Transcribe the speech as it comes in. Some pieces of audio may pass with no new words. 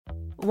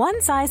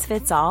One size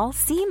fits all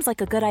seems like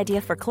a good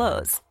idea for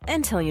clothes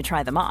until you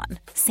try them on.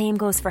 Same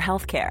goes for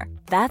healthcare.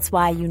 That's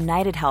why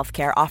United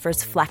Healthcare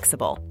offers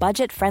flexible,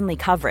 budget-friendly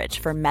coverage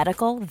for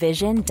medical,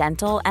 vision,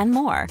 dental, and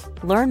more.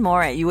 Learn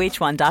more at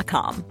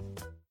uh1.com.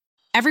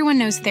 Everyone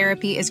knows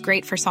therapy is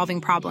great for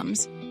solving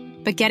problems,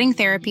 but getting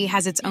therapy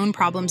has its own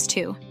problems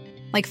too,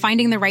 like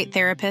finding the right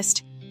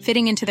therapist,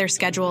 fitting into their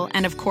schedule,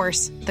 and of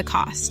course, the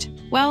cost.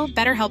 Well,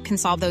 BetterHelp can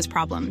solve those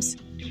problems.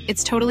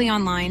 It's totally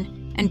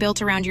online and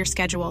built around your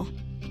schedule.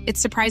 It's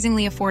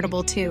surprisingly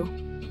affordable, too.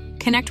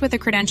 Connect with a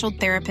credentialed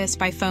therapist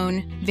by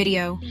phone,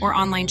 video, or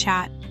online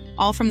chat,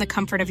 all from the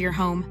comfort of your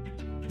home.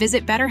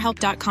 Visit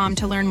BetterHelp.com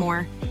to learn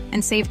more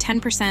and save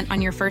 10%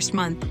 on your first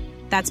month.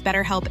 That's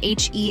BetterHelp,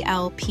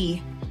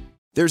 H-E-L-P.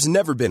 There's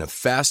never been a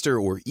faster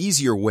or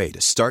easier way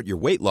to start your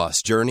weight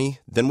loss journey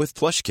than with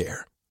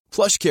PlushCare.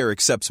 PlushCare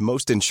accepts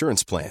most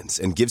insurance plans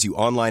and gives you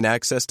online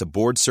access to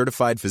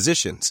board-certified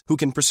physicians who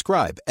can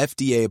prescribe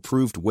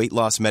FDA-approved weight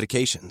loss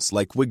medications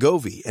like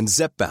Wegovy and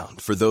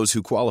Zepbound for those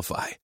who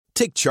qualify.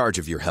 Take charge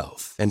of your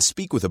health and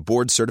speak with a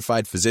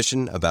board-certified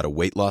physician about a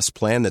weight loss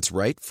plan that's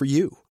right for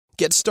you.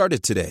 Get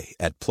started today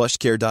at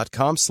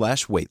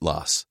plushcare.com/weight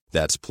loss.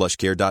 That's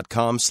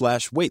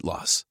plushcare.com/weight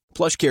loss.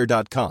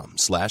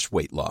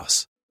 plushcare.com/weight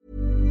loss.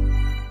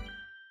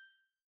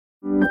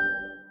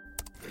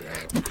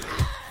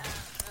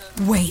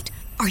 Wait,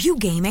 are you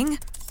gaming?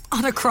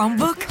 On a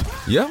Chromebook?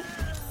 Yep.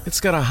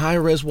 It's got a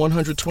high-res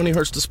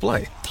 120Hz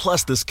display,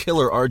 plus this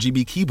killer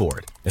RGB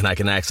keyboard. And I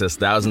can access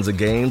thousands of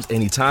games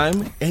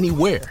anytime,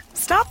 anywhere.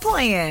 Stop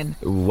playing.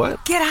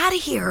 What? Get out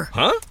of here.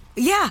 Huh?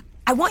 Yeah,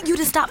 I want you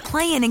to stop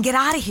playing and get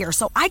out of here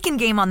so I can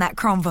game on that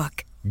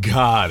Chromebook.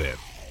 Got it.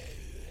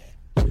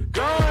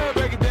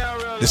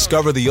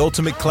 Discover the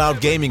ultimate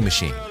cloud gaming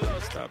machine.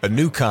 A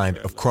new kind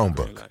of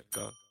Chromebook.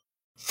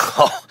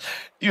 Oh,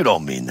 you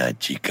don't mean that,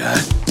 chica.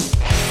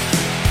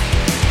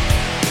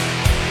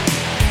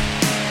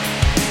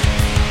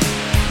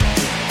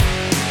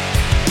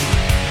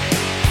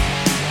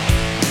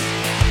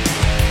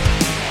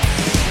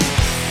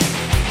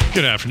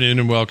 Good afternoon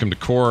and welcome to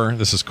Core.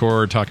 This is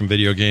Core, talking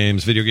video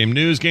games, video game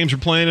news, games we're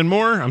playing, and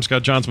more. I'm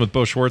Scott Johnson with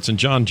Bo Schwartz and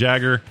John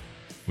Jagger.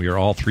 We are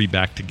all three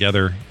back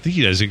together. I think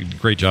you guys did a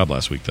great job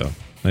last week, though.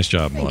 Nice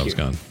job while I was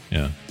gone.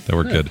 Yeah, that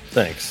worked good.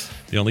 Thanks.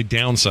 The only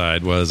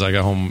downside was I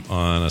got home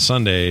on a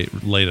Sunday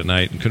late at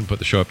night and couldn't put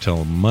the show up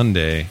till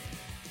Monday.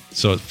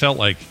 So it felt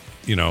like,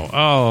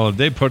 oh,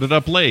 they put it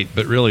up late.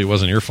 But really, it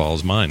wasn't your fault. It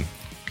was mine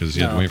because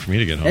you had to wait for me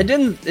to get home. It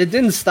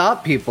didn't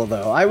stop people,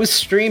 though. I was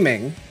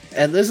streaming.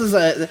 And this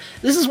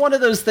is one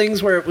of those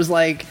things where it was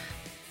like,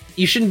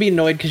 you shouldn't be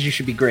annoyed because you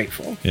should be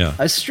grateful. Yeah.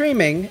 I was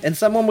streaming, and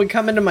someone would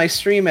come into my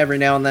stream every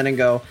now and then and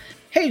go,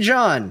 "Hey,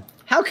 John,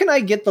 how can I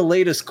get the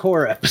latest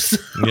Core episode?"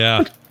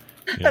 Yeah.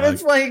 And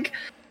it's like,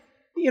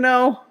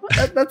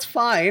 that's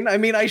fine. I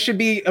mean, I should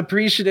be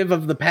appreciative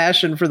of the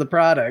passion for the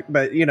product,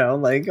 but,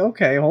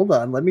 okay, hold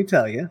on. Let me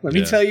tell you. Let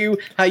me tell you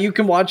how you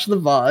can watch the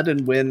VOD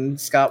and when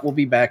Scott will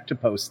be back to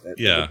post it.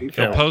 Yeah.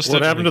 Post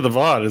what happened to the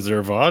VOD? Is there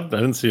a VOD? I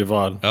didn't see a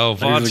VOD. Oh,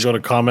 VOD. I usually go to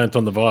comment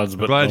on the VODs.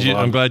 But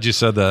I'm glad you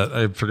said that.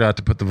 I forgot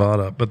to put the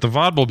VOD up. But the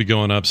VOD will be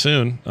going up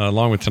soon,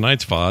 along with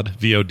tonight's VOD,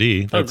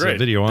 VOD. That's great.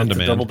 Video on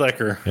demand.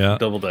 Double-decker. Yeah.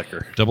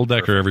 Double-decker.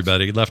 Double-decker,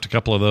 everybody. Left a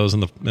couple of those in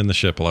the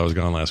ship while I was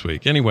gone last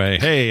week. Anyway,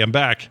 hey, I'm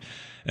back.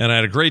 And I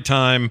had a great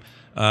time.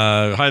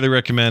 Highly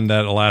recommend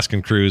that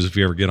Alaskan cruise if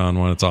you ever get on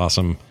one. It's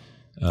awesome.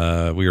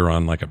 We were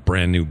on like a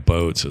brand new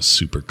boat, so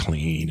super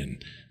clean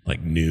and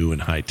like new and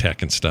high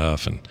tech and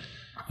stuff. And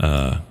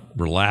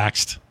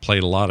relaxed.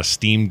 Played a lot of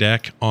Steam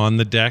Deck on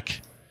the deck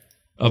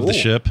of the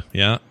ship.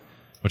 Yeah,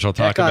 which I'll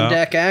talk about. Deck on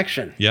deck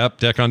action. Yep,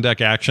 deck on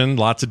deck action.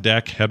 Lots of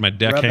deck. Had my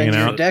deck Rubbing hanging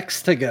your out.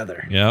 decks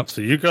together. Yep. So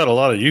you got a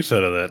lot of use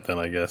out of that, then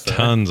I guess.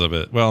 Tons of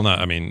it. Well,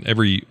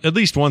 at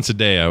least once a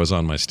day I was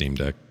on my Steam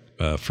Deck.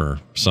 For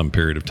some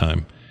period of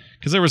time,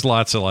 because there was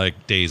lots of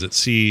like days at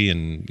sea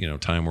and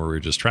time where we were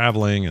just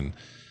traveling, and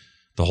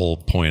the whole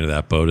point of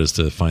that boat is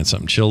to find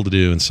something chill to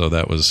do, and so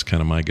that was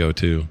kind of my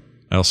go-to.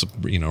 I also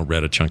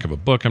read a chunk of a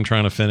book I'm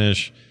trying to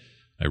finish.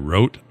 I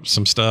wrote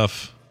some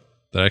stuff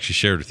that I actually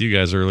shared with you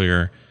guys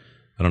earlier.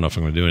 I don't know if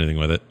I'm going to do anything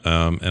with it.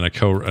 And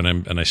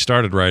I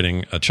started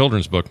writing a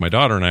children's book my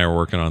daughter and I were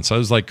working on. So it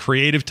was like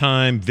creative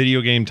time,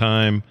 video game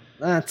time.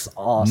 That's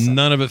awesome.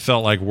 None of it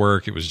felt like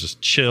work. It was just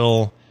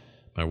chill.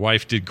 My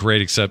wife did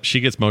great, except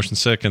she gets motion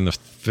sick. And the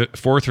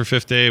fourth or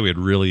fifth day, we had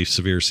really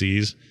severe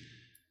seas.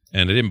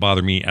 And it didn't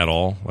bother me at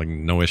all, like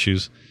no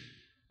issues.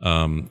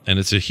 And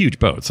it's a huge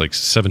boat. It's like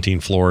 17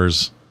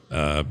 floors,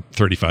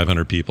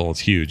 3,500 people.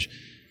 It's huge.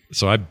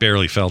 So I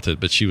barely felt it,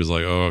 but she was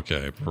like, oh,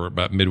 okay. We're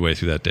about midway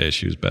through that day,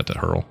 she was about to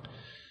hurl.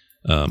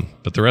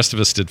 But the rest of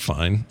us did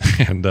fine.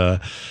 And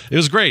it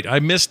was great. I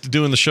missed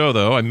doing the show,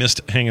 though. I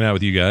missed hanging out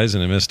with you guys,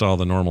 and I missed all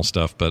the normal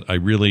stuff. But I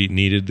really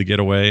needed the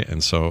getaway,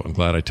 and so I'm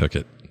glad I took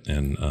it.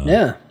 And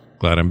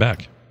glad I'm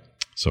back.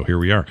 So here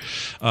we are.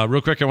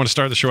 Real quick, I want to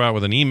start the show out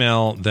with an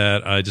email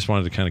that I just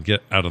wanted to kind of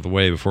get out of the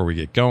way before we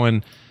get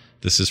going.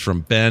 This is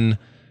from Ben,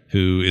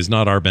 who is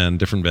not our Ben,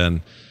 different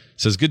Ben.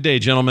 Says, good day,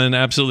 gentlemen.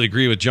 Absolutely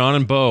agree with John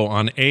and Bo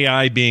on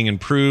AI being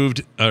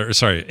improved.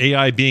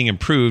 AI being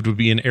improved would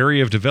be an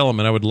area of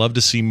development I would love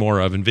to see more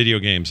of in video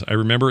games. I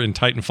remember in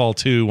Titanfall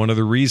 2, one of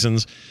the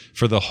reasons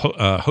for the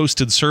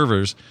hosted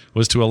servers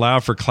was to allow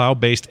for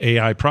cloud-based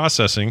AI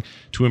processing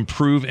to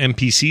improve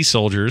NPC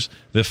soldiers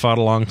that fought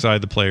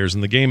alongside the players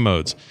in the game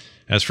modes.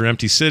 As for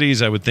empty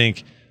cities, I would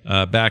think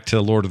back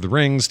to Lord of the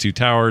Rings, Two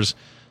Towers,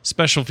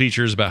 special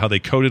features about how they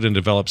coded and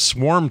developed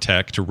swarm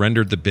tech to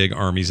render the big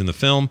armies in the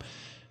film.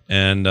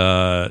 And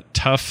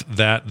tough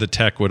that the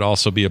tech would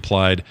also be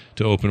applied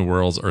to open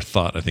worlds, or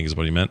thought, I think is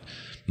what he meant.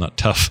 Not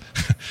tough.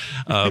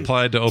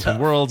 Applied to open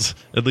worlds,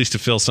 at least to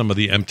fill some of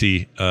the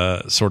empty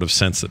sort of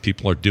sense that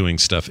people are doing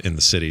stuff in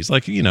the cities,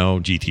 like,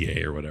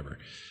 GTA or whatever.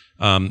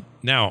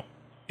 Now,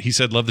 he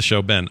said, love the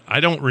show. Ben, I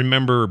don't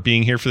remember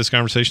being here for this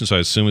conversation, so I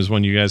assume is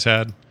one you guys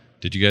had.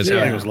 Did you guys have I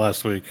it? think it was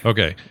last week.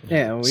 Okay.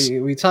 Yeah,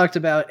 we talked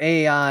about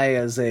AI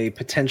as a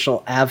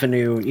potential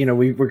avenue.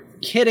 We were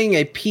hitting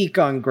a peak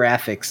on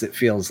graphics, it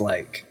feels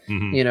like.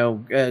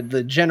 Mm-hmm.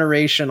 The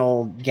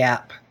generational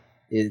gap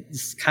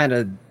is kind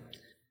of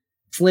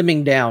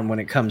slimming down when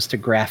it comes to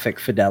graphic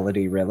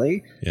fidelity,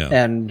 really. Yeah.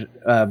 And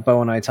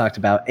Bo and I talked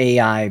about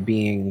AI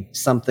being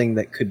something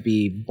that could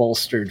be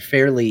bolstered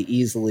fairly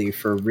easily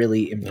for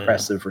really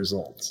impressive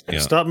results. Yeah.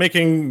 Stop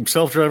making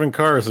self-driving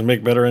cars and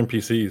make better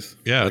NPCs.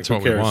 Yeah, that's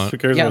what we want. Who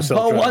cares about Bo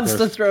self-driving wants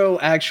cars? to throw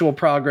actual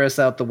progress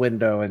out the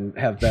window and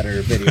have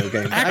better video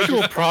games.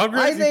 Actual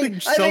progress? You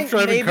think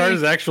self-driving cars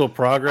is actual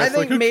progress? I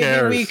think who maybe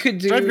cares? we could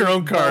do Drive your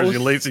own cars, both. you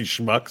lazy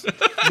schmucks.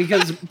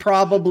 Because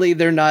probably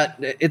they're not.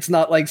 It's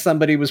not like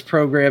somebody was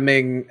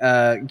programming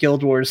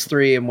Guild Wars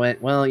 3 and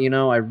went, well,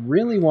 I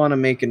really want to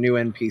make a new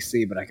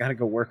NPC, but I got to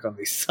go work on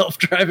these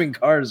self-driving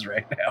cars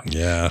right now.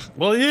 Yeah.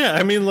 Well, yeah.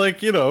 I mean,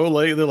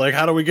 they're like,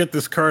 how do we get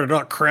this car to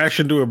not crash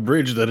into a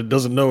bridge that it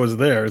doesn't know is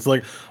there? It's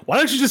like, why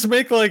don't you just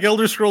make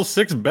Elder Scrolls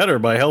 6 better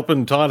by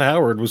helping Todd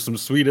Howard with some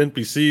sweet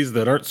NPCs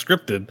that aren't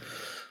scripted?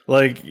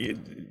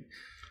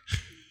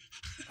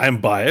 I'm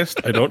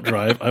biased. I don't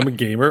drive. I'm a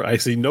gamer. I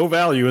see no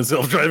value in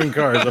self-driving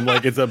cars. I'm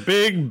like, it's a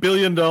big $1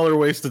 billion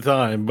waste of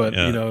time, but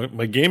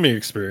my gaming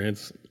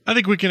experience. I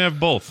think we can have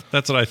both.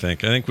 That's what I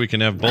think. I think we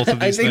can have both of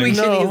these I think things.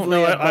 we can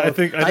easily have both. I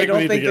think we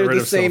need to get rid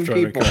of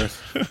self-driving cars.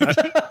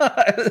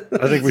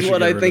 I think we should what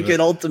get I rid think of it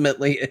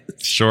ultimately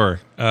is.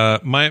 Sure.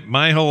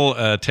 My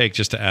whole take,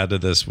 just to add to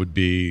this, would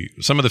be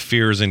some of the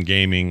fears in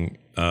gaming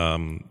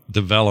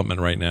development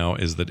right now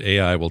is that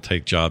AI will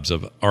take jobs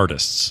of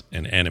artists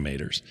and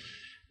animators.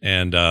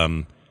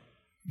 And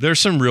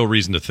there's some real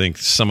reason to think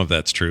some of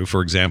that's true.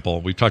 For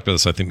example, we've talked about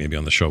this, I think, maybe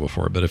on the show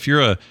before, but if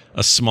you're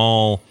a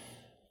small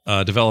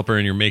developer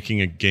and you're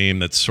making a game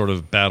that's sort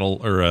of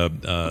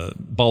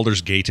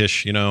Baldur's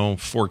Gate-ish,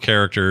 4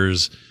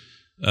 characters,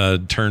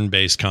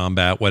 turn-based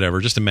combat,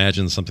 whatever, just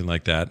imagine something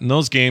like that. In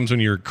those games,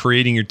 when you're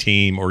creating your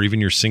team or even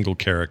your single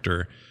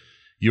character,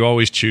 you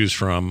always choose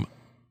from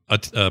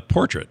a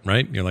portrait,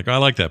 right? You're like, I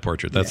like that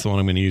portrait. That's the one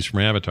I'm going to use for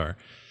my avatar.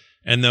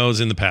 And those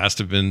in the past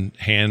have been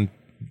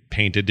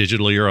hand-painted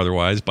digitally or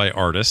otherwise by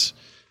artists,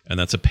 and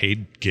that's a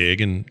paid gig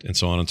and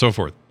so on and so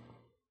forth.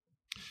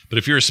 But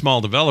if you're a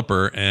small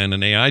developer and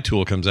an AI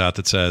tool comes out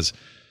that says,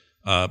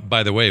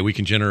 by the way, we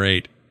can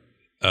generate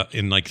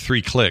in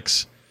 3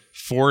 clicks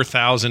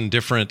 4,000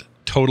 different,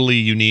 totally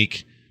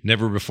unique,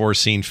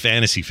 never-before-seen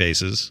fantasy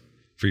faces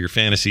for your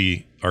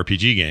fantasy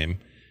RPG game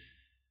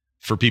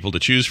for people to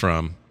choose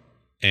from,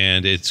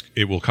 and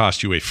it will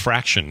cost you a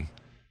fraction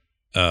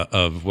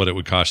of what it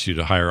would cost you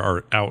to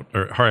hire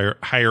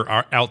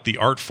out the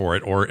art for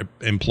it or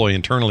employ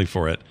internally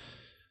for it.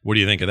 What do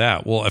you think of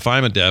that? Well, if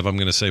I'm a dev, I'm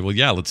going to say, well,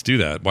 yeah, let's do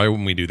that. Why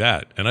wouldn't we do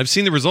that? And I've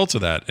seen the results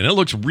of that, and it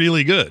looks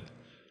really good.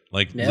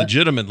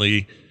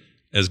 Legitimately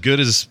as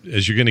good as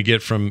you're going to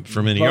get from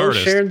any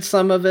artist. Shared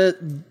some of it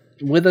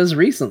with us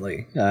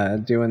recently,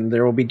 doing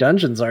There Will Be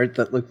Dungeons art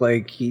that looked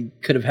like he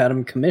could have had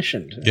him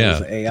commissioned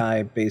as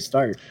AI-based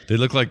art. They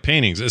look like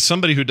paintings. As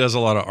somebody who does a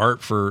lot of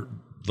art for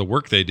the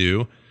work they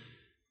do,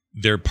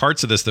 there are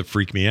parts of this that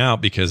freak me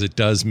out because it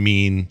does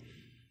mean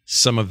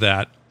some of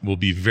that will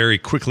be very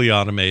quickly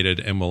automated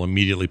and will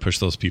immediately push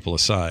those people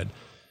aside.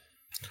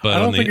 But I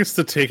don't think it's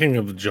the taking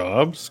of the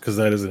jobs, because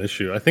that is an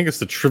issue. I think it's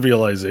the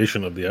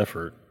trivialization of the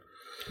effort.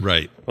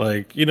 Right.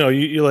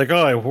 You're like,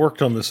 oh, I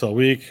worked on this all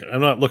week.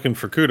 I'm not looking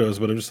for kudos,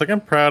 but I'm just like,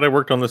 I'm proud I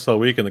worked on this all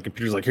week. And the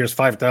computer's like, here's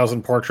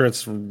 5,000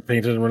 portraits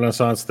painted in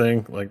Renaissance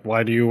thing. Like,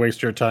 why do you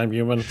waste your time,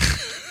 human?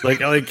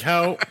 like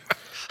how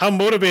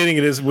motivating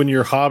it is when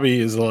your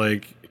hobby is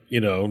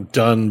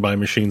done by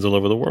machines all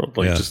over the world.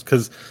 Just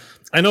because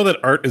I know that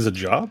art is a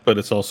job, but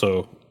it's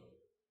also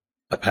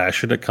a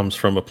passion. It comes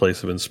from a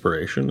place of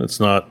inspiration. It's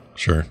not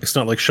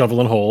like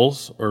shoveling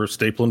holes or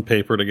stapling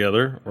paper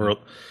together, or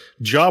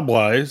job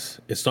wise,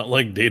 it's not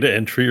like data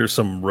entry or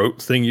some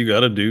rote thing you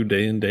got to do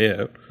day in, day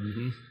out.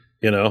 Mm-hmm.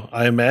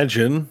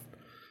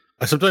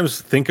 I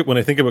sometimes think when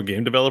I think about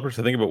game developers,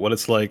 I think about what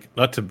it's like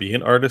not to be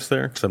an artist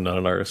there, because I'm not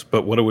an artist,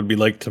 but what it would be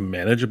like to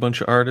manage a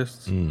bunch of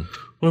artists. I'm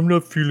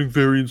not feeling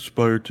very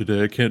inspired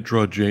today. I can't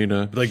draw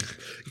Jaina. Like,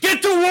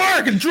 get to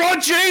American, draw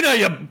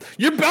Jada.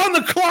 You're bound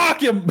the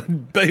clock. You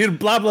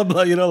blah blah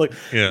blah. You know, like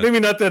maybe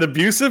not that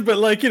abusive, but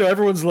like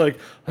everyone's like,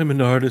 I'm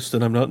an artist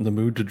and I'm not in the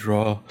mood to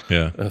draw.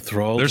 a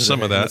Thrall. There's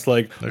some of that. It's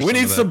like we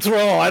need some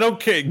Thrall. I don't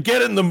care.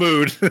 Get in the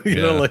mood. you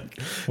know, like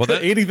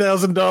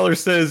 $80,000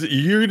 says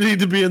you need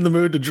to be in the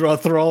mood to draw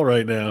Thrall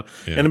right now,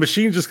 and a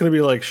machine's just going to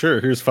be like,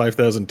 sure, here's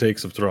 5,000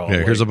 takes of Thrall.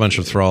 Yeah, here's a bunch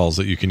of Thralls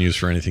that you can use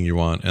for anything you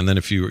want, and then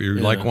if you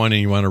like one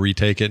and you want to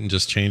retake it and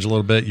just change a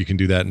little bit, you can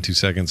do that in 2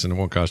 seconds and it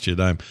won't cost you a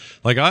dime.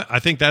 Like I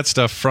think that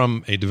stuff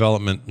from a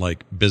development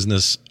like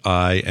business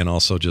eye and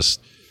also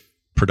just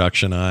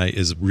production eye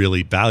is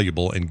really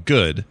valuable and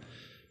good.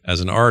 As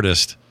an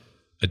artist,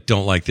 I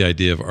don't like the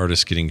idea of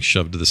artists getting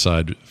shoved to the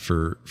side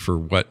for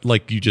what,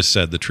 like you just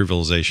said, the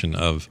trivialization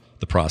of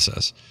the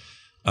process.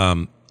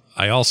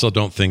 I also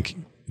don't think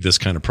this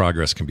kind of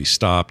progress can be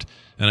stopped,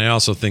 and I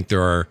also think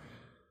there are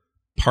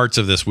parts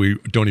of this we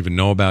don't even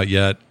know about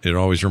yet. It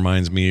always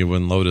reminds me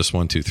when Lotus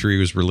 1-2-3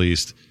 was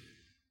released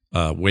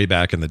way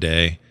back in the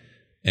day,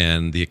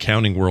 and the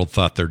accounting world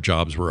thought their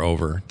jobs were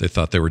over. They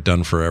thought they were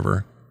done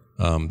forever.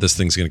 This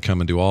thing's going to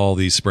come and do all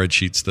these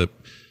spreadsheets that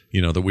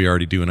we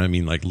already do, and I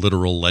mean like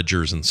literal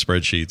ledgers and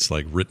spreadsheets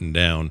like written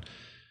down.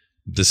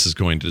 This is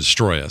going to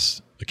destroy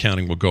us.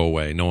 Accounting will go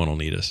away. No one will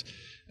need us.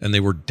 And they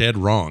were dead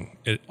wrong.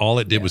 All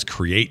it did was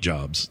create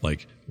jobs,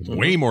 like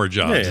way more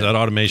jobs. That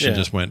automation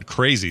just went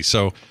crazy.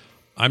 So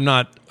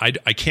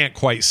I can't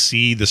quite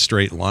see the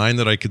straight line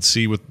that I could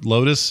see with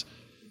Lotus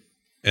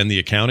and the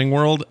accounting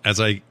world as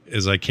I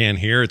can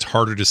here. It's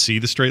harder to see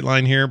the straight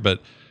line here, but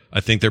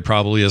I think there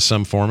probably is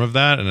some form of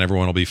that, and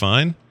everyone will be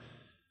fine.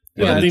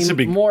 Yeah,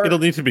 it'll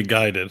need to be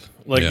guided.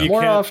 Like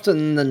more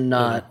often than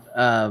not,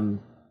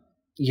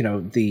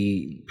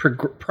 the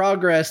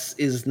progress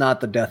is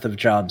not the death of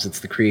jobs;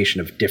 it's the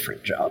creation of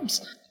different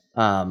jobs.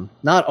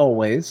 Not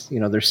always.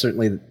 There's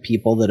certainly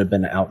people that have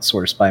been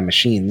outsourced by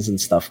machines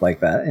and stuff like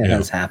that. It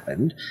has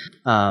happened,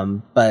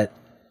 but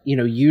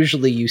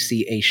usually you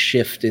see a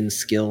shift in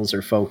skills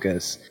or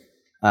focus.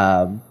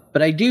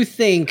 But I do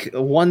think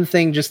one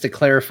thing, just to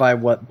clarify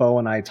what Bo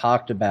and I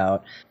talked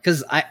about,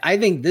 because I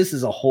think this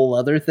is a whole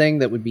other thing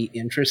that would be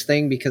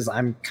interesting, because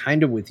I'm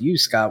kind of with you,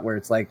 Scott, where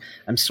it's like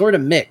I'm sort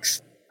of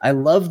mixed. I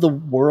love the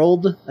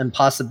world and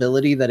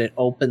possibility that it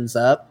opens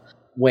up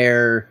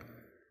where,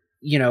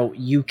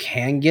 you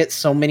can get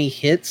so many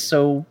hits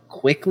so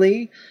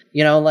quickly,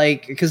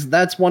 because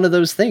that's one of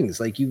those things.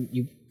 Like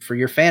you for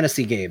your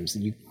fantasy games,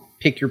 you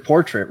pick your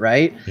portrait,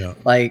 right? Yeah.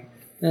 Like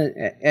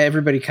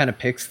everybody kind of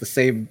picks the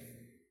same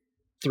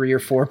 3 or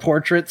 4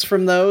 portraits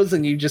from those,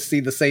 and you just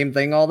see the same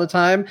thing all the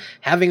time.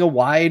 Having a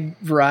wide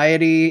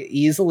variety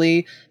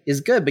easily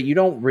is good, but you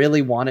don't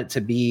really want it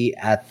to be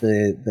at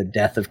the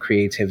death of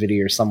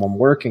creativity or someone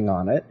working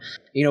on it.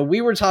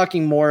 We were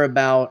talking more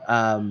about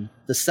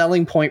the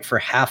selling point for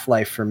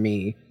Half-Life for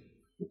me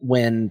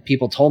when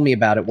people told me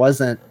about it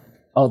wasn't,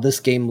 oh,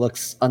 this game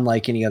looks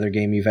unlike any other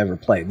game you've ever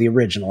played, the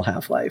original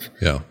Half-Life.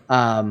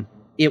 Yeah.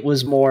 It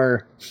was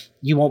more,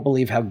 you won't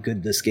believe how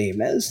good this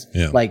game is.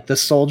 Yeah. Like, the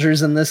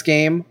soldiers in this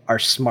game are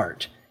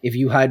smart. If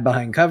you hide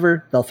behind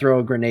cover, they'll throw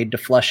a grenade to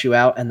flush you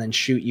out and then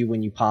shoot you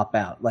when you pop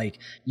out. Like,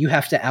 you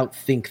have to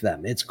outthink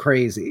them. It's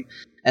crazy.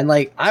 And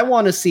like, I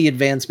want to see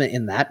advancement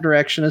in that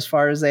direction as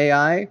far as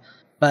AI,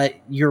 but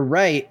you're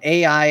right.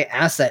 AI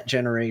asset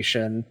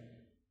generation,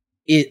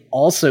 it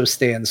also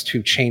stands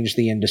to change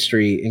the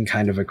industry in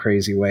kind of a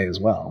crazy way as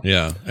well.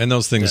 Yeah. And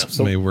those things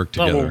may work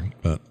together,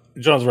 but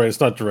John's right. It's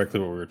not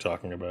directly what we were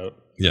talking about.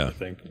 Yeah, I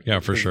think.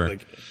 Yeah, for sure.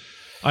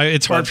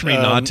 It's hard for me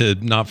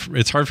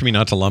it's hard for me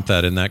not to lump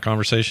that in that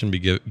conversation,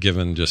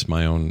 given just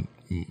my own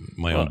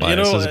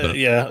biases.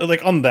 But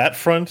like on that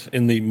front,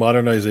 in the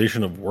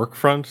modernization of work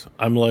front,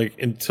 I'm like,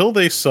 until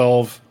they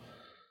solve,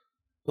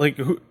 like,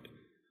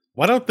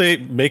 why don't they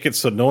make it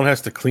so no one has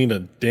to clean a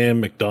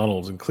damn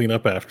McDonald's and clean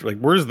up after? Like,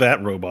 where's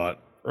that robot?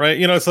 Right?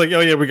 It's like,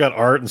 oh yeah, we got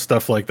art and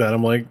stuff like that.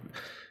 I'm like,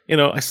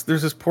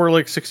 there's this poor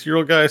like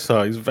 60-year-old guy I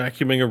saw. He's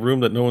vacuuming a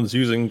room that no one's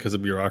using because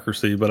of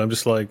bureaucracy. But I'm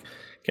just like,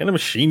 can a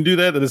machine do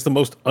that? That is the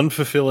most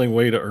unfulfilling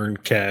way to earn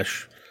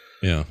cash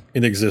in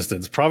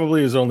existence.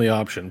 Probably his only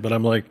option. But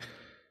I'm like,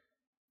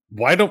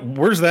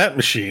 where's that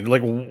machine?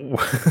 Like,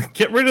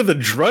 get rid of the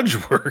drudge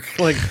work.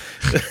 Like,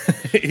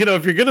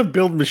 if you're going to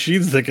build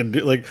machines that can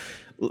do, like,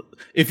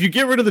 if you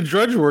get rid of the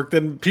drudge work,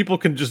 then people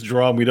can just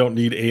draw and we don't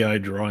need AI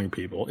drawing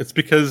people. It's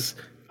because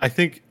I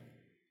think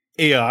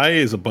AI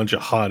is a bunch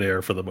of hot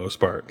air for the most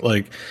part.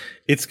 Like,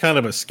 it's kind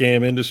of a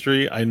scam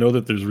industry. I know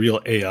that there's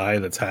real AI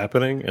that's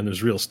happening and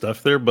there's real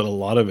stuff there, but a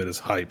lot of it is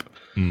hype.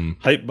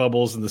 Hype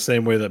bubbles in the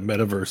same way that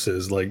metaverse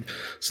is. Like,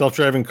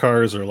 self-driving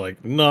cars are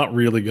like not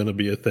really going to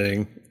be a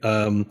thing.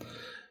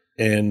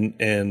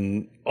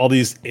 And all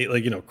these,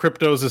 like,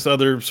 crypto is this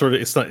other sort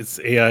of, it's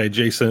AI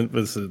adjacent,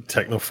 but it's a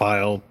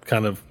technophile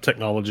kind of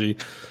technology.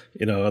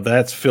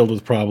 That's filled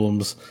with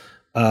problems.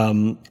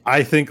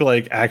 I think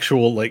like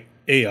actual like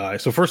AI.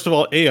 So first of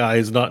all, AI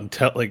is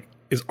not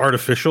is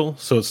artificial,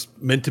 so it's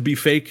meant to be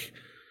fake.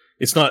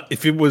 It's not.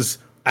 If it was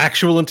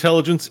actual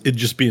intelligence, it'd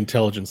just be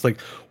intelligence. Like,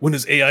 when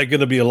is AI going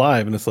to be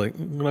alive? And it's like,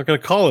 we're not going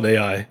to call it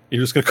AI.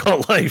 You're just going to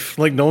call it life.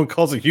 Like, no one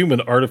calls a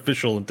human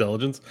artificial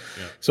intelligence.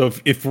 Yeah. So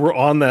if we're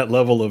on that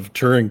level of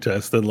Turing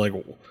test, then like,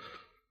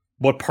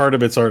 what part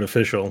of it's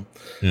artificial?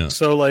 Yeah.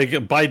 So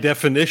like, by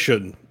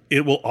definition,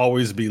 it will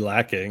always be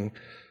lacking.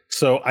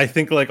 So I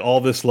think like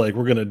all this, like,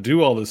 we're going to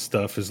do all this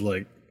stuff is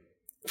like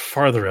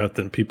farther out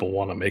than people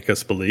want to make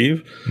us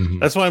believe. Mm-hmm.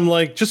 That's why I'm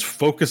like, just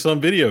focus on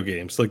video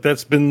games. Like,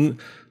 that's been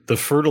the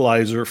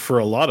fertilizer for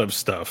a lot of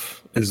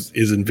stuff is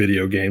in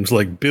video games.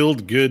 Like,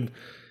 build good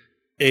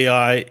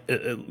AI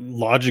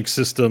logic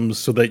systems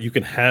so that you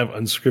can have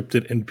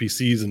unscripted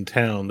NPCs in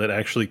town that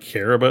actually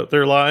care about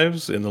their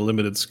lives in the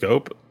limited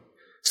scope.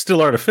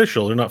 Still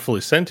artificial, they're not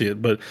fully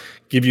sentient, but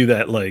give you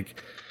that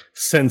like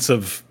sense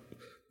of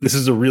this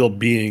is a real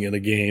being in a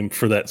game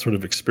for that sort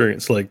of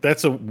experience. Like,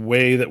 that's a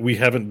way that we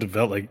haven't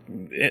developed.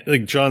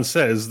 Like John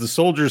says, the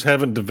soldiers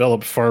haven't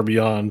developed far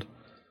beyond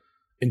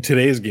in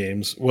today's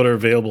games what are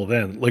available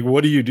then. Like,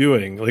 what are you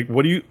doing? Like,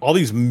 all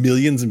these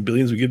millions and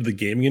billions we give to the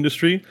gaming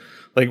industry?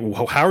 Like,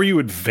 how are you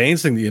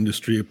advancing the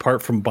industry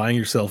apart from buying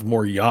yourself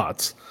more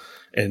yachts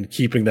and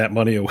keeping that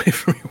money away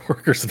from your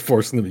workers and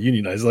forcing them to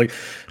unionize? Like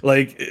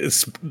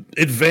it's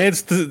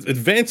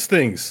advanced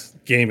things,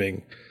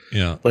 gaming.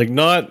 Yeah. Like,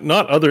 not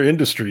other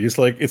industries.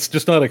 Like, it's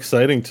just not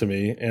exciting to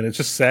me. And it's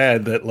just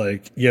sad that,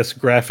 like, yes,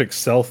 graphics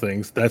sell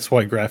things. That's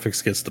why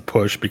graphics gets the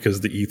push,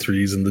 because the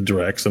E3s and the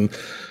directs. And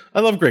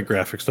I love great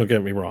graphics, don't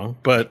get me wrong.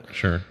 But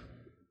sure,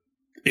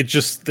 it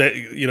just that,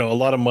 you know, a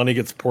lot of money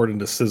gets poured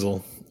into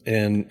sizzle.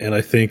 And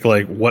I think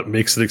like what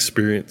makes an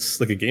experience,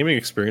 like a gaming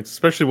experience,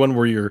 especially one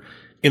where you're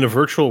in a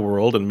virtual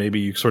world and maybe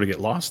you sort of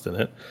get lost in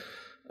it.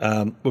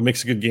 What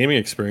makes a good gaming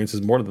experience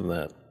is more than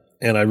that.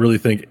 And I really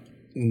think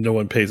no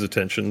one pays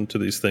attention to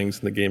these things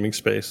in the gaming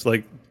space.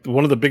 Like,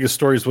 one of the biggest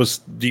stories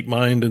was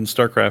DeepMind and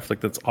StarCraft.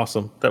 Like, that's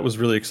awesome. That was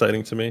really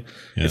exciting to me.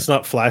 Yeah. It's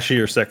not flashy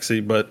or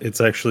sexy, but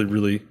it's actually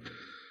really,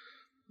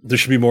 there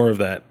should be more of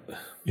that.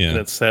 Yeah. And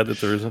it's sad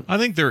that there isn't. I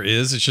think there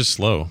is. It's just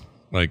slow.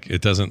 Like,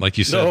 it doesn't, like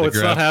you said. No, it's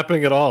not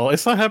happening at all.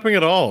 It's not happening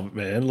at all,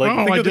 man. Like,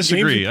 I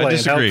disagree. I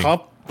disagree.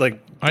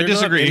 I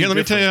disagree. Here, let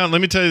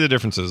me tell you the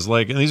differences.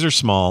 Like, and these are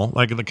small,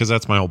 like, because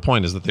that's my whole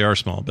point, is that they are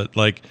small. But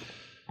like,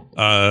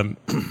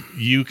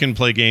 you can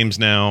play games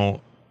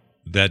now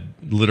that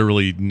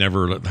literally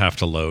never have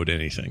to load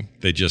anything.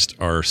 They just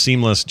are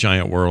seamless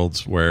giant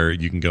worlds where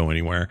you can go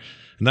anywhere.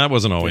 And that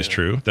wasn't always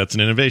true. That's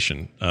an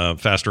innovation.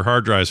 Faster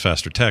hard drives,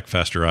 faster tech,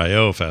 faster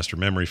IO, faster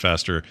memory,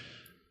 faster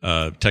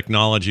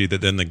technology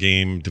that then the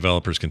game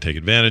developers can take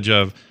advantage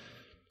of.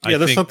 Yeah,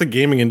 that's not the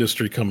gaming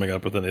industry coming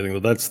up with anything.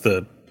 That's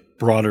the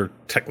broader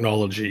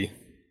technology,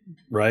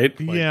 right?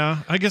 Like,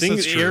 yeah, I guess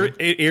that's true.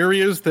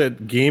 Areas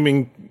that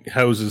gaming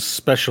houses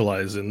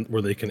specialize in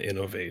where they can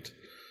innovate.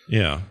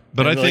 Yeah,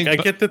 but and I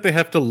get that they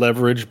have to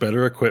leverage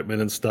better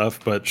equipment and stuff,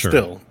 but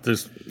still,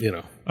 there's, you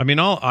know. I mean,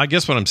 I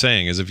guess what I'm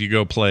saying is if you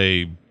go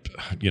play,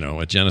 you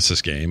know, a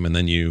Genesis game and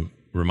then you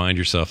remind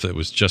yourself that it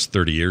was just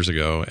 30 years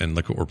ago and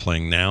look what we're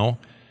playing now.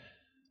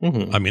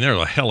 Mm-hmm. I mean,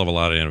 there's a hell of a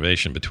lot of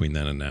innovation between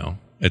then and now.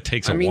 It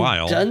takes a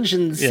while.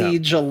 Dungeon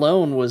Siege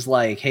alone was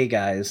like, hey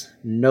guys,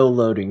 no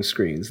loading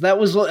screens. That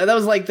was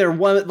like their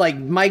one, like,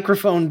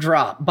 microphone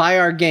drop. Buy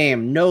our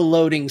game, no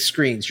loading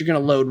screens. You're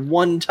gonna load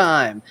one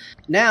time.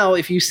 Now,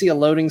 if you see a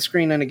loading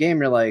screen in a game,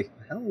 you're like,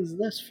 what the hell is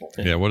this for?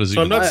 Yeah, what is it?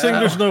 So I'm not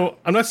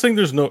saying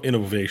there's no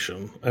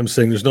innovation. I'm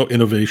saying there's no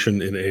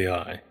innovation in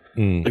AI.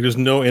 Like, there's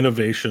no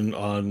innovation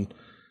on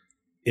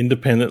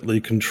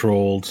independently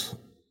controlled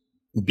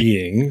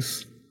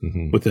beings.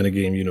 Mm-hmm. Within a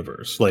game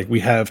universe. Like, we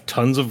have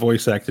tons of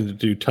voice acting to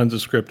do, tons of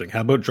scripting.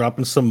 How about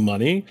dropping some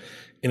money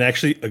in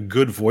actually a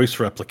good voice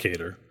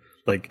replicator?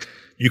 Like,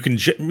 you can,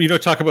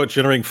 talk about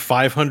generating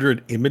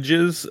 500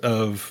 images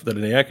that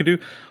an AI can do.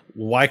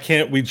 Why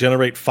can't we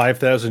generate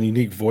 5,000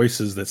 unique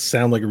voices that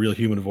sound like a real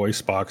human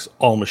voice box,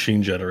 all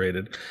machine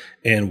generated?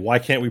 And why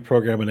can't we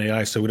program an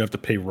AI so we don't have to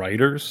pay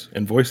writers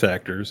and voice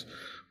actors?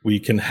 We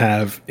can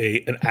have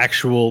an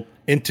actual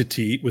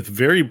entity with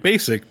very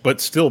basic, but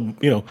still,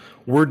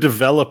 we're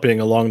developing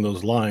along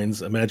those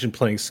lines. Imagine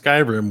playing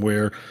Skyrim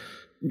where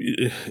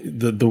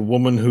the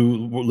woman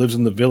who lives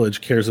in the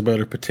village cares about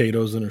her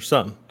potatoes and her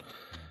son.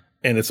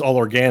 And it's all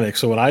organic.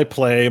 So when I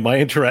play,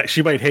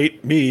 she might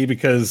hate me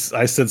because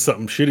I said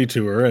something shitty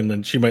to her, and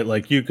then she might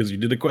like you because you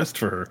did a quest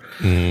for her.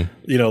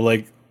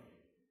 Mm-hmm.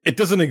 It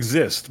doesn't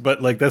exist,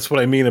 but like, that's what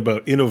I mean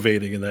about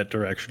innovating in that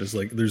direction. Is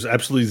like, there's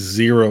absolutely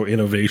zero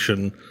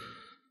innovation.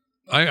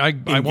 I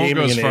won't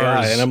go as far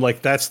as, and I'm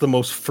like, that's the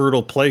most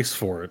fertile place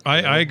for it.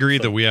 I agree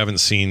that we haven't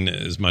seen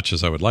as much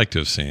as I would like to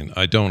have seen.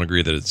 I don't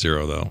agree that it's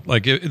zero though.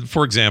 Like,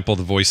 for example,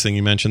 the voice thing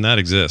you mentioned, that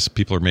exists.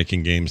 People are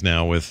making games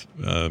now with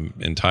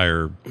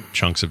entire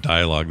chunks of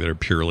dialogue that are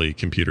purely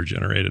computer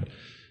generated,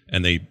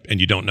 and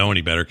you don't know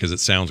any better because it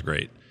sounds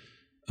great.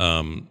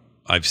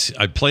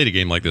 I've played a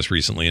game like this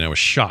recently, and I was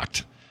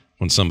shocked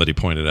when somebody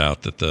pointed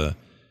out that the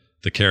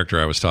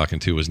character I was talking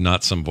to was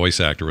not some voice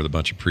actor with a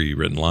bunch of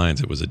pre-written lines.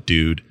 It was a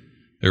dude.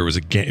 It was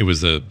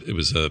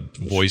a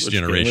voice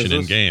generation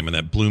in game, and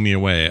that blew me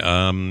away.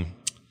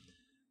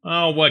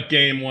 Oh, what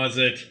game was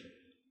it?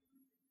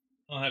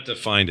 I'll have to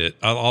find it.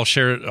 I'll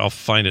share it. I'll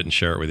find it and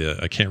share it with you.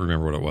 I can't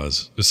remember what it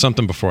was. It was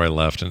something before I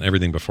left, and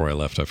everything before I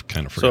left, I've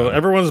kind of forgotten. So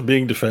everyone's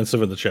being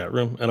defensive in the chat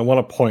room, and I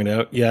want to point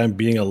out, I'm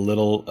being a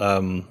little,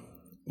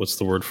 what's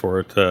the word for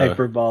it?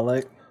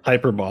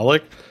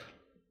 Hyperbolic.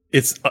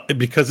 It's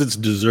because it's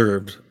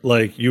deserved.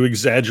 Like, you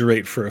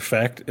exaggerate for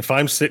effect. If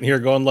I'm sitting here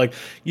going like,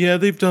 yeah,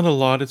 they've done a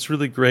lot, it's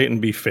really great,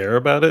 and be fair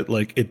about it,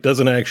 like, it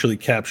doesn't actually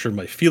capture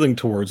my feeling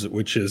towards it,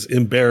 which is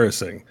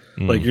embarrassing.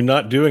 Like, you're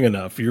not doing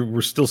enough.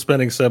 We're still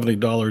spending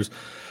 $70.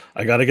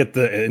 I got to get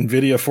the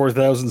NVIDIA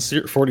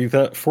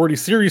 4040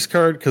 series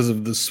card because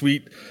of the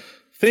sweet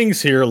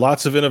things here.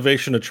 Lots of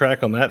innovation to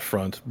track on that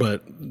front,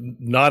 but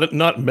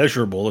not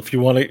measurable. If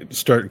you want to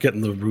start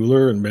getting the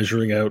ruler and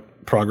measuring out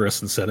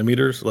progress in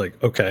centimeters,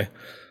 like, okay,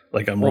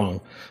 like I'm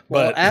wrong.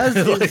 Well, but as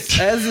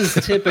is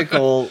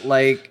typical,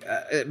 like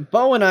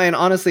Bo and I, and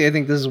honestly, I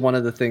think this is one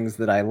of the things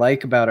that I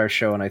like about our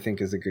show, and I think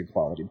is a good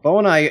quality. Bo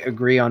and I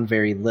agree on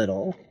very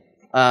little.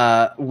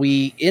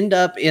 We end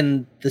up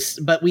in this,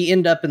 but we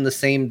end up in the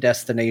same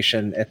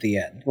destination at the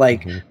end.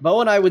 Like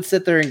Bo and I would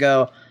sit there and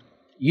go,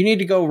 "You need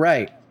to go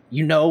right."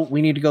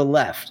 We need to go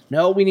left.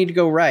 No, we need to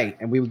go right.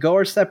 And we would go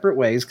our separate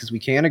ways because we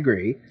can't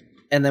agree.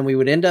 And then we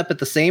would end up at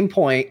the same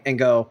point and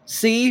go,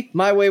 see,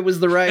 my way was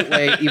the right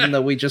way, even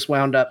though we just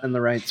wound up in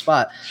the right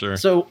spot. Sure.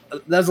 So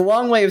that's a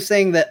long way of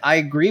saying that I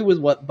agree with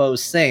what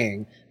Bo's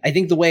saying. I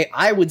think the way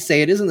I would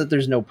say it isn't that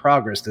there's no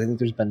progress, because I think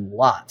there's been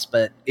lots,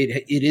 but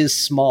it is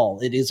small.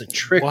 It is a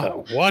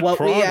trickle. What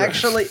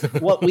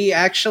we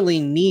actually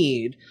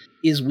need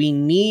is we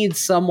need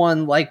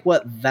someone like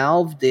what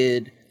Valve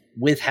did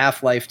with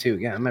Half-Life 2.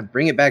 Yeah, I'm going to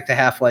bring it back to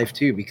Half-Life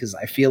 2 because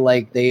I feel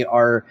like they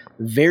are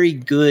very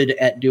good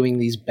at doing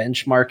these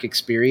benchmark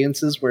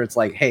experiences where it's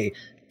like, hey,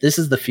 this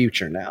is the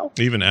future now.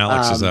 Even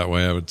Alex is that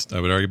way, I would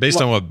argue.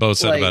 Based on what Bo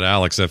said about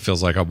Alex, that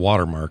feels like a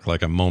watermark,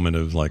 like a moment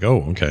of like,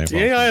 oh, okay.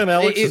 Well, AI and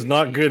Alex is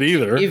not good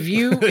either. If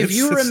you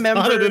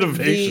remember not an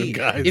innovation,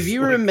 guys. If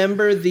you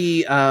remember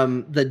the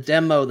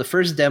demo, the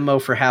first demo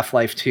for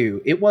Half-Life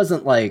 2, it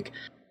wasn't like,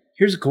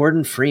 here's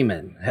Gordon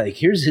Freeman. Like,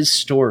 here's his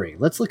story.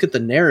 Let's look at the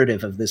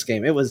narrative of this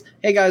game. It was,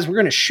 hey guys, we're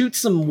going to shoot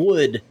some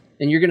wood,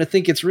 and you're going to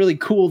think it's really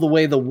cool the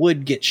way the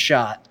wood gets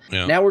shot.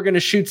 Yeah. Now we're going to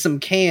shoot some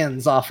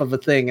cans off of a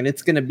thing, and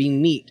it's going to be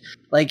neat.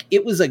 Like,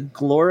 it was a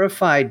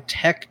glorified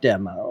tech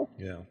demo.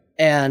 Yeah.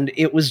 And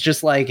it was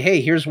just like,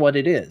 hey, here's what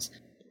it is.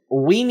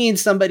 We need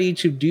somebody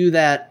to do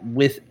that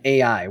with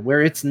AI,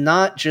 where it's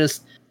not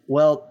just,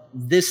 well,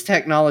 this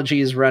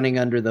technology is running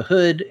under the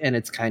hood, and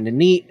it's kind of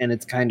neat, and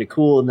it's kind of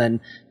cool, and then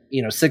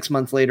 6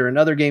 months later,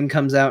 another game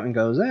comes out and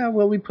goes,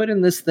 well, we put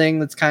in this thing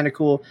that's kind of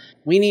cool.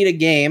 We need a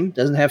game.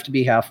 Doesn't have to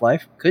be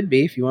Half-Life. Could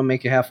be. If you want to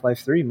make a Half-Life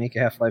 3, make a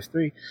Half-Life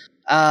 3.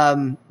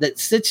 That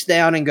sits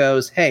down and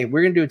goes, hey,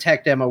 we're going to do a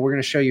tech demo. We're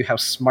going to show you how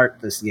smart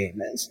this game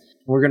is.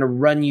 We're going to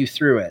run you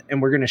through it,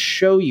 and we're going to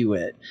show you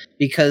it,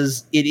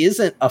 because it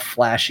isn't a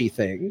flashy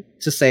thing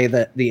to say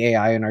that the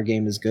AI in our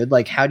game is good.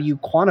 Like, how do you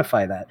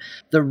quantify that?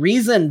 The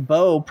reason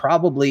Bo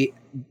probably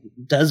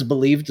does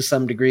believe to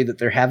some degree that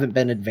there haven't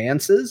been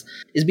advances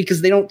is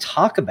because they don't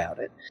talk about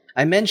it.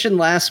 I mentioned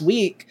last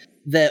week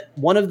that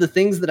one of the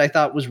things that I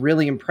thought was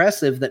really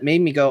impressive that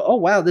made me go, oh,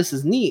 wow, this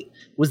is neat,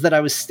 was that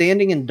I was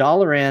standing in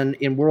Dalaran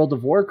in World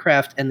of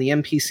Warcraft and the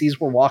NPCs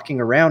were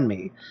walking around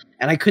me.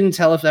 And I couldn't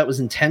tell if that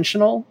was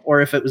intentional or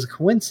if it was a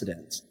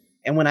coincidence.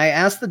 And when I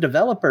asked the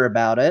developer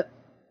about it,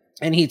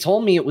 and he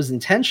told me it was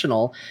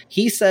intentional,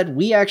 he said,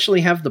 we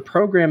actually have the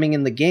programming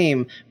in the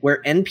game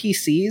where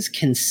NPCs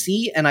can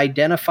see and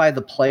identify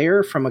the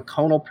player from a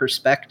conal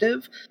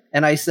perspective.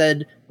 And I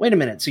said, wait a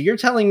minute, so you're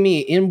telling me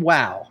in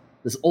WoW,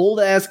 this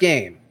old-ass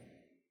game,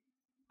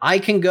 I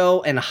can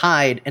go and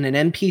hide, and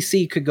an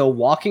NPC could go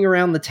walking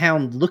around the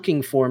town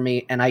looking for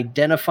me and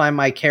identify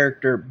my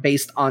character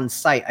based on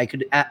sight. I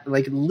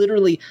could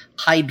literally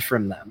hide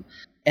from them.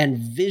 And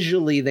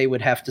visually, they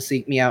would have to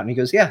seek me out. And he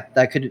goes, yeah,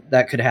 that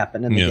could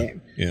happen in the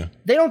game. Yeah.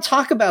 They don't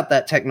talk about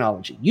that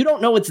technology. You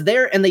don't know it's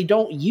there, and they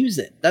don't use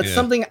it. That's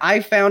something I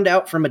found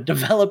out from a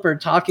developer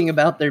talking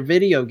about their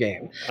video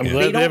game. I'm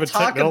glad they have a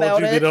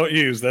technology they don't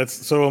use. That's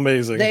so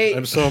amazing.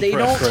 I'm so impressed. They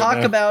don't talk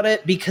about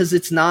it because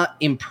it's not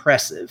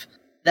impressive.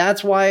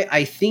 That's why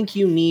I think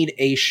you need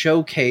a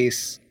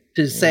showcase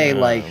to say,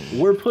 like,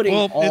 we're putting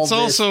all this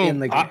also, in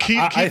the game.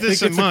 I think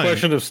it's a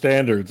question of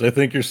standards. I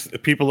think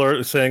people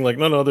are saying, like,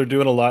 no, they're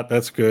doing a lot.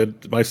 That's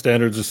good. My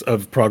standards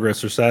of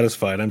progress are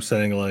satisfied. I'm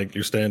saying, like,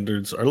 your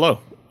standards are low,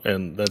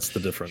 and that's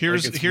the difference.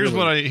 Here's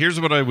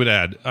what I would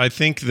add. I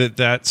think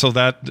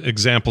that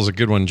example is a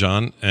good one,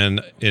 John.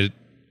 And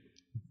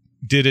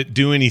did it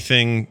do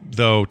anything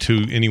though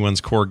to anyone's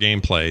core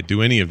gameplay?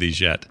 Do any of these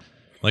yet?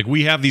 Like,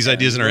 we have these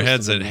ideas in our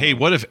heads that, hey,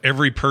 what if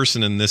every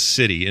person in this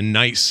city, in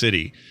Night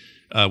City,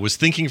 was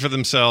thinking for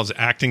themselves,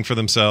 acting for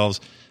themselves,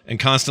 and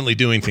constantly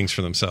doing things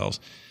for themselves?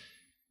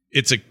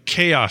 It's a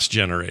chaos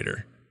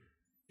generator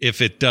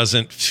if it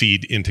doesn't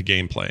feed into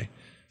gameplay.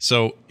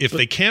 So if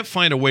they can't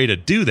find a way to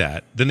do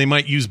that, then they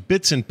might use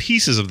bits and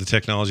pieces of the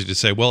technology to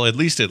say, well, at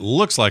least it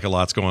looks like a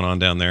lot's going on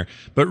down there,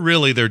 but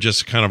really they're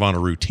just kind of on a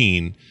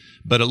routine.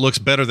 But it looks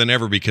better than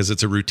ever because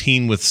it's a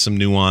routine with some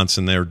nuance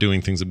and they're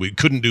doing things that we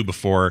couldn't do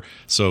before.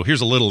 So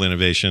here's a little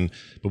innovation,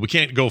 but we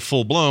can't go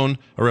full blown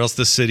or else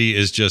this city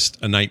is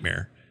just a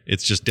nightmare.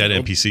 It's just dead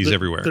NPCs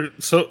everywhere.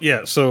 So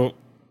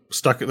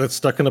that's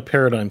stuck in a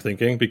paradigm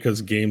thinking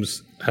because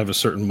games have a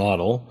certain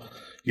model.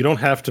 You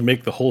don't have to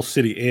make the whole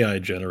city AI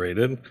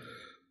generated.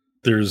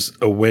 There's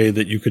a way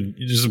that you could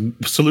use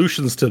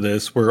solutions to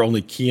this where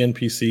only key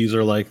NPCs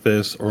are like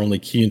this, or only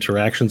key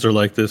interactions are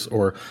like this,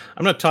 or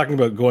I'm not talking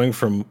about going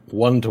from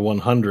 1 to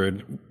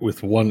 100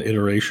 with one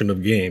iteration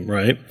of game,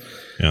 right?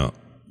 Yeah.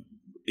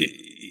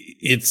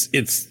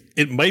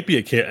 It might be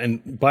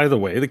and by the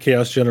way, the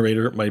chaos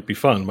generator might be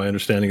fun. My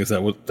understanding is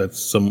that's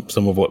some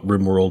of what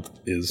RimWorld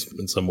is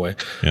in some way.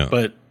 Yeah.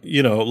 But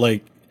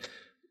like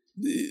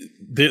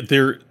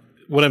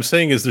what I'm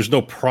saying is there's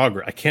no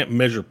progress. I can't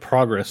measure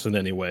progress in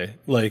any way.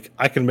 Like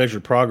I can measure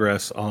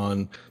progress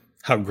on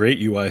how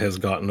great UI has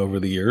gotten over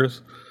the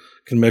years.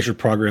 I can measure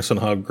progress on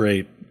how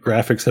great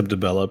graphics have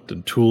developed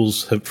and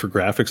tools for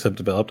graphics have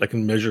developed. I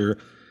can measure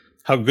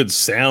how good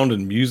sound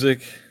and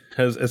music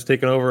has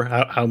taken over,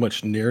 how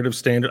much narrative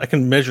standard. I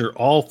can measure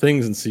all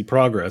things and see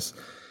progress.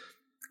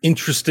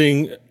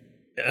 Interesting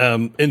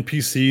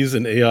NPCs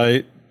and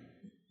AI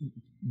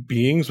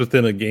beings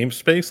within a game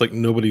space, like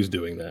nobody's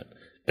doing that.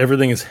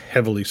 Everything is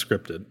heavily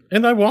scripted.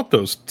 And I want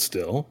those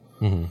still.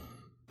 Mm-hmm.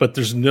 But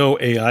there's no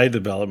AI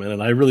development.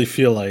 And I really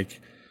feel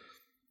like,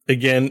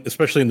 again,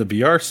 especially in the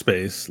VR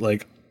space,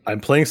 like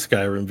I'm playing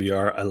Skyrim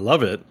VR. I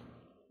love it.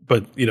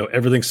 But,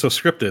 everything's so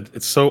scripted.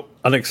 It's so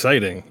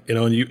unexciting, and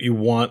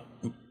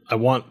I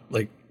want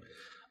like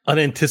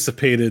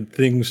unanticipated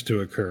things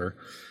to occur.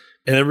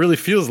 And it really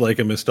feels like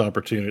a missed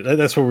opportunity.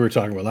 That's what we were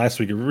talking about last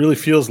week. It really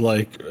feels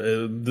like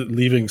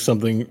leaving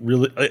something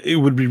really. It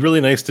would be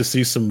really nice to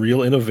see some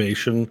real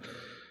innovation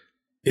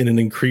in an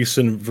increase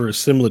in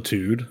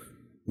verisimilitude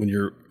when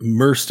you're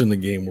immersed in the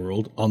game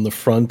world on the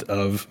front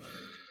of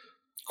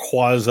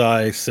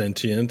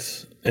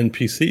quasi-sentient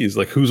NPCs.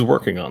 Like, who's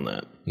working on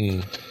that?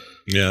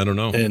 Yeah, I don't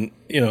know. And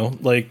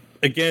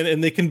again,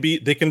 and they can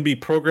be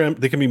programmed.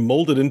 They can be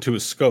molded into a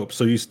scope.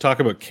 So you talk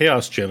about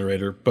chaos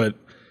generator, but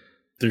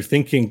their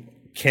thinking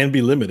can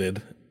be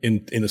limited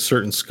in a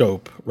certain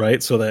scope,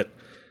 right? So that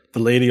the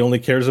lady only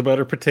cares about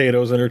her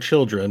potatoes and her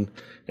children,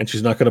 and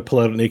she's not going to pull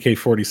out an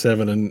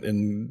AK-47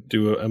 and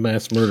do a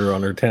mass murder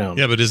on her town.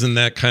 Yeah, but isn't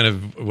that kind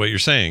of what you're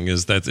saying?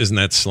 Isn't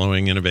that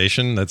slowing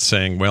innovation? That's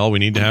saying, well, we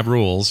need to have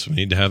rules. We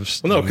need to have.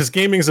 Well, no, because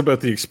gaming is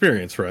about the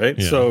experience, right?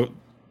 Yeah. So,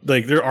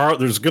 like,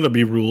 there's going to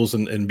be rules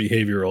and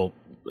behavioral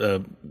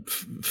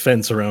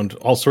fence around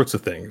all sorts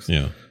of things.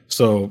 Yeah.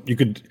 So you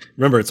could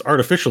remember it's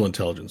artificial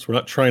intelligence. We're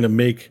not trying to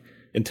make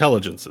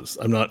intelligences.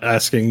 I'm not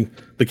asking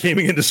the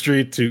gaming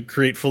industry to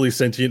create fully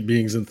sentient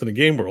beings into the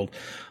game world.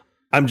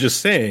 I'm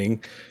just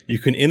saying you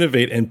can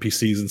innovate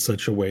NPCs in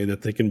such a way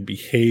that they can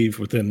behave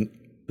within.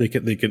 They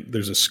can.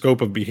 There's a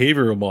scope of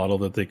behavioral model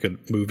that they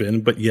could move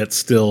in, but yet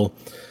still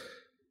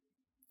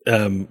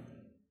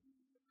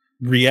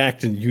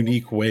react in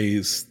unique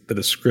ways that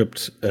a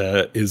script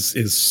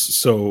is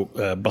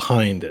so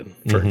behind in,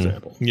 for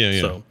example. Yeah.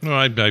 So, no,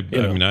 I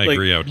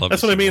agree. I would love.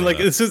 That's what I mean. Like,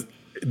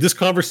 this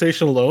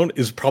conversation alone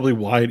is probably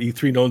why at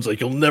E3 no one's like,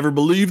 you'll never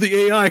believe the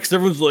AI, because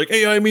everyone's like,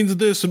 AI means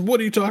this, and what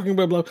are you talking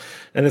about? Blah.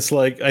 And it's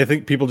like, I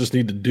think people just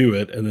need to do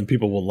it, and then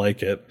people will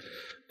like it.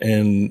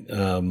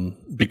 And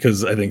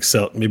because I think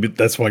maybe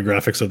that's why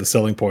graphics are the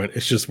selling point.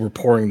 It's just we're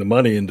pouring the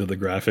money into the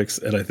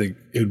graphics, and I think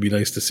it would be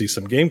nice to see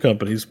some game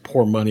companies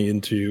pour money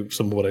into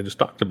some of what I just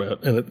talked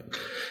about. And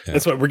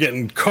that's why we're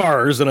getting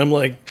cars, and I'm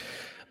like,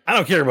 I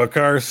don't care about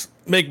cars.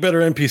 Make better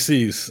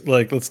NPCs.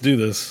 Like, let's do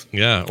this.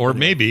 Yeah, or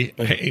maybe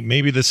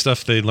the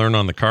stuff they learn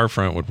on the car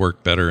front would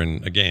work better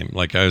in a game.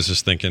 Like, I was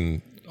just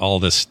thinking all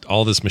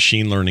this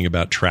machine learning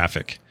about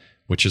traffic,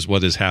 which is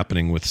what is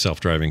happening with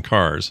self-driving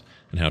cars,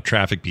 and how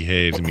traffic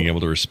behaves and being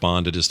able to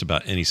respond to just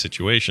about any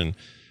situation.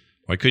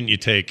 Why couldn't you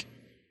take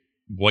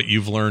what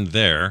you've learned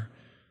there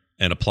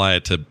and apply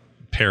it to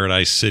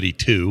Paradise City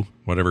 2,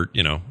 whatever,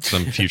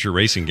 some future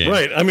racing game?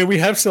 Right. I mean, we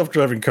have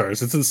self-driving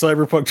cars. It's in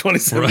Cyberpunk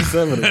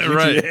 2077.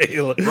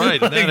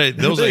 Right. Right.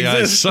 Those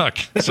AIs suck.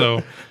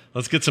 So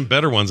let's get some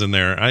better ones in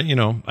there. I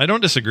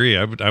don't disagree.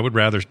 I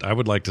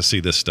would like to see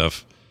this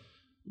stuff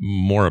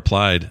more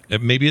applied.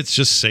 Maybe it's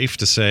just safe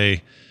to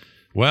say,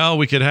 well,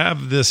 we could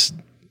have this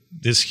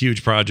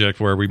huge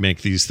project where we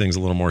make these things a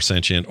little more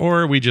sentient,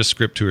 or we just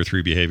script 2 or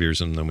 3 behaviors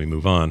and then we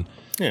move on.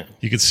 Yeah.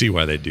 You could see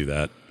why they do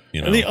that.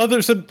 And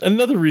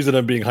another reason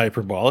I'm being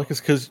hyperbolic is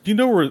because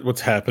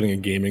what's happening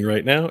in gaming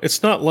right now.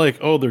 It's not like,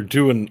 they're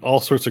doing all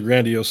sorts of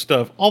grandiose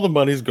stuff. All the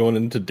money's going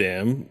into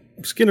damn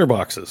Skinner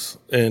boxes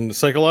and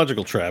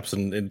psychological traps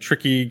and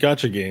tricky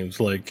gotcha games.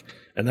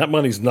 And that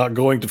money's not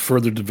going to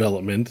further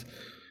development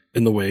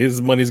in the ways.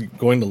 The money's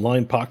going to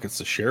line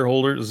pockets of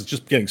shareholders. It's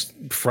just getting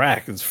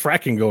fracked. It's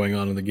fracking going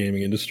on in the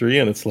gaming industry.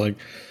 And it's like,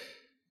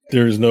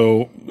 there's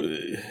no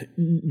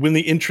when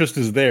the interest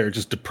is there, it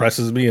just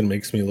depresses me and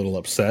makes me a little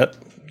upset.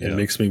 It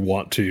makes me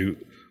want to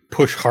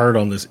push hard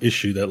on this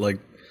issue that like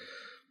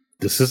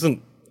this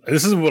isn't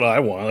what I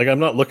want. Like I'm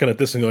not looking at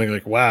this and going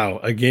like, wow,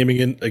 a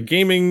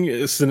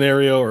gaming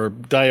scenario or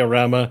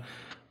diorama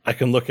I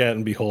can look at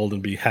and behold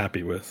and be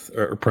happy with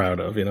or proud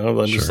of. You know,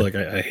 I'm just like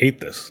I hate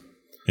this.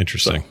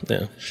 Interesting. So,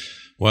 yeah.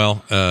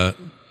 Well,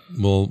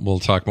 we'll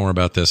talk more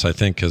about this, I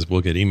think, because we'll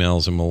get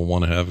emails and we'll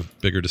want to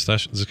have bigger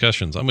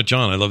discussions. I'm with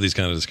John. I love these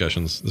kind of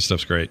discussions. This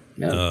stuff's great.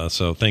 Yeah.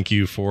 So thank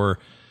you for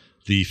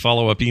the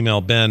follow-up email,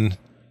 Ben,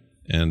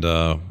 and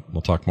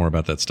we'll talk more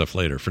about that stuff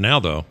later. For now,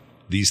 though,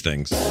 these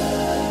things.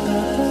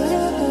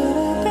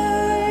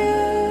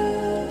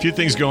 A few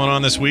things going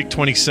on this week.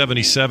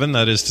 2077,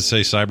 that is to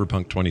say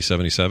Cyberpunk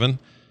 2077.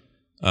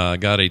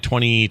 Got a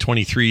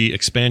 2023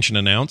 expansion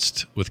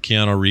announced with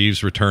Keanu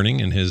Reeves returning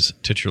in his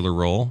titular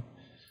role.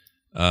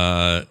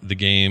 The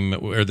game,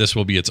 or this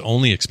will be its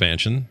only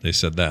expansion. They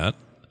said that,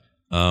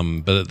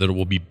 but that it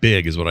will be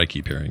big is what I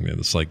keep hearing.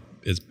 It's like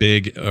it's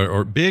big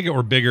or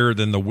bigger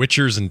than The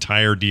Witcher's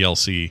entire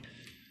DLC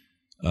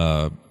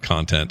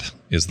content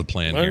is the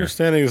plan. My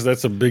understanding is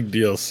that's a big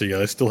DLC.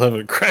 I still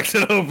haven't cracked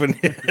it open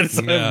yet,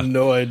 so I have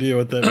no idea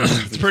what that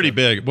means. It's pretty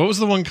big. What was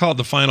the one called?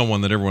 The final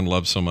one that everyone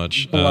loves so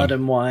much? Blood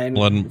and Wine.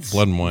 Blood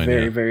and Wine.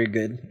 Very, very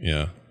good.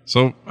 Yeah.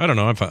 So I don't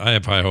know. I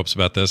have high hopes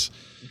about this.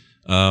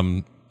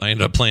 I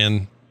ended up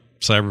playing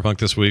Cyberpunk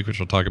this week, which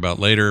we'll talk about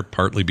later,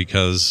 partly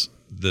because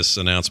this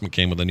announcement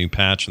came with a new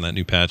patch, and that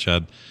new patch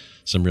had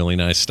some really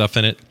nice stuff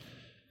in it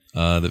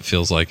that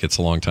feels like it's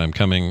a long time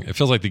coming. It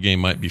feels like the game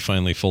might be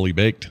finally fully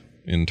baked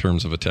in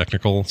terms of a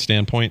technical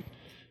standpoint,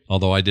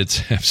 although I did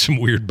have some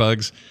weird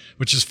bugs,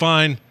 which is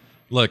fine.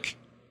 Look,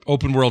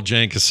 open world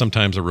jank is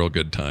sometimes a real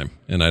good time,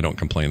 and I don't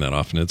complain that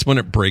often. It's when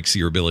it breaks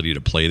your ability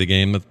to play the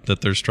game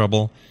that there's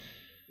trouble.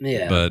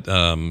 Yeah. But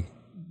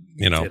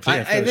you know,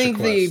 I think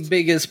the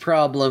biggest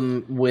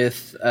problem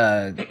with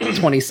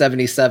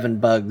 2077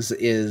 bugs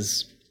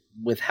is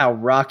with how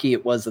rocky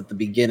it was at the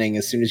beginning.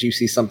 As soon as you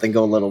see something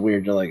go a little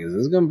weird, you're like, is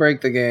this going to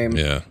break the game?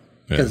 Yeah.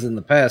 Because in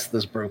the past,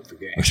 this broke the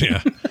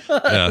game.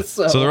 Yeah.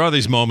 So there are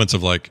these moments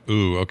of like,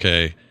 ooh,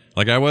 okay.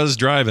 Like I was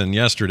driving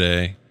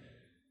yesterday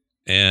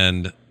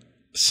and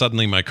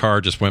suddenly my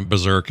car just went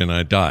berserk and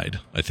I died,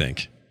 I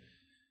think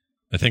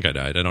I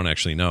died. I don't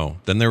actually know.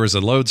 Then there was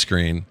a load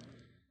screen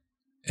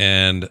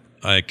and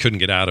I couldn't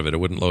get out of it. It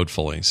wouldn't load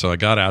fully. So I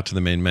got out to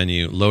the main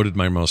menu, loaded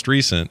my most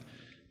recent.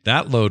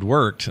 That load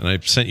worked. And I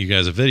sent you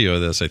guys a video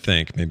of this, I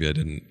think. Maybe I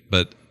didn't.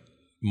 But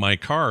my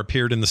car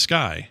appeared in the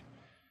sky,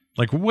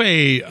 like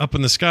way up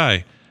in the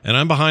sky. And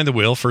I'm behind the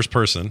wheel, first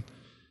person.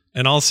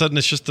 And all of a sudden,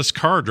 it's just this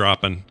car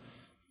dropping.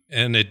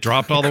 And it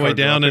dropped all the way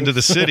down into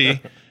the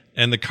city.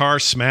 And the car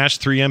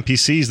smashed 3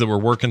 NPCs that were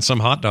working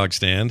some hot dog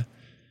stand.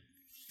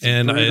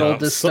 And brutal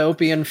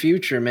dystopian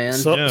future, man.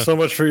 So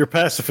much for your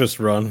pacifist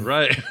run.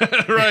 Right.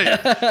 Right.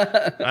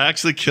 I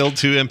actually killed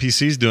 2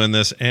 NPCs doing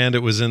this, and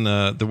it was in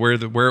where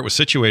it was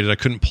situated. I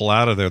couldn't pull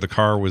out of there. The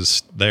car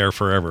was there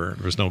forever.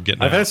 There was no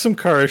getting out. I've had some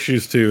car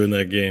issues too in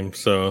that game,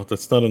 so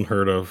that's not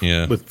unheard of.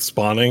 Yeah. With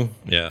spawning.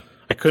 Yeah.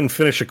 I couldn't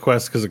finish a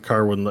quest because the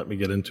car wouldn't let me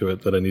get into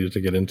it that I needed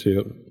to get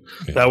into.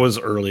 Yeah. That was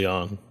early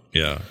on.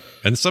 Yeah.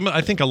 And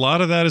I think a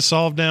lot of that is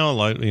solved now.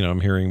 Like, you know, I'm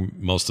hearing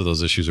most of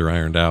those issues are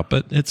ironed out,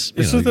 but this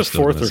is the 4th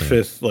or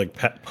 5th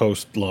like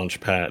post-launch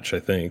patch, I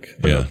think.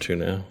 They're up to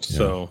now.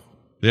 So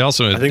they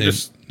also, I think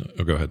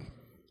go ahead.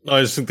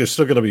 I just think there's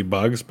still going to be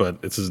bugs, but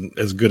it's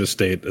as good a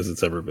state as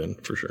it's ever been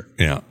for sure.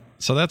 Yeah.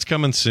 So that's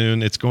coming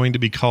soon. It's going to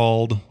be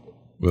called.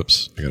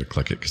 Whoops! I got to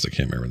click it because I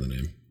can't remember the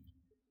name.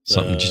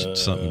 Something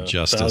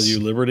Justice. Value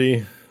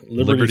Liberty.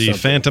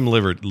 Phantom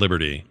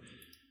Liberty.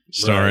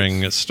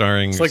 Starring. It's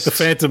like the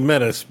Phantom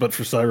Menace, but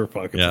for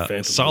Cyberpunk.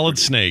 It's Solid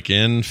Snake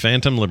in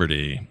Phantom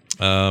Liberty.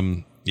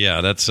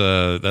 That's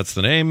the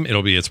name.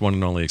 It's one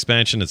and only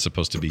expansion. It's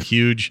supposed to be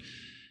huge.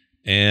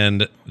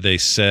 And they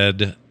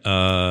said,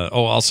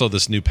 also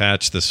this new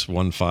patch, this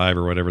 1.5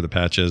 or whatever the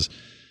patch is,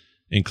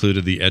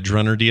 included the Edge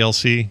Runner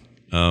DLC.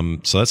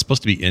 So that's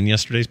supposed to be in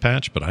yesterday's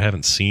patch, but I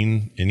haven't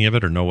seen any of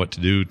it or know what to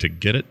do to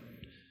get it.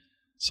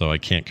 So I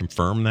can't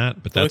confirm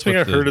that. But that's the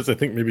only thing I heard is I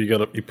think maybe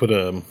you put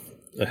a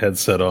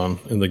headset on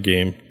in the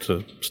game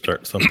to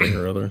start something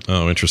or other.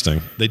 Oh,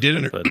 interesting. They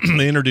did.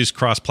 They introduced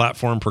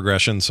cross-platform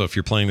progression. So if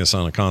you're playing this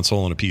on a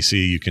console and a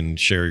PC, you can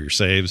share your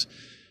saves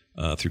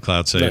through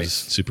cloud saves. Nice.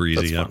 Super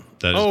easy.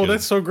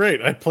 That's so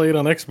great. I played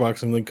on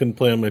Xbox and then couldn't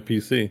play on my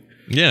PC.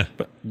 Yeah,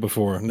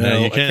 before now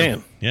you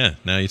can. Yeah,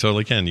 now you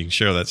totally can. You can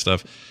share that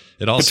stuff.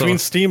 It also between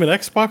Steam and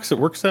Xbox, it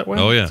works that way.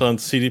 Oh yeah, it's on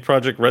CD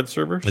Projekt Red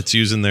servers. It's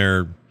using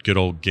their good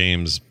old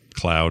games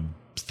cloud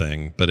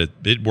thing, but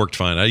it worked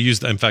fine.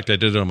 In fact, I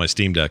did it on my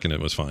Steam Deck and it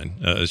was fine.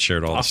 It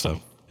shared all the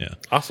stuff. Yeah,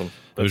 awesome.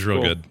 It was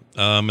real good.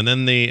 And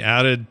then they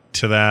added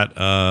to that.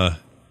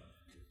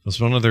 There's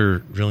one other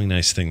really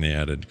nice thing they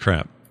added.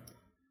 Crap,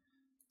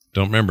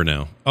 don't remember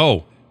now.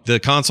 Oh, the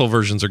console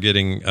versions are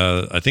getting.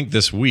 I think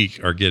this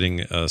week are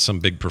getting some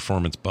big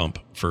performance bump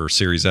for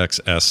Series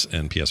X, S,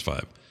 and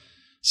PS5.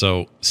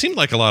 So seemed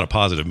like a lot of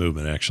positive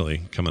movement actually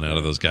coming out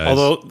of those guys.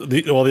 Although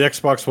the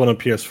Xbox One and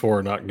PS4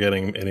 are not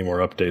getting any more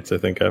updates, I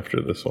think,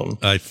 after this one.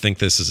 I think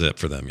this is it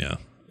for them, yeah.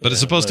 But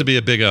it's supposed to be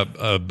a big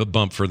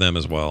bump for them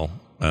as well.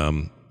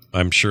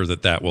 I'm sure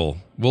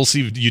we'll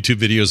see YouTube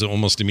videos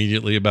almost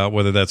immediately about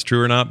whether that's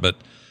true or not. But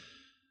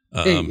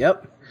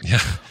yep. Yeah.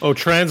 Oh,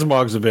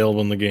 transmog's available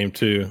in the game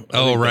too.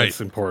 I think right.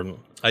 That's important.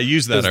 I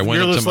use that. I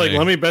went you're up just to like,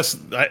 let me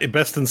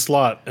best in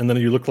slot, and then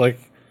you look like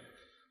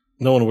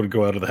no one would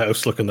go out of the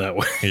house looking that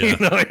way.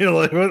 Yeah. You're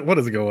like, what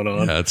is going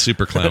on? Yeah, it's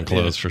super clown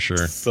clothes for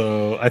sure.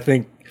 So I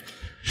think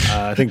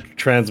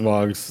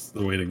transmog's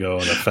the way to go.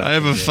 I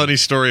have a funny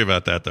story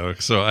about that though.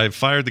 So I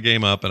fired the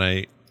game up, and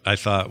I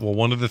thought, well,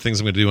 one of the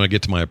things I'm going to do when I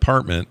get to my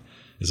apartment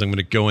is I'm going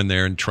to go in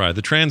there and try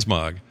the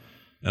transmog.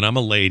 And I'm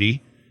a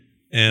lady,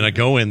 and I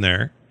go in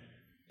there,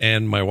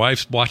 and my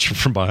wife's watching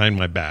from behind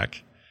my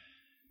back.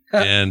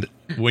 And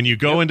when you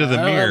go into the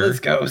mirror,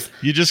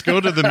 you just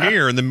go to the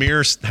mirror, and the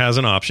mirror has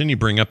an option. You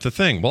bring up the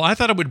thing. Well, I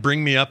thought it would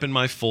bring me up in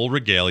my full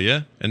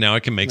regalia, and now I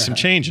can make some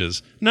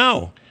changes.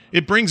 No,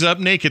 it brings up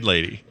naked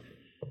lady.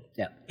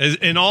 Yeah.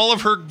 In all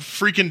of her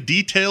freaking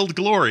detailed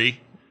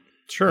glory.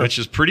 Sure. Which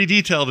is pretty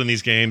detailed in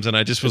these games, and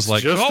I just was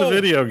like, just a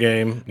video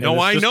game. No,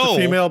 I know. A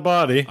female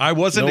body. I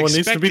wasn't no one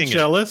expecting needs to be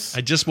jealous. I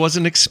just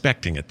wasn't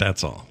expecting it.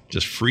 That's all.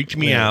 Just freaked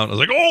me out. I was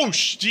like, oh,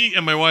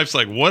 and my wife's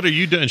like, what are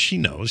you doing? She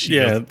knows. She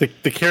knows.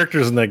 The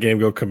characters in that game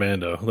go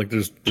commando. Like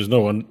there's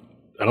no one.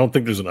 I don't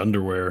think there's an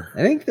underwear.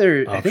 I think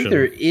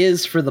there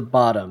is for the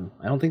bottom.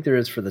 I don't think there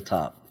is for the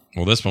top.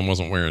 Well, this one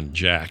wasn't wearing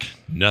jack.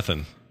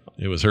 Nothing.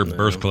 It was her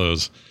birth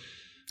clothes.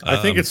 I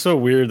think it's so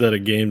weird that a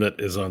game that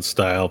is on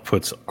style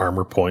puts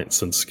armor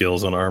points and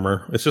skills on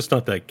armor. It's just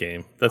not that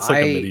game. That's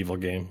like a medieval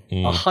game.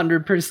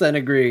 100%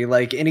 agree.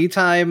 Like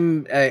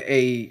anytime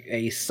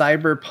a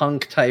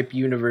cyberpunk type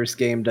universe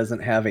game doesn't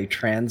have a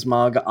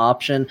transmog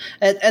option,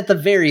 at the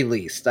very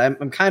least,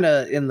 I'm kind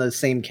of in the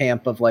same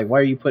camp of like,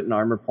 why are you putting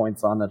armor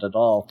points on it at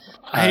all?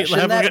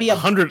 Shouldn't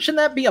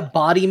that be a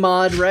body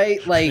mod,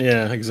 right? Like,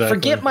 yeah, exactly.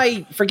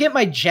 Forget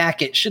my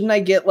jacket. Shouldn't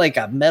I get like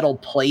a metal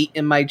plate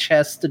in my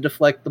chest to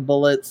deflect the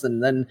bullets?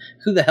 And then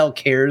who the hell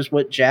cares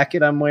what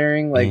jacket I'm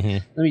wearing? Like,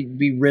 let me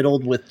be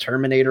riddled with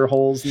Terminator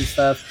holes and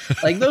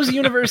stuff. Like, those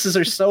universes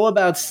are so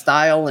about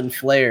style and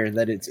flair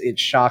that it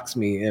shocks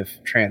me if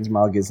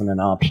transmog isn't an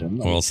option.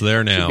 Like, well, it's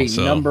there now. Should be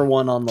so number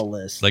one on the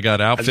list. They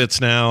got outfits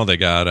now. They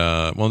got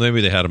well,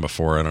 maybe they had them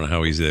before. I don't know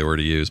how easy they were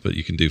to use, but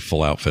you can do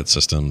full outfit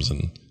systems,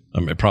 and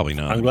probably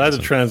not. I'm glad the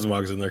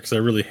transmog's in there because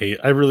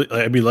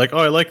I'd be like, oh,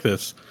 I like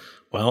this.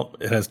 Well,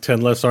 it has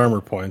 10 less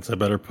armor points. I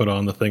better put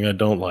on the thing I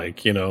don't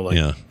like.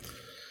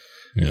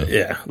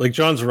 Yeah, like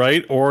John's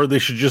right, or they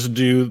should just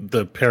do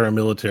the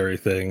paramilitary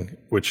thing,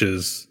 which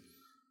is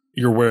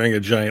you're wearing a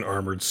giant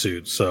armored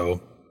suit.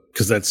 So,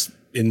 because that's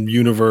in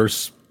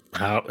universe,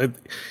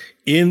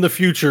 in the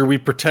future we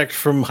protect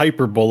from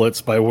hyper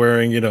bullets by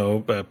wearing, a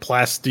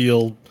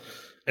plasteel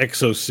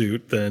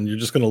exosuit. Then you're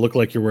just going to look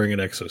like you're wearing an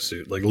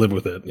exosuit. Like live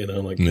with it,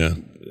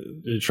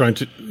 You're trying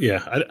to,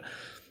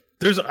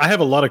 I have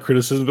a lot of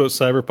criticisms about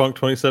Cyberpunk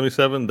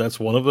 2077. That's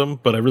one of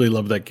them, but I really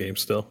love that game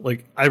still.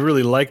 Like, I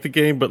really like the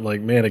game, but like,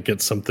 man, it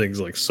gets some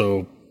things like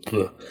so.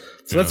 So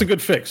that's a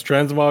good fix.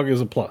 Transmog is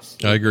a plus.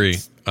 I agree.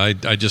 I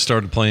just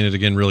started playing it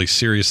again really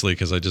seriously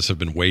because I just have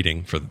been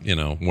waiting for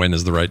when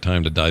is the right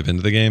time to dive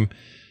into the game,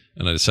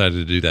 and I decided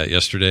to do that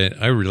yesterday.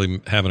 I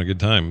really having a good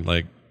time.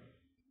 Like,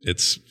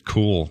 it's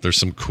cool. There's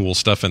some cool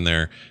stuff in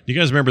there. You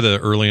guys remember the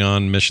early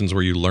on missions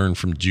where you learn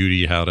from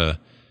Judy how to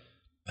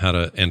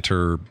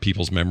enter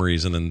people's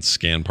memories and then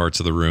scan parts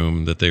of the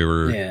room that they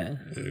were,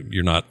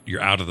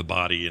 you're out of the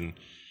body, and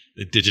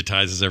it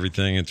digitizes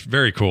everything. It's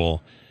very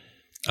cool.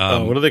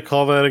 What do they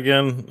call that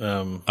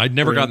again? I'd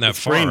never gotten that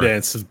far. Brain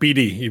dance. It's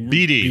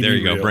BD. There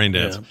you go. Real. Brain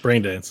dance. Yeah,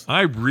 brain dance.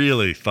 I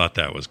really thought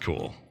that was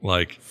cool.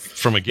 Like,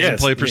 from a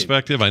gameplay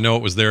perspective, I know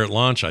it was there at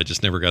launch. I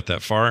just never got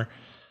that far.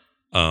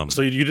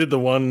 So you did the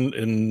one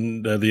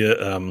in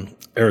the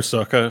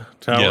Arasaka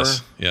Tower?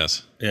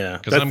 Yes. Yeah.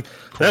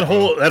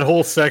 That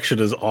whole section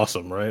is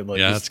awesome, right? Like,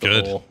 yeah, it's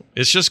good.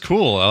 It's just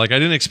cool. Like, I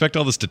didn't expect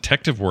all this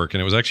detective work,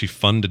 and it was actually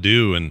fun to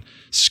do, and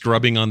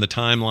scrubbing on the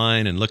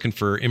timeline and looking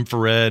for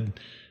infrared,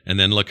 and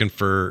then looking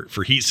for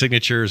heat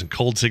signatures and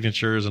cold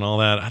signatures and all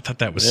that. I thought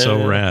that was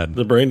so rad.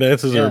 The brain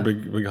dances are a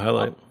big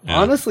highlight. Yeah.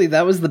 Honestly,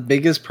 that was the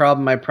biggest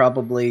problem I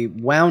probably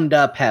wound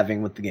up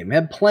having with the game. I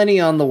had plenty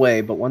on the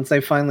way, but once I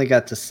finally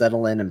got to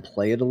settle in and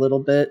play it a little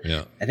bit,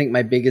 I think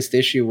my biggest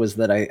issue was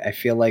that I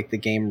feel like the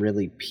game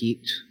really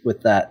peaked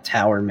with that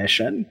tower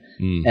mission.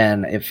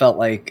 And it felt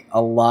like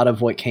a lot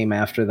of what came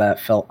after that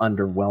felt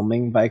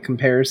underwhelming by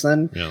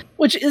comparison,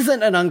 which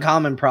isn't an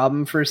uncommon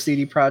problem for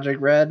CD Projekt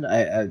Red.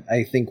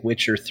 I think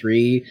Witcher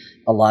 3,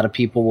 a lot of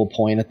people will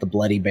point at the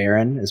Bloody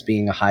Baron as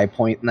being a high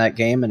point in that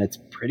game, and it's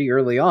pretty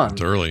early on.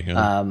 It's early,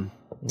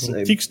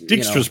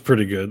 Dijkstra's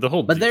pretty good.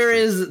 But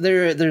there's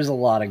a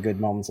lot of good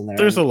moments in there.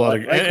 There's a lot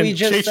of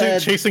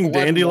chasing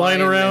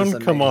Dandelion around.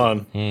 Come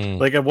on,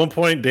 like at one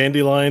point,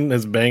 Dandelion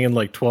is banging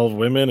like 12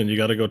 women, and you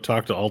got to go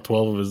talk to all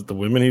 12 of the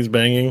women he's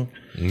banging.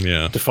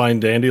 Yeah, to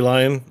find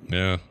Dandelion.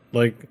 Yeah,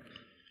 like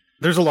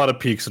There's a lot of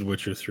peaks in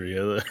Witcher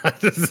 3.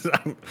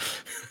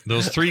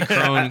 Those 3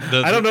 crone.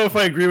 I don't know if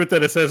I agree with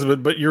that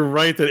assessment, but you're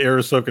right that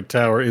Arasaka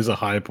Tower is a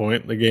high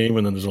point in the game,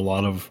 and then there's a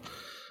lot of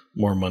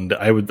more mundane.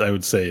 I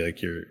would say I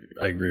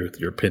agree with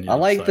your opinion. I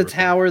like the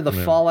tower, the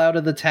fallout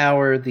of the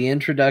tower, the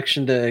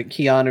introduction to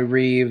Keanu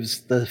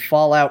Reeves, the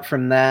fallout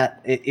from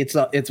that. It's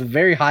a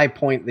very high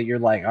point that you're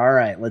like, all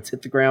right, let's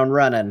hit the ground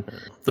running.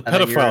 The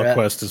pedophile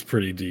quest is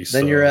pretty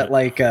decent. Then you're at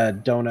like a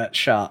donut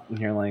shop, and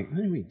you're like, what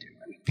are we doing?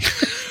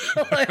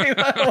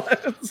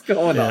 Like, what's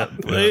going on?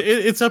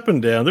 It's up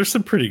and down. There's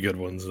some pretty good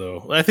ones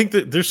though. I think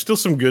that there's still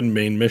some good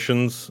main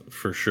missions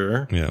for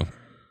sure. Yeah.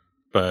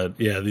 But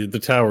yeah, the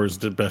tower is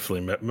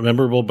definitely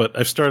memorable. But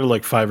I've started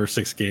like 5 or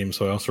 6 games,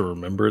 so I also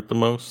remember it the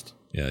most.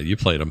 Yeah, you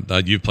played them.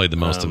 You played the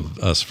most of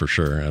us for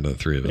sure out of the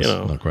 3 of us,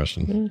 no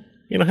question.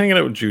 Hanging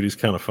out with Judy's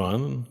kind of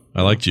fun.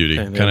 I like Judy.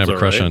 Kind of have a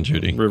crush on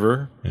Judy.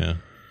 River. Yeah.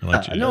 I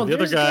like Judy. No,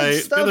 there's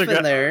good stuff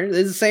in there.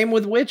 It's the same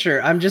with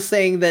Witcher. I'm just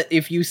saying that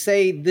if you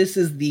say this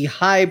is the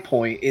high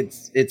point,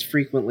 it's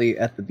frequently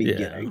at the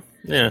beginning.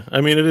 Yeah.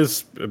 I mean, it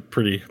is a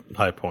pretty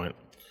high point.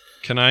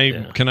 Can I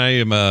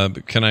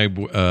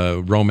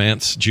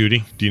romance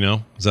Judy? Do you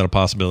know? Is that a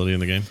possibility in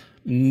the game?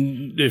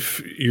 If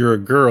you're a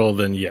girl,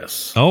 then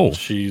yes. Oh,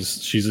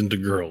 she's into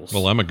girls.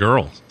 Well, I'm a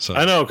girl, so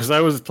I know because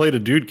I played a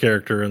dude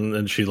character,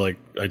 and she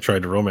I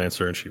tried to romance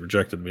her, and she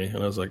rejected me,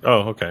 and I was like,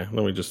 oh, okay.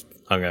 Then we just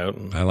hung out.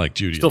 And I like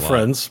Judy. Still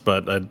friends,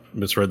 but I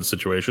misread the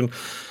situation.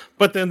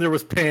 But then there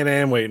was Pan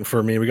Am waiting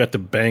for me. We got to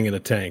bang in a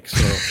tank, so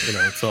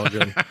it's all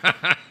good.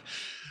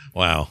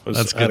 Wow,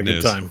 that's good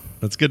news. Good time.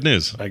 That's good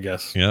news, I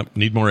guess. Yep,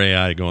 need more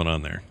AI going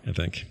on there, I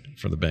think,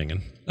 for the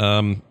banging.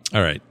 All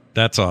right,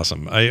 that's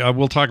awesome. I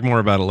will talk more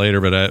about it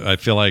later, but I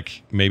feel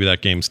like maybe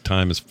that game's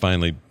time is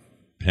finally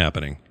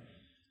happening.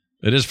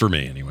 It is for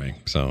me anyway,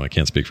 so I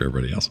can't speak for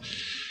everybody else.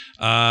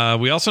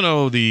 We also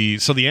know the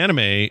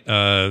anime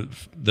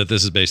that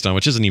this is based on,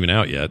 which isn't even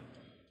out yet.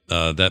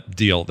 That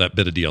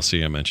bit of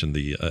DLC I mentioned,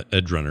 the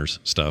Edgerunners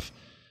stuff.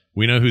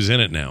 We know who's in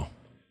it now.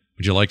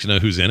 Would you like to know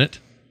who's in it?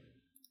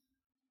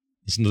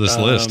 Listen to this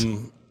list.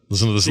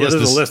 Listen to this list.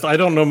 There's a list. I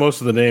don't know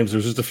most of the names.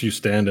 There's just a few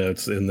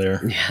standouts in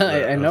there.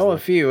 Yeah, I know a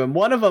few. And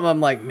one of them, I'm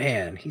like,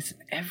 man, he's in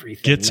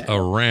everything. Gets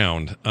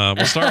around.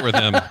 We'll start with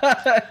him.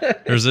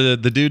 There's the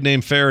dude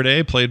named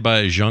Faraday, played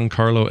by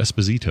Giancarlo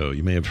Esposito.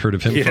 You may have heard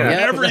of him from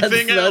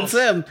everything else.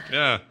 That's him.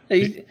 Yeah.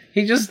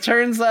 He just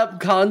turns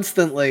up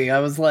constantly. I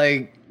was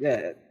like...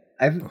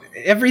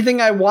 everything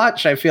I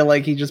watch, I feel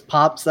like he just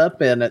pops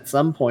up in at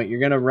some point. You're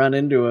going to run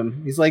into him.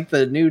 He's like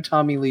the new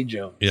Tommy Lee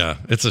Jones. Yeah,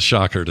 it's a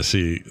shocker to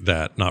see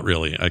that. Not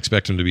really. I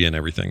expect him to be in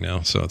everything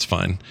now, so it's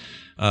fine.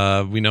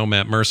 We know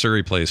Matt Mercer.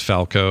 He plays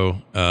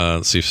Falco.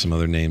 Let's see if some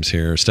other names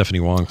here. Stephanie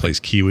Wong plays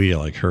Kiwi. I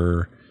like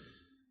her.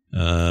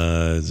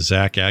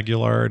 Zach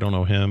Aguilar. I don't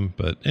know him.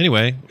 But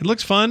anyway, it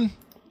looks fun.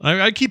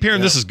 I keep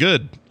hearing this is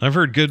good. I've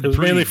heard good. It was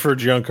mainly for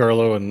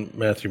Giancarlo and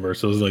Matthew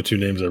Mercer. Those are the 2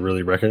 names I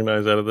really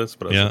recognize out of this.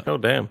 But I was like, oh,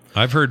 damn.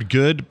 I've heard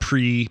good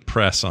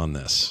pre-press on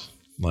this.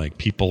 Like,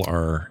 people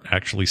are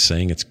actually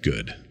saying it's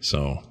good.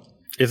 So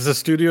it's a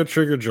Studio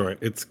Trigger joint.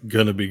 It's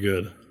going to be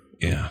good.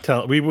 Yeah.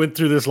 We went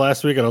through this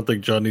last week. I don't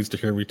think John needs to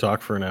hear me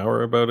talk for an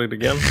hour about it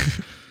again.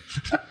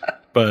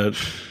 But...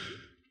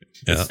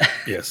 Yeah.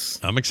 Yes.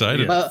 I'm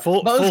excited.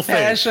 Full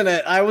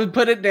passionate. I would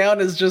put it down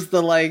as just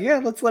the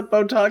let's let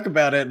Bo talk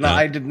about it. And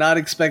I did not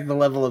expect the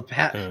level of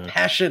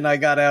passion I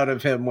got out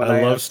of him when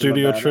I love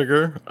Studio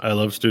Trigger. I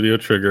love Studio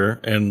Trigger,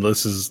 and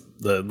this is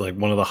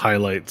one of the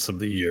highlights of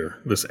the year.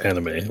 This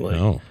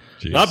anime,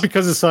 not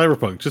because it's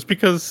Cyberpunk, just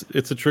because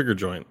it's a Trigger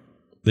joint.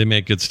 They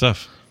make good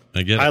stuff.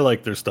 I get it. I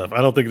like their stuff. I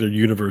don't think they're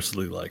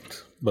universally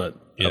liked, but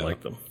I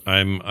like them.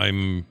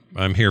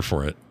 I'm here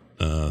for it.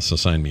 So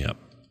sign me up.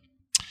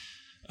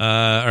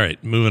 All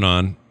right, moving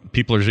on.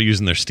 People are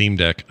using their Steam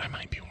Deck. I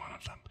might be one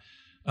of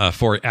them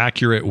for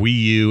accurate Wii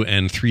U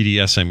and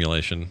 3DS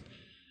emulation.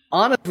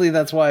 Honestly,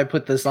 that's why I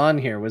put this on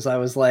here. I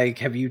was like,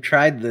 have you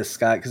tried this,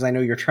 Scott? Because I know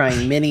you're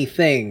trying many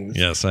things.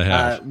 Yes, I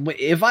have.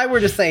 If I were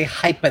to say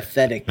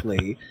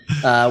hypothetically,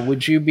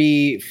 would you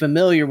be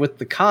familiar with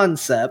the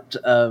concept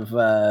of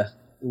Wii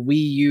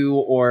U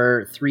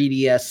or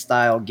 3DS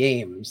style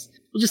games?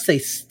 We'll just say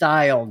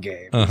style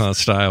games.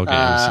 Style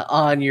games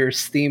on your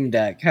Steam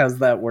Deck. How's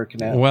that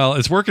working out? Well,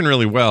 it's working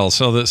really well.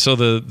 So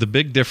the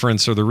big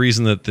difference, or the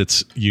reason that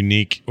it's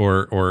unique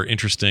or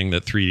interesting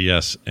that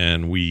 3DS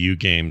and Wii U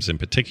games in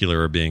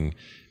particular are being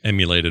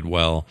emulated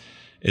well,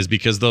 is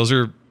because those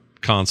are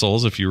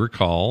consoles, if you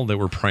recall, that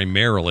were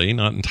primarily,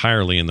 not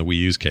entirely in the Wii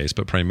U's case,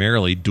 but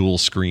primarily dual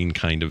screen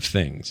kind of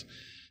things.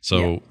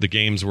 So the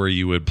games where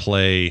you would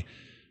play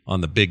on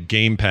the big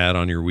gamepad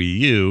on your Wii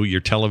U, your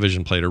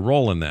television played a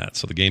role in that.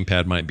 So the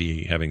gamepad might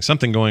be having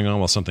something going on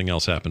while something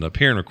else happened up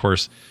here. And of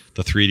course,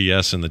 the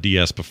 3DS and the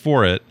DS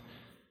before it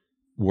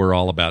were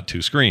all about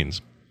 2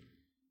 screens.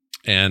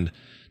 And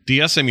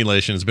DS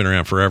emulation has been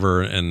around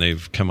forever, and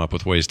they've come up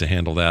with ways to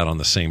handle that on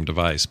the same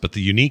device. But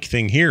the unique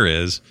thing here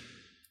is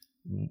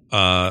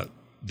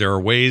there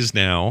are ways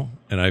now,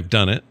 and I've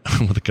done it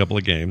with a couple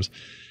of games,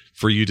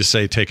 for you to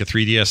say, take a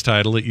 3DS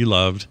title that you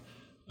loved,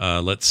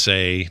 let's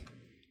say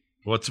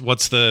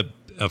What's the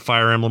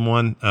Fire Emblem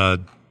one?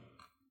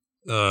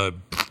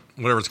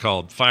 Whatever it's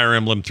called, Fire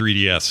Emblem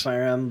 3DS.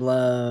 Fire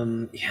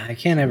Emblem. Yeah, I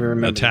can't ever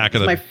remember. Attack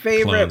of the my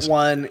favorite Clones.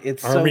 one.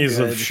 It's Armies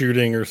so good. of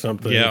Shooting or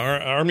something. Yeah,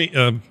 Army.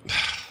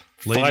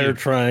 Fire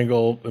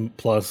Triangle and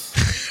plus.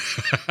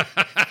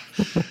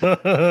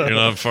 You're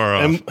not far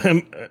off.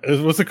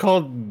 What's it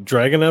called?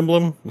 Dragon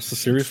Emblem? What's the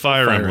series?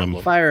 Fire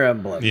Emblem. Fire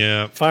Emblem.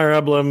 Yeah. Fire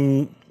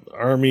Emblem,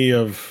 Army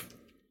of...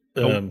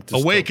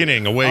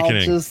 Awakening. I'll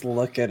just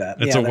look it up.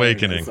 It's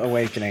Awakening.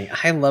 Awakening.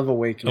 I love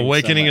Awakening.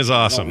 Awakening so is much.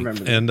 awesome.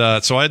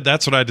 And so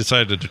that's what I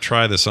decided to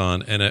try this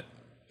on. And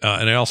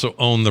I also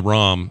own the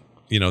ROM,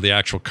 the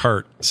actual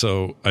cart.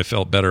 So I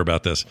felt better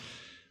about this.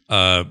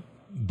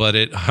 But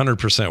it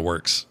 100%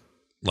 works.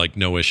 Like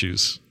no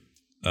issues.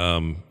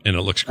 And it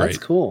looks great. That's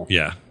cool.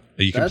 Yeah.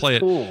 You can play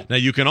it. Now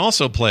you can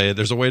also play it.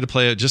 There's a way to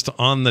play it just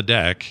on the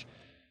deck.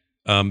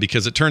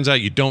 Because it turns out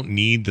you don't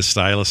need the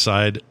stylus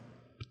side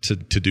to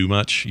do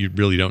much. You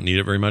really don't need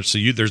it very much. So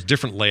there's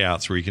different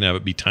layouts where you can have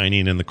it be tiny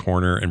and in the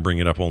corner and bring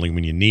it up only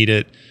when you need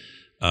it,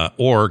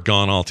 or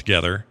gone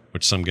altogether,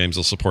 which some games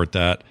will support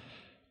that.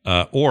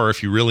 Or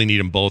if you really need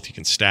them both, you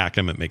can stack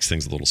them. It makes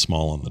things a little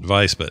small on the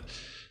device, but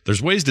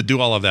there's ways to do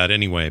all of that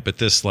anyway. But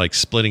this like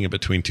splitting it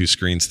between two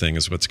screens thing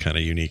is what's kind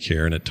of unique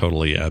here, and it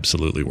totally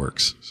absolutely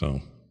works. So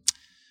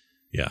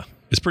yeah,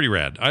 it's pretty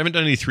rad. I haven't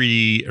done any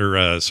 3D or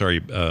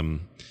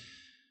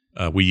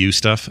Wii U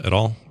stuff at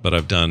all, but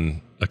I've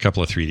done a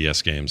couple of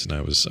 3DS games, and I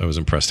was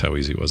impressed how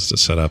easy it was to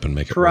set up and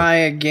make it work. Try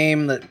a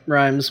game that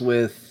rhymes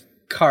with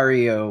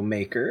Cario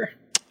Maker.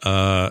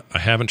 I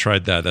haven't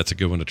tried that. That's a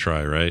good one to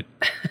try, right?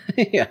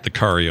 Yeah. The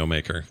Cario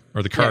Maker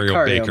or the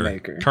Cario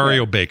Baker.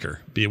 Cario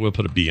Baker. We'll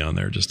put a B on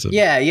there just to.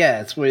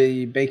 Yeah. It's where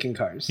you baking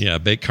cars. Yeah,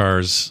 bake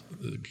cars.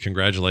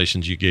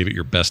 Congratulations, you gave it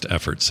your best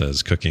effort,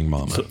 says Cooking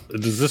Mama. So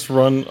does this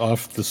run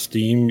off the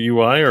Steam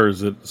UI, or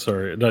is it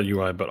not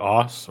UI but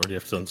OS, or do you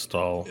have to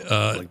install?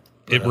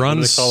 It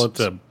runs. What do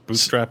they call it?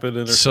 Bootstrap it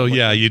in. So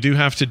yeah, you do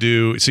have to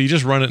do. So you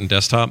just run it in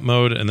desktop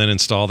mode and then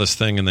install this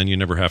thing, and then you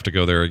never have to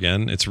go there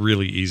again. It's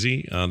really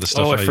easy. The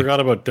stuff. I forgot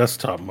about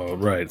desktop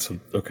mode. Right. So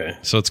okay.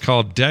 So it's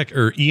called Deck,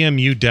 or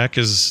EMU Deck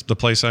is the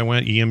place I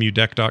went.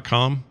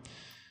 EMUDeck.com.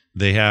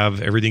 They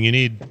have everything you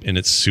need, and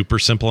it's super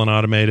simple and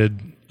automated.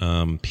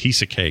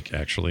 Piece of cake,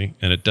 actually,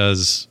 and it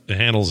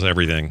handles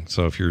everything.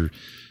 So if you're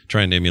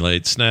trying to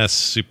emulate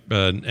SNES,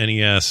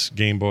 NES,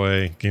 Game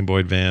Boy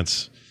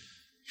Advance,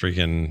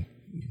 freaking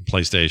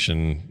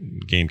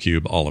PlayStation,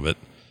 GameCube, all of it,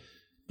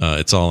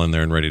 it's all in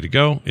there and ready to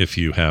go. If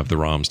you have the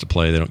ROMs to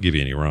play, they don't give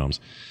you any ROMs,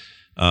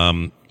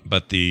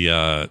 but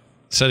the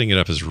setting it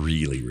up is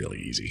really, really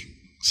easy.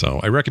 So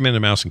I recommend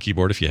a mouse and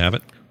keyboard if you have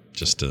it.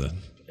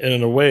 And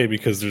in a way,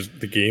 because a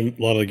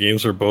lot of the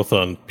games are both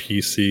on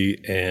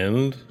PC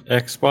and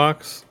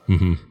Xbox.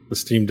 Mm-hmm. The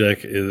Steam Deck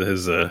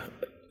is a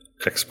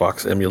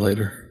Xbox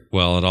emulator.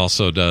 Well, it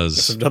also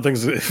does. If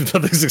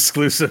nothing's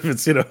exclusive,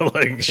 it's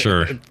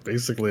sure.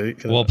 Basically.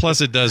 Well,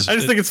 plus it does. I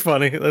just think it's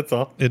funny. That's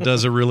all. It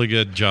does a really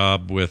good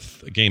job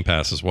with Game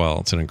Pass as well.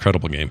 It's an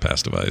incredible Game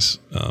Pass device.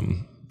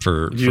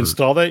 Did you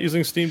install that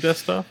using Steam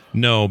Desktop?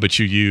 No, but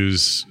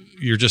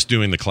you're just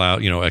doing the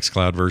cloud,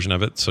 xCloud version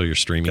of it, so you're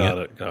streaming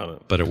it. Got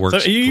it. But it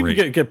works you great.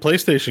 You get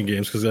PlayStation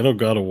games, because I know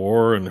God of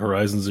War and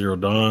Horizon Zero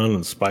Dawn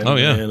and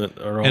Spider-Man.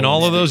 And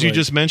all of those you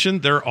just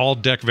mentioned, they're all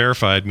deck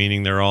verified,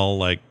 meaning they're all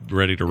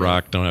ready to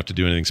rock. Don't have to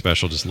do anything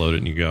special. Just load it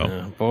and you go.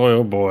 Yeah, boy,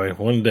 oh boy.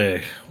 One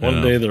day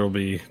there will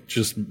be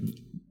just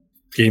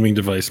gaming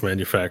device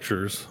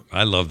manufacturers.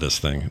 I love this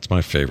thing. It's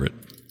my favorite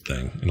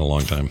thing in a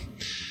long time.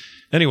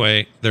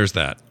 Anyway, there's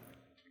that.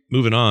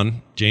 Moving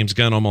on, James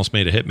Gunn almost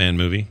made a Hitman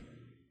movie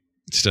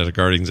instead of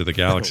Guardians of the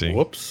Galaxy.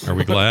 Whoops. Are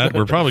we glad?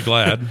 We're probably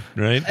glad,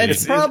 right?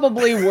 It's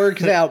probably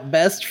worked out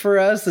best for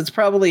us. It's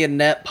probably a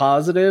net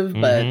positive,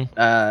 but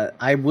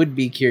I would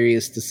be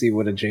curious to see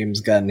what a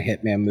James Gunn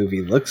Hitman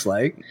movie looks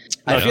like.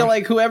 I feel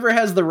like whoever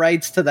has the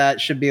rights to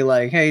that should be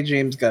like, hey,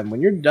 James Gunn,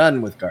 when you're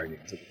done with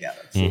Guardians of the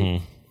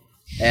Galaxy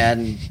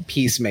and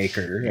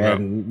Peacemaker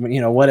and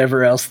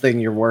whatever else thing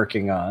you're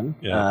working on,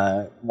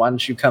 why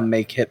don't you come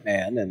make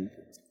Hitman and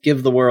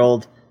give the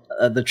world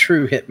the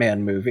true Hitman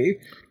movie?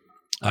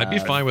 I'd be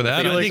fine with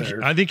that.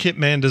 I think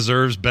Hitman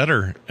deserves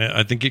better.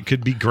 I think it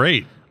could be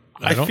great.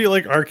 I feel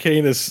like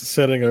Arcane is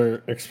setting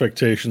our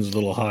expectations a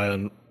little high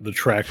on the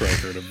track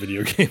record of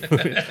video game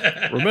movies.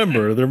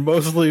 Remember, they're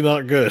mostly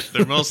not good.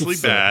 They're mostly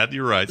bad.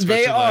 You're right.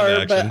 They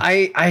are, but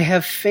I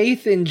have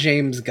faith in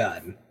James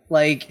Gunn.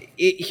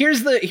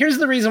 Here's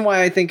the reason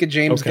why I think a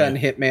James Gunn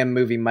Hitman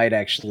movie might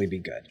actually be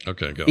good.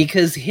 Okay, go.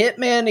 Because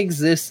Hitman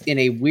exists in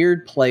a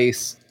weird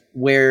place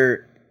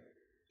where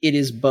it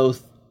is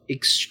both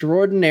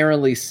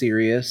extraordinarily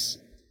serious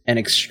and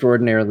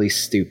extraordinarily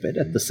stupid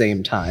at the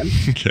same time.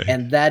 Okay.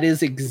 And that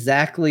is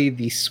exactly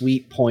the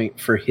sweet point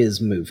for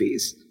his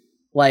movies.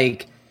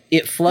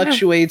 it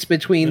fluctuates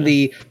between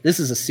this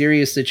is a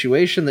serious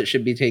situation that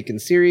should be taken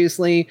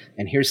seriously,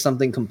 and here's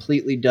something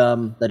completely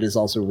dumb that is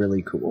also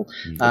really cool.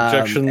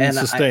 Objection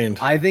sustained.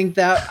 I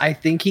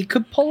think he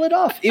could pull it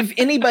off. If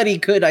anybody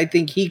could, I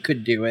think he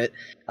could do it.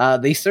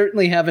 They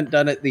certainly haven't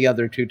done it the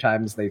other 2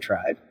 times they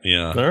tried.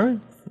 Yeah. All right.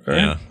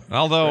 Yeah.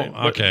 Although,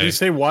 okay. Did you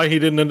say why he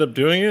didn't end up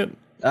doing it?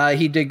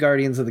 He did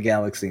Guardians of the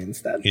Galaxy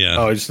instead. Yeah.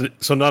 Oh,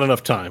 so not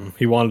enough time.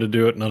 He wanted to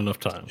do it, not enough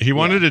time. He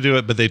wanted to do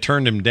it, but they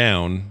turned him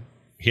down.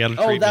 He had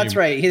a Oh, that's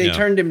right. They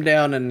turned him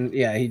down, and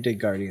he did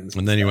Guardians.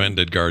 And then he went and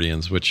did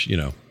Guardians, which,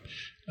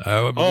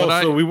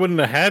 so we wouldn't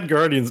have had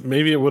Guardians.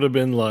 Maybe it would have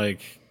been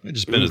like... It'd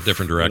just been a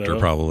different director,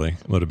 probably.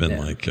 Would have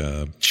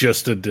been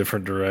just a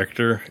different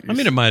director. I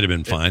mean, it might have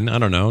been fine. I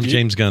don't know.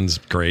 James Gunn's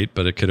great,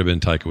 but it could have been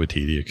Taika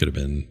Waititi. It could have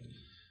been...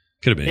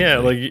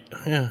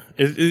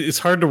 It's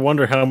hard to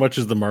wonder how much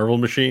is the Marvel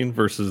machine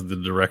versus the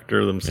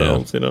director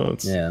themselves.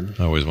 I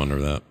always wonder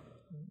that.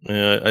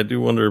 Yeah, I do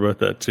wonder about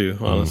that too,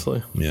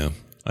 honestly. Yeah,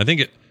 I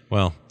think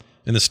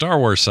in the Star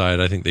Wars side,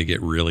 I think they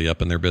get really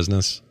up in their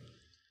business.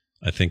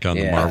 I think on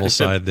the Marvel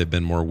side, they've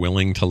been more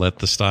willing to let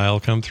the style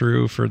come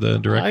through for the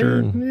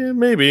director.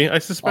 Maybe. I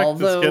suspect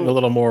it's getting a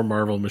little more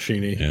Marvel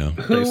machine-y. Yeah.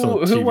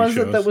 Who was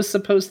it that was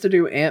supposed to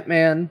do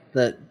Ant-Man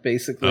that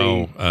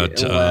basically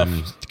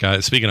left?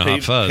 Guy, speaking of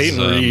Hot Fuzz.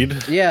 Peyton Reed.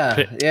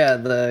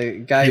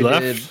 The guy who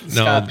did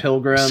Scott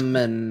Pilgrim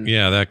and...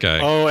 Yeah, that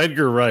guy. Oh,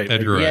 Edgar Wright.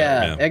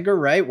 Edgar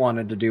Wright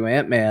wanted to do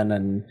Ant-Man,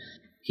 and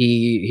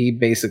he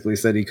basically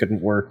said he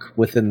couldn't work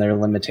within their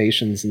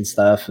limitations and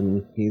stuff,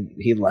 and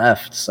he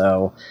left.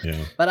 So,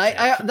 but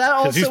I that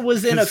also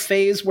was in a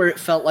phase where it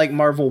felt like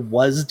Marvel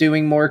was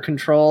doing more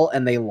control,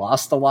 and they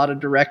lost a lot of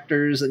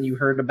directors, and you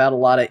heard about a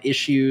lot of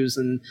issues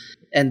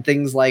and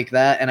things like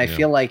that. And I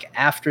feel like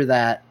after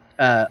that,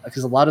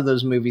 because a lot of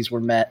those movies were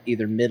met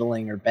either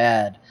middling or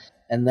bad.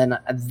 And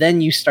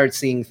then you start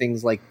seeing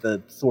things like the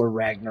Thor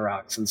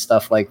Ragnaroks and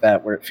stuff like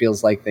that, where it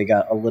feels like they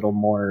got a little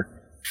more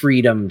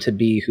freedom to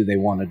be who they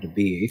wanted to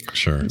be.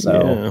 Sure.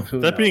 So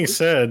that being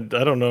said,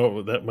 I don't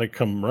know, that might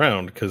come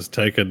around because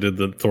Taika did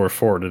the Thor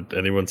 4. I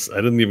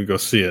didn't even go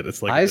see it.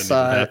 It's like I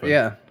saw it.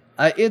 Yeah.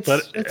 It's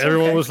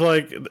everyone was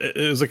like,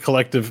 it was a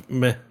collective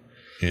meh.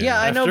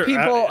 Yeah, I know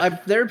people.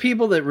 There are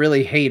people that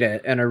really hate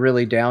it and are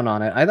really down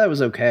on it. I thought it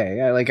was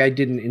okay. I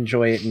didn't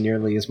enjoy it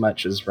nearly as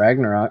much as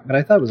Ragnarok, but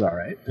I thought it was all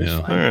right.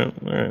 All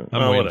right.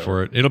 I'm waiting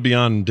for it. It'll be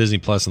on Disney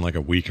Plus in like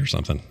a week or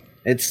something.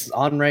 It's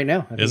on right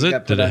now. Is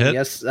it? Did it hit?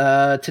 Yes,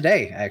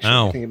 today,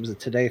 actually. I think it was a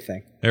today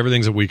thing.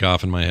 Everything's a week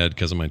off in my head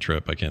because of my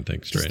trip. I can't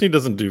think straight. Disney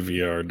doesn't do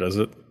VR, does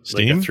it?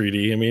 Steam? Like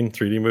 3D,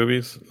 3D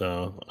movies?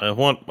 No.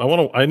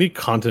 I need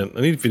content.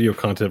 I need video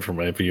content for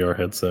my VR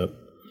headset.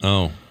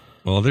 Oh.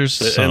 Well, there's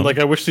some. And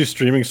I wish these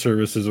streaming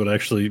services would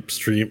actually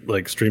stream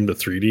the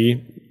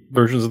 3D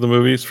versions of the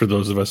movies for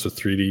those of us with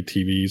 3D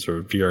TVs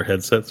or VR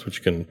headsets,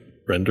 which can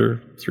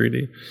render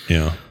 3D.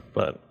 Yeah.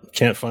 But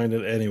can't find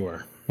it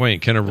anywhere.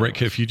 Wait,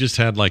 if you just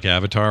had like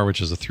Avatar,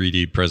 which is a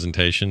 3D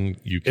presentation,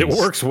 you can... It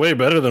works way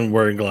better than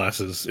wearing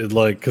glasses.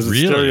 Because it's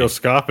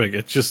stereoscopic.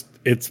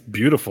 It's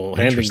beautiful.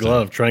 Hand in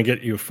glove. Try and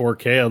get you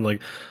 4K. I'm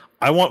like,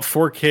 I want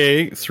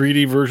 4K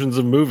 3D versions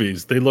of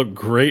movies. They look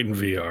great in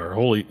VR.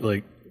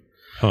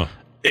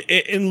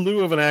 In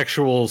lieu of an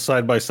actual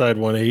side-by-side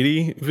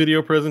 180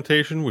 video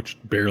presentation, which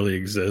barely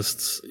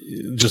exists,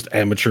 just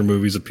amateur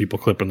movies of people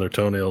clipping their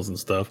toenails and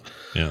stuff.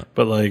 Yeah.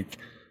 But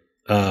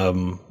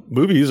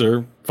movies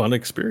are fun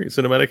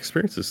cinematic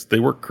experiences. They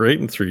work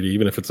great in 3D,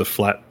 even if it's a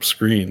flat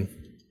screen.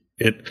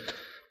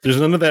 There's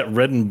none of that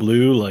red and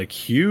blue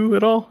hue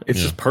at all.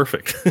 It's just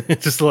perfect.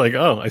 It's just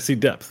I see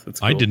depth. It's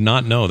cool. I did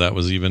not know that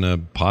was even a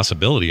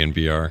possibility in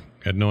VR.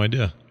 I had no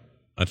idea.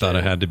 I thought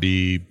it had to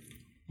be...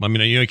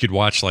 you could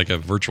watch a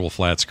virtual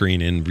flat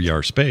screen in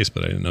VR space,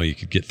 but I didn't know you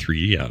could get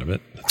 3D out of it.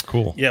 That's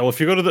cool. Yeah, well,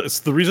 if you go to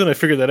the reason I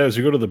figured that out is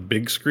you go to the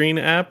Big Screen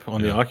app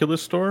on the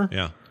Oculus store.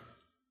 Yeah.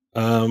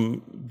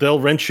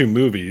 They'll rent you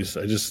movies.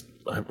 I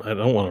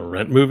don't want to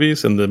rent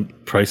movies, and the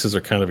prices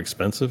are kind of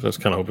expensive. I was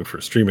kind of hoping for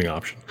a streaming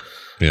option.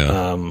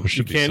 Yeah.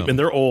 You can't, and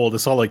they're old.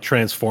 It's all like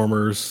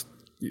Transformers,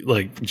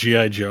 like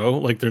G.I.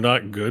 Joe. They're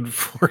not good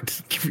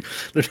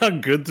they're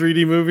not good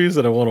 3D movies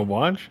that I want to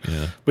watch.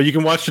 Yeah. But you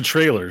can watch the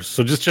trailers.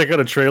 So just check out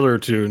a trailer or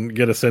two and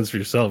get a sense for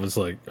yourself. It's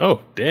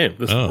oh, damn,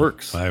 this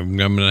works. I'm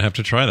going to have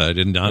to try that. I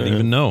did not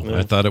even know. Yeah.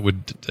 I thought it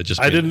would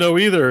just... I didn't know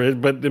either,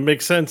 but it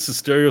makes sense. It's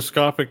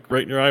stereoscopic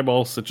right in your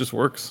eyeballs. It just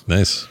works.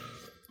 Nice.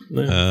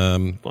 Yeah,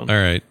 all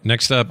right.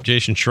 Next up,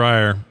 Jason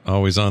Schreier,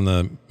 always on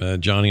the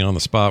Johnny on the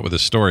spot with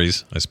his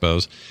stories, I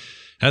suppose,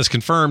 has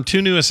confirmed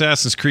 2 new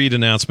Assassin's Creed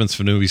announcements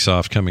from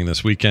Ubisoft coming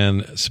this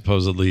weekend.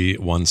 Supposedly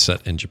one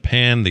set in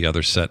Japan, the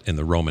other set in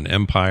the Roman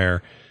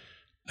Empire.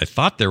 I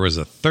thought there was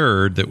a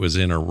third that was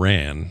in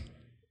Iran.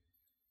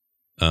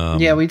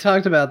 Yeah, we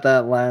talked about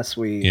that last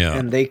week,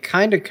 and they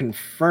kind of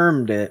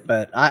confirmed it,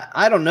 but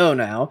I don't know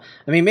now.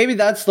 Maybe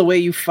that's the way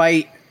you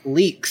fight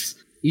leaks.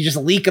 you just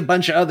leak a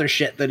bunch of other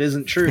shit that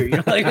isn't true.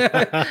 You're like,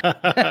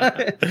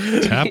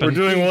 we're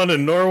doing one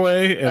in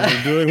Norway and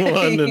we're doing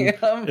one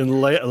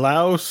in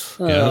Laos.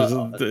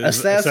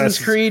 Assassin's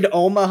Creed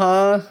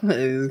Omaha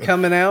is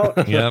coming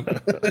out.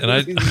 Yep, and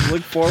I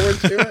look forward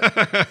to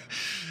it.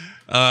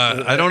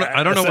 I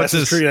don't know what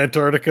Assassin's Creed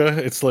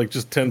Antarctica. It's like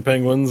just 10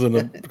 penguins and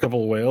a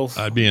couple of whales.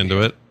 I'd be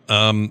into it.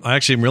 I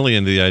actually am really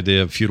into the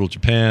idea of feudal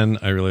Japan.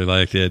 I really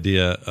like the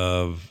idea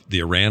of the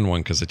Iran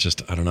one because it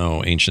just, I don't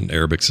know, ancient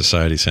Arabic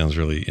society sounds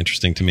really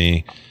interesting to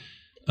me.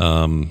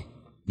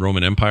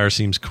 Roman Empire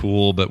seems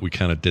cool, but we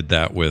kind of did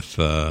that with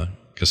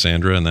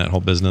Cassandra and that whole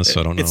business,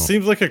 so I don't know. It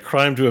seems like a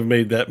crime to have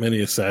made that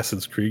many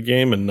Assassin's Creed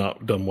game and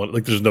not done one.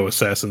 Like, there's no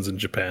assassins in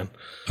Japan.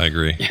 I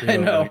agree. I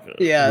know. Like,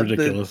 yeah.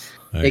 ridiculous.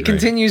 It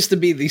continues to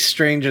be the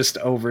strangest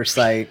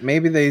oversight.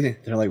 Maybe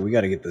they're like, we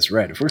got to get this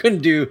right. If we're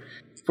going to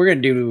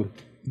do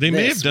They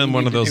may have done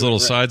one of those little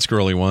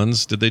side-scrolly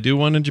ones. Did they do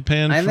one in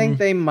Japan? I think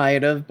they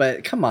might have,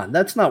 but come on,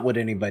 that's not what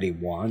anybody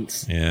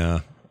wants. Yeah.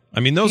 I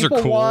mean, those are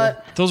cool.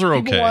 Those are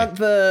okay. People want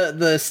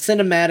the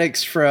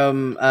cinematics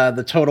from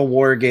the Total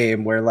War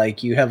game where,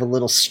 like, you have a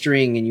little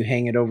string and you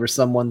hang it over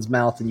someone's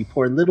mouth and you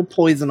pour a little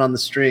poison on the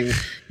string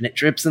and it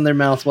drips in their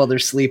mouth while they're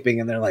sleeping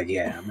and they're like,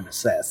 yeah, I'm an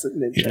assassin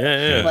ninja.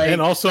 Yeah. Like,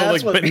 and also,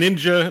 like,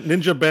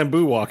 ninja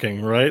bamboo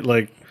walking, right?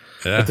 Like,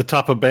 at the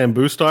top of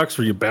bamboo stalks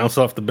where you bounce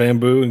off the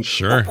bamboo and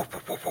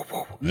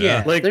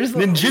yeah, like there's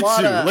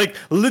ninjutsu, like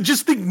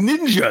just think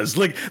ninjas,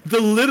 like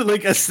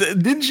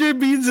ninja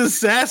means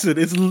assassin.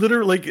 It's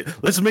literally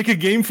like, let's make a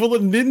game full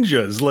of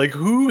ninjas. Like,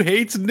 who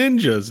hates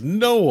ninjas?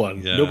 No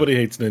one. Yeah. Nobody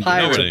hates ninjas.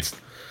 Pirates.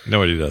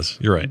 Nobody does.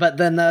 You're right. But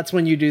then that's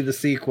when you do the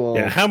sequel.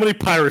 Yeah, how many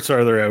pirates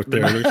are there out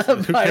there?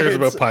 Who cares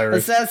about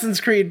pirates? Assassin's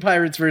Creed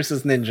Pirates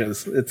versus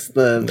Ninjas. It's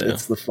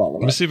the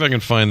follow-up. Let me see if I can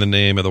find the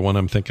name of the one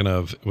I'm thinking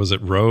of. Was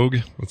it Rogue?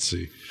 Let's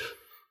see.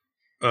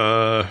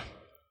 Yeah,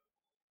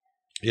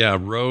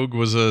 Rogue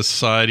was a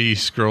sidey,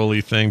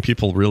 scrolly thing.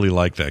 People really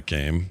like that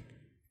game.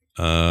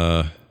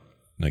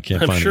 I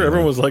can't find it. I'm sure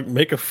everyone was like,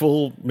 make a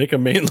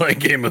mainline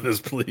game of this,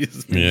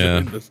 please.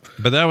 Yeah.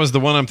 But that was the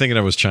one I'm thinking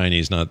of was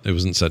Chinese, it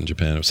wasn't set in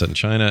Japan, it was set in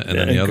China. And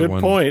then the other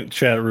one. Good point,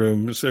 chat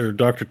room. Sir,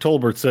 Dr.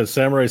 Tolbert says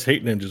samurais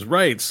hate ninjas.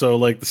 Right. So,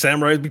 like, the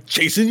samurais be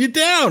chasing you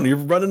down. You're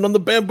running on the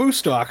bamboo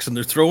stalks and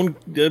they're throwing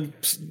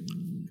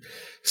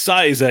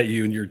size at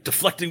you and you're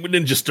deflecting with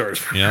ninja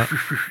stars. Yeah.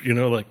 You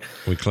know, like,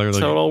 we clearly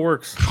that's how it all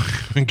works.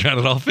 We got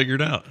it all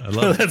figured out. I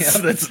love it.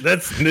 That's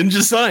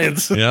ninja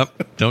science.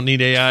 Yep. Don't need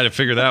AI to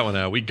figure that one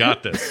out. We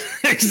got this.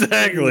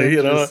 Exactly.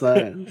 You know.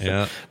 Science.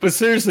 Yeah. But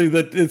seriously,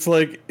 that it's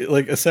like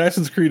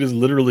Assassin's Creed is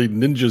literally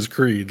Ninja's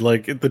Creed.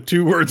 Like, the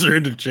two words are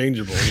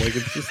interchangeable. Like,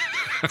 it's just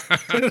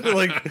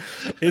like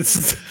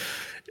it's.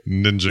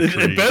 Ninja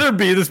Creed. It better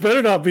be. This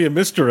better not be a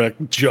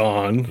misdirect,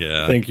 John.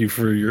 Yeah. Thank you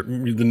for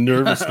the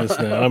nervousness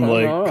now. I'm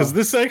like, because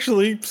this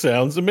actually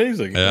sounds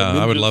amazing. Yeah,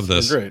 I would love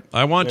this. Great.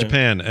 I want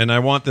Japan, and I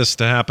want this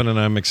to happen, and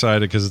I'm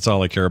excited because it's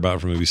all I care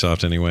about from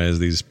Ubisoft anyway, is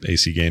these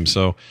AC games.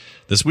 So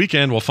this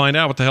weekend, we'll find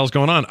out what the hell's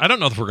going on. I don't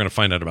know if we're going to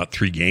find out about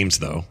 3 games,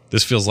 though.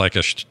 This feels like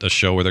a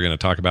show where they're going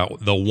to talk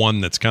about the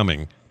one that's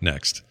coming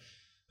next.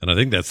 And I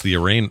think that's the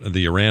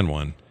Iran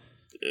one.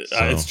 So.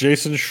 It's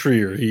Jason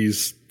Schreier.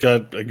 He's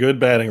got a good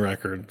batting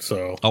record.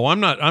 So,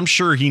 I'm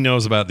sure he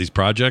knows about these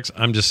projects.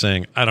 I'm just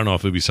saying, I don't know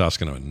if Ubisoft's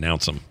going to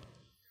announce them.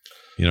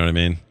 You know what I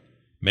mean?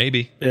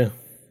 Maybe. Yeah,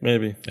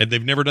 maybe. And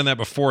they've never done that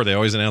before. They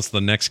always announce the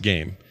next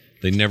game.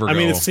 They never. I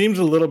mean, it seems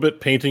a little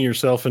bit painting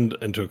yourself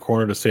into a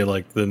corner to say,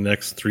 like, the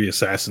next 3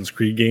 Assassin's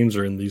Creed games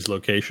are in these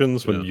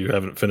locations when you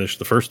haven't finished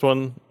the first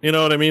one. You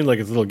know what I mean? Like,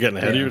 it's a little getting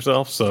ahead of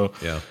yourself. So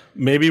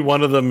maybe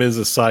one of them is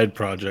a side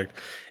project.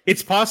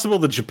 It's possible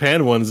the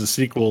Japan one is a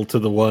sequel to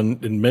the one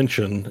in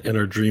Mention, and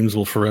our dreams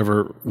will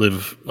forever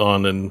live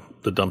on in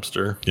the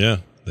dumpster. Yeah,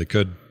 they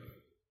could.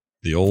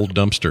 The old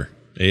dumpster,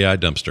 AI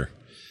dumpster.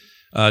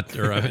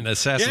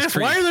 Assassin's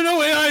Creed. Why are there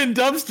no AI in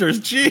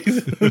dumpsters?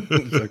 Jeez.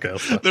 Okay,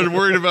 they're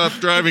worried about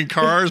driving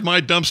cars. My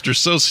dumpster's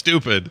so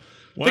stupid.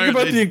 Think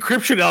about the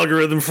encryption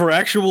algorithm for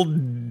actual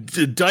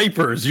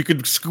diapers. You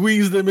could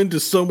squeeze them into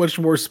so much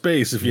more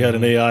space if you had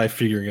an AI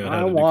figuring out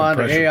how to do compression. I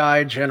want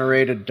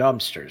AI-generated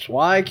dumpsters.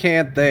 Why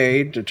can't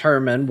they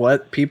determine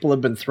what people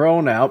have been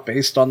thrown out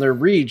based on their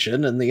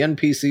region and the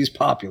NPCs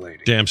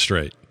populating? Damn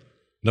straight.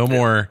 No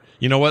more.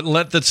 You know what?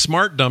 Let the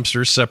smart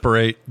dumpsters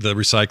separate the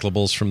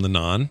recyclables from the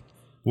non.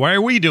 Why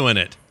are we doing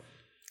it?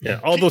 Yeah,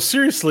 although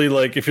seriously,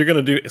 like, if you're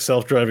going to do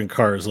self-driving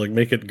cars, like,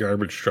 make it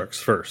garbage trucks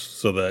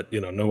first so that,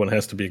 you know, no one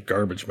has to be a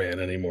garbage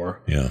man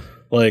anymore. Yeah.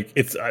 Like,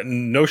 it's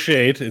no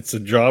shade. It's a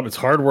job. It's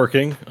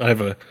hardworking. I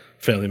have a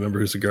family member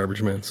who's a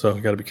garbage man, so I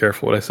got to be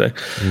careful what I say.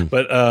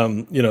 But,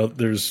 you know,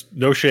 there's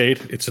no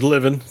shade. It's a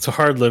living. It's a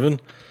hard living.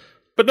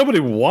 But nobody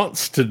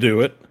wants to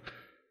do it.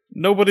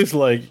 Nobody's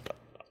like,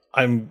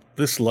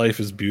 this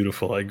life is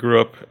beautiful. I grew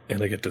up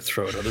and I get to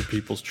throw out other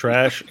people's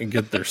trash and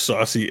get their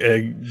saucy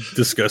egg,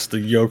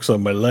 disgusting yolks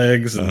on my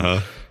legs.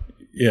 And,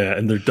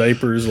 and their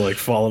diapers like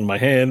fall in my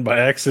hand by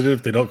accident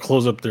if they don't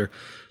close up their.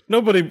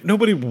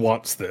 Nobody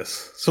wants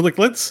this. So, like,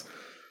 let's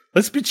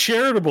Let's be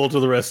charitable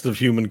to the rest of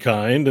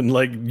humankind and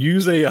like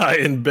use AI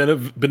in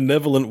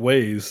benevolent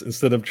ways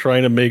instead of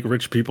trying to make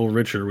rich people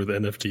richer with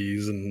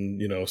NFTs and,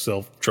 you know,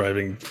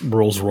 self-driving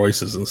Rolls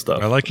Royces and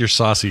stuff. I like your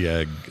saucy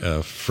egg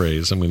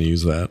phrase. I'm going to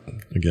use that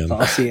again.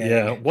 Saucy egg.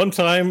 Yeah. One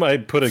time I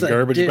put a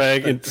garbage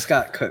bag in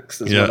Scott cooks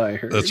is what I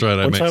heard. That's right.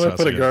 One time I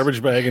put a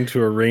garbage bag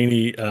into a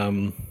rainy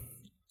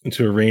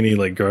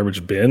like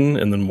garbage bin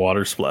and then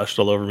water splashed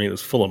all over me. It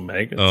was full of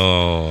maggots.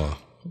 Oh.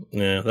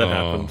 Yeah, that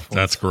happened.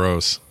 That's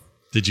gross.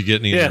 Did you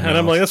get any? Yeah, and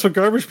I'm like, that's what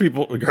garbage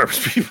people.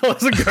 That's a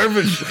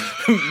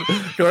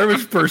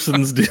garbage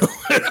person's deal.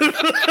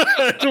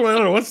 I don't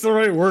know what's the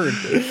right word.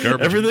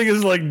 Everything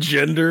is like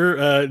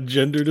gender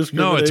discrimination.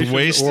 No, it's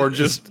waste. Or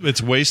just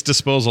it's waste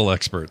disposal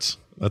experts.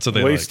 That's what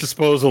they waste like.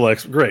 disposal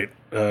great.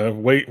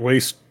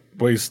 Waste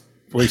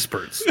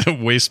experts.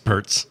 Waste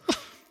perts.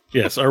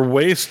 Yes, our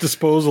waste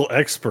disposal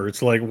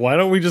experts. Like, why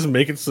don't we just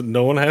make it so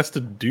no one has to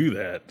do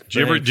that?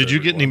 Did you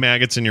get any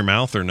maggots in your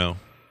mouth or no?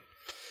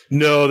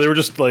 No, they were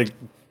just like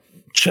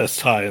chest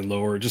high and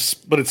lower,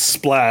 but it's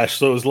splashed,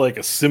 so it was like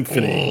a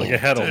symphony. Like I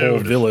had a whole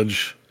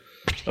village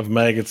of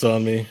maggots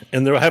on me,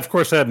 and I of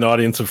course had an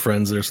audience of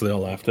friends there, so they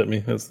all laughed at me.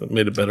 That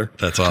made it better.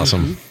 That's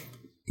awesome.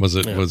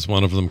 Was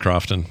one of them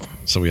Crofton?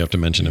 So we have to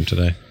mention him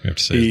today. We have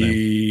to say his name.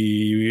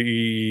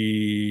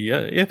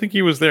 Yeah, I think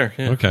he was there.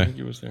 Yeah, okay, I think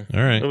he was there.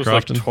 All right, it was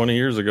Crofton. like 20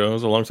 years ago. It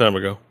was a long time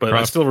ago, but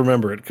I still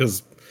remember it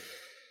because.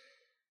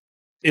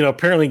 You know,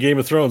 apparently Game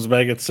of Thrones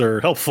maggots are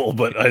helpful,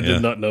 but I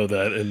did not know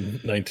that in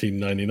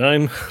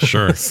 1999.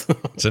 Sure.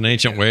 It's an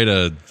ancient way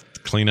to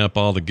clean up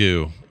all the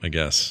goo, I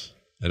guess.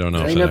 I don't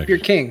know. Clean up your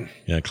king.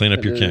 Yeah, clean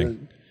up your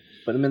king.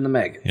 Put him in the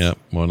maggots. Yeah,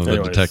 one of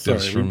the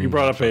detectives from... You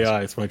brought up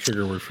AI. It's my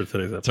trigger word for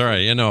today's episode. It's all right.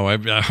 You know,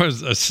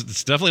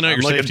 it's definitely not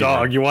your like safety. Like a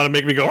dog. Word. You want to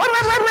make me go...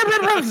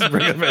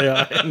 Bring up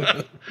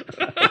AI.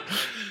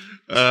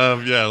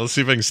 Yeah, let's see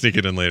if I can sneak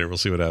it in later. We'll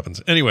see what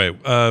happens. Anyway,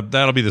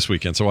 that'll be this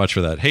weekend, so watch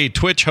for that. Hey,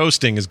 Twitch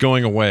hosting is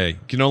going away. You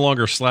can no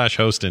longer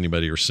 /host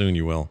anybody, or soon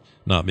you will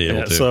not be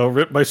able to. So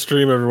rip my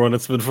stream, everyone.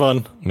 It's been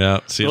fun.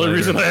 Yeah, see you later. The only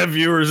reason I have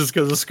viewers is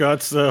because of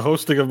Scott's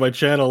hosting of my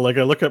channel. Like,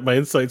 I look at my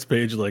insights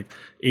page, like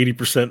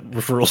 80%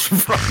 referrals from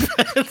Frogman.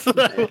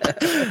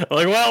 I'm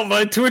like, well,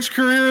 my Twitch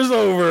career is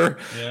over.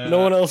 Yeah. No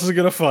one else is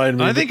going to find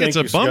me. I think it's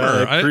a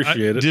bummer. I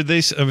appreciate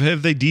it.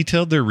 Have they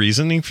detailed their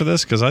reasoning for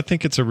this? Because I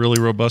think it's a really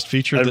robust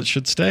feature that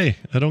should stay.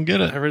 I don't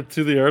get it. I read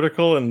through the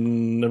article,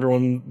 and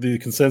the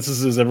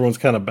consensus is everyone's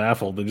kind of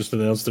baffled. They just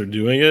announced they're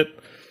doing it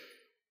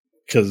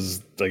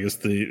because I guess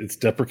it's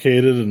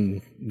deprecated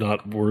and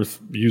not worth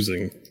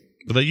using.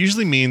 But that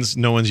usually means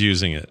no one's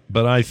using it.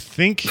 But I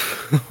think...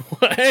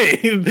 Hey,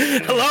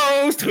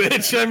 hello,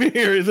 Twitch. I'm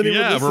here.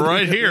 We're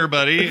right here,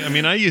 buddy. I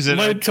mean, I use it.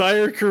 My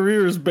entire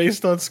career is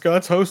based on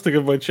Scott's hosting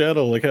of my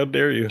channel. Like, how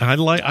dare you? I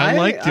like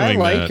doing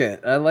that.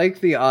 It. I like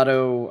the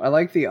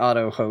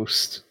auto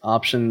host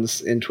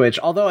options in Twitch.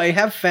 Although I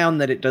have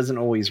found that it doesn't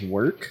always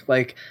work.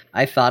 Like,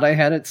 I thought I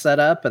had it set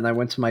up, and I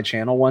went to my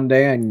channel one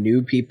day. I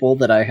knew people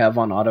that I have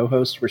on auto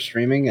host were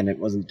streaming, and it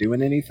wasn't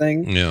doing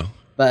anything. Yeah.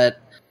 But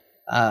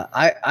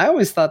I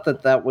always thought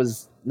that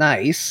was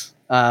nice.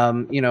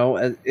 You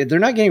know, they're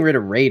not getting rid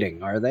of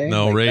raiding, are they?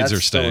 No, like, raids that's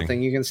are still staying. a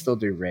thing. You can still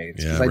do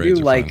raids. Yeah, I do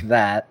like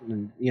that.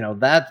 And, you know,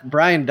 that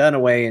Brian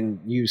Dunaway and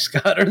you,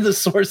 Scott, are the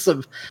source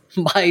of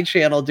my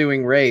channel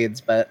doing raids.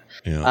 But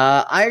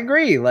I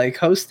agree. Like,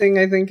 hosting,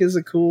 I think, is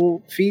a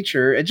cool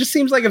feature. It just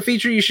seems like a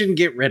feature you shouldn't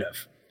get rid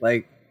of.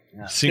 Like,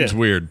 seems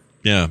weird.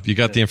 Yeah, you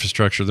got the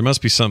infrastructure. There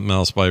must be something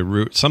else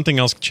something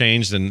else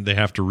changed, and they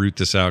have to root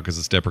this out because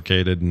it's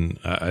deprecated. And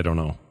I don't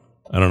know.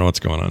 I don't know what's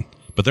going on.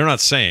 But they're not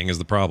saying is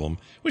the problem.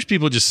 Which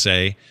people just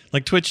say,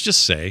 like Twitch,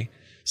 just say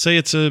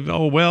it's we're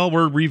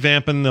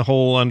revamping the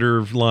whole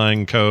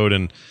underlying code,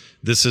 and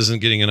this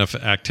isn't getting enough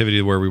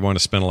activity where we want to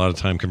spend a lot of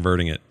time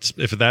converting it.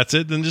 If that's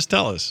it, then just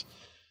tell us.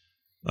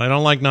 I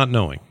don't like not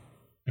knowing.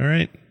 All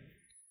right?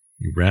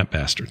 You rat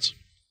bastards.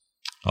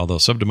 Although,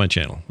 sub to my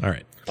channel. All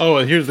right. Oh,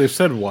 and they've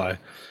said why.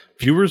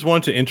 Viewers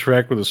want to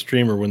interact with a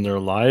streamer when they're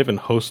live, and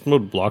host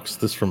mode blocks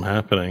this from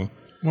happening.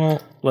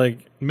 Well, like,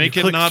 make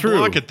it not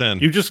block it then.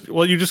 You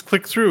just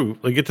click through,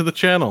 like, get to the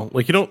channel.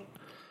 Like, you don't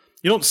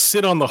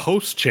sit on the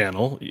host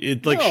channel.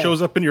 It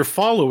shows up in your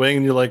following,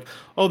 and you're like,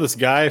 oh, this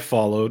guy I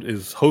followed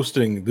is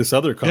hosting this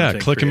other content.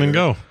 Yeah, click him and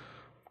go.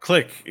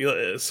 Click.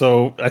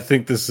 So I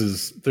think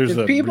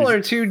if people are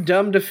too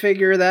dumb to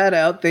figure that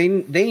out, they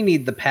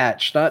need the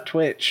patch, not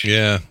Twitch.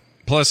 Yeah.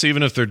 Plus,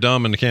 even if they're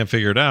dumb and can't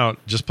figure it out,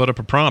 just put up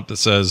a prompt that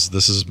says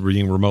this is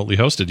being remotely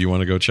hosted. You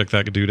want to go check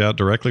that dude out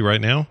directly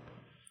right now?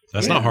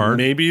 That's not hard.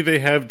 Maybe they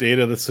have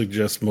data that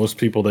suggests most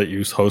people that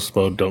use host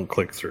mode don't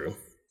click through.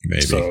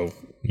 Maybe. So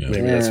maybe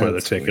that's why they're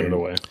taking it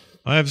away.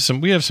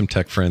 We have some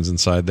tech friends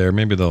inside there.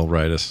 Maybe they'll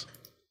write us.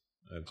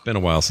 It's been a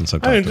while since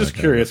I've talked to I'm just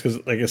curious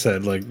because, like I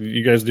said, like,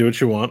 you guys do what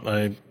you want.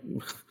 I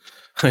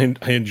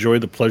enjoy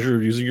the pleasure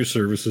of using your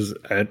services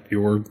at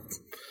your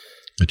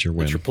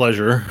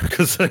pleasure,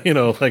 because, you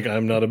know, like,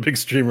 I'm not a big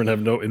streamer and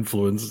have no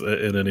influence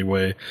in any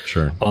way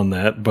sure. on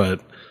that.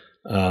 But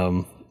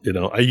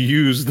I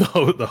use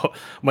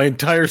my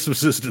entire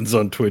subsistence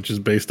on Twitch is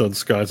based on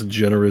Scott's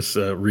generous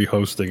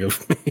rehosting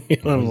of me.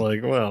 I'm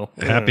like, well,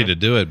 happy to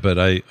do it, but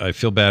I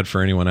feel bad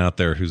for anyone out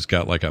there who's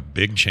got like a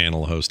big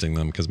channel hosting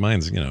them, because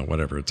mine's,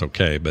 whatever, it's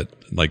okay. But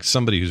like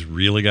somebody who's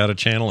really got a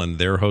channel and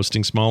they're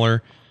hosting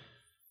smaller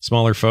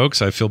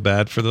folks, I feel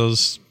bad for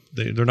those.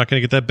 They're not going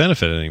to get that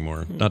benefit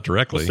anymore, not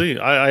directly. Well, see,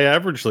 I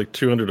average like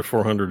 200 to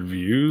 400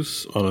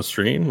 views on a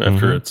stream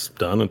after it's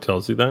done. It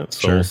tells you that.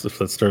 So if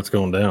that starts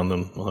going down,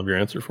 then I'll have your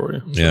answer for you.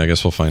 So. Yeah, I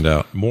guess we'll find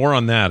out. More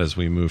on that as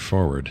we move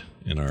forward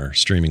in our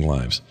streaming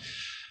lives.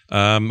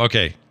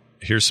 Okay,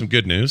 here's some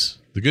good news.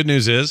 The good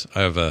news is I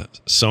have a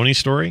Sony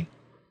story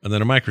and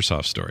then a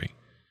Microsoft story.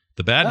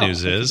 The bad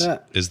news is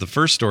the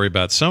first story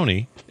about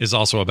Sony is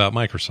also about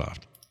Microsoft.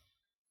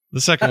 The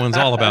second one's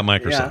all about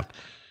Microsoft. Yeah.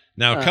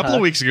 Now, a couple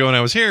of weeks ago when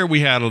I was here, we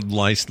had a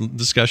nice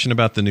discussion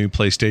about the new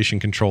PlayStation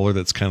controller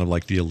that's kind of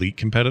like the Elite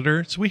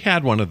competitor. So we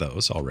had one of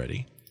those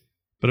already.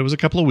 But it was a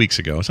couple of weeks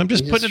ago. So I'm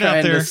just putting it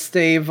out there. To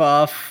stave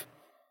off.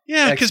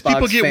 Yeah, because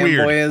people get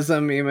weird.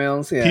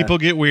 Emails. Yeah. People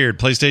get weird.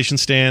 PlayStation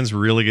stands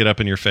really get up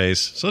in your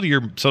face. So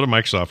do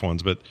Microsoft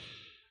ones. But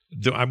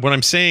what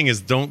I'm saying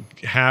is don't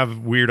have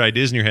weird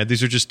ideas in your head.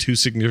 These are just two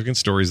significant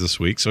stories this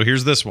week. So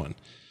here's this one.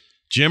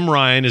 Jim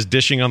Ryan is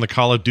dishing on the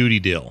Call of Duty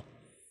deal.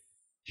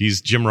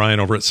 He's Jim Ryan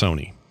over at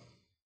Sony.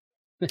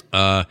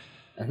 Not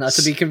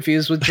to be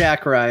confused with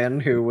Jack Ryan,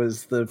 who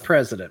was the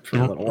president for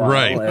a little while.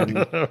 Right.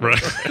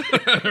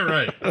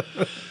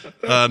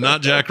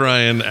 Not Jack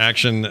Ryan,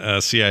 action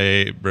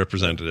CIA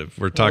representative.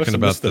 We're talking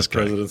about this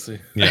guy. Presidency.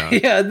 Yeah.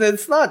 Yeah,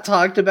 that's not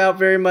talked about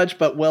very much,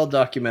 but well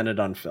documented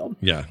on film.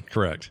 Yeah,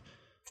 correct.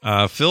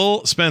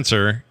 Phil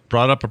Spencer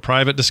brought up a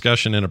private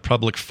discussion in a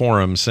public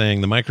forum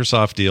saying the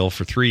Microsoft deal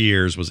for 3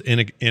 years was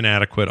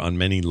inadequate on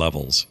many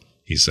levels,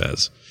 he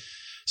says.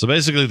 So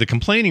basically, the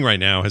complaining right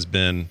now has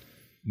been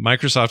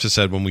Microsoft has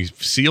said when we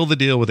seal the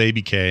deal with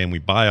ABK and we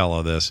buy all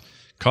of this,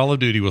 Call of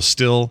Duty will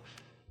still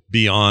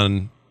be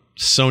on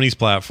Sony's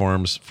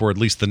platforms for at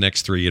least the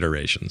next 3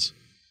 iterations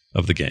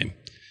of the game.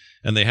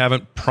 And they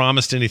haven't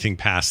promised anything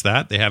past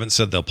that. They haven't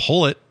said they'll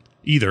pull it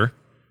either,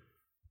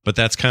 but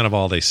that's kind of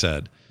all they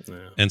said. Yeah.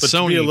 And but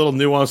Sony, to be a little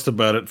nuanced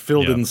about it,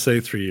 Phil didn't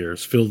say 3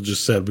 years. Phil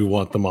just said we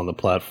want them on the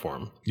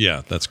platform.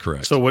 Yeah, that's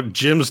correct. So what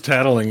Jim's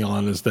tattling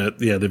on is that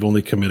they've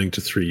only committing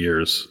to 3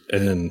 years,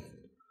 and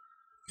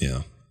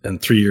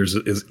 3 years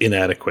is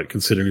inadequate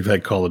considering we've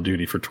had Call of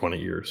Duty for 20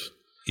 years.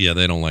 Yeah,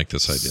 they don't like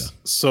this idea.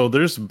 So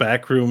there's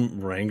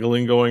backroom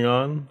wrangling going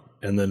on.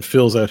 And then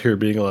Phil's out here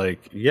being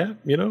like, yeah,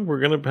 we're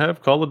going to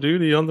have Call of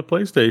Duty on the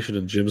PlayStation.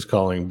 And Jim's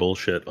calling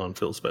bullshit on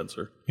Phil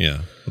Spencer.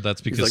 Yeah. But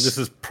that's because... He's like, this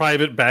is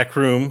private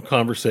backroom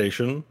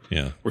conversation.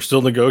 Yeah. We're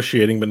still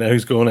negotiating, but now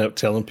he's going out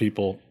telling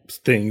people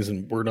things,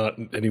 and we're not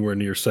anywhere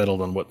near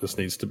settled on what this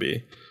needs to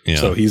be. Yeah.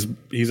 So he's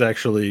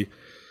actually,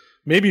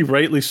 maybe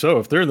rightly so,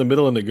 if they're in the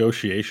middle of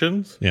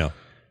negotiations. Yeah.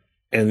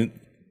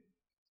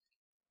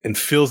 And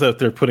Phil's out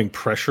there putting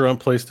pressure on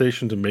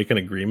PlayStation to make an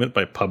agreement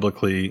by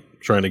publicly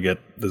trying to get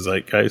the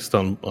zeitgeist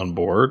on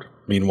board.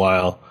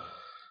 Meanwhile,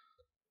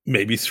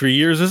 maybe 3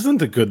 years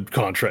isn't a good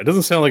contract. It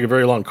doesn't sound like a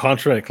very long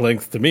contract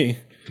length to me.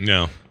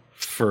 No.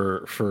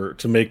 To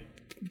make,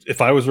 if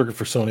I was working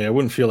for Sony, I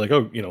wouldn't feel like,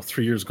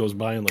 3 years goes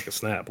by in like a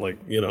snap. Like,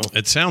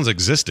 It sounds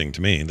existing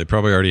to me. They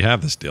probably already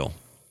have this deal.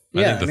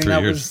 Yeah, I think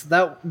that was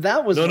No.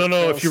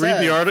 If you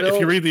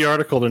read the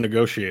article, they're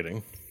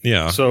negotiating.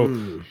 Yeah.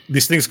 So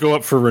these things go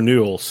up for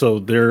renewal. So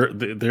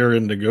they're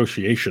in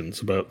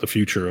negotiations about the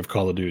future of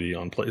Call of Duty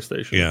on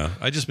PlayStation. Yeah.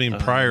 I just mean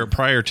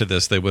prior to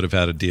this, they would have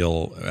had a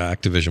deal.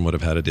 Activision would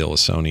have had a deal with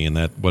Sony, and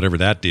that whatever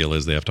that deal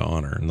is, they have to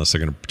honor, unless they're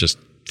going to just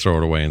throw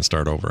it away and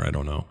start over. I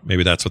don't know.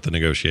 Maybe that's what the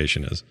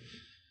negotiation is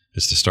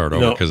to start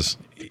over because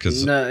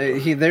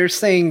they're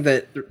saying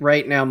that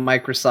right now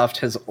Microsoft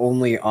has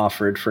only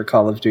offered for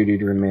Call of Duty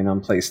to remain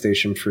on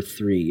PlayStation for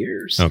 3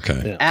 years.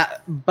 Okay.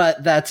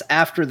 But that's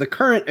after the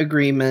current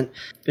agreement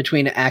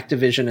between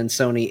Activision and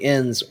Sony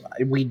ends.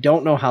 We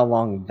don't know how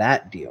long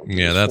that deal is.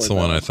 Yeah, that's the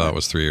one I thought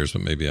was 3 years,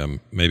 but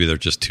maybe they're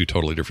just two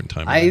totally different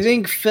timelines. I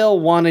think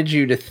Phil wanted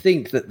you to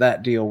think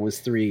that deal was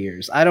 3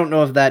 years. I don't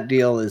know if that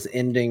deal is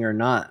ending or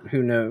not.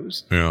 Who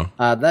knows? Yeah.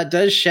 That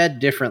does shed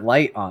different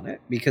light on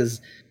it,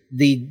 because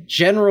the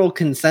general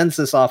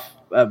consensus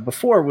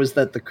before was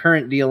that the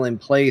current deal in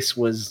place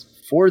was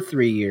for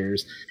 3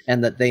 years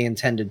and that they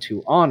intended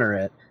to honor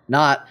it.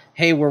 Not,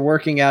 hey, we're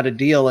working out a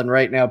deal and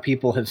right now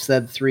people have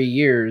said 3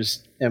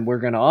 years and we're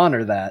going to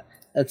honor that.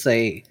 That's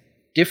a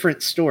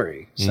different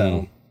story.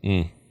 So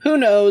who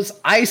knows?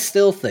 I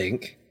still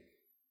think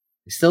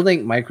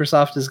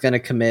Microsoft is going to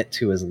commit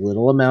to as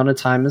little amount of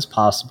time as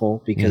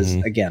possible because,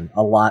 again,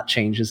 a lot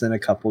changes in a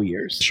couple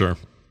years. Sure.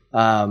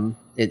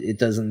 It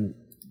doesn't...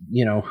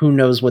 who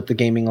knows what the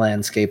gaming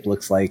landscape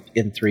looks like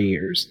in 3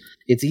 years.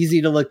 It's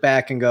easy to look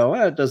back and go,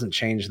 it doesn't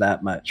change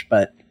that much,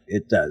 but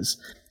it does.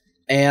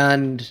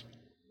 And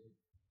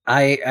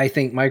I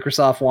think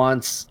Microsoft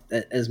wants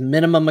as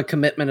minimum a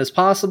commitment as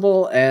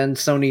possible, and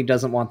Sony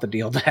doesn't want the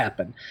deal to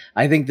happen.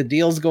 I think the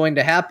deal's going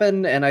to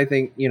happen, and I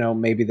think,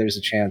 maybe there's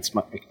a chance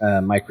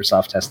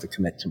Microsoft has to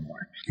commit to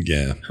more.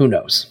 Yeah. Who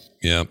knows?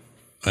 Yeah,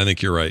 I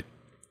think you're right.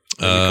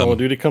 Maybe Call of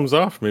Duty comes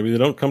off. Maybe they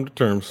don't come to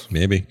terms.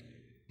 Maybe.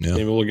 Yeah.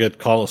 Maybe we'll get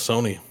Call of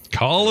Sony.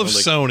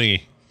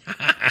 Sony.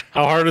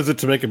 How hard is it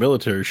to make a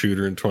military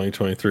shooter in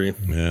 2023?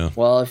 Yeah.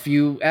 Well, if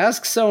you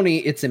ask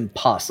Sony, it's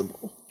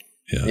impossible.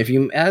 Yeah. If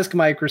you ask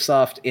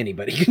Microsoft,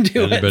 anybody can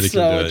do it.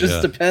 So it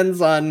just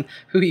depends on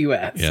who you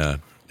ask. Yeah.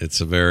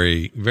 It's a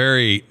very,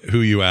 very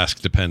who you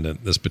ask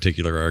dependent, this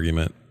particular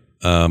argument.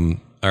 All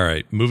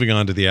right. Moving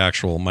on to the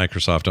actual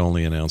Microsoft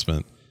only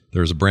announcement.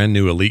 There's a brand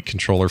new Elite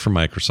controller from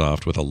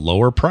Microsoft with a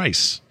lower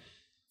price,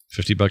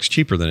 $50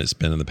 cheaper than it's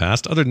been in the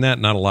past. Other than that,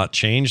 not a lot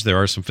changed.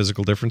 There are some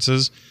physical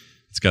differences.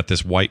 It's got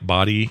this white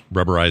body,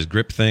 rubberized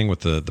grip thing with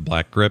the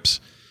black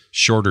grips,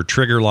 shorter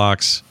trigger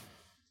locks.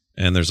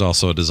 And there's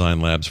also a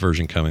Design Labs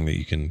version coming that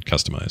you can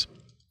customize.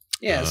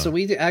 Yeah, so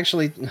we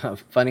actually,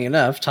 funny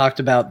enough, talked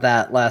about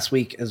that last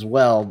week as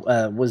well.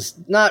 Was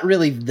not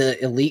really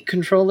the Elite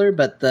controller,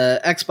 but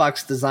the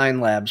Xbox Design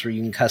Labs where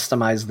you can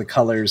customize the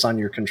colors on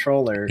your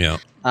controller. Yeah.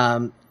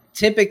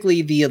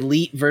 Typically, the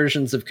Elite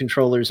versions of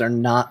controllers are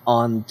not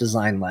on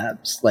Design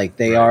Labs. Like,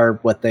 they are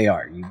what they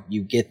are.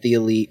 You get the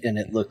Elite and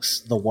it looks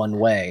the one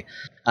way.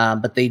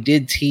 But they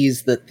did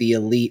tease that the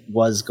Elite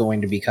was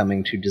going to be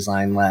coming to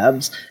Design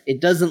Labs.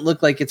 It doesn't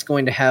look like it's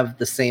going to have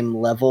the same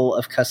level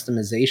of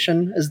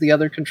customization as the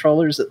other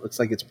controllers. It looks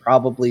like it's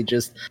probably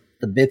just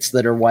the bits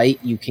that are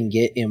white you can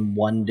get in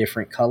one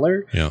different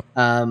color. Yeah.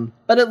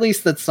 But at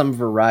least that's some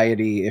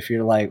variety if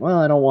you're like, well,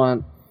 I don't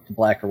want the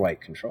black or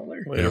white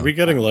controller. Wait, are we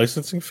getting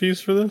licensing fees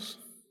for this?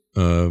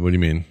 What do you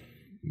mean?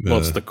 Well,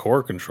 it's the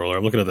core controller.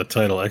 I'm looking at the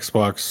title,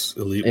 Xbox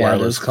Elite Yeah,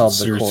 Wireless. it's called the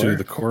Series core. 2,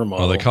 the core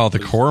model. Oh, they call it the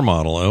core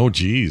model. Oh,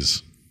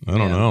 geez. I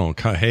don't know.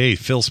 Hey,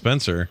 Phil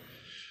Spencer.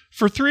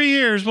 For 3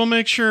 years, we'll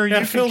make sure you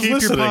can Phil's keep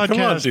listening. your podcast.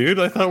 Come on, dude.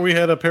 I thought we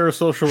had a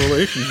parasocial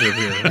relationship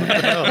here. What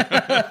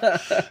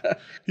the hell?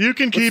 You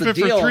can keep it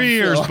for 3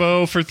 years,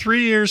 Bo. For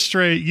 3 years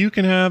straight, you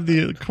can have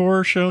the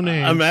core show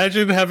name.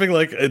 Imagine having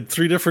like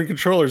 3 different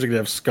controllers. You could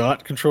have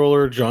Scott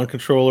controller, John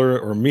controller,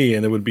 or me,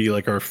 and it would be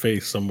like our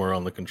face somewhere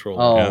on the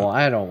controller. Oh, Yeah.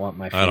 I don't want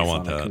my face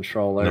on a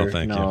controller. No,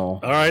 thank you.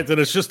 All right, then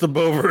it's just the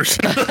Bo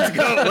version.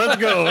 Let's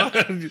go.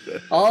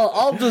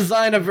 I'll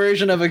design a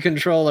version of a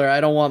controller. I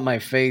don't want my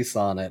face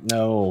on it.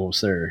 No,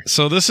 sir.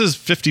 So this is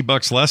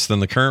 $50 less than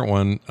the current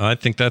one. I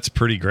think that's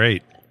pretty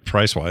great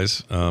price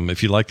wise.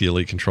 If you like the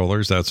Elite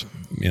controllers, that's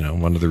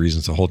one of the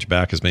reasons to hold you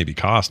back is maybe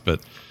cost,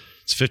 but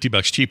it's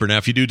 $50 cheaper. Now,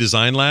 if you do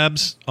Design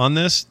Labs on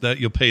this, that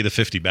you'll pay the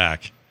 $50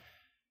 back.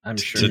 I'm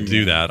sure to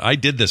do that. I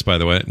did this, by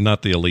the way,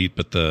 not the Elite,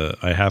 but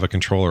I have a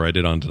controller I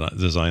did on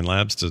Design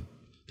Labs. I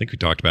think we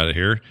talked about it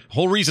here. The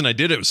whole reason I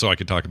did it was so I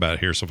could talk about it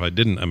here. So if I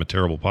didn't, I'm a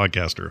terrible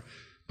podcaster.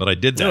 But I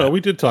did that. No,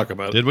 we did talk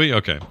about it. Did we?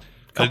 Okay.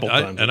 Couple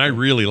times. And I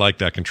really liked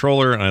that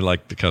controller, and I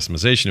liked the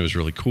customization. It was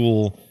really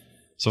cool.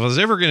 So if I was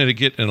ever going to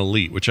get an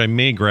Elite, which I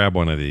may grab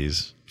one of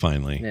these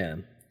finally. Yeah.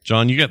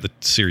 John, you got the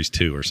Series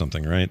 2 or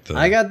something, right?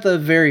 I got the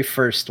very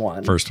first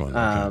one. First one.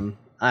 Okay.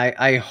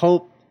 I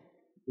hope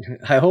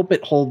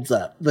it holds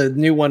up. The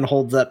new one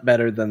holds up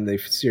better than the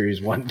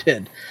Series 1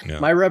 did. Yeah.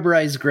 My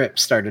rubberized grip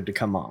started to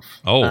come off.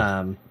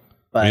 Oh.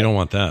 But you don't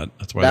want that.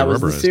 That's why that they're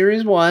was rubberized. the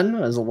Series 1.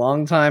 It was a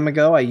long time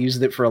ago. I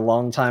used it for a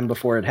long time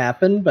before it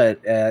happened,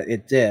 but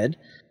it did.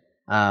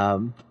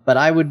 But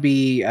I would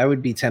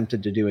be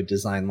tempted to do a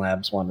Design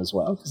Labs one as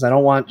well, because I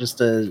don't want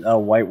just a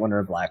white one or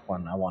a black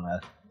one. I want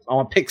to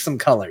pick some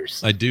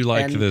colors. I do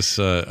like this.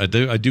 I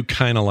do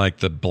kind of like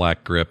the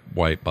black grip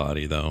white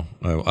body, though.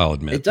 I'll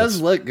admit it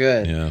does look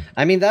good. Yeah.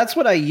 I mean, that's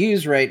what I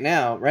use right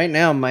now. Right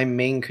now, my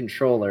main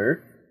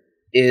controller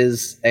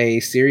is a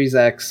Series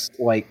X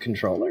white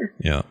controller.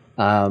 Yeah.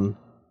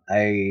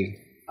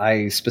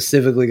 I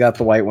specifically got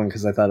the white one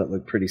because I thought it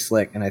looked pretty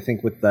slick, and I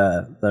think with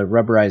the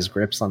rubberized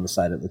grips on the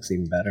side, it looks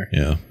even better.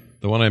 Yeah.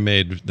 The one I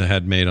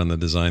had made on the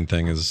design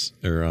thing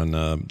on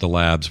the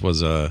labs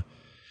was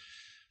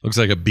looks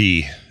like a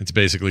B. It's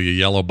basically a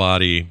yellow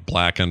body,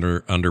 black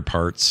under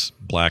parts,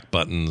 black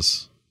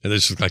buttons. It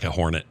just looks like a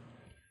Hornet,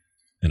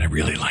 and I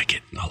really like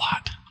it a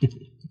lot.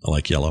 I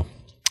like yellow.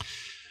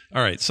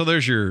 All right, so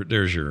there's your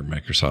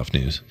Microsoft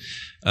news.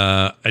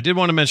 I did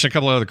want to mention a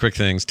couple of other quick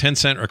things.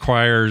 Tencent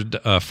acquired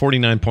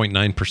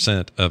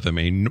 49.9% of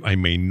a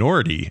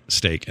minority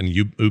stake in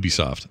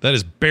Ubisoft. That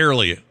is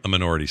barely a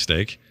minority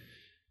stake.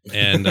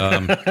 And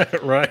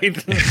right,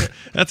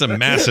 that's a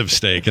massive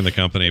stake in the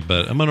company,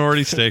 but a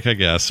minority stake, I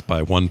guess,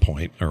 by 1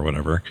 point or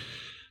whatever.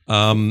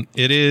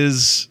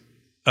 It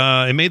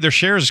made their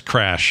shares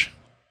crash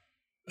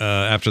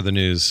after the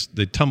news.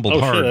 They tumbled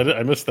hard. Shit,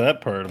 I missed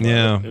that part.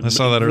 I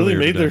saw that earlier. Really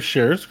made today. their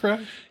shares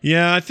crash?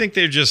 Yeah, I think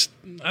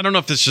I don't know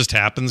if this just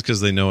happens because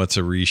they know it's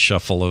a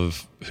reshuffle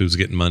of who's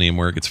getting money and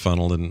where it gets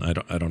funneled, and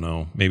I don't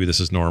know. Maybe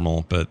this is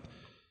normal, but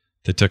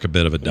they took a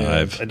bit of a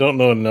dive. I don't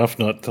know enough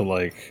not to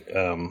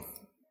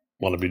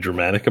want to be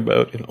dramatic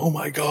about. Oh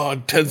my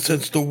God,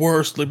 Tencent's the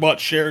worst. They bought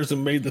shares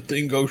and made the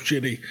thing go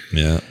shitty.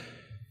 Yeah.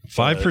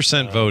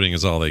 5% voting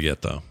is all they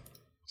get, though.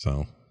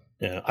 So.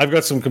 Yeah, I've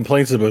got some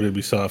complaints about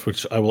Ubisoft,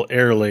 which I will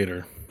air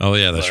later. Oh,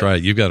 yeah, that's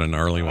right. You've got an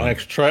gnarly one.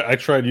 I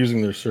tried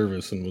using their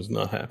service and was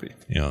not happy.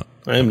 Yeah.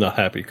 I am not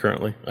happy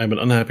currently. I'm an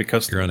unhappy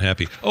customer. You're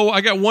unhappy. Oh,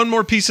 I got one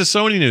more piece of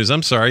Sony news.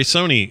 I'm sorry.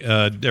 Sony,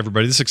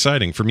 everybody, this is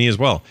exciting for me as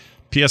well.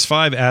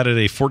 PS5 added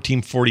a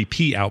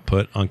 1440p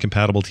output on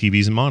compatible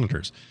TVs and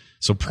monitors.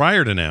 So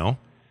prior to now,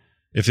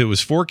 if it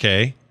was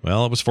 4K,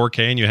 well, it was 4K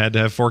and you had to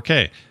have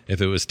 4K. If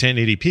it was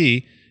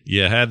 1080p,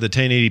 you had the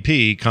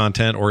 1080p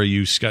content, or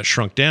you got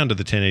shrunk down to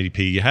the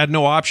 1080p. You had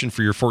no option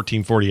for your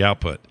 1440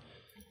 output.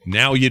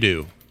 Now you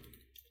do.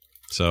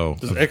 So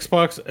does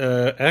Xbox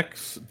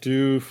X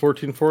do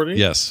 1440?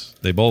 Yes,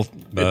 they both.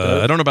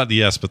 I don't know about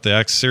the S, but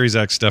the Series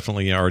X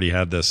definitely already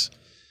had this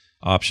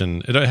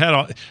option. It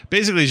had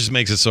basically just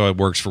makes it so it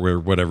works for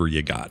whatever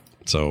you got.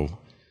 So,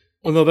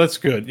 well, no, that's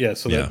good. Yeah,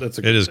 so that's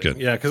a good it is thing.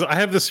 good. Yeah, because I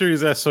have the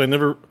Series S, so I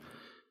never.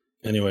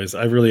 Anyways,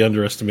 I really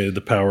underestimated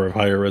the power of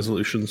higher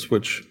resolutions,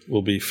 which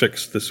will be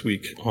fixed this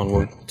week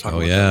onward.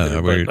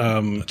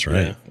 That's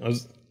right. Yeah,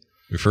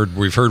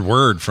 we've heard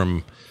word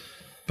from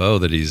Bo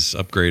that he's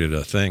upgraded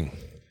a thing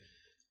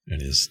and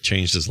has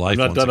changed his life.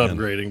 I'm not done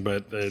upgrading,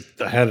 but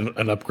I had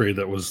an upgrade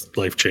that was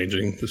life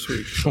changing this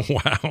week.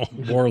 Wow.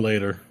 More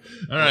later.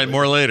 All right,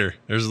 more later.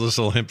 There's this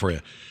little hint for you.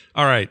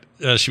 All right,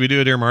 should we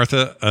do a Dear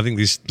Martha? I think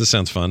this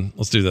sounds fun.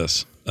 Let's do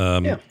this.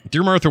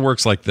 Dear Martha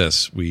works like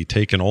this. We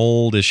take an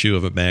old issue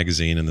of a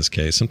magazine, in this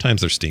case.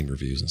 Sometimes there's Steam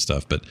reviews and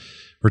stuff, but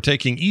we're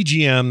taking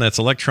EGM, that's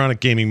Electronic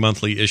Gaming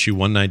Monthly, issue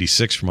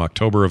 196 from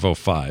October of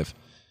 2005,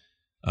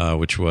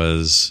 which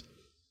was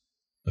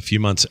a few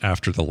months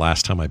after the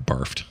last time I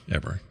barfed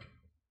ever.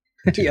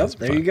 Yep,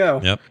 there you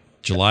go. Yep,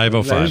 July of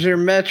 2005. There's your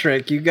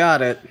metric. You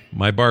got it.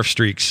 My barf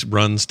streaks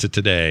runs to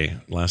today,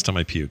 last time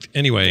I puked.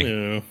 Anyway,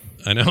 yeah.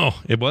 I know,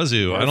 it was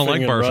you. I don't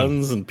like barfing.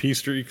 Runs and pee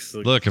streaks.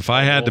 Look, if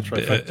I had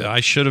to, I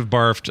should have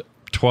barfed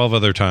 12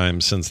 other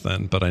times since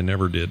then, but I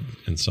never did.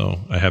 And so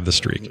I have the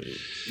streak.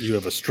 You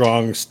have a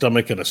strong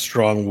stomach and a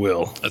strong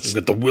will. You've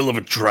got the will of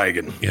a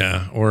dragon.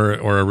 Yeah, or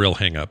a real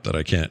hang up that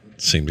I can't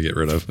seem to get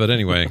rid of. But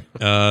anyway,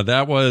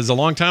 that was a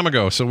long time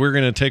ago. So we're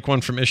going to take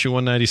one from issue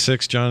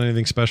 196. John,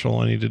 anything special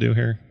I need to do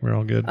here? We're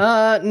all good?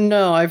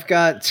 No, I've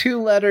got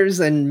 2 letters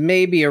and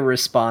maybe a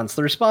response.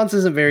 The response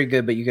isn't very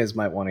good, but you guys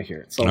might want to hear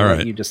it. So I'll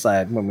let you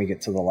decide when we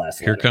get to the last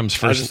Here letter. comes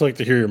first. I just like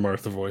to hear your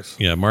Martha voice.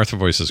 Yeah, Martha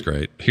voice is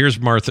great. Here's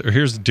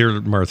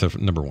Dear Martha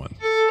number 1.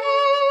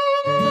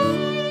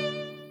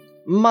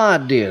 My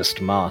dearest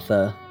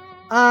Martha,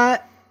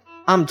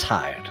 I'm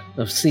tired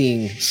of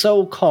seeing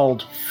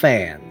so-called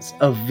fans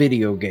of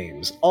video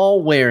games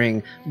all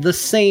wearing the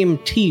same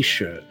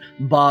t-shirt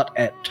bought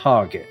at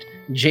Target,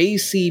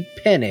 J.C.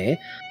 Penney,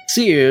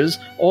 Sears,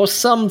 or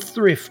some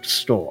thrift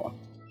store.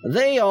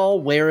 They all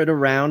wear it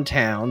around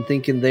town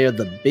thinking they're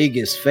the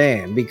biggest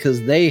fan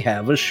because they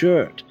have a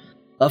shirt.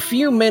 A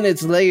few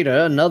minutes later,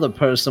 another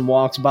person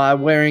walks by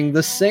wearing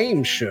the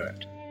same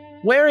shirt.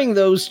 Wearing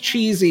those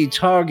cheesy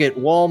Target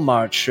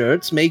Walmart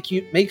shirts makes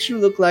you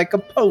look like a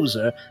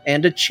poser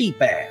and a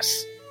cheap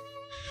ass.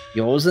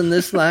 Yours in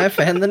this life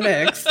and the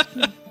next,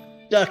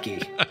 Ducky.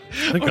 I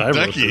think I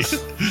wrote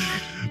this.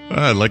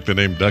 I like the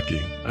name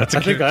Ducky. I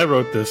think I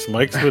wrote this.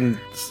 Mike's been,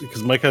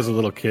 because Mike has a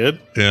little kid.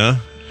 Yeah.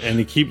 And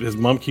his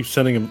mom keeps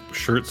sending him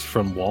shirts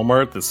from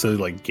Walmart that say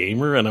like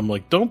gamer, and I'm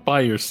like, don't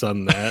buy your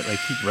son that. I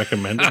keep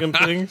recommending him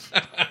things.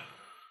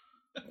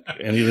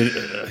 And anyways,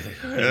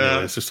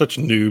 they're such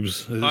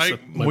noobs.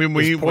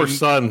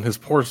 His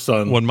poor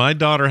son. When my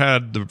daughter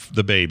had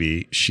the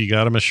baby, she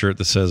got him a shirt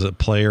that says a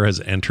player has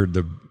entered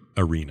the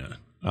arena.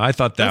 I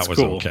thought that was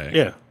cool. okay.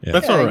 Yeah.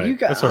 That's all right.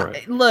 That's all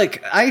right.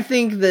 Look, I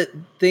think that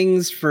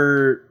things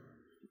for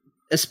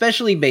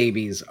especially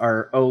babies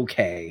are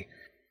okay.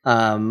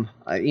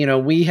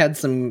 We had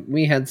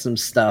some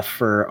stuff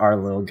for our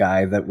little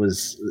guy that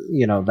was,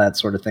 that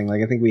sort of thing.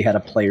 Like I think we had a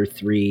Player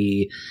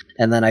 3,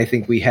 and then I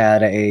think we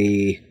had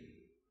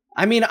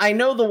I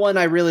know the one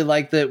I really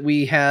liked that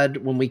we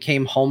had when we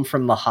came home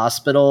from the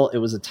hospital. It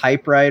was a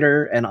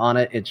typewriter, and on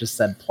it just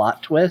said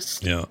plot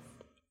twist. Yeah.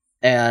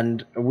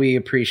 And we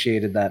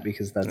appreciated that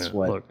because that's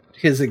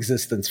his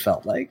existence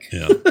felt like.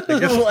 Yeah.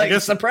 I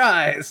guess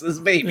surprise, this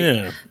baby.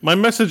 Yeah. My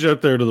message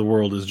out there to the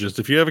world is just,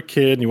 if you have a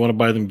kid and you want to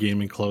buy them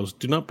gaming clothes,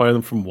 do not buy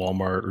them from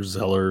Walmart or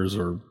Zellers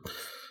or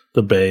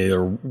the Bay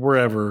or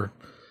wherever.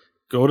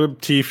 Go to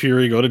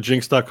T-Fury, go to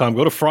Jinx.com,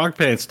 go to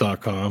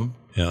frogpants.com.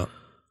 Yeah.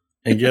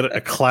 And get a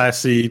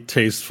classy,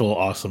 tasteful,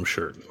 awesome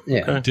shirt.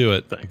 Yeah. Okay? Do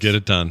it. Thanks. Get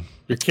it done.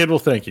 Your kid will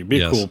thank you. Be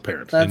a cool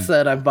parent. That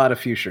said, I've bought a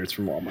few shirts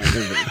from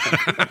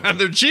Walmart.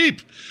 They're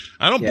cheap.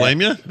 I don't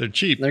blame you. They're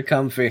cheap. They're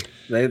comfy.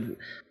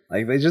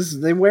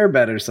 They wear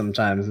better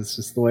sometimes. It's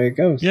just the way it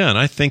goes. Yeah, and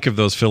I think of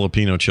those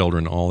Filipino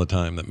children all the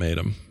time that made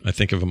them. I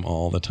think of them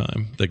all the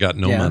time. They got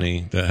no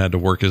money, that had to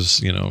work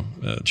as,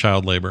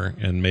 child labor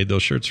and made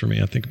those shirts for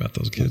me. I think about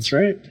those kids. That's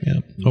right.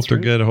 Yeah. Hope they're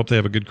good. I hope they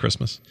have a good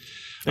Christmas.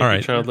 Thank all right.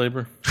 you, child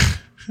labor.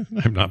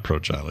 I'm not pro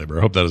child labor.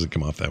 I hope that doesn't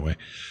come off that way.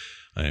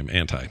 I am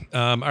anti.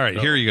 All right,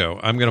 here you go.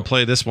 I'm going to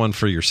play this one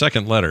for your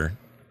second letter,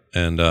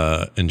 and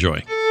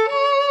enjoy.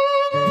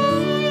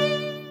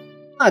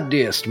 My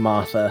dearest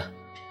Martha,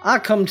 I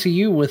come to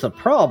you with a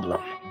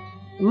problem.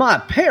 My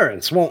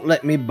parents won't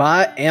let me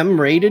buy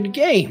M-rated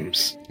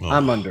games.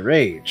 I'm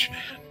underage.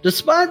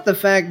 Despite the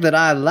fact that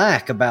I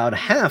lack about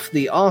half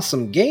the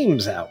awesome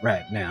games out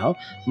right now,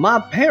 my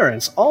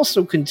parents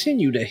also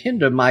continue to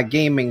hinder my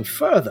gaming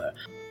further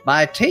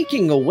by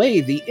taking away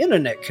the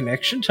internet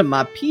connection to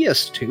my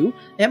PS2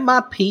 and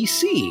my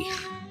PC.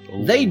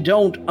 They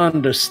don't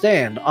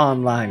understand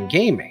online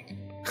gaming.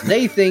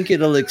 They think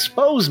it'll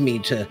expose me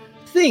to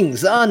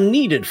things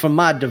unneeded for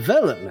my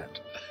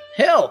development.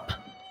 Help!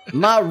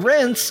 My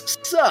rents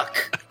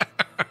suck.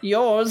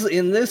 Yours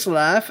in this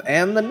life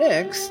and the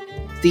next,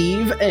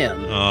 Steve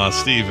M. Oh,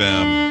 Steve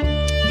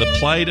M. The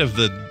plight of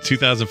the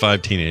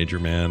 2005 teenager,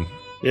 man.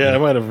 Yeah, I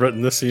might have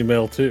written this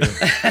email too.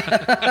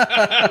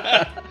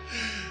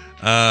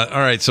 All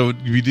right, so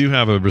we do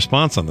have a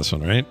response on this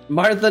one, right?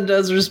 Martha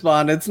does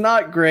respond. It's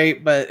not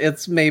great, but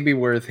it's maybe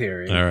worth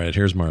hearing. All right,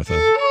 here's Martha.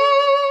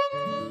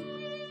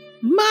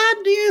 My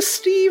dear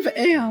Steve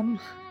M.,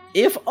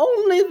 if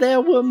only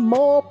there were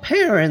more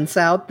parents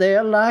out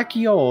there like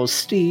yours,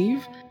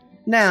 Steve.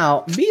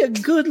 Now, be a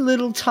good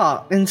little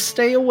tot and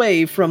stay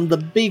away from the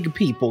big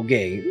people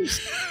games.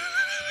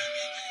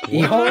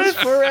 Yours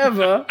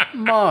forever,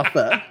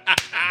 Martha.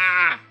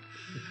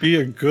 Be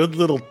a good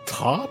little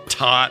top?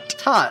 Tot.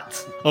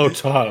 Oh,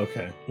 tot,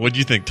 okay. What do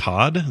you think,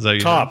 Todd? Is that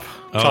your Top. name?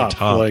 Oh, Top.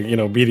 Top. Like,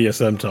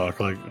 BDSM talk.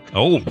 Like,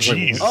 oh,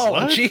 jeez.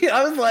 Oh, gee,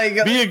 I was like,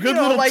 be a good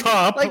little like,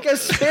 top. like a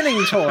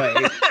spinning toy.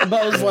 But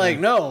I was like,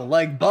 no,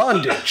 like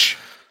bondage.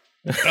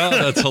 Oh,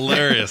 that's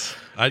hilarious.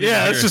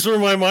 That's just where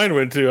my mind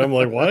went to. I'm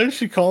like, why is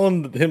she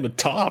calling him a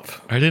top?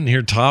 I didn't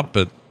hear top,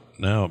 but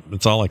now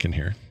it's all I can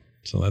hear.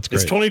 So that's great.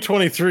 It's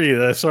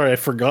 2023. Sorry, I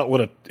forgot what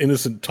an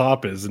innocent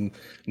top is. In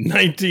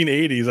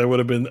 1980s, I would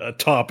have been a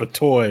top, a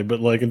toy,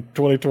 but like in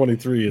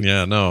 2023,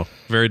 yeah, no,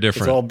 very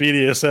different. It's all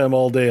BDSM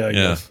all day, I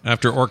guess.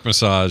 After orc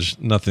massage,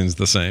 nothing's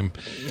the same.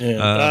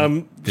 Yeah.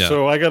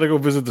 So I got to go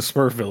visit the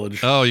Smurf Village.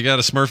 Oh, you got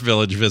a Smurf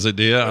Village visit,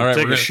 do you? All right,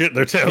 take a shit in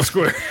their town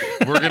square.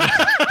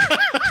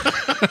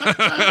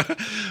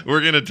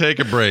 We're gonna take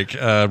a break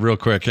real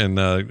quick,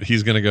 and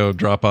he's gonna go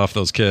drop off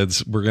those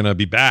kids. We're gonna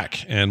be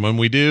back, and when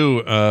we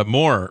do,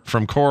 more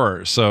from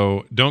Core.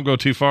 So don't go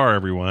too far,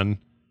 everyone.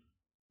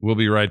 We'll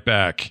be right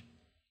back.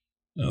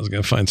 I was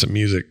gonna find some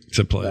music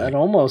to play. That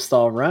almost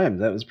all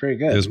rhymed. That was pretty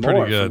good. It was more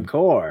pretty good. From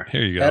Core.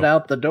 Here you go. Head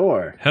out the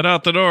door. Head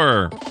out the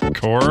door,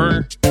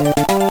 Core.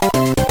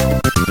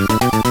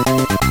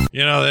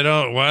 You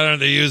know, why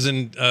aren't they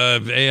using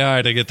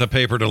AI to get the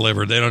paper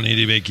delivered? They don't need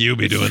to make you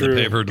be doing the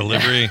paper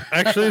delivery.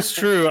 Actually, it's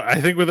true. I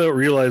think without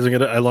realizing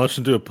it, I launched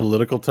into a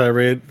political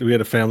tirade. We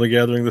had a family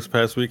gathering this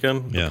past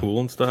weekend, the pool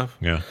and stuff.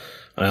 Yeah.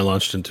 And I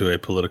launched into a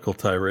political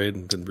tirade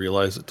and didn't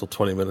realize it till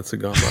 20 minutes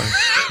had gone by.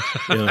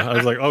 I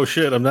was like, oh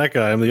shit, I'm that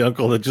guy. I'm the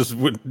uncle that just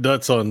went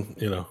nuts on,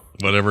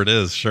 whatever it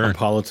is, sure.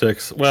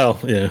 Politics. Well,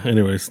 yeah,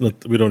 anyways,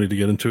 we don't need to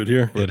get into it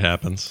here. It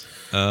happens.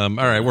 All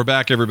right, we're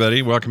back,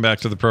 everybody. Welcome back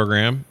to the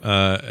program.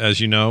 As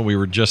you know, we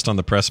were just on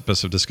the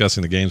precipice of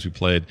discussing the games we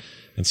played,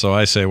 and so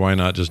I say, why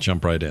not just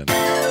jump right in?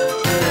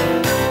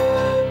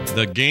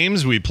 The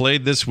games we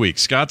played this week.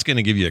 Scott's going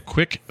to give you a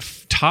quick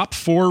top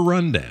 4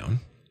 rundown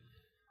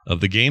of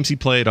the games he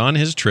played on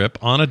his trip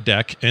on a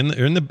deck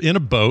in a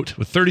boat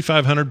with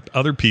 3,500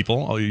 other people.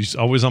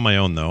 Always on my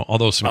own though.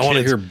 Although I want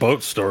to hear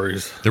boat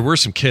stories. There were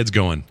some kids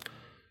going,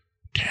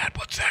 "Dad,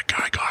 what's that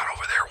guy got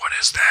over there? What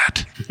is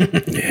that?"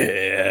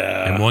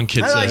 Yeah. And one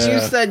kid I says, thought you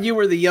said you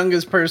were the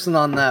youngest person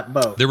on that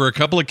boat. There were a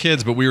couple of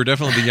kids, but we were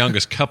definitely the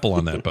youngest couple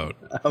on that boat.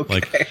 Okay.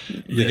 Like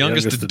the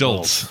youngest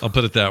adults. I'll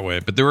put it that way.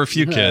 But there were a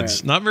few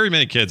kids. Right. Not very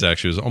many kids,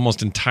 actually. It was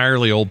almost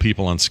entirely old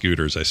people on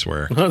scooters, I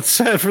swear. That's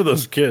sad for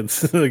those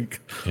kids.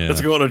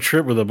 Let's go on a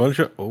trip with a bunch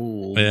of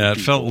old Yeah, it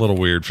people. felt a little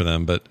weird for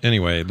them. But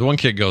anyway, the one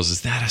kid goes,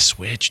 "Is that a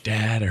Switch,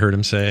 Dad?" I heard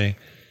him say.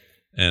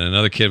 And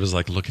another kid was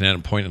like looking at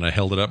him, pointing, and I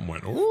held it up and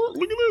went, "Oh,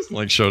 look at this!"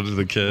 Like showed it to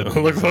the kid.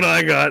 Look what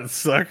I got,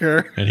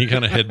 sucker! And he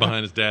kind of hid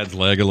behind his dad's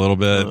leg a little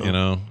bit, which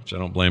I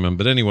don't blame him.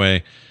 But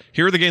anyway,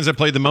 here are the games I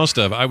played the most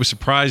of. I was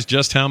surprised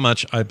just how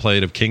much I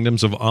played of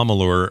Kingdoms of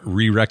Amalur: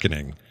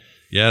 Re-Reckoning.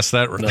 Yes,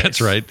 that's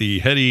right. The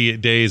heady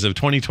days of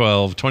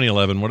 2012,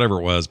 2011, whatever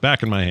it was,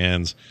 back in my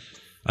hands.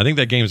 I think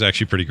that game is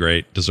actually pretty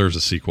great. Deserves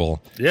a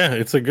sequel. Yeah,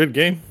 it's a good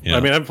game. Yeah.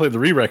 I mean, I haven't played the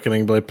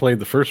Re-Reckoning, but I played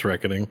the first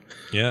Reckoning.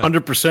 Yeah.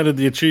 100% of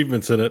the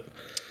achievements in it.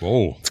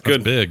 Whoa, it's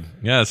good. Big.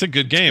 Yeah, it's a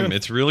good game.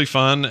 It's really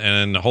fun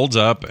and holds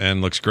up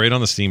and looks great on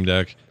the Steam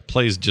Deck.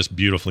 Plays just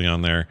beautifully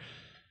on there.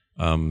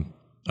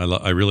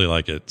 I really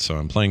like it, so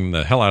I'm playing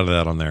the hell out of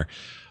that on there.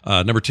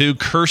 Number 2,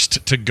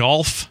 Cursed to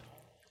Golf.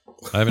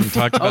 I haven't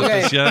talked about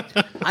this yet.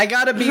 I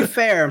gotta be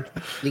fair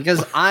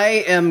because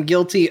I am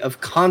guilty of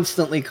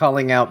constantly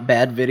calling out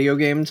bad video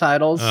game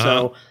titles.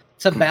 So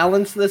to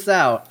balance this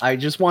out, I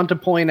just want to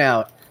point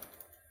out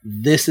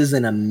this is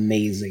an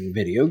amazing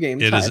video game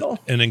title. It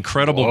is an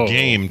incredible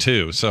game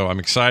too. So I'm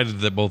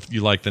excited that both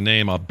you like the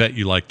name. I'll bet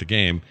you like the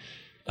game.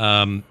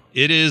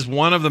 It is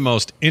one of the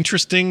most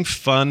interesting,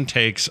 fun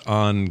takes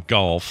on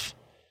golf.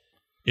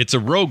 It's a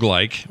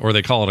roguelike, or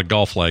they call it a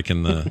golf-like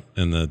in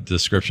the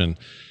description.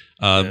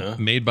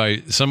 Made by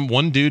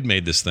one dude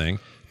made this thing.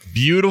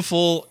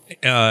 Beautiful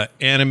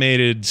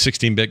animated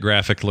 16-bit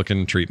graphic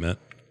looking treatment.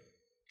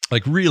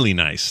 Like really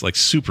nice, like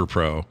super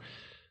pro.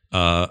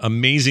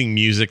 Amazing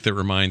music that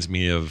reminds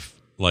me of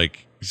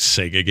like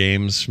Sega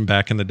games from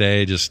back in the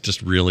day.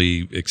 Just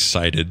really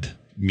excited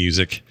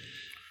music.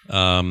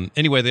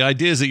 Anyway, the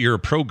idea is that you're a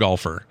pro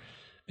golfer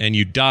and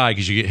you die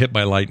because you get hit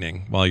by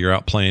lightning while you're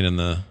out playing in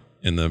the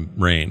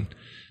rain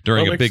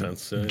during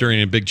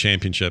a big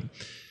championship.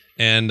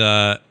 And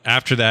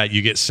after that,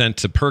 you get sent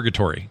to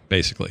Purgatory,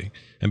 basically.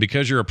 And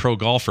because you're a pro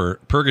golfer,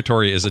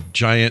 Purgatory is a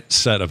giant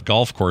set of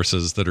golf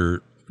courses that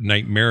are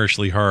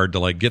nightmarishly hard to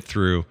like get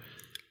through.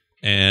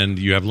 And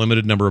you have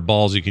limited number of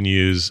balls you can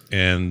use.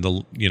 And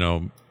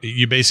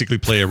you basically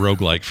play a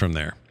roguelike from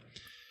there,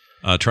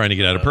 trying to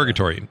get out of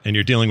Purgatory. And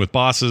you're dealing with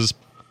bosses.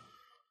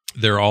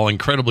 They're all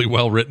incredibly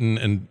well written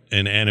and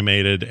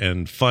animated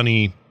and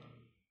funny.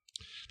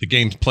 The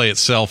gameplay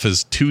itself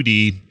is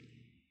 2D,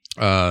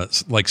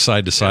 like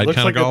side to side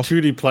kind of golf. It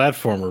looks like a 2D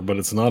platformer, but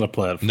it's not a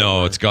platformer.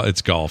 No, it's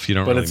golf. You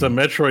don't. But it's a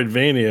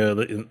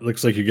Metroidvania. It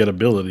looks like you get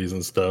abilities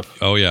and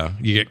stuff. Oh yeah,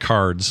 you get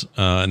cards,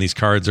 and these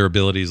cards are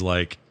abilities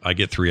like I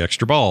get 3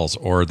 extra balls,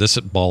 or this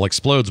ball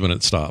explodes when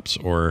it stops,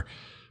 or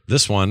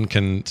this one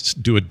can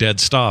do a dead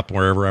stop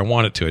wherever I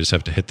want it to. I just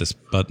have to hit this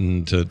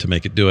button to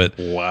make it do it.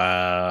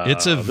 Wow,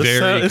 it's a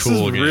very this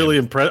cool is game. Really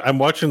impressive. I'm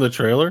watching the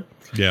trailer.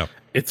 Yeah.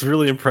 It's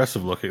really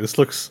impressive looking. This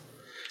looks...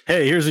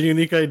 Hey, here's a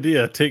unique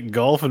idea. Take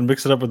golf and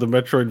mix it up with the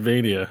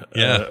Metroidvania.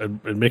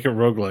 And make it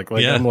roguelike.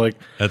 I'm like...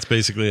 That's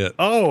basically it.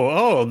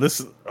 Oh,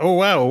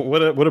 wow.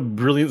 What a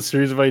brilliant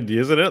series of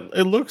ideas. And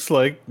it looks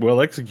like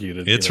well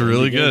executed. It's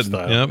really good.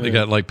 Yep. They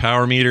got like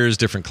power meters,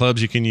 different clubs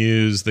you can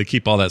use. They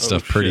keep all that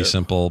stuff pretty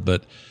simple,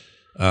 but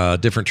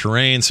different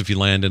terrains. So if you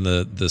land in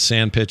the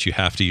sand pit, you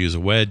have to use a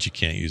wedge. You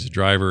can't use a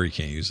driver. You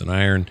can't use an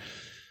iron.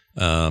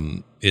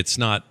 It's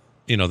not...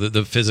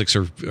 the physics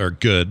are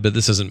good, but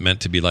this isn't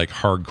meant to be like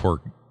hardcore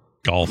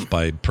golf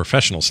by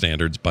professional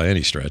standards by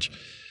any stretch.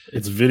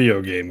 It's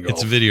video game golf.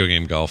 It's video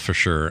game golf for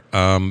sure.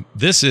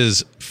 This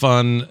is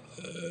fun.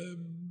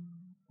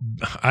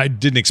 I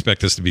didn't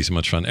expect this to be so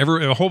much fun.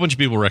 A whole bunch of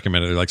people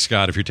recommended it. They're like,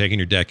 Scott, if you're taking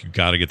your deck, you've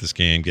got to get this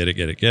game. Get it.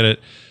 It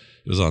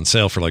was on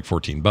sale for like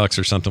 $14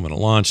 or something when it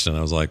launched, and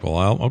I was like, well,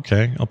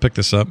 I'll pick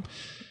this up.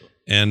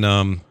 And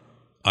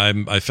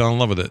I fell in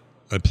love with it.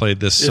 I played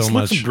this so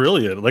much. It's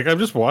brilliant. Like I'm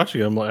just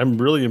watching. I'm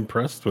really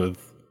impressed with.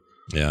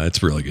 Yeah,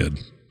 it's really good.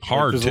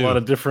 Hard. There's too. a lot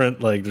of different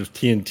there's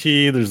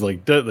TNT. There's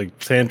like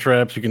sand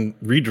traps. You can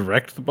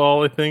redirect the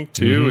ball, I think,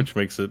 too, which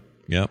makes it.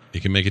 Yeah, you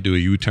can make it do a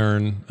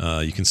U-turn.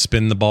 You can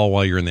spin the ball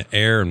while you're in the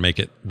air and make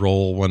it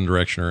roll one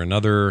direction or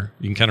another.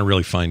 You can kind of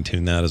really fine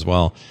tune that as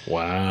well.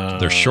 Wow.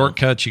 There's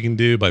shortcuts you can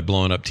do by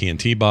blowing up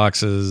TNT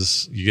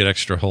boxes. You get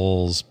extra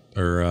holes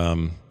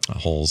or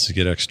holes. You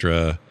get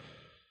extra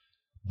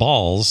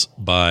balls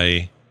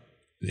by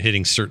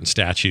hitting certain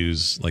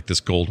statues. Like this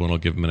gold one will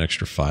give them an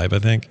extra 5, I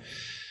think.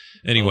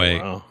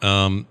 Anyway,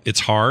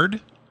 it's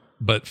hard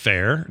but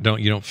fair.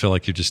 You don't feel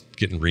like you're just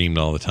getting reamed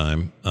all the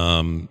time.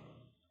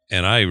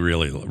 And I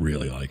really,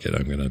 really like it.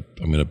 I'm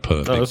gonna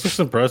put. This is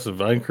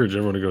impressive. I encourage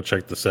everyone to go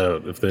check this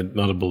out if they're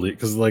not a believer.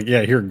 Because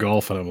I hear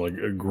golf and I'm like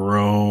a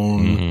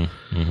groan,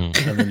 and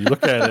then you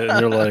look at it and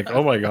you're like,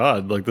 oh my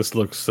god, like this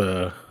looks.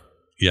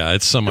 Yeah,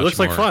 it's so much. It looks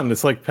like fun.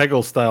 It's like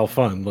Peggle style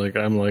fun. Like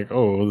I'm like,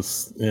 oh,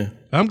 this. Yeah.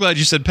 I'm glad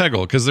you said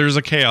Peggle because there's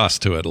a chaos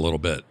to it a little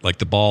bit. Like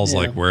the ball's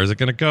like, where is it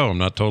going to go? I'm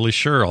not totally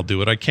sure. I'll do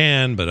what I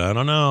can, but I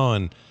don't know.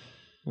 And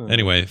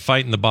anyway,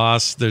 fighting the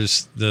boss.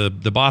 There's the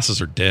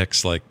bosses are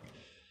dicks. Like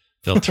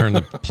they'll turn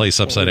the place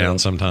upside down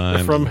sometimes.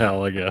 They're from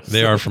hell, I guess.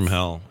 They are from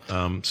hell.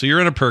 So you're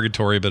in a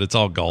purgatory, but it's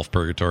all golf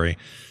purgatory.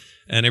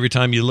 And every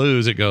time you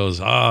lose, it goes,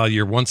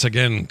 you're once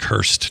again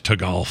cursed to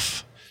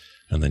golf.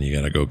 And then you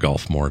got to go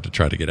golf more to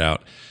try to get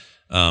out.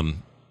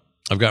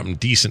 I've gotten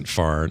decent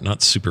far,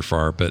 not super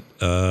far, but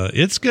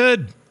it's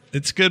good.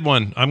 It's a good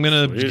one. I'm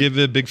going to give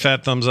it a big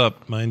fat thumbs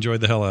up. I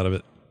enjoyed the hell out of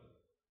it.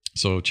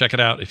 So check it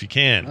out if you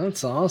can.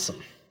 That's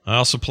awesome. I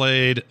also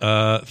played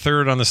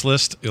third on this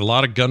list, a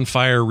lot of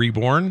Gunfire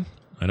Reborn.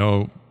 I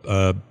know,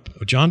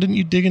 John, didn't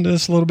you dig into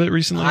this a little bit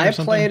recently? I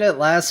played it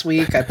last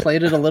week. I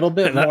played it a little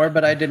bit more,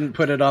 but I didn't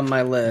put it on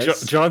my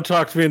list. John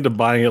talked me into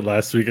buying it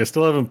last week. I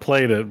still haven't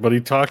played it, but he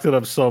talked it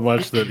up so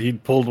much that he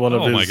pulled one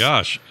of his... Oh my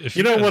gosh.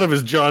 One of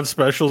his John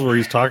specials where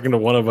he's talking to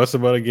one of us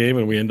about a game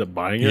and we end up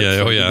buying it? Yeah,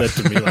 so yeah. That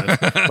to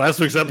me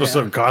last week's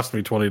episode cost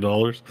me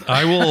 $20.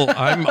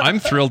 I'm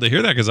thrilled to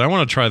hear that because I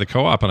want to try the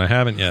co-op and I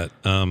haven't yet.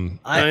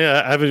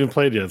 I haven't even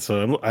played yet,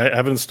 so I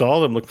haven't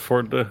installed. I'm looking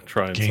forward to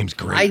trying. Game's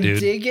great, dude. I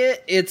dig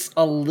it. It's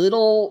a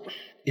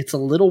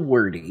little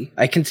wordy.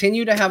 I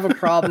continue to have a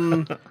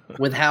problem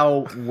with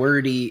how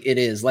wordy it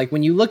is. Like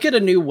when you look at a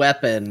new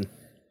weapon,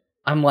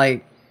 I'm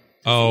like,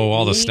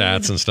 all the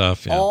stats and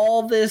stuff. Yeah.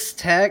 All this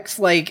text.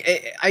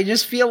 Like I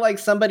just feel like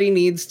somebody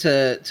needs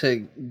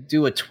to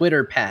do a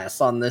Twitter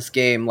pass on this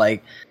game.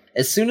 Like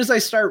As soon as I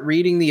start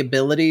reading the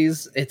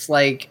abilities, it's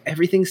like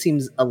everything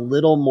seems a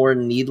little more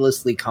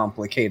needlessly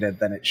complicated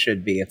than it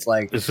should be. It's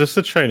like, is this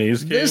a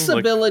Chinese game? This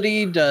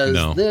ability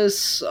does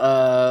this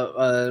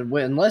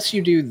unless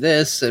you do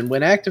this, and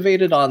when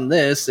activated on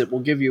this, it will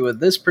give you a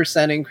this %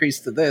 increase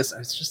to this.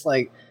 It's just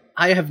like,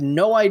 I have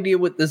no idea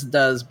what this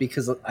does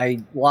because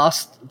I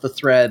lost the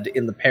thread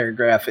in the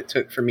paragraph it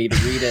took for me to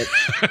read it.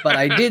 But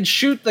I did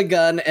shoot the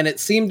gun, and it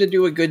seemed to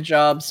do a good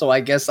job, so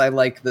I guess I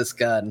like this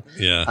gun.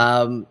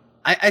 Yeah.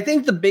 I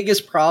think the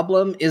biggest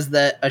problem is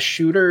that a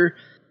shooter,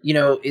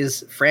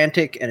 is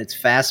frantic and it's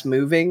fast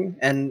moving.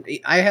 And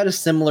I had a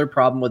similar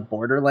problem with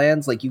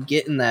Borderlands. Like, you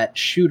get in that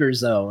shooter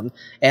zone,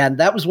 and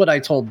that was what I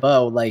told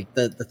Bo. Like,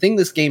 the thing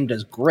this game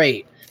does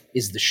great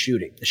is the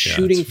shooting. The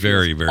shooting it's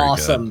very, very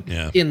awesome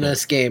in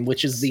this game,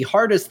 which is the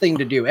hardest thing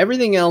to do.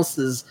 Everything else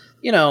is,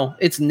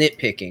 it's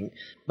nitpicking,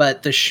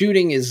 but the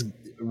shooting is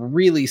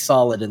really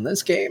solid in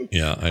this game.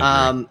 Yeah,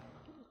 I agree.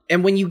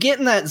 And when you get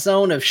in that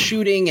zone of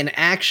shooting and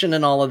action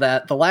and all of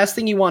that, the last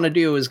thing you want to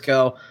do is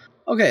go,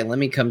 okay, let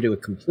me come to a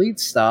complete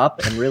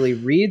stop and really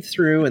read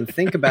through and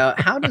think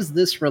about how does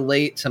this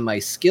relate to my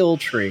skill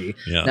tree?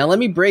 Yeah. Now, let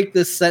me break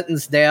this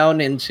sentence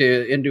down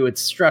into its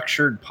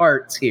structured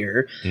parts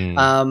here.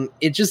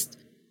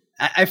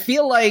 I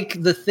feel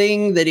like the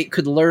thing that it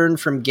could learn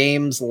from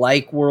games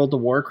like World of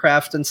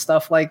Warcraft and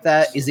stuff like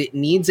that is it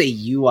needs a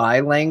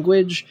UI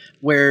language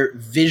where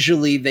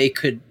visually they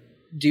could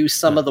do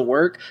some of the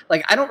work.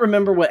 Like, I don't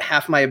remember what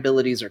half my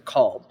abilities are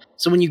called.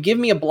 So when you give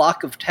me a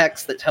block of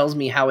text that tells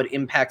me how it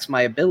impacts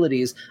my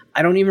abilities,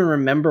 I don't even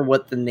remember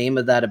what the name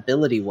of that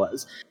ability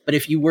was. But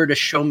if you were to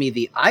show me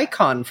the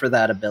icon for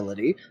that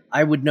ability,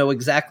 I would know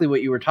exactly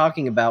what you were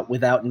talking about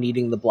without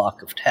needing the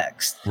block of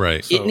text.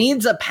 Right. It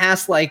needs a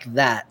pass like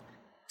that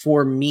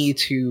for me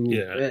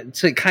to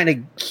kind of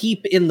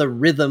keep in the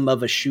rhythm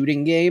of a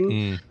shooting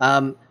game.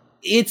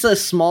 It's a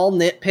small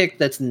nitpick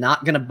that's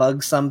not going to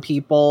bug some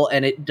people,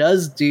 and it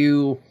does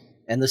do,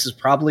 and this is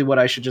probably what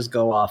I should just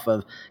go off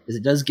of, is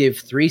it does give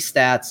 3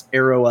 stats,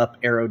 arrow up,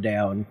 arrow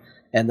down,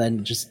 and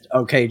then just,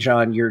 okay,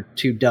 John, you're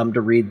too dumb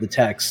to read the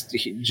text.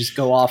 Just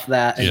go off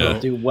that, and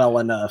you'll do well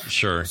enough.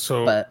 Sure.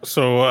 So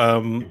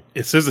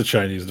it says a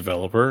Chinese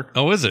developer.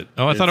 Oh, is it?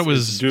 Oh, I thought it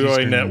was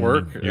Duoi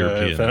Network,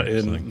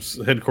 European,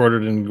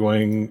 headquartered in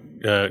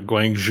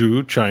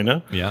Guangzhou,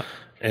 China. Yeah.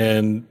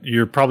 And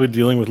you're probably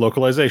dealing with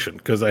localization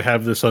because I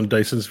have this on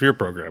Dyson Sphere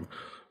program.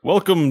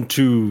 Welcome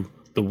to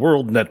the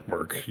World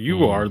Network.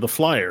 You are the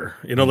flyer.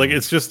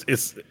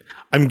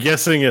 I'm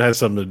guessing it has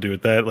something to do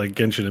with that. Like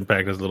Genshin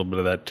Impact has a little bit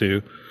of that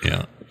too.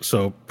 Yeah.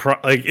 So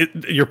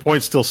your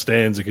point still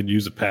stands. It could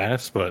use a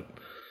pass, but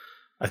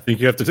I think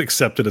you have to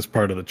accept it as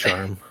part of the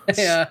charm.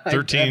 Yeah.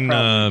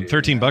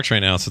 $13 right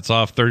now. So it's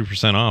off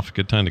 30% off.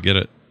 Good time to get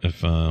it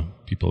if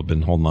people have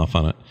been holding off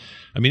on it.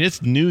 I mean,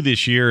 it's new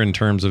this year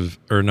last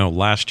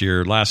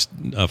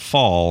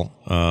fall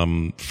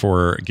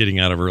for getting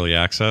out of early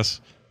access,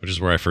 which is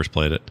where I first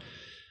played it.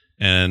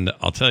 And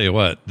I'll tell you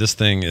what, this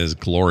thing is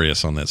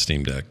glorious on that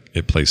Steam Deck.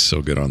 It plays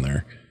so good on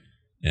there.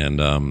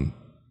 And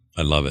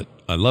I love it.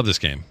 I love this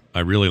game. I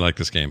really like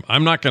this game.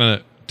 I'm not going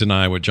to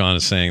deny what John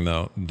is saying,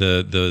 though.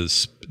 The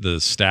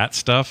stat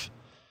stuff,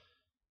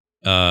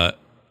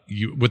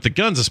 with the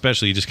guns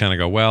especially, you just kind of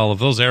go, well, if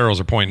those arrows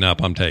are pointing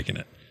up, I'm taking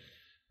it.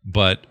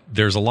 But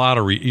there's a lot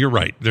of you're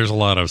right. There's a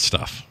lot of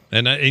stuff,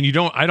 and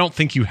I don't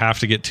think you have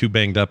to get too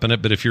banged up in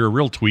it. But if you're a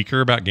real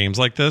tweaker about games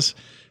like this,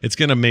 it's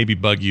going to maybe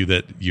bug you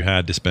that you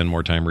had to spend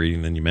more time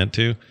reading than you meant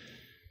to.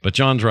 But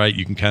John's right.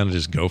 You can kind of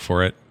just go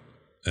for it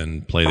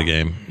and play the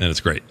game, and it's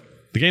great.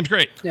 The game's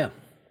great. Yeah,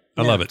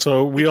 I love it.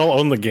 So we all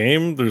own the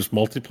game. There's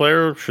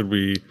multiplayer. Should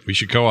we? We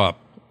should co-op.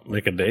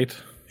 Make a date.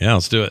 Yeah,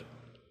 let's do it.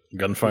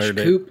 Gunfire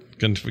date.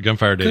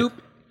 Gunfire date.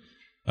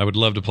 I would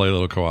love to play a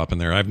little co-op in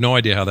there. I have no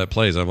idea how that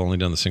plays. I've only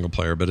done the single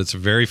player, but it's a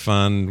very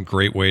fun,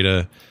 great way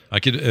to.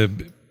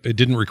 It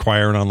didn't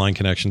require an online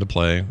connection to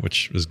play,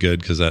 which was good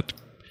because that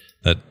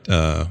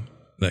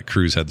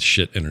cruise had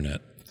shit internet.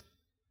 It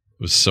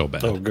was so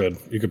bad. Oh, good.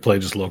 You could play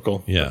just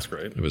local. Yeah, that's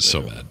great. It was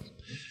so bad.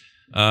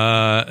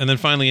 And then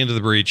finally, Into the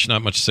Breach.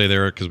 Not much to say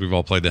there because we've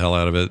all played the hell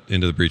out of it.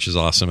 Into the Breach is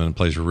awesome and it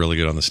plays really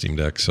good on the Steam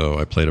Deck. So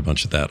I played a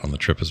bunch of that on the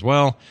trip as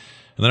well.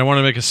 And then I want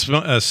to make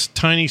a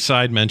tiny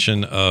side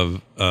mention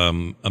of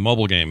a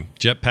mobile game,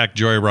 Jetpack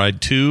Joyride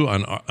 2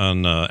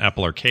 on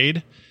Apple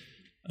Arcade.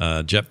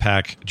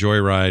 Jetpack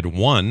Joyride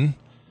 1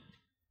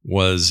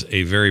 was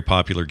a very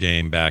popular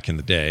game back in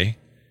the day.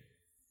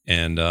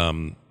 And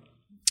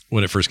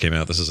when it first came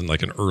out, this isn't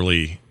like an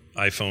early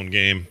iPhone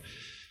game.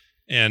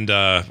 And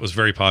it was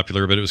very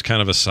popular, but it was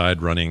kind of a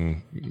side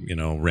running,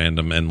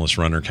 random endless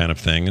runner kind of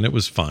thing. And it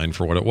was fine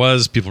for what it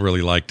was. People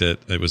really liked it.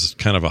 It was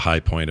kind of a high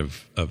point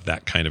of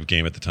that kind of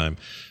game at the time.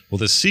 Well,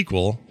 this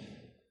sequel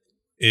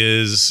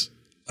is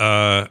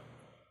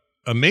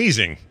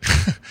amazing.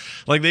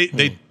 Like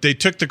they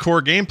took the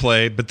core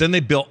gameplay, but then they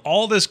built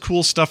all this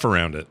cool stuff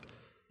around it.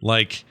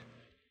 Like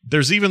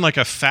there's even like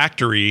a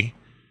factory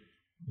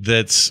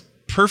that's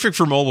perfect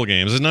for mobile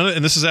games. And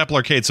this is Apple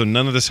Arcade, so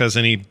none of this has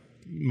any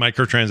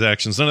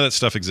microtransactions. None of that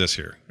stuff exists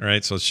here. All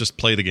right. So let's just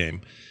play the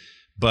game.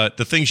 But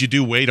the things you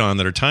do wait on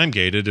that are time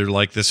gated are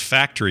like this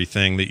factory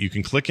thing that you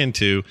can click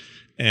into.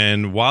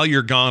 And while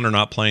you're gone or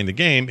not playing the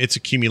game, it's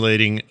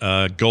accumulating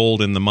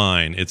gold in the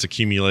mine. It's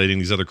accumulating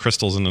these other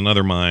crystals in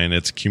another mine.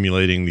 It's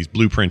accumulating these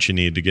blueprints you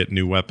need to get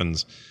new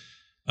weapons.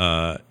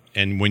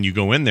 And when you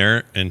go in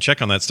there and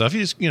check on that stuff, you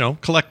just,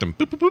 collect them.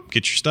 Boop, boop, boop,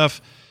 get your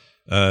stuff.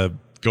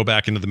 Go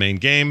back into the main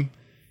game.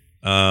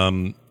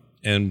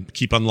 And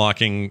keep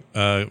unlocking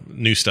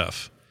new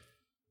stuff.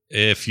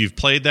 If you've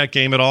played that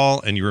game at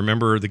all and you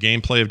remember the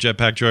gameplay of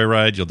Jetpack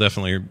Joyride, you'll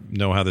definitely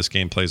know how this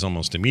game plays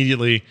almost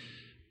immediately.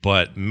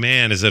 But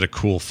man, is it a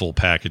cool full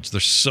package.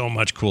 There's so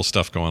much cool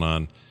stuff going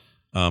on.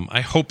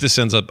 I hope this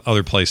ends up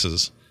other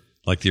places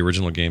like the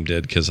original game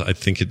did, because I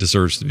think it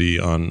deserves to be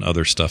on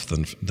other stuff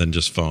than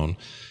just phone.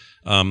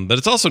 But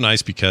it's also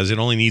nice because it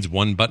only needs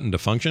one button to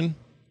function.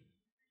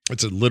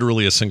 It's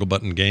literally a single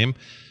button game.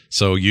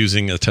 So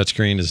using a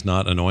touchscreen is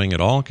not annoying at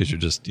all because you're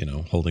just,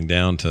 holding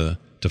down to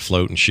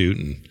float and shoot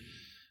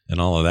and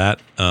all of that.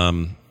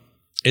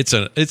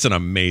 It's an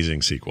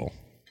amazing sequel.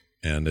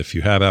 And if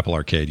you have Apple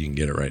Arcade, you can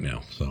get it right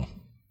now. So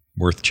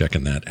worth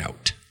checking that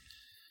out.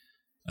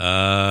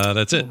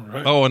 That's it.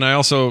 Right. Oh, and I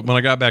also, when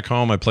I got back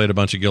home, I played a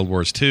bunch of Guild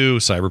Wars 2,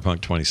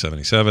 Cyberpunk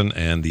 2077,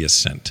 and The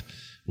Ascent,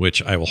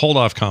 which I will hold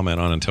off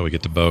comment on until we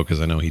get to Bo, because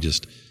I know he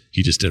just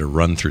did a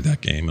run through that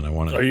game, and I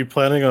want to. Are you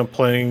planning on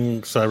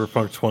playing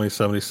Cyberpunk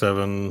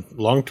 2077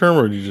 long term,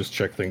 or do you just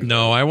check things?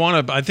 No,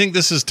 I think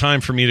this is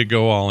time for me to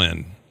go all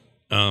in.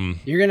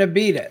 You're gonna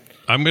beat it.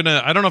 I don't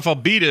know if I'll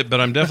beat it, but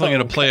I'm definitely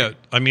going to play it.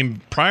 I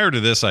mean, prior to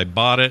this, I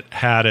bought it,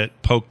 had it,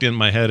 poked in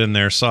my head in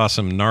there, saw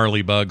some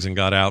gnarly bugs, and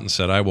got out and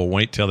said, I will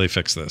wait till they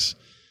fix this.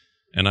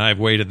 And I've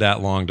waited that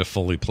long to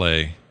fully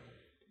play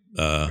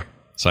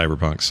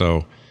Cyberpunk.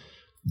 So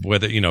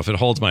whether, if it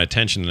holds my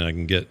attention and I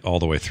can get all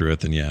the way through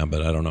it, then yeah,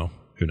 but I don't know.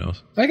 Who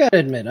knows? I got to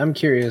admit, I'm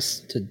curious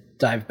to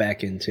dive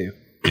back into.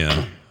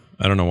 Yeah.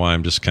 I don't know why.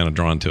 I'm just kind of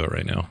drawn to it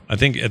right now. I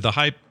think the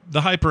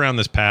hype around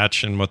this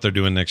patch and what they're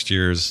doing next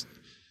year is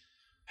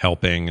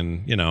helping,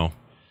 and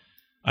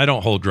I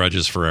don't hold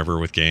grudges forever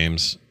with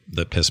games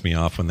that piss me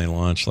off when they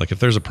launch. Like if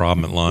there's a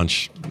problem at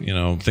launch,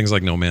 things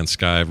like No Man's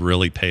Sky have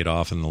really paid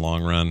off in the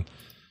long run,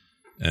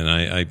 and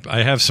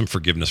I have some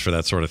forgiveness for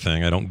that sort of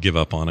thing. I don't give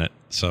up on it.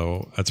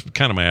 So that's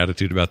kind of my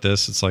attitude about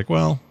this. It's like,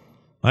 well,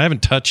 I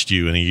haven't touched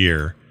you in a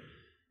year,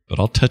 but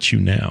I'll touch you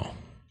now.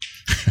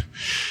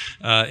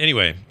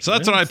 Anyway, so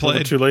that's what I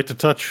played. Too late to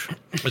touch.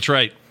 That's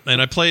right. And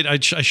I played, I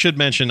should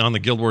mention on the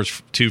Guild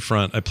Wars 2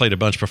 front, I played a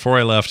bunch before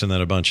I left and then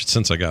a bunch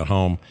since I got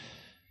home.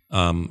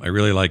 I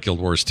really like Guild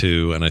Wars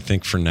 2, and I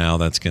think for now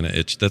that's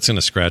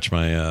gonna scratch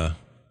my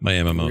my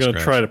MMO. We're gonna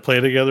try to play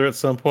together at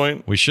some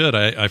point. We should.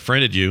 I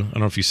friended you. I don't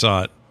know if you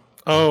saw it.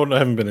 Oh, I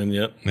haven't been in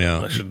yet.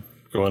 Yeah, I should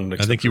go on.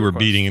 I think you were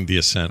beating The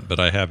Ascent, but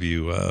I have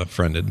you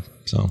friended.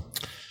 So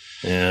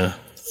yeah,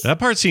 that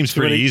part seems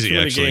pretty easy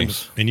actually,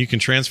 games. And you can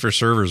transfer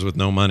servers with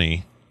no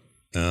money.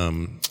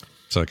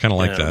 So I kind of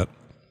like that.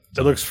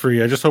 It looks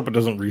free. I just hope it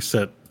doesn't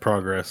reset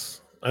progress.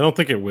 I don't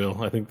think it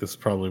will. I think this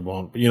probably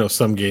won't. But,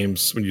 some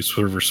games, when you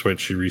server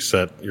switch, you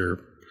reset your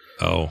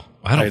I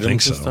don't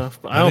think so. Stuff.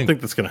 I don't think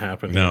that's going to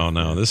happen.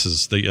 No. This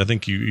is I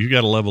think you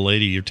got a level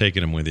 80. You're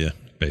taking them with you.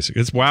 Basically,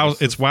 it's WoW.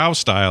 It's WoW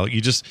style.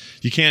 You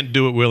can't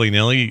do it willy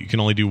nilly. You can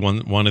only do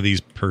one of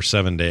these per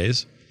 7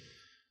 days.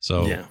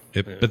 So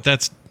but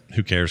that's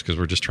who cares, because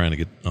we're just trying to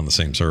get on the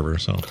same server.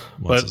 So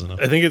once is enough.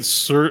 I think it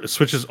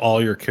switches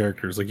all your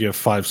characters. Like you have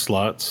 5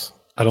 slots.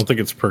 I don't think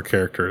it's per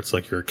character. It's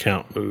like your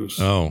account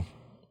moves. Oh,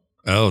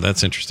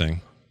 that's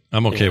interesting.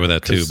 I'm okay with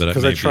that too. But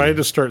because I tried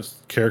to start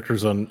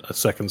characters on a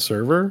second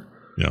server.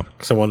 Yeah.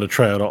 Because I wanted to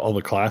try out all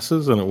the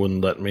classes and it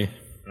wouldn't let me.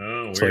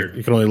 Oh, it's weird. Like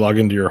you can only log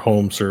into your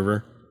home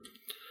server.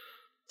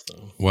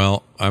 So.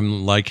 Well,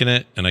 I'm liking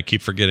it, and I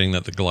keep forgetting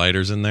that the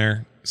glider's in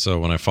there. So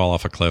when I fall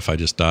off a cliff, I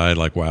just die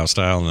like WoW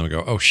style, and then I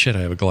go, "Oh shit, I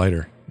have a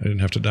glider. I didn't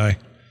have to die."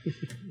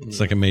 It's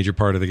like a major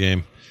part of the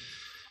game.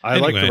 I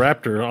like the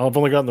Raptor. I've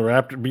only gotten the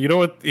Raptor, but you know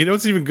what? You know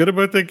what's even good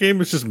about that game?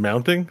 It's just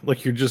mounting.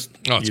 Like you just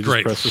it's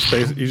great. Just press the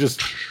space.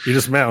 You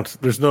just mount.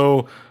 There's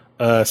no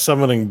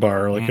summoning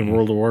bar like in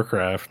World of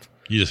Warcraft.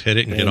 You just hit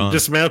it and get on.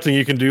 Dismounting,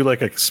 you can do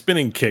like a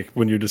spinning kick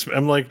when you just.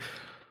 I'm like,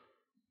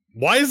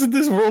 why isn't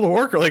this World of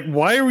Warcraft? Like,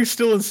 why are we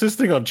still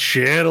insisting on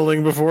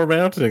channeling before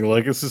mounting?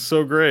 Like, this is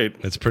so great.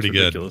 It's pretty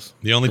good.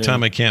 The only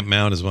time I can't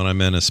mount is when I'm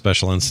in a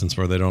special instance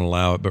where they don't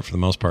allow it. But for the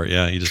most part,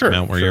 you just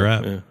mount where you're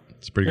at. Yeah.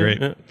 It's pretty great.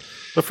 Yeah.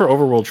 But for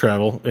overworld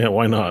travel,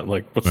 why not?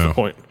 Like, what's the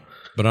point?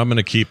 But I'm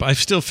going to I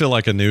still feel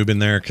like a noob in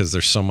there because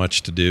there's so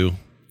much to do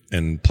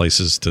and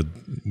places to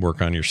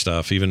work on your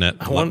stuff. Even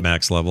at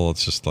max level,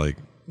 it's just like,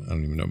 I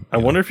don't even know. I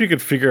wonder if you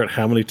could figure out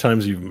how many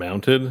times you've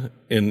mounted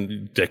in a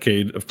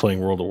decade of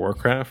playing World of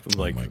Warcraft. And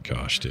like, oh my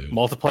gosh, dude.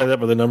 Multiply that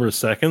by the number of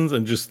seconds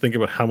and just think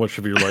about how much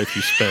of your life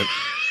you spent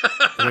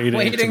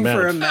waiting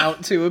for a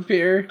mount to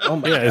appear. Oh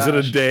my gosh. Is it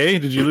a day?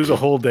 Did you lose a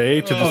whole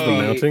day to just the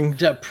mounting?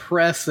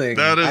 Depressing.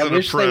 That is I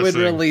wish they would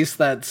release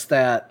that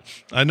stat.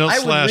 I know. I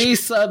would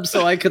resub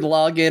so I could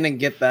log in and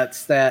get that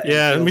stat.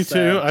 Yeah, me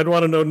too. I'd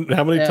want to know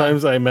how many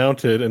times I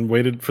mounted and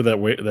waited for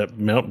that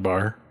mount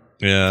bar.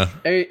 Yeah.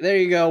 There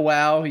you go.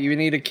 Wow. You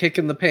need a kick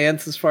in the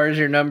pants as far as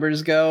your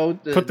numbers go.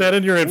 Put that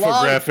in your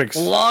infographics.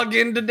 Log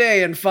in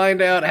today and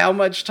find out how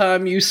much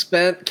time you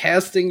spent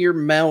casting your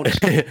mount.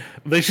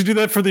 They should do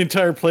that for the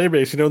entire player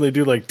base. You know, they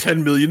do like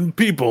 10 million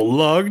people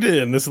logged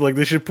in. This is like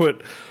they should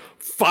put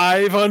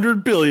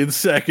 500 billion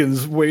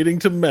seconds waiting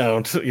to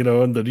mount, you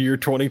know, in the year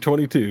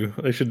 2022.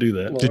 They should do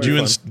that.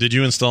 Did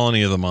you install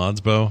any of the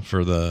mods, Bo,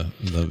 for the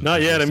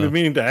Not yet. I'm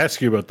meaning to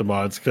ask you about the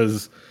mods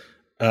because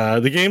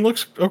the game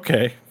looks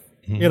okay.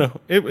 You know,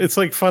 it's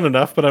like fun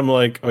enough, but I'm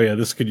like, oh yeah,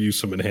 this could use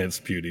some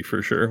enhanced beauty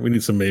for sure. We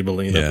need some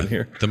Maybelline up in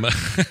here. The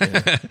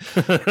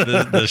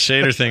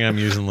shader thing I'm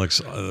using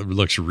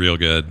looks real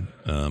good.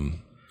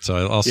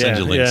 So I'll send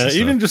you links.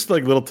 Yeah, even just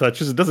like little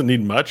touches. It doesn't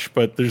need much,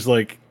 but there's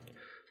like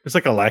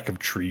a lack of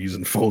trees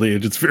and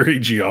foliage. It's very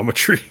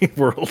geometry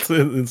world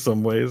in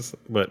some ways,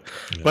 but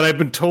I've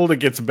been told it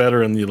gets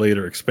better in the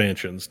later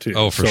expansions too.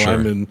 Oh, for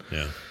sure.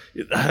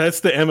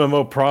 That's the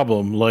MMO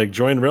problem. Like,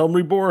 join Realm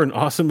Reborn,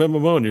 awesome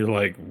MMO, and you're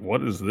like,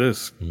 what is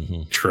this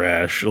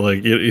trash?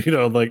 Like, you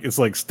know, like it's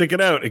like stick it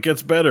out, it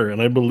gets better,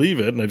 and I believe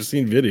it. And I've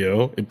seen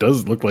video; it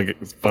does look like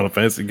Final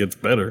Fantasy gets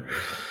better.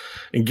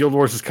 And Guild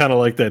Wars is kind of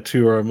like that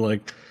too, where I'm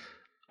like,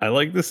 I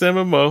like this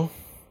MMO,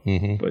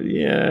 but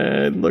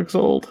yeah, it looks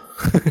old.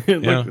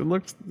 It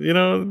looks, you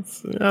know,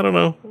 I don't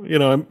know. You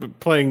know, I'm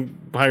playing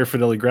higher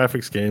fidelity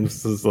graphics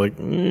games. It's like.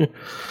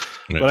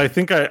 But I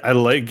think I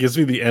like gives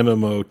me the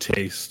MMO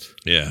taste.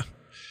 Yeah,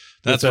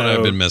 that's what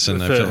I've been missing.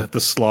 The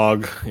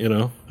slog, you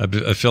know.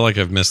 I feel like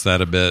I've missed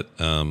that a bit.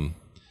 In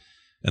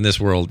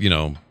this world, you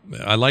know,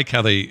 I like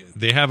how they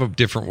have a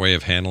different way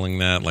of handling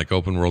that. Like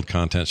open world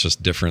content's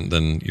just different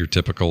than your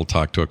typical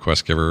talk to a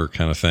quest giver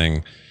kind of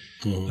thing.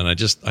 And I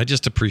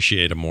just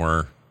appreciate a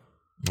more,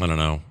 I don't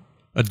know,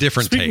 a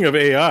different Speaking take. of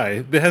AI,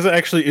 it has an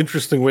actually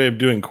interesting way of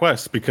doing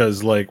quests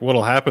because, like,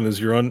 what'll happen is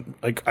you're on,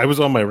 like, I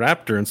was on my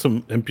Raptor and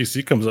some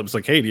NPC comes up. It's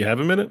like, hey, do you have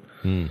a minute?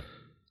 And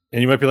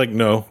you might be like,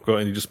 no, go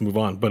and you just move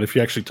on. But if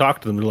you actually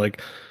talk to them, they're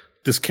like,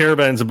 this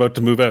caravan's about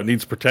to move out,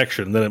 needs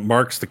protection. And then it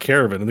marks the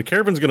caravan, and the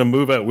caravan's going to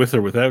move out with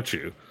or without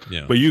you.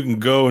 Yeah. But you can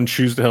go and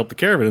choose to help the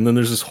caravan. And then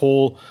there's this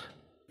whole,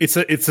 it's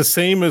the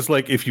same as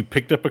like if you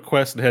picked up a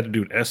quest and had to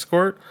do an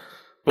escort.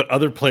 But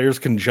other players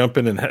can jump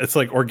in and it's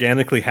like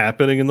organically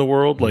happening in the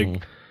world.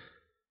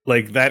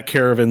 Like that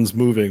caravan's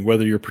moving,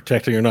 whether you're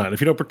protecting or not. If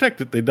you don't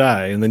protect it, they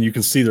die. And then you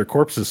can see their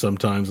corpses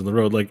sometimes on the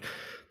road. Like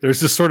there's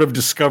this sort of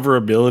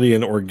discoverability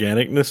and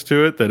organicness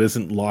to it that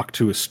isn't locked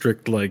to a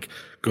strict, like,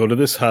 go to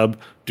this hub,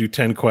 do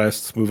 10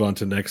 quests, move on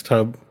to next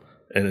hub.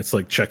 And it's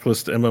like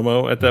checklist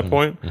MMO at that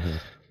point,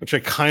 which I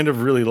kind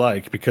of really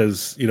like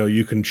because, you know,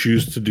 you can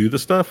choose to do the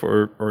stuff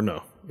or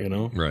no, you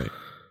know? Right.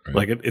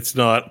 Like it's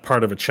not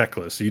part of a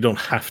checklist. You don't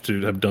have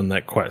to have done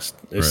that quest.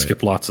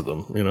 Skip lots of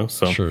them, you know.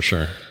 So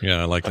sure.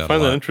 Yeah, I like that. I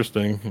find that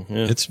interesting.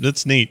 Yeah.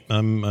 It's neat.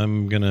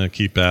 I'm gonna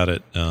keep at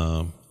it.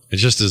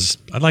 It's just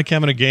I like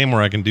having a game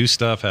where I can do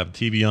stuff, have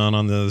TV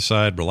on the other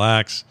side,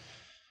 relax,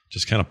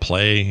 just kind of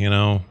play, you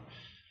know.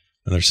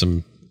 And there's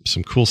some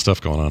cool stuff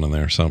going on in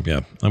there. So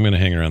yeah, I'm gonna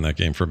hang around that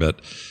game for a bit.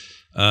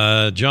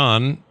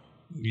 John,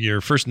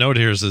 your first note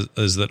here is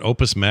that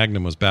Opus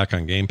Magnum was back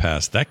on Game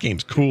Pass. That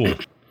game's cool.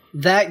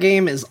 That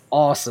game is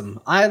awesome.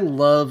 I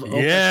love Opus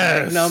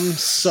Magnum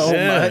so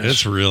much.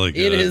 It's really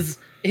good.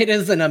 It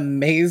is an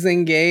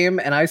amazing game,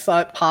 and I saw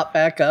it pop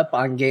back up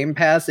on Game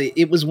Pass.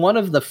 It was one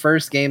of the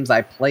first games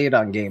I played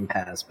on Game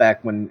Pass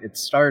back when it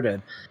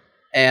started.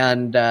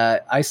 And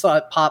I saw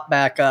it pop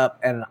back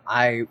up, and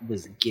I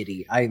was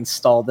giddy. I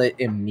installed it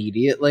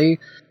immediately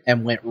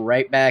and went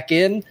right back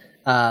in.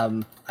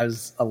 I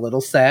was a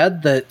little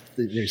sad that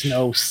there's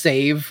no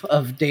save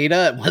of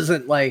data. It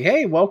wasn't like,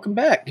 hey, welcome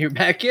back, you're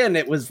back in.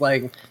 It was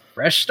like,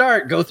 fresh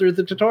start, go through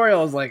the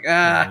tutorial. I was like,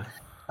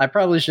 I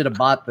probably should have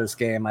bought this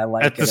game. I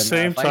like it. At the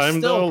same time, I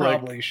still though,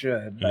 probably like,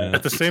 should.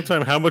 At the same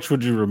time, how much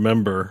would you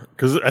remember?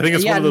 Because I think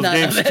it's one of those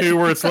games too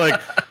where it's like,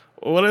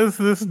 what does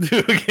this do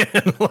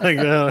again? Like,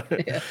 I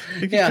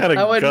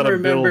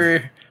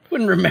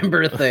wouldn't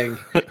remember a thing.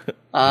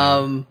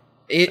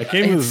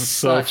 It's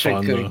such a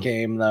good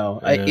game,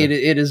 though. Yeah.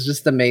 It is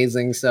just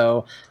amazing.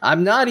 So I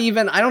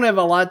don't have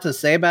a lot to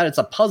say about it. It's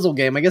a puzzle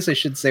game. I guess I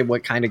should say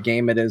what kind of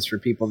game it is for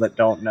people that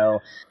don't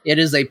know. It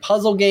is a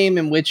puzzle game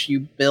in which you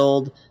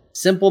build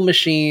simple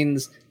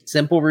machines,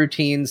 simple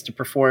routines to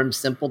perform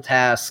simple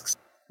tasks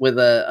with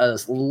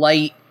a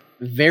light,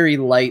 very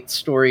light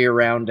story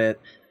around it.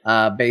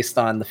 Based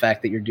on the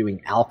fact that you're doing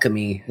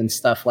alchemy and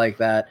stuff like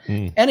that.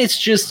 And it's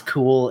just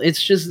cool.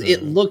 It's just,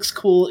 it looks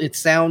cool. It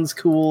sounds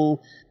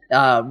cool.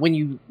 When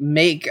you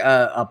make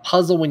a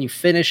puzzle, when you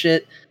finish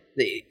it,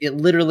 it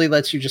literally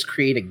lets you just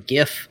create a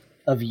GIF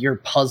of your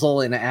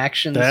puzzle in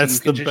action. That's so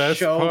you can the just best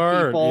show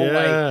part. people,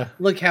 yeah. like,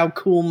 look how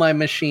cool my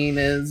machine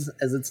is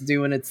as it's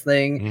doing its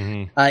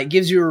thing. It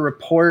gives you a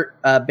report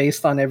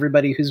based on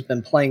everybody who's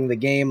been playing the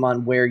game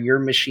on where your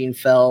machine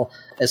fell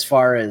as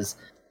far as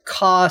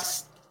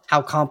cost,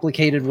 how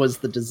complicated was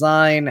the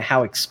design,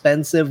 how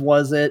expensive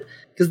was it?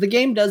 Because the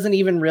game doesn't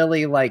even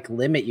really like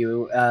limit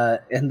you,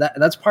 and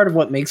that's part of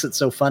what makes it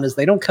so fun is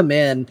they don't come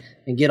in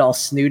and get all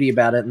snooty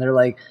about it, and they're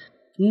like,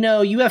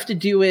 no, you have to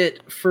do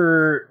it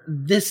for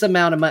this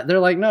amount of money. They're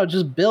like, no,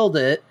 just build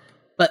it.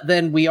 But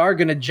then we are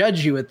going to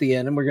judge you at the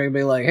end, and we're going to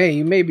be like, hey,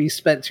 you maybe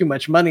spent too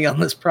much money on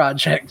this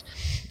project.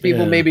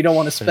 People maybe don't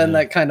want to spend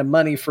that kind of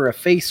money for a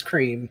face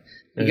cream.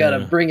 You got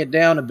to bring it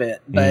down a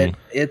bit. But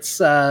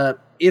it's awesome.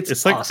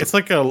 It's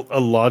like a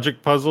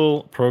logic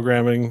puzzle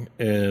programming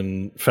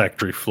in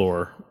factory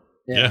floor.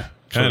 Yeah,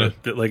 kind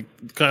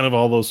of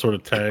all those sort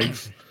of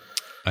tags.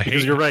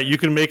 Because you're right, you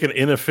can make an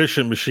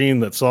inefficient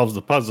machine that solves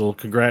the puzzle.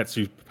 Congrats,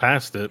 you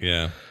passed it.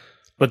 Yeah.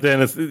 But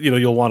then it's,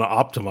 you'll want to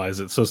optimize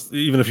it. So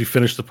even if you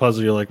finish the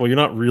puzzle, you're like, well, you're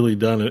not really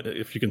done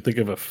if you can think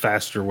of a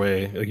faster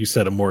way, like you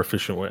said, a more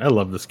efficient way. I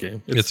love this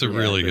game. It's a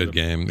really good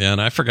game. Yeah, and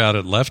I forgot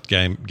it left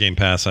Game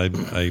Pass.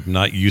 I'm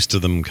not used to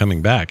them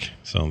coming back,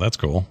 so that's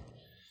cool.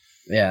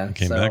 Yeah,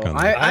 Came back on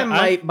that. I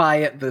might buy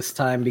it this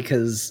time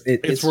because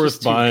it's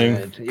worth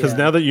buying. Because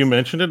now that you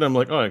mentioned it, I'm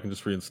like, I can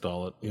just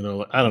reinstall it.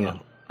 I don't know.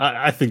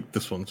 I think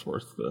this one's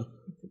worth the.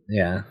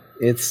 Yeah,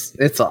 it's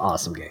an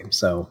awesome game.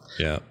 So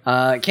yeah,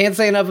 can't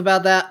say enough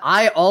about that.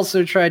 I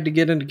also tried to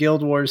get into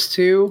Guild Wars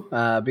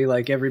 2, be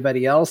like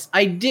everybody else.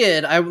 I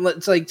did.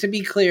 It's like, to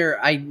be clear,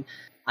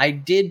 I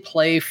did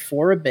play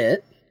for a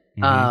bit.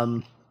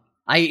 I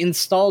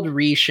installed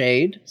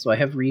Reshade, so I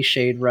have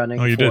Reshade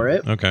running for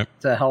it. Okay,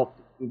 to help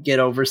get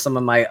over some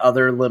of my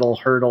other little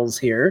hurdles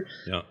here.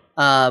 Yeah,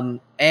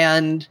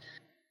 and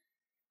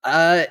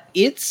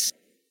it's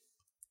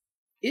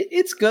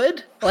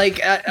good. Like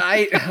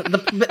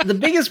the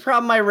biggest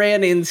problem I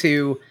ran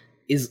into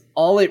is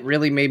all it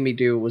really made me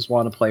do was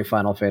want to play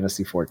Final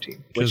Fantasy XIV,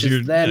 which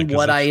is then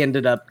what I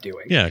ended up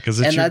doing. Yeah, because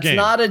it's your game. And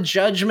that's not a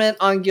judgment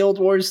on Guild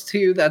Wars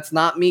 2. That's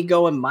not me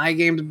going, my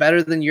game's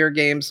better than your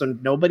game, so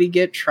nobody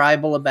get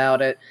tribal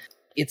about it.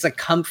 It's a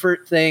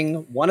comfort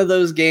thing. One of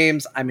those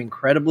games I'm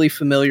incredibly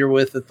familiar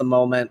with at the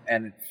moment,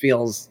 and it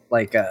feels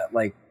like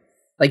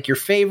your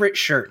favorite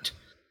shirt.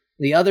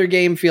 The other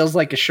game feels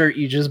like a shirt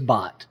you just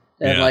bought.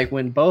 And like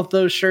when both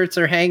those shirts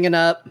are hanging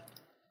up,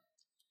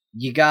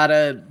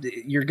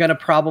 you're gonna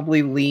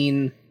probably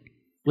lean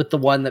with the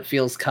one that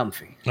feels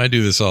comfy. I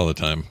do this all the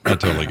time. I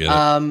totally get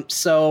it.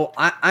 So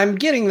I'm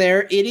getting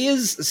there. It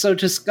is, so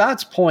to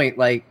Scott's point,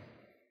 like,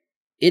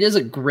 it is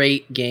a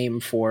great game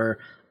for,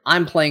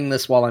 I'm playing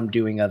this while I'm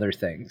doing other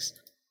things.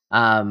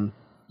 I'm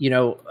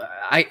even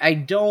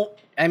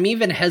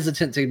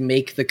hesitant to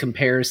make the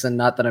comparison,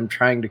 not that I'm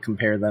trying to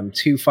compare them,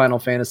 to Final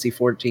Fantasy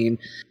XIV,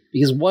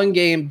 because one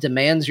game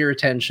demands your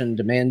attention,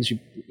 demands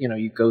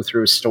you go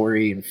through a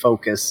story and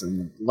focus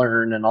and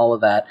learn and all of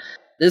that.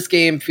 This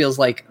game feels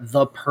like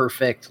the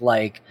perfect,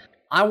 like,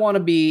 I want to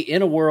be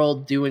in a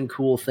world doing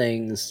cool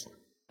things,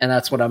 and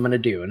that's what I'm going to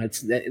do. And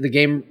the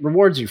game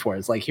rewards you for it.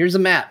 It's like, here's a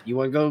map. You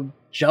want to go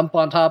jump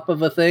on top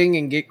of a thing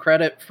and get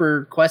credit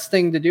for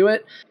questing to do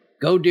it?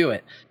 Go do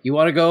it. You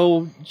want to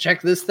go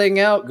check this thing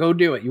out? Go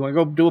do it. You want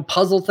to go do a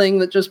puzzle thing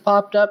that just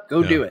popped up?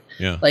 Go do it.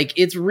 Yeah. Like,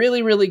 it's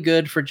really, really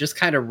good for just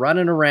kind of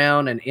running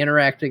around and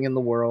interacting in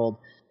the world.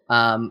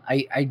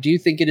 I do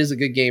think it is a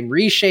good game.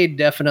 Reshade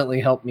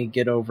definitely helped me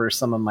get over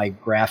some of my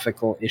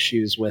graphical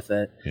issues with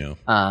it. Yeah.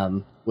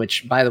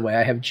 Which, by the way,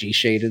 I have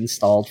G-Shade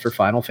installed for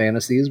Final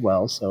Fantasy as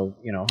well. So,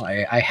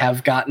 I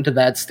have gotten to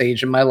that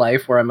stage in my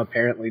life where I'm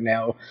apparently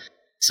now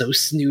so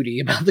snooty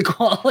about the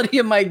quality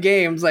of my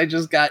games. I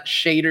just got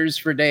shaders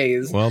for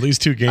days. Well, these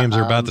two games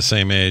are about the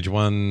same age.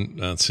 One,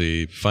 let's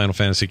see, Final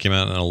Fantasy came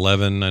out in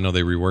 11. I know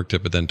they reworked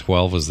it, but then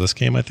 12 was this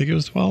game. I think it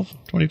was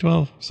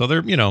 2012. So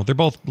they're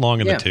both long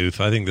in the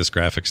tooth. I think this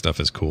graphic stuff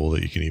is cool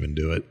that you can even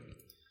do it.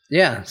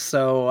 Yeah,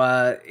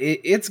 so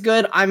it's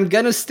good. I'm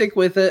gonna stick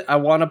with it. I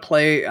want to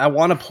play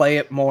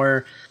it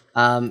more.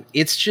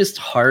 It's just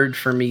hard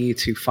for me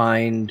to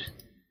find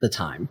the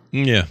time.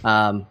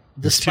 Yeah.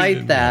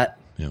 Despite that,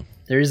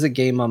 there's a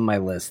game on my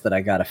list that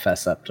I gotta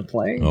fess up to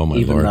playing,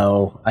 even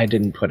though I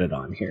didn't put it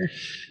on here.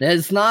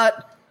 I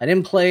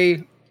didn't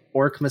play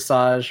Orc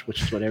Massage,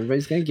 which is what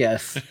everybody's gonna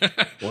guess.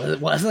 Well,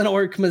 it wasn't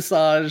Orc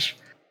Massage,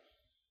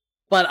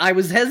 but I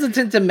was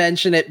hesitant to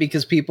mention it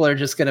because people are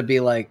just gonna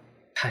be like,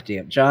 God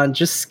damn, John,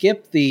 just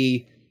skip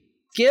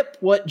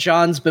what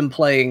John's been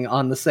playing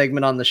on the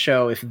segment on the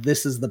show if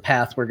this is the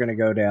path we're gonna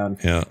go down.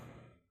 Yeah.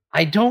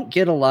 I don't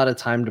get a lot of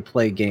time to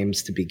play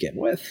games to begin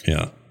with.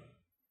 Yeah.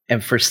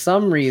 And for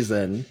some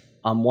reason,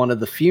 on one of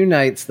the few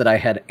nights that I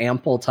had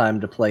ample time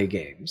to play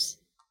games,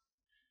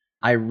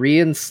 I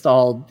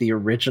reinstalled the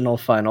original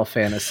Final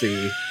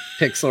Fantasy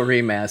Pixel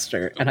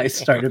Remaster, and I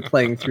started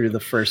playing through the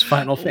first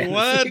Final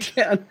Fantasy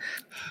again.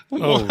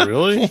 Oh,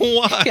 really?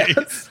 Why?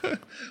 Yes.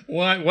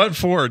 Why? What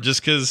for? Just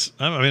because?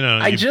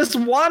 I just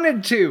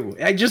wanted to.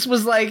 I just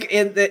was like,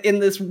 in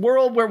this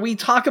world where we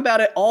talk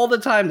about it all the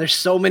time. There's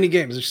so many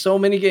games.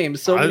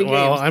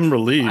 Well, I'm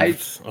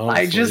relieved.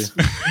 I just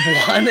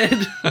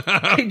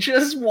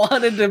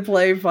wanted to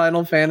play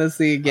Final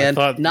Fantasy again,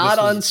 not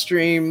on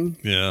stream.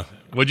 Yeah.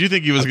 What do you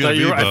think he was going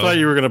to be? I thought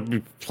you were going to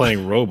be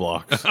playing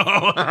Roblox.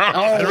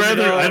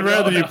 I'd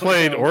rather you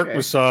played Orc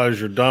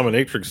Massage or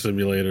Dominatrix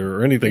Simulator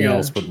or anything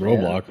else but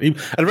Roblox. Yeah.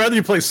 I'd rather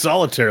you play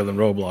Solitaire than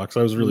Roblox.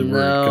 I was really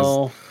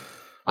worried.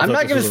 I'm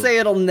not going to say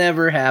it'll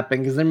never happen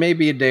because there may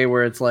be a day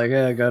where it's like,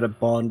 I got to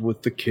bond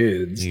with the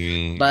kids.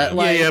 But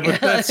like,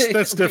 but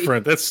that's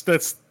different.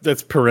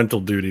 That's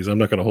parental duties. I'm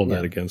not going to hold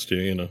that against you.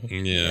 You know,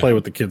 play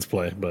with the kids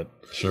play, but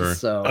sure.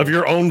 So, of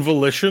your own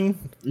volition?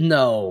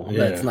 No,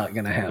 that's not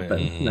going to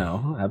happen.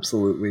 No,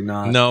 absolutely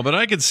not. No, but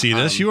I could see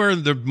this. You are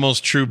the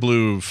most true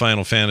blue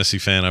Final Fantasy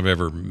fan I've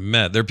ever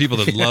met. There are people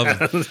that love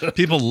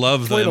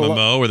the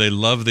MMO, or they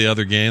love the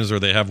other games, or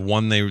they have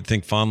one they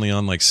think fondly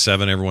on, like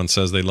 7. Everyone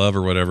says they love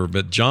or whatever.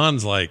 But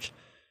John's like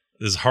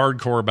as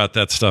hardcore about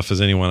that stuff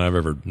as anyone I've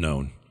ever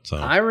known. So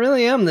I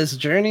really am. This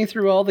journey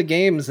through all the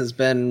games has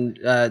been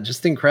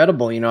just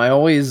incredible. You know, I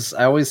always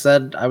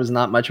said I was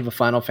not much of a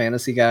Final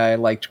Fantasy guy. I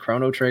liked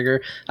Chrono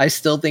Trigger. I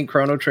still think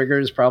Chrono Trigger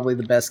is probably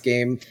the best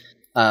game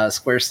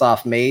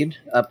Squaresoft made,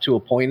 up to a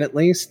point at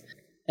least.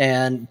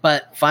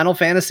 But Final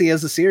Fantasy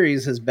as a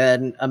series has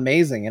been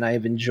amazing, and I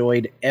have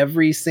enjoyed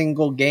every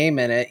single game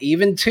in it,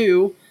 even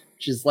 2,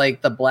 which is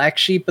like the black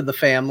sheep of the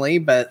family.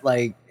 But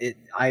like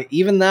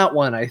even that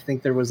one, I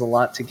think there was a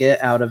lot to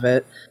get out of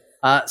it.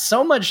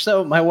 So much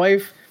so, my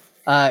wife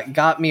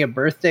got me a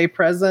birthday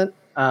present,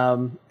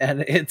 and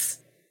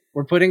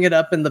we're putting it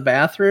up in the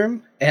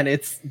bathroom, and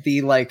it's the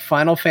like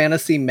Final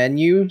Fantasy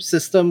menu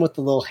system with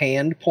the little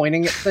hand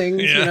pointing at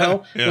things,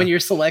 when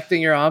you're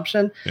selecting your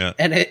option. Yeah.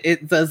 And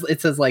it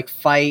says like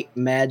fight,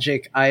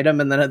 magic,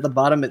 item, and then at the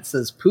bottom it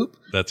says poop.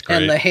 That's great.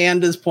 And the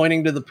hand is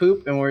pointing to the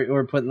poop, and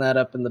we're putting that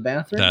up in the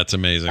bathroom. That's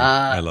amazing.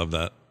 I love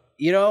that.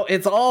 You know,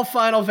 it's all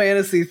Final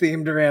Fantasy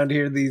themed around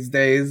here these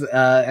days,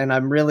 and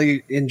I'm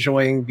really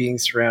enjoying being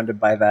surrounded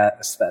by that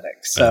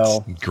aesthetic.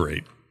 So that's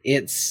great.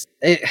 It's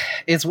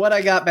what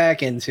I got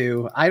back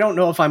into. I don't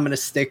know if I'm going to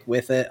stick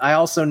with it. I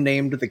also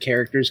named the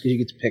characters because you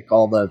get to pick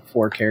all the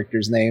 4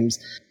 characters' names.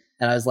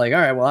 And I was like, all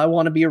right, well, I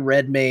want to be a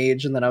red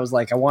mage. And then I was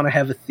like, I want to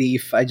have a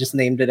thief. I just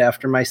named it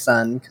after my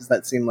son because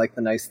that seemed like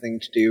the nice thing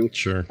to do.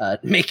 Sure.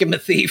 Make him a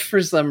thief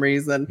for some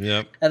reason.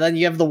 Yep. And then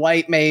you have the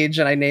white mage,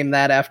 and I named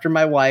that after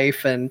my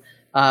wife. And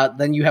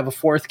then you have a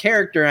 4th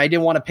character. And I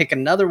didn't want to pick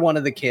another one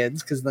of the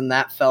kids because then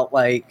that felt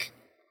like,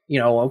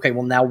 okay,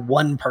 well, now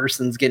one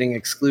person's getting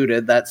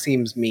excluded. That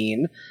seems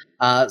mean.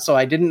 So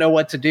I didn't know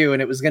what to do,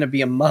 and it was going to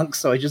be a monk,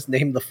 so I just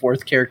named the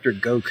 4th character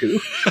Goku.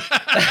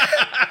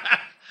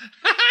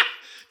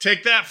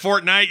 Take that,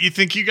 Fortnite. You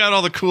think you got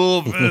all the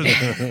cool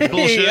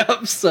bullshit?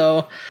 Yep,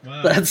 so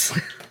wow.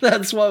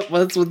 That's what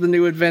the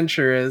new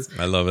adventure is.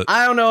 I love it.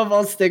 I don't know if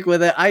I'll stick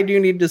with it. I do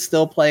need to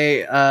still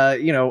play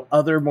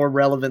other more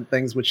relevant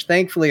things, which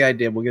thankfully I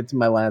did. We'll get to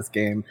my last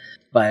game.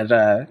 But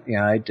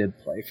I did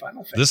play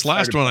Final Fantasy. This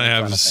last one I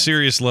have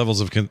serious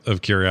levels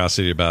of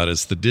curiosity about.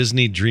 It's the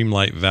Disney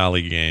Dreamlight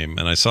Valley game,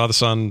 and I saw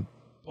this on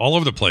all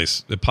over the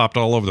place. It popped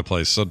all over the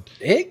place. So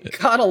it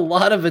got a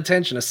lot of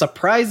attention, a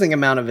surprising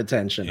amount of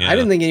attention. Yeah. I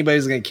didn't think anybody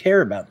was going to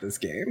care about this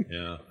game.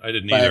 Yeah, I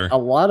didn't either. A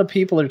lot of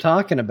people are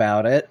talking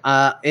about it.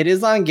 It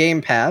is on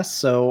Game Pass,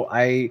 so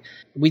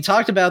we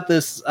talked about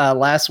this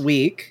last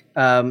week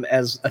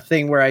as a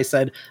thing where I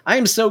said, I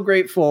am so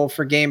grateful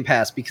for Game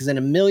Pass because in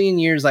a million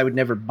years I would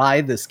never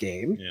buy this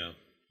game. Yeah.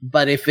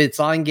 But if it's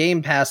on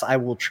Game Pass, I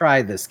will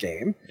try this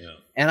game. Yeah.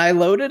 And I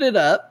loaded it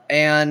up,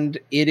 and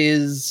it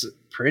is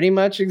pretty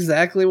much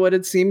exactly what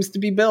it seems to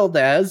be billed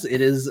as. It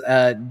is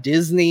a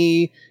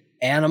Disney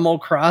Animal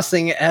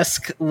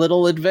Crossing-esque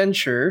little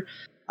adventure.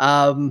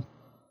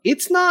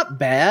 It's not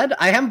bad.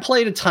 I haven't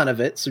played a ton of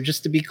it, so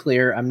just to be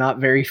clear, I'm not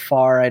very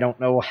far. I don't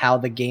know how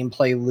the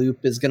gameplay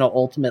loop is going to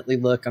ultimately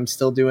look. I'm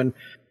still doing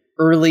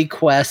early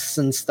quests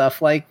and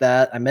stuff like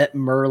that. I met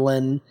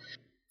Merlin.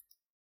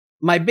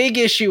 My big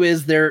issue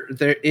is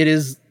it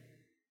is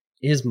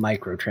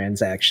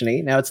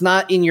microtransaction-y. Now, it's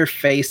not in your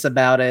face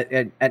about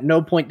it. At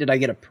no point did I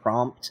get a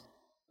prompt,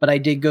 but I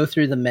did go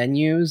through the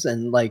menus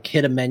and like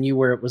hit a menu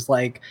where it was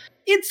like,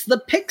 it's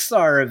the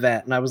Pixar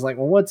event. And I was like,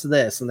 well, what's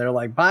this? And they're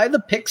like, buy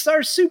the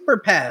Pixar Super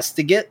Pass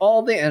to get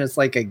and it's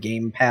like a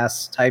Game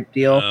Pass type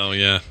deal. Oh,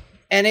 yeah.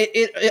 And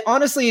it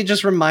honestly, it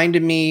just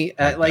reminded me,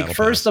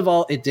 first of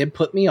all, it did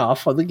put me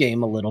off of the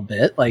game a little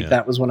bit.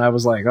 That was when I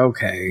was like,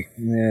 okay,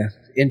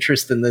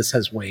 interest in this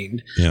has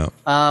waned. Yeah.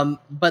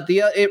 But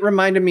it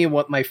reminded me of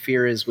what my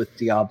fear is with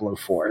Diablo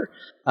 4,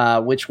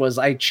 which was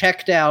I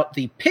checked out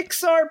the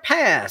Pixar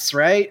Pass,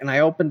 right? And I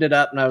opened it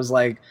up and I was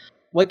like,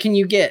 what can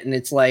you get? And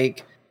it's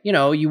like,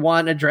 you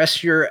want to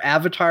dress your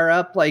avatar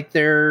up like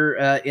they're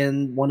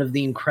in one of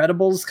the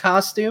Incredibles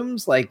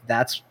costumes, like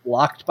that's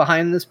locked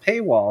behind this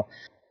paywall.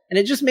 And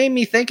it just made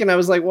me think, and I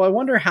was like, well, I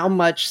wonder how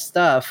much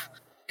stuff,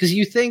 because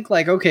you think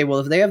like, okay, well,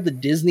 if they have the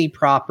Disney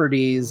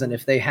properties and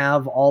if they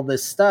have all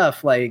this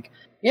stuff, like,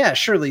 yeah,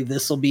 surely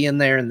this will be in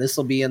there and this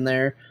will be in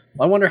there.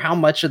 Well, I wonder how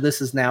much of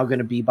this is now going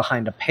to be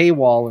behind a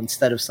paywall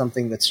instead of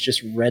something that's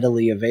just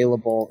readily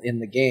available in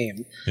the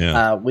game,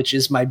 which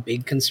is my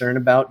big concern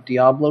about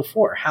Diablo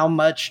 4. How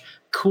much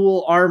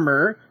cool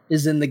armor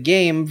is in the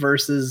game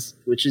versus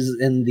which is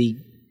in the,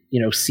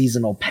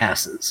 seasonal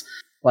passes.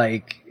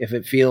 Like, if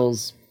it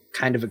feels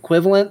kind of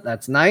equivalent,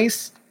 that's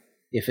nice.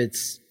 If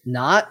it's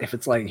not, if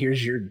it's like,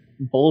 here's your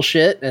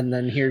bullshit and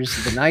then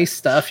here's the nice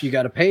stuff you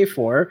got to pay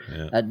for,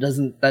 that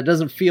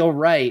doesn't feel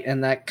right.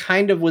 And that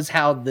kind of was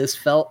how this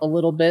felt a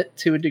little bit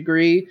to a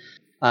degree.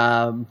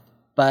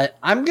 But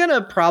I'm going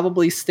to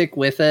probably stick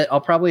with it.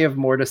 I'll probably have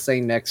more to say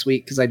next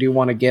week because I do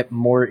want to get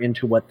more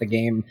into what the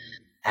game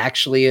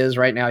actually is.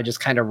 Right now, I just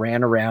kind of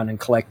ran around and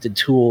collected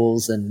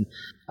tools and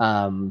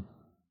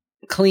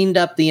cleaned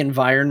up the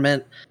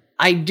environment.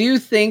 I do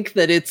think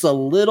that it's a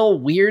little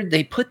weird.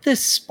 They put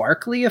this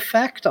sparkly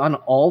effect on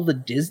all the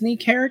Disney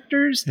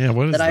characters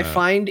that I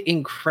find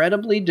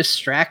incredibly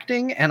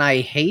distracting and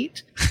I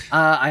hate.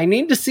 I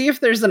need to see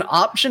if there's an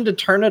option to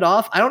turn it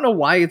off. I don't know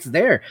why it's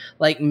there.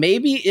 Like,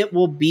 maybe it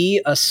will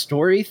be a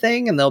story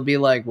thing and they'll be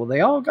like, well,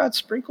 they all got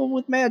sprinkled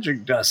with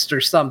magic dust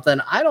or something.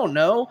 I don't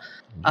know.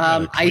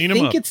 I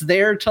think it's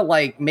there to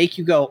like make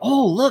you go,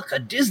 oh, look, a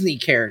Disney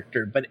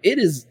character, but it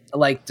is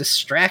like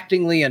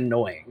distractingly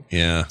annoying.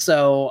 Yeah.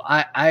 So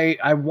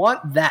I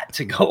want that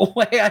to go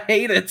away. I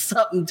hate it.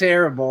 Something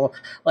terrible.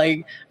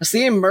 Like,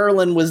 seeing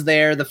Merlin was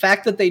there. The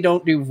fact that they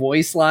don't do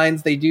voice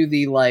lines, they do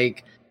the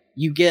like,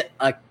 you get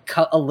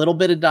a little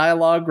bit of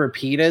dialogue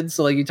repeated.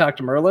 So like you talk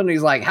to Merlin and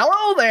he's like,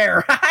 hello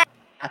there.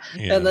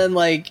 And then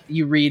like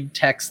you read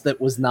text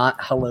that was not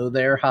hello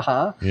there,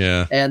 haha.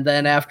 Yeah. And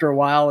then after a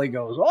while he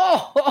goes,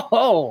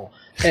 oh.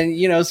 And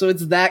you know, so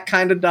it's that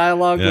kind of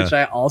dialogue, which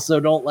I also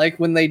don't like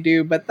when they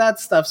do, but that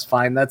stuff's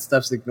fine. That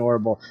stuff's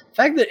ignorable. The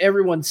fact that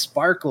everyone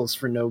sparkles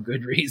for no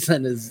good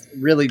reason is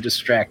really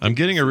distracting. I'm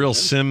getting a real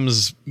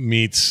Sims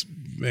meets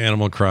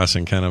Animal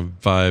Crossing kind of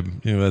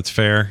vibe. You know, that's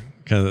fair.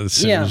 Kind of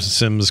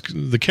Sims.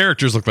 The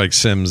characters look like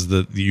Sims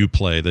that you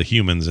play. The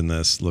humans in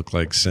this look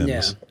like Sims.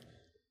 Yeah.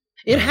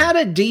 It had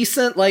a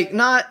decent, like,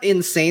 not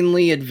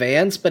insanely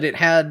advanced, but it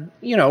had,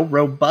 you know,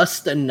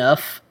 robust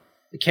enough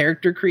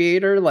character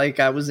creator.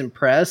 Like, I was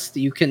impressed.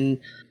 You can,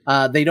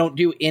 they don't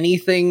do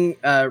anything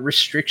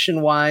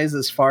restriction wise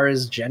as far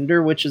as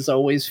gender, which is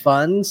always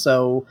fun.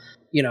 So,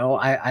 you know,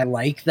 I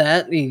like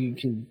that. You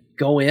can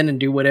go in and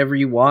do whatever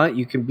you want.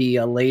 You can be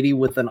a lady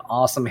with an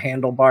awesome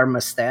handlebar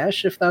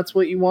mustache if that's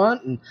what you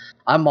want. And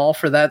I'm all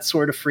for that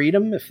sort of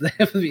freedom if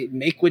they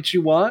make what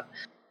you want.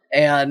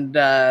 And,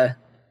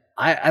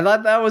 I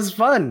thought that was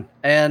fun,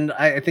 and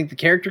I think the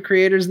character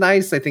creator's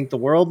nice. I think the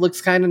world looks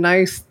kind of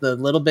nice. The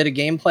little bit of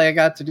gameplay I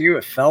got to do,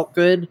 it felt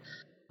good.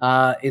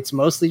 It's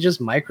mostly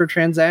just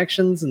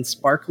microtransactions and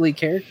sparkly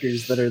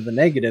characters that are the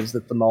negatives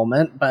at the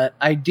moment, but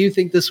I do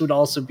think this would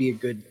also be a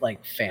good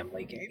like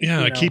family game. Yeah, you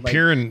know? I keep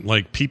hearing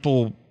like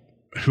people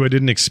who I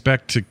didn't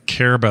expect to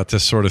care about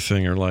this sort of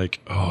thing are like,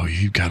 oh,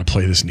 you got to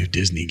play this new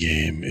Disney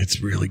game.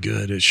 It's really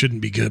good. It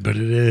shouldn't be good, but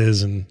it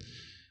is, and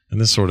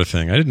this sort of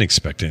thing. I didn't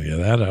expect any of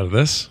that out of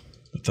this.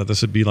 I thought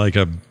this would be like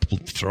a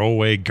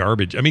throwaway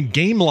garbage. I mean,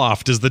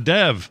 Gameloft is the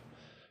dev.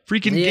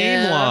 Freaking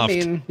Gameloft. I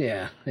mean,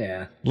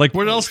 yeah. Like,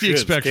 what else do you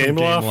expect from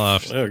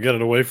Gameloft? Oh, get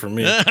it away from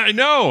me. I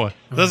know.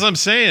 That's what I'm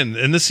saying.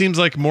 And this seems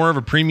like more of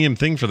a premium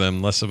thing for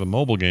them, less of a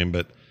mobile game.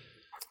 But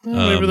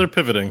maybe they're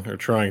pivoting or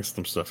trying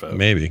some stuff out.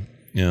 Maybe,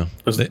 yeah.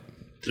 It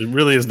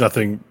really is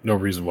no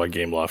reason why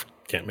Gameloft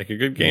can't make a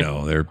good game.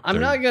 No, I'm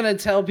not going to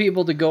tell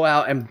people to go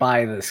out and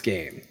buy this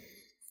game.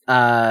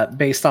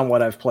 Based on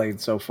what I've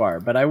played so far.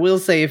 But I will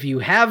say if you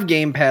have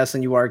Game Pass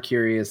and you are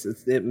curious,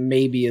 it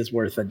maybe is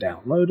worth a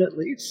download at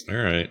least. All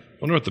right. I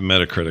wonder what the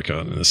Metacritic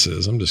on this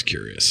is. I'm just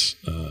curious.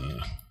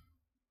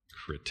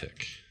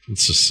 Critic.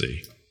 Let's just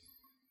see.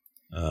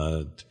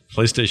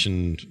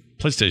 PlayStation.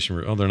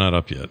 Oh, they're not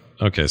up yet.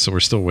 Okay, so we're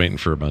still waiting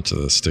for a bunch of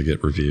this to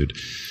get reviewed.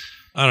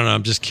 I don't know.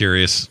 I'm just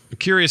curious. I'm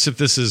curious if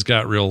this has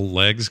got real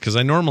legs, because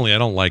I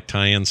don't like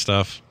tie-in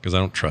stuff because I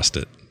don't trust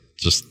it.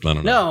 Just, I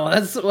don't know.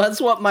 No,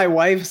 that's what my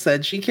wife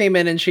said. She came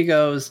in and she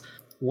goes,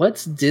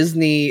 what's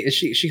Disney?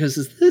 She goes,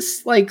 is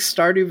this like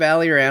Stardew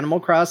Valley or Animal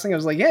Crossing? I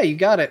was like, yeah, you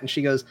got it. And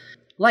she goes,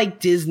 like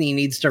Disney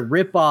needs to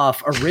rip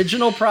off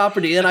original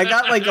property. And I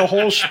got like a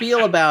whole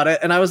spiel about it.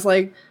 And I was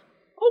like,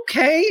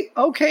 okay.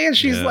 And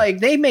she's like,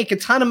 they make a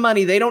ton of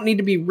money. They don't need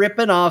to be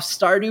ripping off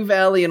Stardew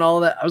Valley and all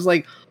of that. I was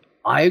like,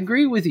 I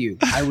agree with you.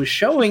 I was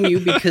showing you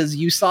because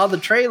you saw the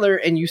trailer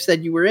and you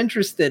said you were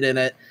interested in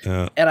it.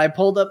 And I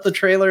pulled up the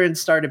trailer and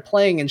started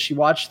playing, and she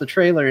watched the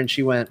trailer and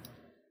she went,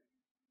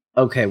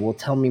 okay, well,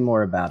 tell me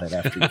more about it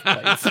after you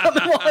play. So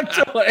I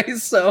walked away.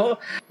 So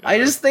I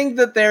just think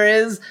that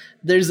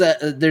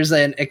there's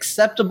an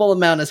acceptable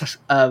amount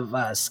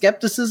of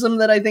skepticism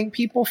that I think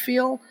people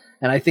feel.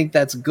 And I think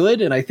that's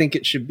good. And I think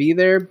it should be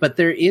there. But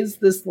there is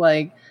this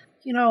like,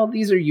 you know,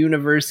 these are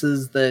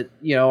universes that,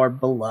 you know, are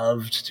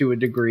beloved to a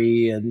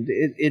degree, and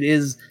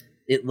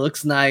it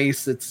looks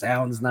nice, it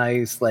sounds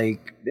nice,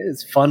 like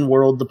it's a fun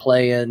world to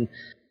play in,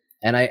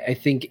 and I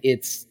think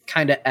it's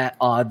kind of at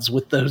odds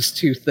with those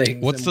two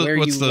things.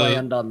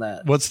 Land on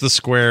that? What's the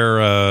Square?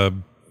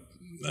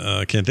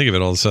 I can't think of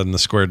it all of a sudden. The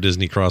Square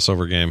Disney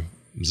crossover game.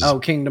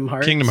 Kingdom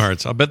Hearts. Kingdom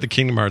Hearts. I'll bet the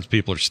Kingdom Hearts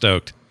people are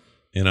stoked.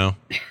 You know,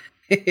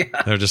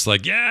 They're just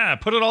like, yeah,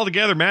 put it all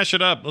together, mash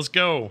it up, let's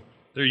go.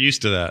 They're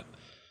used to that.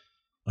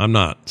 I'm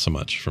not so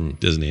much from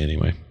Disney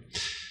anyway.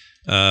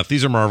 If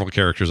these are Marvel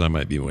characters, I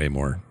might be way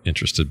more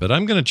interested, but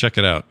I'm going to check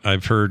it out.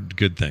 I've heard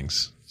good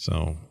things.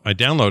 So I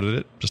downloaded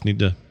it. Just need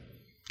to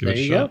give it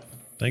a shot.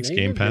 Thanks,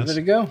 Game Pass. Give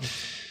it a go.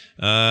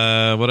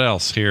 What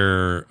else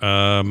here?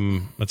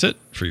 That's it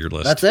for your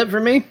list. That's it for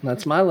me.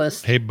 That's my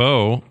list. Hey,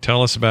 Bo,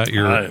 tell us about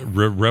your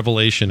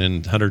revelation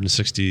in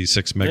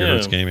 166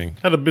 megahertz gaming.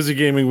 Had a busy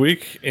gaming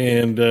week,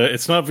 and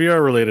it's not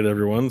VR related,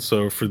 everyone.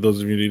 So for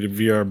those of you who need a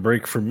VR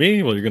break from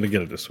me, well, you're going to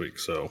get it this week.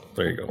 So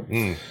there you go.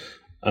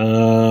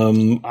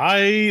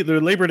 The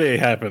Labor Day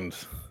happened.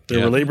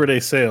 There were Labor Day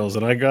sales,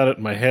 and I got it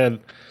in my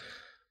head.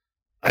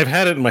 I've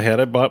had it in my head.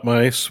 I bought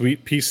my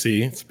sweet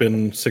PC. It's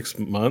been 6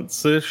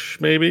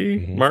 months-ish, maybe.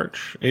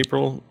 March,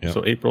 April. Yep.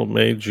 So April,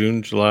 May,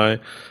 June, July,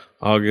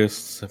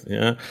 August.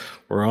 Yeah.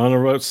 We're on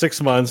about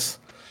 6 months.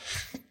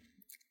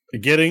 I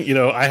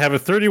have a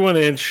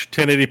 31-inch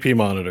 1080p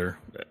monitor.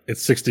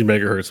 It's 60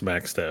 megahertz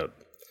maxed out.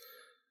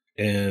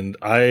 And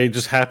I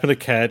just happened to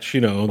catch,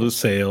 the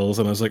sales,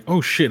 and I was like,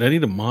 oh shit, I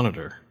need a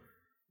monitor.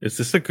 Is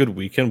this a good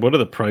weekend? What are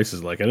the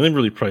prices like? I didn't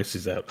really price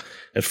these out.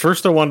 At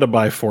first, I wanted to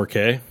buy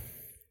 4K.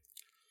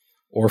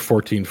 Or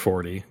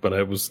 1440, but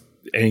I was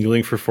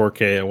angling for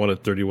 4K. I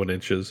wanted 31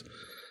 inches.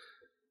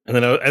 And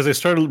then as I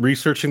started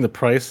researching the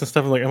price and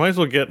stuff, I'm like, I might as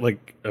well get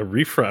like a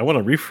refresh. I want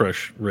a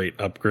refresh rate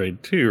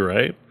upgrade too,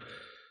 right?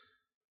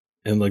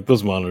 And like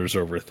those monitors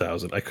are over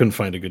 $1,000. I couldn't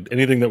find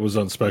anything that was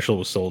on special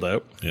was sold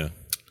out. Yeah.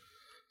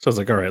 So I was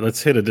like, all right,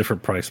 let's hit a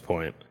different price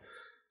point.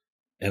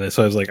 And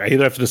so I was like, I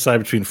either have to decide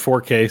between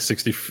 4K,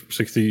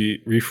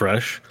 60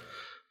 refresh.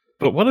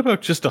 But what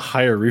about just a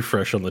higher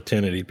refresh on the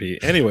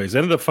 1080p? Anyways, I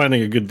ended up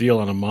finding a good deal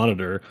on a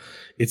monitor.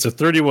 It's a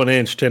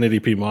 31-inch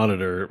 1080p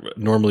monitor,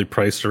 normally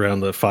priced around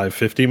the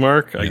 $550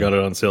 mark. Yeah. I got it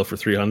on sale for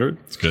 $300.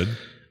 It's good.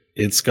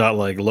 It's got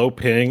like low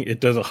ping.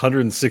 It does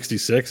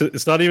 166.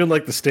 It's not even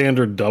like the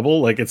standard double.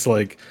 Like it's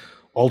like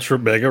ultra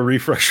mega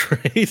refresh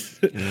rate.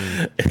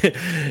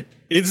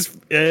 It's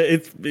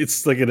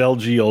like an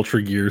LG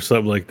Ultra Gear,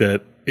 something like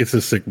that. It's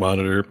a sick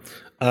monitor.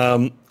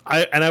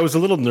 I was a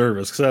little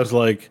nervous because I was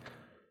like,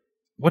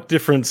 what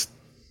difference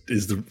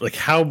is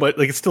how much,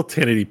 it's still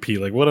 1080p,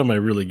 like what am I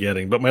really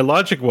getting? But my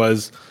logic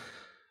was,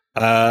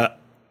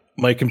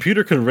 my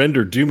computer can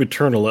render Doom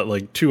Eternal at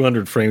like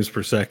 200 frames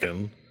per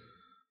second,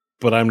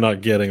 but I'm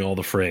not getting all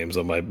the frames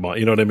on my,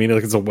 you know what I mean?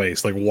 Like it's a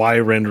waste. Like why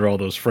render all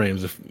those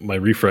frames if my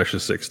refresh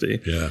is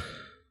 60? Yeah.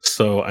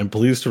 So I'm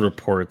pleased to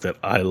report that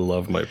I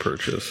love my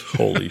purchase.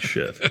 Holy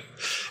shit.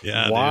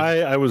 Yeah. Why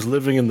dude. I was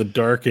living in the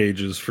dark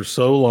ages for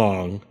so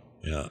long.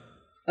 Yeah.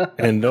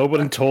 And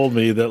nobody told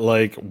me that,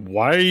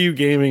 why are you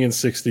gaming in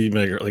 60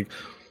 megahertz? Like,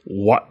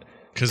 what?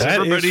 Because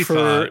everybody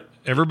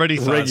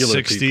thought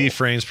 60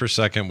 frames per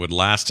second would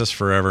last us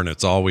forever and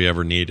it's all we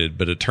ever needed.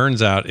 But it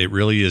turns out it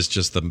really is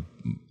just the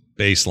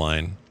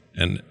baseline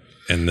and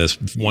this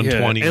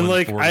 120, yeah. And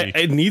 140.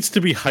 It needs to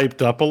be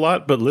hyped up a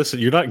lot. But listen,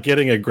 you're not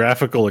getting a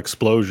graphical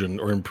explosion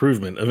or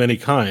improvement of any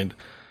kind.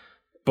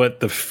 But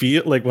the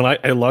feel, when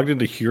I logged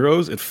into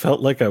Heroes, it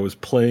felt like I was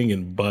playing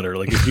in butter.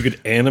 Like if you could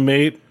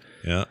animate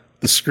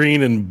the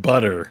screen in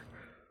butter,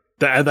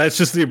 that's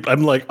just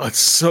I'm like, oh, it's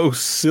so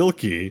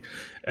silky.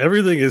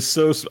 Everything is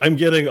so. I'm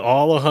getting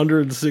all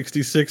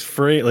 166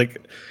 frames.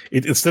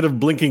 Instead of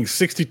blinking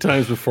 60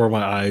 times before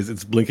my eyes,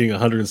 it's blinking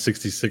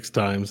 166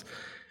 times,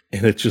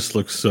 and it just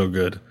looks so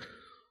good.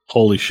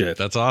 Holy shit!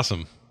 That's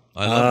awesome.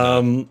 I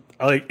love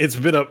that. It's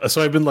been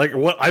so I've been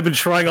what I've been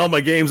trying all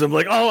my games. I'm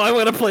like, oh, I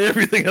want to play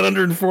everything at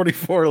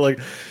 144.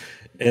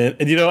 And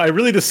I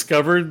really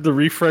discovered the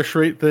refresh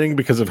rate thing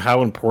because of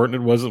how important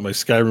it was with my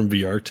Skyrim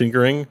VR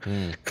tinkering.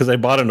 Because I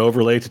bought an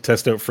overlay to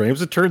test out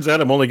frames. It turns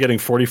out I'm only getting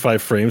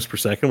 45 frames per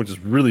second, which is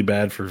really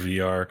bad for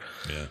VR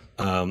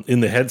in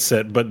the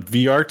headset. But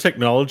VR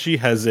technology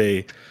has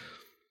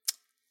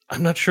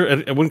I'm not sure, I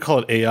wouldn't call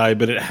it AI,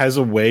 but it has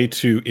a way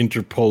to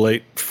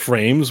interpolate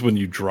frames when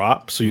you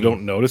drop, so you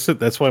don't notice it.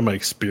 That's why my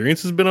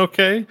experience has been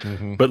okay.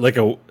 But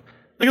a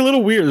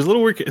little weird. There's a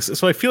little weird.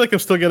 So I feel like I'm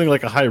still getting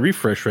a high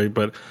refresh rate,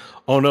 but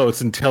oh no,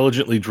 it's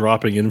intelligently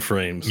dropping in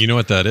frames. You know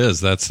what that is?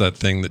 That's that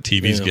thing that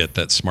TVs get,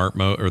 that smart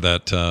mode or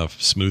that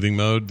smoothing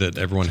mode that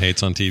everyone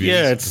hates on TVs.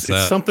 Yeah, it's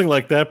something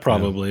like that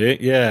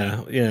probably.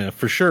 Yeah,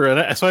 for sure.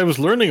 And so I was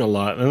learning a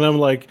lot, and I'm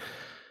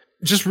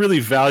just really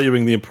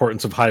valuing the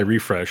importance of high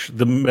refresh.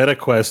 The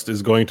MetaQuest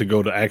is going to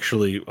go to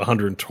actually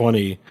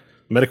 120.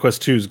 MetaQuest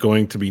 2 is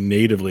going to be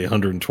natively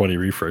 120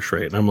 refresh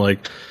rate. And I'm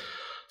like,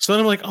 so then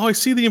I'm like, oh, I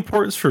see the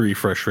importance for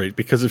refresh rate,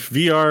 because if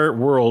VR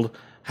world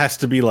has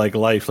to be like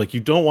life,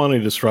 you don't want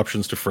any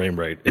disruptions to frame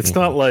rate. It's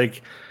not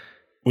like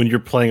when you're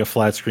playing a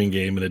flat screen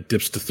game and it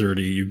dips to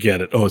 30, you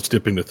get it. Oh, it's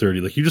dipping to 30.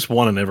 You just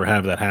want to never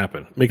have that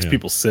happen. It makes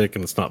people sick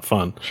and it's not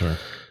fun. Sure.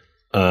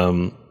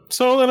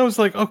 So then I was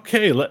like,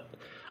 okay,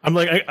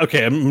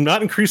 I'm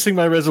not increasing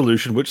my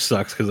resolution, which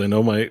sucks because I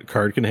know my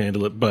card can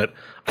handle it. But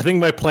I think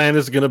my plan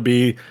is going to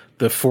be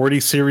the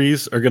 40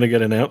 series are going to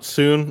get announced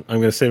soon. I'm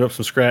going to save up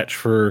some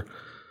scratch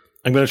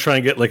I'm going to try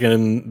and get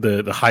in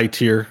the high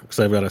tier because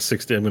I've got a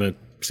 60. I'm going to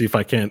see if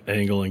I can't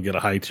angle and get a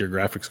high tier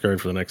graphics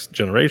card for the next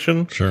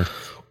generation. Sure.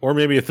 Or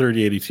maybe a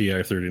 3080 Ti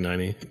or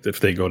 3090 if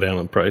they go down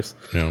in price.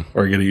 Yeah.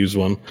 Or get a used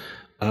one.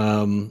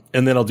 And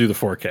then I'll do the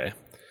 4K.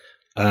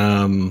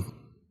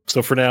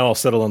 So for now, I'll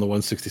settle on the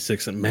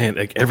 166. And man,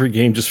 like every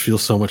game just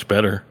feels so much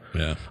better.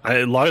 Yeah.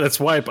 That's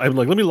why I'm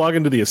like, let me log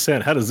into the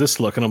Ascent. How does this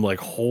look? And I'm like,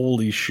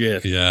 holy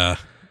shit. Yeah.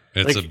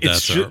 That's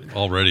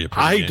already a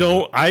pretty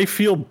game. I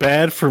feel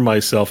bad for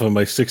myself and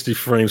my 60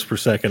 frames per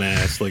second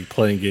ass, like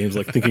playing games,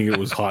 like thinking it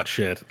was hot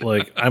shit.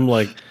 Like, I'm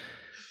like,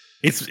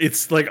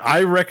 it's like,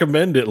 I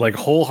recommend it like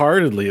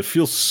wholeheartedly. It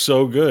feels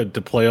so good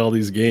to play all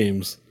these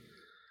games.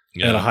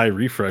 At a high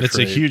refresh it's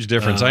rate. A huge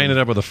difference. I ended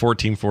up with a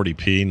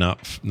 1440p,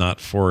 not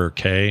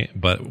 4K,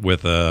 but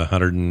with a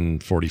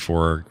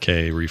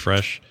 144K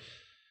refresh,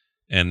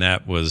 and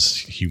that was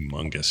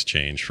humongous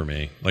change for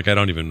me. Like, I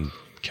don't even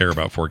care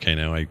about 4K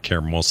now. I care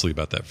mostly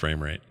about that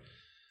frame rate.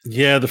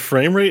 Yeah, the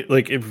frame rate,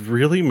 like, it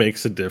really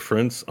makes a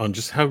difference on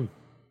just how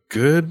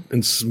good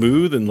and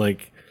smooth and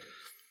like,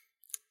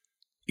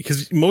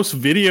 because most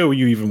video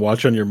you even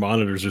watch on your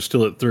monitors are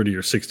still at 30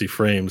 or 60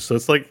 frames, so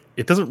it's like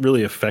it doesn't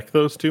really affect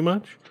those too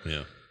much.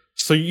 Yeah.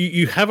 So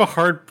you have a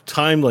hard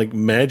time like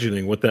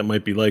imagining what that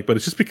might be like, but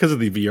it's just because of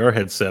the VR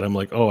headset. I'm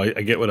like, oh, I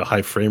get what a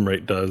high frame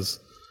rate does,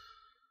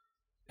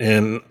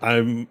 and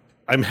I'm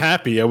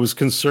happy. I was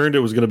concerned it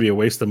was going to be a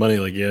waste of money.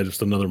 Like, yeah,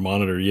 just another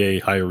monitor, yay,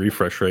 higher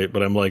refresh rate.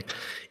 But I'm like,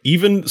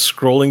 even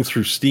scrolling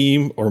through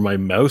Steam or my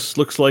mouse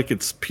looks like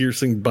it's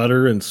piercing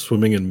butter and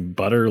swimming in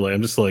butter. Like,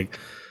 I'm just like,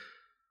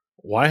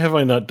 why have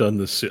I not done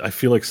this? I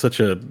feel like such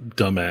a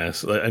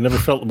dumbass. I never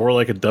felt more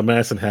like a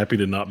dumbass and happy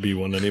to not be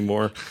one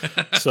anymore.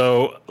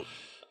 So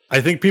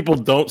I think people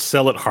don't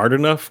sell it hard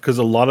enough because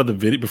a lot of the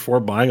video before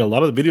buying, a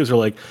lot of the videos are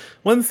like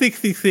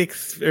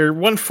 166 or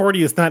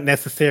 140 is not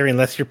necessary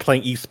unless you're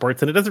playing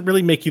esports, and it doesn't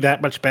really make you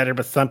that much better,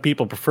 but some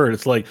people prefer it.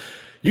 It's like,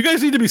 you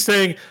guys need to be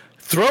saying,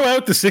 throw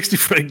out the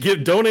 60,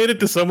 donate it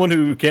to someone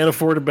who can't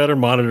afford a better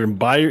monitor and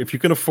if you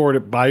can afford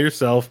it, buy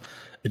yourself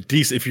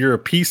if you're a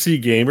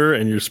PC gamer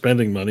and you're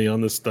spending money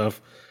on this stuff,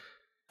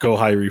 go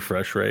high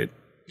refresh rate.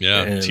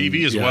 Yeah, and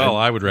TV as well.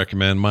 I would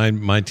recommend. My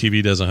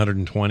TV does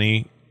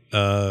 120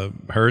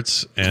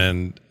 hertz,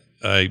 and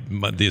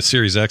the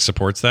Series X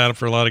supports that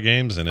for a lot of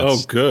games. And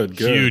it's good,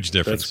 huge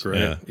difference. That's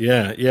great.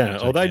 Yeah.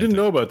 Oh, I didn't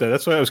know about that.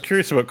 That's why I was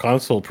curious about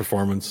console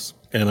performance.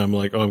 And I'm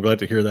like, I'm glad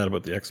to hear that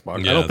about the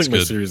Xbox. Yeah, I don't think my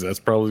Series S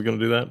probably going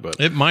to do that, but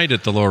it might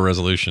at the lower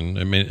resolution.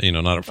 It may,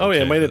 not at 4K. Oh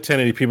yeah, it might at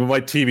 1080p, but my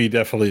TV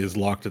definitely is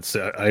locked at.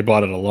 I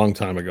bought it a long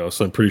time ago,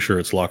 so I'm pretty sure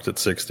it's locked at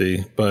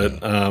 60. But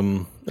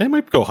it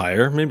might go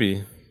higher.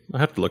 Maybe I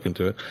have to look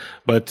into it.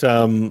 But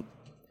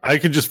I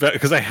could just,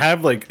 because I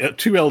have like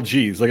two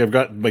LGs. Like, I've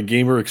got my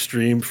Gamer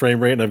Extreme frame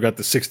rate, and I've got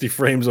the 60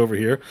 frames over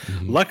here.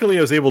 Mm-hmm. Luckily,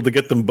 I was able to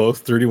get them both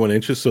 31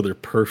 inches, so they're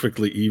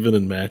perfectly even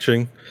and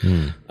matching.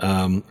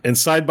 And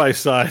side by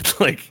side,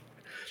 like,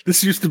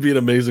 this used to be an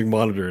amazing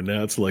monitor, and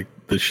now it's like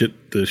the shit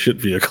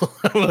vehicle.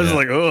 I was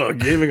like, oh,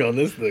 gaming on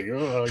this thing.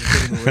 Oh,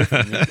 getting away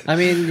from me. I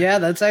mean, yeah,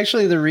 that's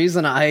actually the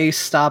reason I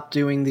stopped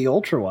doing the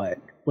ultra wide,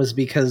 was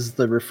because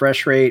the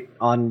refresh rate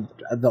on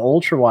the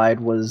ultra wide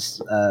was,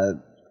 I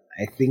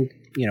think,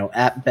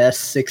 at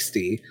best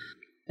 60,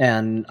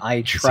 and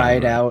I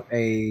tried out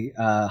a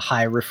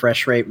high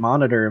refresh rate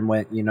monitor and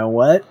went, you know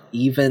what?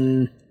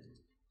 Even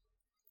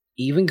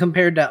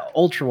compared to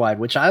ultra wide,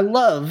 which I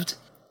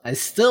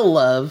still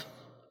love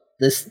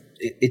this.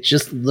 It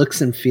just looks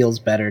and feels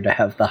better to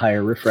have the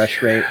higher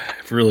refresh rate.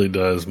 It really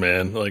does,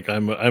 man. Like,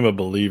 I'm a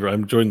believer.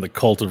 I'm joining the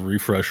cult of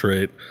refresh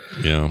rate.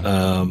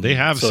 Yeah, they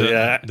have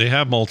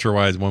ultra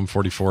wides,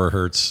 144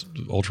 hertz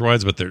ultra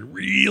wides, but they're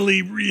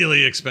really,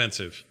 really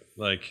expensive.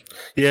 Like,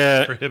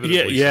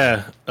 prohibitively.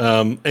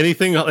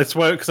 Anything. That's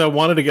why, because I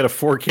wanted to get a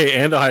 4K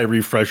and a high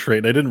refresh rate,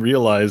 and I didn't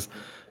realize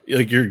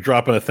like you're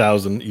dropping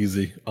 1,000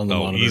 easy on the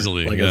monitor,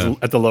 easily, like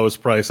at the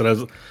lowest price, and I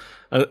was.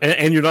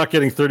 And you're not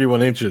getting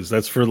 31 inches.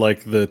 That's for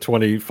like the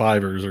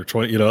 25ers or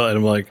 20, and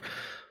I'm like,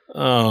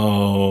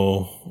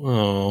 oh.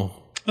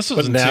 This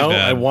but now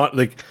I want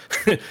like,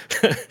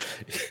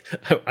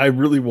 I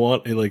really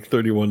want a like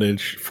 31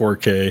 inch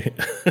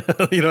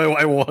 4K.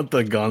 I want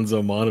the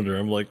Gonzo monitor.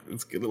 I'm like,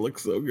 it's gonna look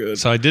so good.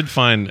 So I did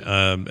find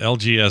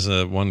LG has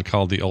a one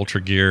called the Ultra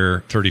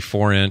Gear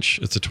 34 inch.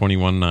 It's a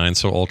 21.9,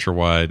 so ultra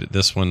wide.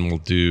 This one will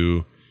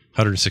do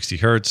 160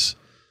 hertz.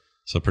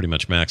 So pretty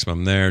much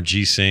maximum there.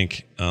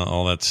 G-Sync,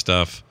 all that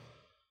stuff.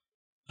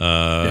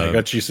 I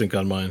got G-Sync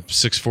on mine.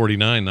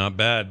 649, not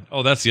bad.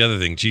 Oh, that's the other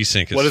thing.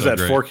 G-Sync is what is that,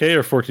 great. 4K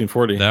or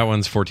 1440? That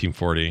one's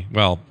 1440.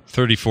 Well,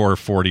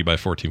 3440 by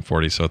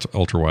 1440, so it's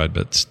ultra wide,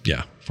 but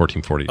yeah,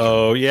 1440.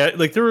 Oh, yeah.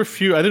 Like, there were a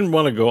few. I didn't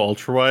want to go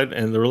ultra wide,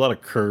 and there were a lot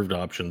of curved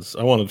options.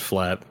 I wanted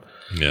flat.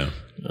 Yeah.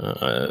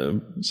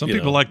 Some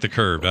people like the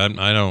curved.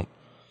 I don't.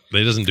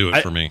 It doesn't do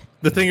it for me.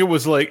 The thing, it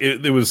was like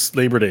it was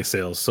Labor Day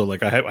sales, so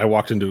like I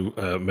walked into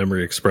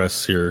Memory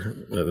Express here.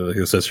 I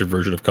guess that's your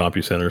version of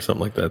CompuCenter or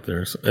something like that.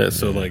 There,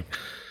 so like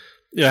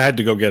Yeah, I had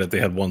to go get it. They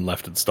had one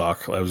left in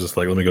stock. I was just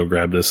like, let me go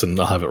grab this and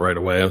I'll have it right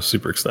away. I was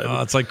super excited.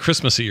 Oh, it's like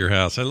Christmas at your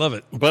house. I love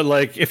it. But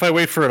like, if I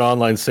wait for an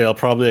online sale,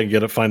 probably I can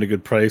get it, find a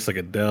good price, like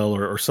a Dell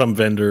or some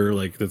vendor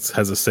like that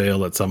has a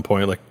sale at some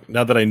point. Like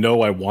now that I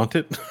know I want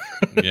it,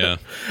 yeah,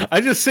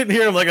 I just sit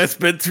here. I'm like, I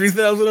spent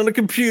 $3,000 on a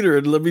computer,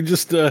 and let me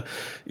just,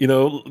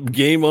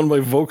 game on my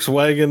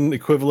Volkswagen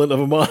equivalent of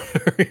a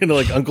monitor,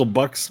 like Uncle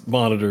Buck's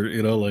monitor,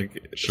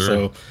 like. Sure.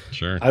 So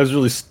sure. I was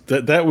really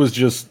that was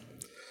just.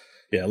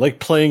 Yeah, like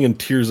playing in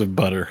Tears of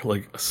Butter,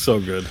 like so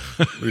good.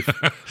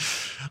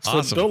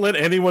 Awesome. So don't let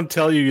anyone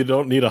tell you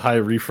don't need a high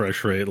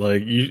refresh rate.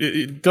 Like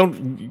you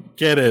don't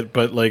get it,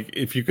 but like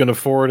if you can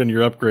afford and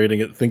you're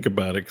upgrading it, think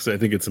about it because I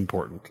think it's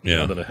important. Yeah,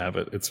 now that I have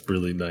it, it's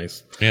really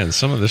nice. Yeah, and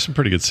there's some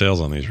pretty good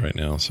sales on these right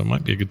now, so it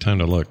might be a good time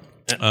to look.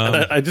 And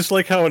I just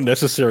like how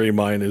unnecessary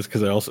mine is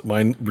because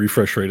mine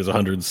refresh rate is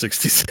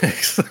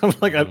 166. I'm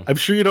like, I'm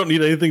sure you don't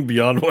need anything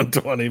beyond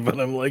 120, but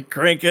I'm like,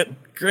 crank it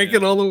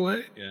all the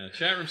way. Yeah.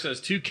 Chat room says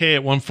 2K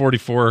at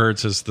 144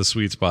 hertz is the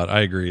sweet spot.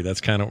 I agree.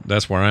 That's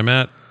where I'm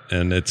at,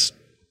 and it's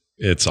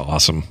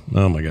awesome.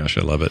 Oh my gosh,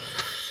 I love it.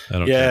 I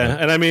don't care.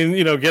 And I mean,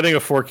 getting a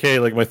 4K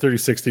like my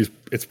 3060,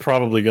 it's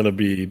probably going to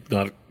be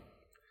not.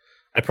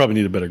 I probably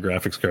need a better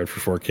graphics card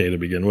for 4K to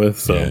begin with.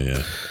 So.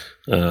 Yeah.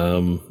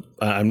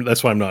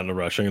 That's why I'm not in a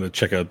rush. I'm going to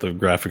check out the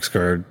graphics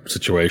card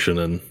situation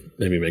and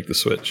maybe make the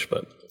switch.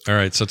 But all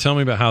right, so tell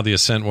me about how the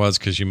Ascent was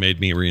because you made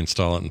me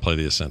reinstall it and play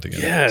the Ascent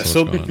again. Yeah.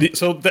 So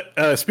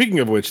speaking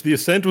of which, the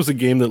Ascent was a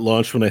game that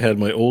launched when I had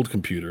my old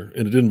computer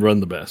and it didn't run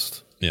the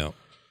best. Yeah.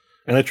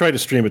 And I tried to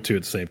stream it too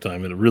at the same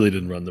time and it really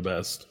didn't run the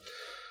best.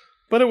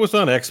 But it was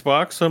on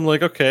Xbox. So I'm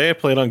like, okay, I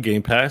played on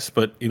Game Pass,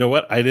 but you know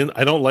what? I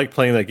don't like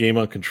playing that game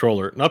on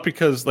controller. Not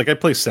because like I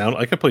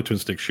can play twin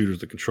stick shooters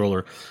with the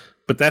controller.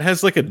 But that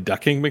has like a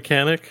ducking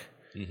mechanic.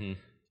 Mm-hmm.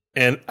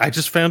 And I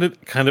just found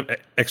it kind of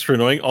extra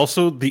annoying.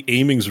 Also, the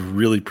aiming's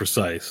really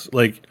precise.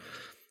 Like,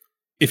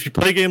 if you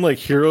play a game like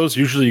Heroes,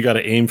 usually you got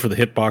to aim for the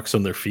hitbox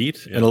on their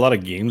feet. Yeah. And a lot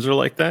of games are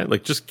like that.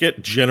 Like, just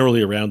get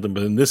generally around them.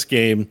 But in this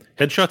game,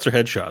 headshots are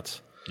headshots.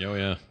 Oh,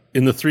 yeah.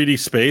 In the 3D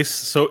space.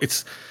 So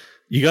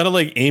you got to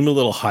like aim a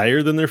little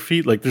higher than their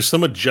feet. Like, there's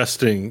some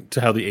adjusting to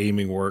how the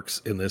aiming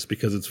works in this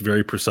because it's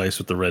very precise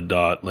with the red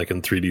dot, like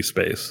in 3D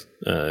space.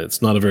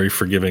 It's not a very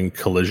forgiving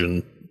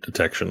collision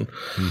detection.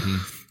 Mm-hmm.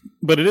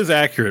 But it is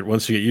accurate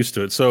once you get used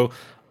to it. So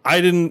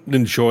I didn't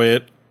enjoy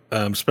it,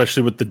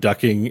 especially with the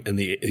ducking and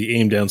the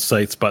aim down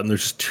sights button.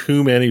 There's just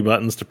too many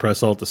buttons to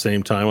press all at the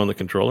same time on the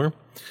controller.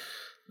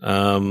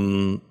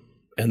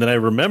 And then I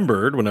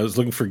remembered when I was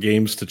looking for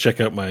games to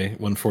check out my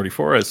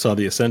 144, I saw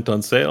the Ascent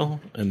on sale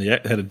and they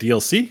had a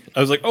DLC.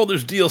 I was like, oh,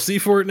 there's DLC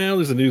for it now.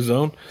 There's a new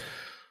zone.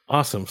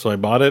 Awesome. So I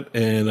bought it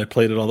and I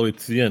played it all the way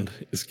to the end.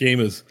 This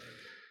game is,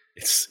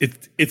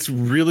 it's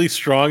really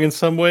strong in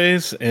some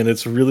ways. And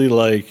it's really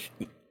like,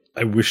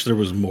 I wish there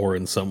was more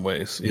in some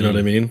ways. You know what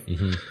I mean?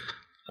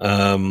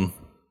 Mm-hmm.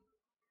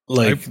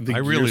 I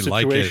really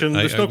like it.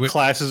 There's no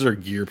classes or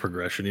gear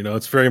progression.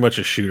 It's very much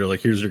a shooter.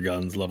 Like, here's your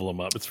guns, level them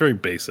up. It's very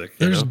basic.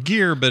 There's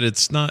gear, but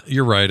it's not.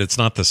 You're right. It's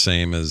not the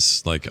same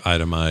as like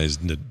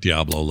itemized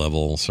Diablo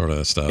level sort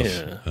of stuff.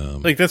 Yeah.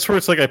 Like that's where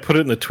it's like I put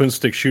it in the twin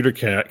stick shooter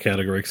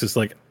category because it's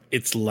like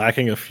it's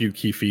lacking a few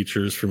key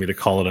features for me to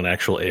call it an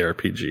actual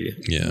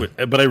ARPG.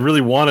 Yeah. But I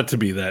really want it to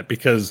be that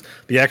because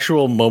the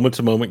actual moment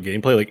to moment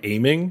gameplay, like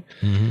aiming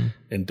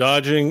and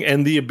dodging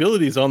and the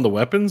abilities on the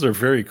weapons are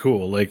very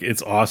cool. Like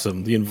it's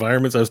awesome. The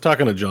environments, I was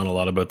talking to John a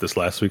lot about this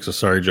last week. So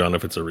sorry, John,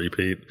 if it's a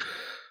repeat.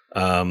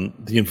 The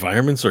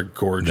environments are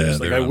gorgeous.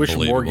 Yeah, like I wish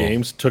more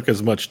games took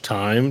as much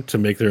time to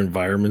make their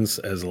environments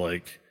as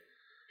like,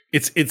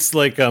 it's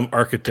like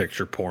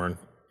architecture porn.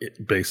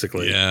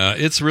 Basically. Yeah,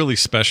 it's really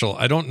special.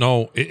 I don't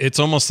know. It's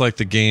almost like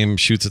the game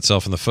shoots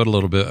itself in the foot a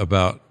little bit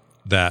about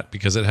that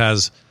because it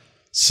has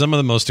some of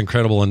the most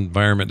incredible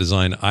environment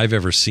design I've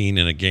ever seen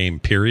in a game,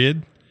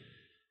 period.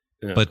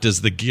 Yeah. But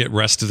does the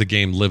rest of the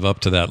game live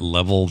up to that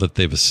level that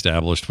they've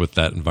established with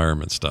that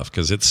environment stuff?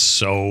 Because it's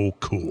so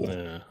cool.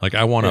 Yeah. Like,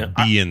 I want to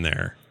be in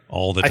there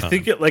all the time.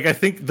 I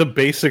think the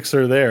basics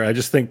are there. I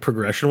just think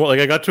progression.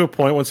 Like, I got to a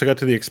point once I got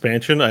to the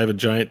expansion, I have a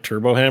giant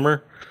turbo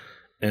hammer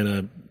and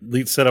a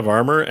elite set of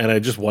armor, and I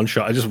just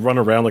one-shot. I just run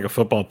around like a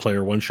football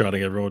player,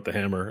 one-shotting everyone with the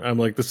hammer. I'm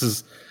like,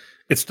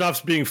 it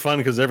stops being fun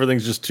because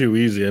everything's just too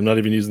easy. I'm not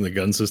even using the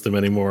gun system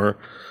anymore.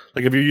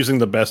 Like, if you're using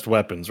the best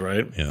weapons,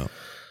 right? Yeah.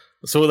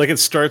 So, like, it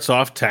starts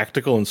off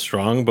tactical and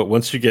strong, but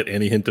once you get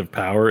any hint of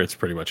power, it's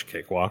pretty much a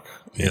cakewalk.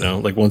 You know?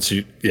 Like, once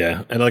you,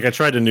 And, like, I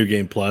tried a New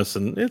Game Plus,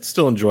 and it's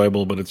still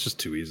enjoyable, but it's just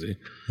too easy.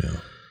 Yeah.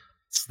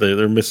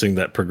 They're missing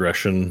that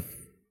progression.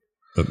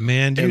 But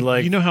man,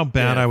 dude, you know how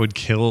bad I would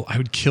kill? I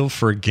would kill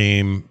for a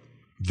game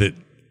that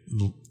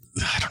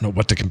I don't know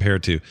what to compare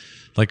it to.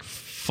 Like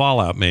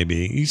Fallout,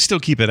 maybe. You still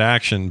keep it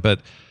action,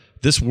 but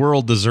this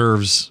world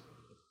deserves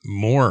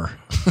more.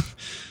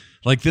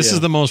 Like this is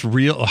the most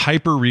real,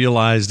 hyper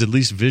realized, at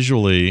least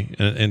visually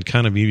and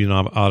kind of even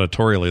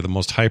auditorially, the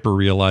most hyper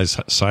realized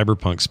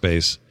cyberpunk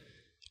space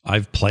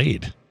I've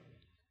played.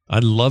 I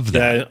love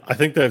that. Yeah, I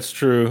think that's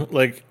true.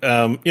 Like,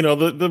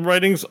 the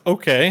writing's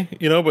okay,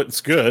 but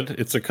it's good.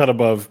 It's a cut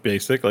above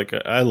basic. Like,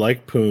 I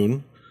like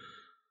Poon.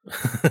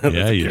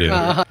 Yeah, you do.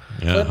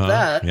 Put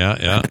that.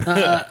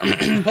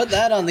 Put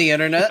that on the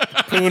internet.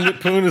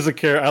 Poon is a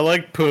character. I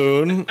like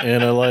Poon,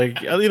 and I like,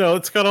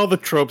 it's got all the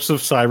tropes of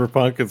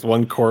cyberpunk. It's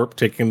one corp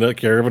taking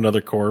care of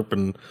another corp,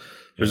 and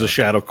there's a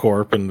shadow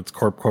corp, and it's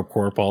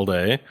corp all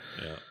day.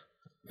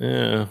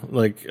 Yeah,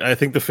 like, I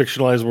think the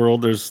fictionalized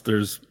world,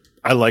 there's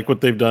I like what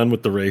they've done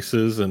with the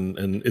races, and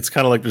it's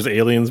kind of like there's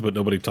aliens, but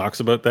nobody talks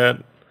about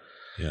that.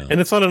 Yeah.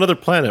 And it's on another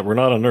planet. We're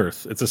not on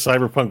Earth. It's a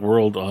cyberpunk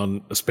world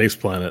on a space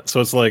planet.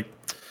 So it's like,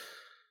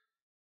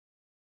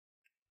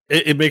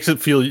 it makes it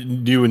feel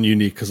new and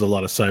unique because a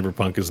lot of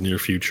cyberpunk is near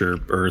future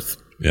Earth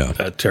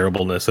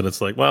terribleness. And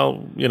it's like,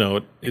 well,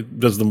 it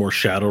does the more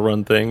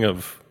Shadowrun thing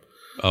of.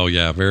 Oh,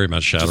 yeah, very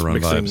much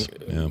Shadowrun vibes.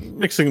 Yeah.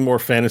 Mixing more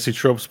fantasy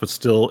tropes, but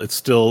it's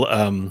still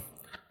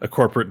a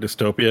corporate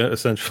dystopia,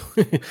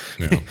 essentially.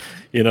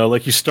 Yeah.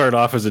 Like you start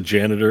off as a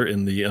janitor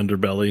in the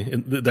underbelly.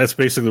 And that's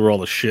basically where all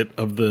the shit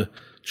of the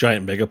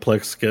giant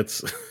megaplex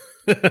gets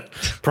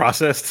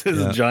processed.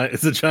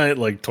 It's a giant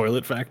like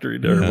toilet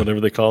factory or whatever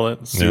they call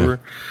it, sewer.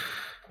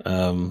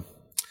 Yeah.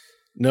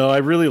 No, I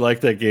really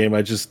like that game.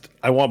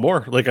 I want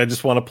more. Like, I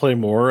just want to play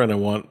more, and I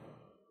want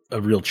a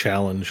real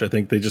challenge. I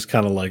think they just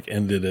kind of like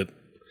ended it.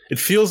 It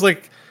feels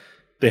like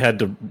they had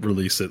to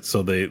release it,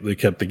 so they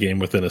kept the game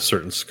within a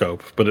certain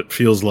scope. But it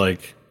feels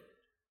like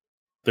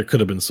there could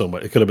have been so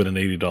much. It could have been an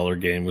 $80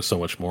 game with so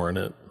much more in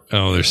it.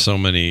 Oh, there's so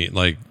many.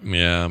 Like,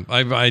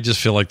 I just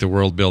feel like the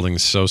world building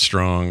is so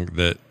strong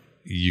that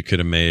you could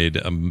have made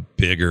a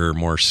bigger,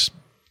 more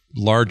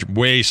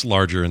way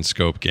larger in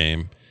scope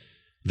game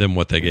than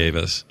what they gave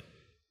us.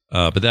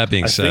 But that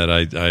being said,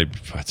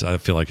 I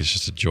feel like it's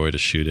just a joy to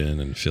shoot in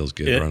and feels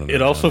good running around.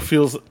 It also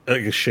feels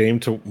like a shame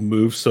to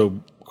move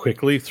so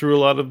quickly through a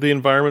lot of the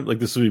environment. Like,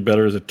 this would be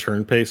better as a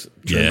turn-based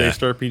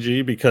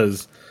RPG,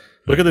 because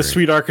look at the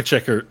sweet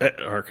architecture. Let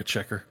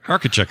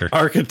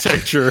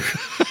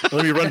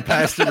me run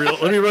past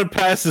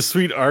the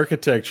sweet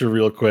architecture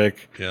real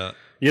quick. Yeah.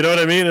 You know what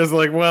I mean? It's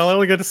like, well, I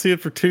only got to see it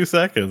for 2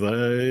 seconds.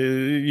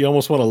 You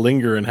almost want to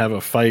linger and have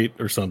a fight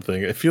or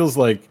something. I feel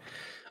like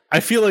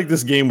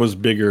this game was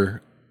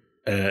bigger.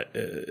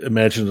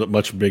 Imagined it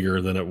much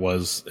bigger than it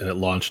was, and it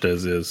launched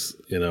as is,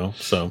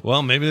 so.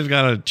 Well, maybe they've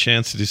got a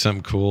chance to do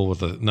something cool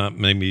with not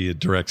maybe a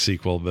direct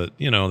sequel, but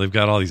they've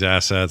got all these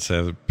assets. They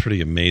have a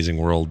pretty amazing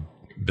world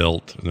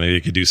built. Maybe they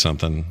could do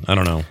something. I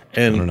don't know.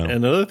 And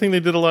another thing they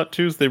did a lot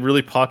too is they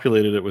really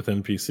populated it with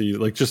NPCs,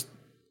 like just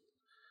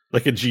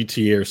like a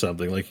GTA or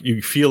something. Like,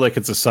 you feel like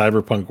it's a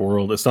cyberpunk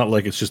world. It's not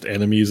like it's just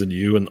enemies and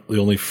you, and the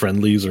only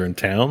friendlies are in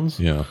towns.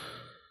 Yeah.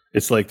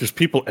 It's like there's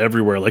people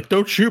everywhere. Like,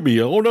 don't shoot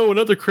me. Oh no,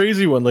 another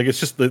crazy one. Like, it's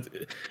just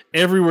that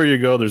everywhere you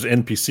go, there's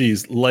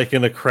NPCs, like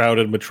in a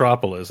crowded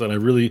metropolis. And I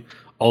really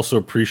also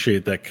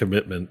appreciate that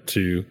commitment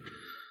to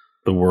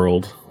the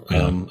world.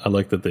 Yeah. I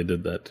like that they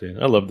did that too.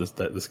 I love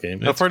this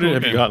game. How far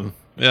have you gotten?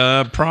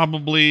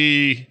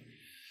 Probably.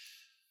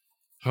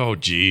 Oh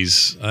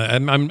geez,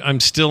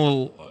 I'm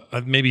still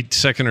maybe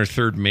second or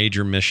third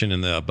major mission in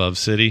the above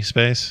city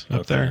space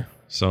up there.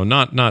 So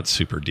not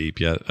super deep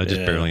yet. I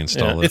just barely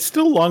installed it. It's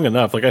still long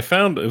enough. Like, I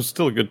found it was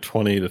still a good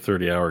 20 to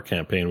 30 hour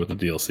campaign with the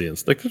DLC,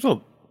 and like there's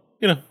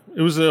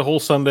it was a whole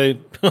Sunday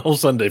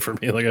for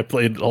me. Like, I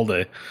played all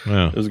day.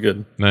 Yeah. It was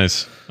good.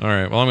 Nice. All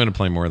right. Well, I'm going to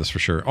play more of this for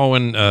sure. Oh,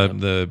 and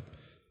the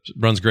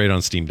runs great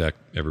on Steam Deck.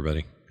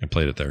 Everybody, I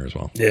played it there as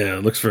well. Yeah,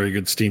 it looks very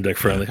good, Steam Deck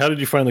friendly. How did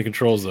you find the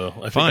controls though?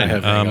 Fine.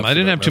 I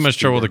didn't have too much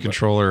trouble with the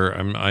controller.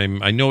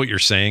 I know what you're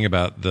saying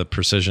about the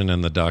precision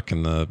and the duck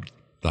and the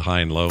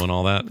high and low and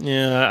all that.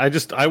 Yeah,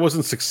 I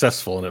wasn't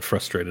successful, and it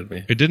frustrated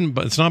me.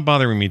 It's not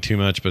bothering me too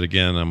much, but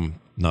again, I'm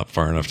not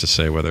far enough to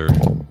say whether,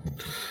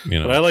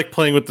 But I like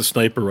playing with the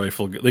sniper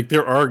rifle. Like,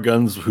 there are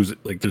guns whose,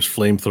 like, there's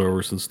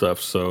flamethrowers and stuff,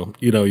 so,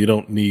 you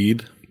don't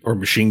need, or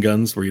machine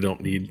guns where you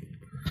don't need.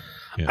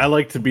 Yeah. I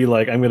like to be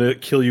like, I'm going to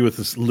kill you with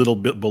as little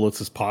bit bullets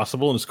as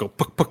possible and just go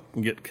puck, puck,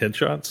 and get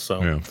headshots.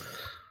 So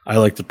I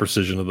like the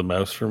precision of the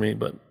mouse for me,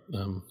 but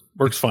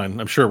works fine.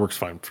 I'm sure it works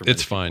fine for me.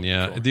 It's fine,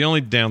 yeah. Control. The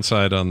only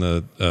downside on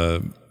the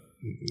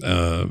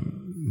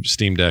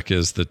Steam Deck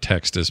is the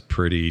text is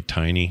pretty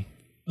tiny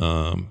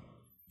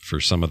for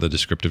some of the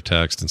descriptive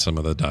text and some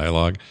of the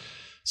dialogue.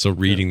 So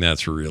reading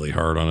that's really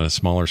hard on a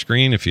smaller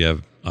screen if you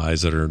have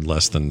eyes that are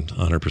less than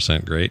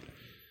 100% great.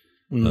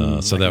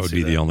 So that would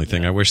be the only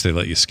thing. I wish they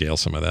let you scale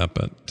some of that,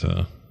 but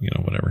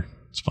whatever.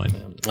 It's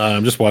fine.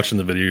 I'm just watching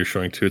the video you're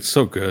showing too. It's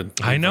so good.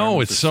 I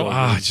know. It's so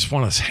I just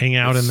want to hang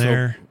out in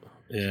there.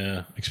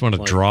 Yeah. I just want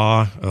to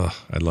draw. Oh,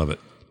 I love it.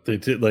 They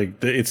did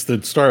it's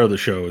the star of the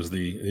show is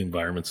the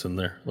environments in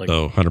there. Like,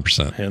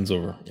 100%. Hands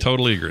over. Yeah.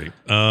 Totally agree.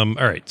 All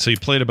right. So you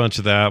played a bunch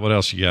of that. What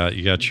else you got?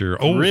 You got your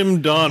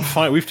Grim Dawn.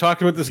 Fine. We've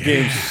talked about this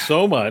game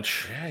so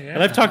much.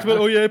 And I've talked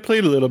about, I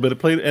played a little bit. I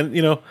played,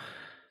 and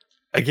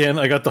Again,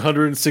 I got the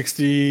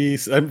 160.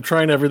 I'm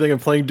trying everything. I'm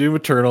playing Doom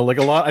Eternal. Like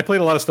a lot. I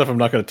played a lot of stuff I'm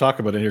not going to talk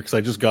about in here because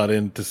I just got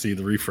in to see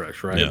the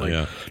refresh.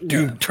 Right?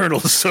 Doom Eternal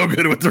is so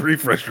good with the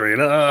refresh rate.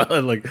 I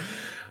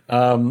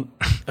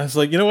was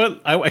like, you know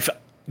what?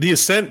 The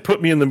Ascent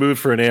put me in the mood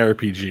for an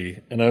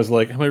ARPG, and I was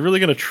like, am I really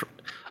going to?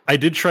 I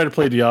did try to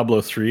play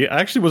Diablo 3. I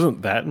actually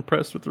wasn't that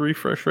impressed with the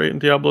refresh rate in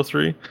Diablo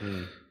 3.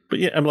 But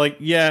yeah, I'm like,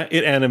 yeah,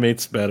 it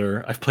animates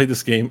better. I've played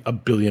this game a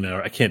billion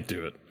hours. I can't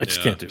do it. I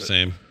just can't do it.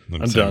 Same.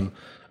 I'm done.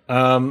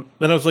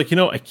 Then I was like,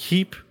 I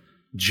keep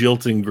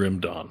jilting Grim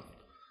Dawn.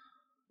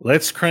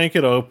 Let's crank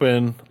it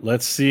open.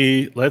 Let's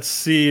see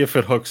if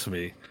it hooks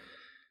me.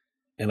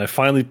 And I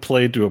finally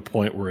played to a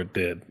point where it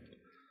did.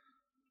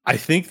 I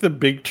think the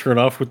big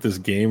turnoff with this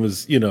game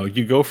is,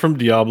 you go from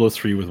Diablo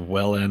 3 with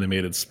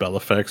well-animated spell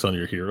effects on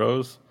your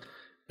heroes.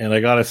 And I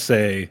gotta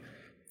say,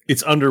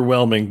 it's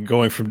underwhelming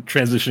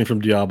transitioning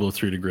from Diablo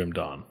 3 to Grim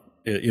Dawn.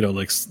 They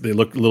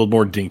look a little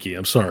more dinky.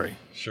 I'm sorry.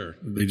 Sure.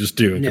 They just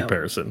do in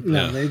comparison.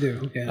 No, they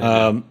do.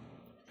 Okay.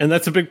 And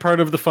that's a big part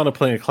of the fun of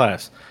playing a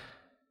class.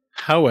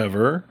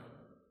 However,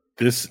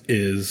 this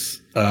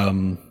is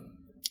an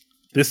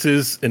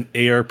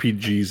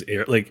ARPG's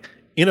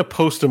in a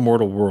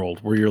post-immortal world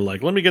where you're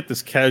like, let me get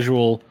this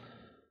casual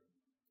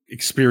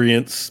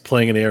experience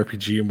playing an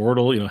ARPG.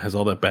 Immortal, has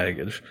all that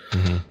baggage.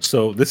 Mm-hmm.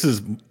 So this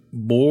is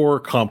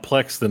more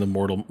complex than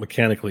Immortal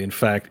mechanically. In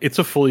fact, it's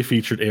a fully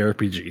featured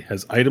ARPG. It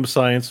has item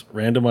science,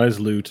 randomized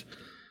loot.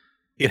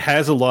 It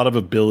has a lot of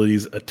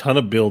abilities, a ton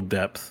of build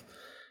depth.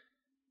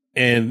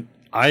 And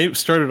I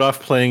started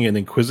off playing an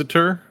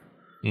Inquisitor,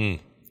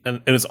 and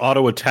it's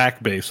auto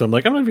attack based. So I'm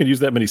like, I'm not even gonna use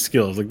that many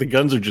skills. Like the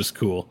guns are just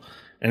cool.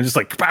 And just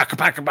like,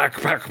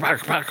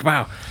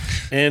 kapow.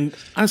 And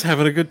I was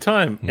having a good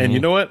time. Mm-hmm. And you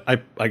know what? I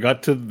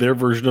got to their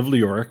version of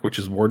Leoric, which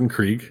is Warden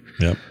Krieg.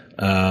 Yep.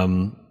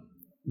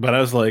 But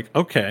I was like,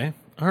 okay,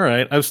 all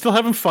right. I was still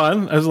having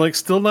fun. I was like,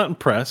 still not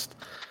impressed.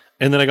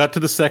 And then I got to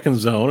the second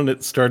zone, and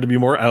it started to be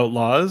more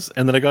outlaws.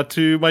 And then I got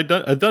to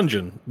a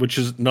dungeon, which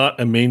is not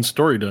a main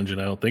story dungeon.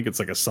 I don't think it's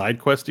like a side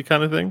questy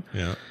kind of thing.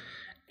 Yeah.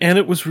 And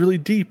it was really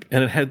deep,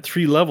 and it had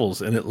 3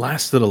 levels, and it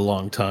lasted a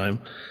long time.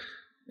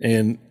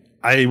 And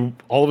I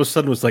all of a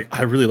sudden was like,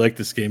 I really like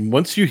this game.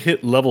 Once you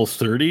hit level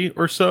 30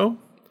 or so,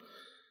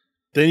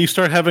 then you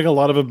start having a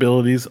lot of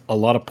abilities, a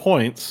lot of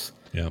points,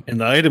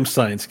 and the item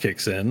science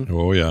kicks in.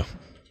 Oh, yeah.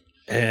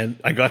 And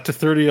I got to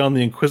 30 on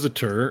the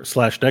Inquisitor /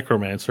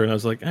 Necromancer, and I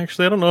was like,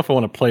 actually, I don't know if I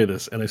want to play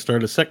this. And I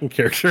started a second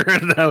character,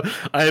 and now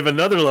I have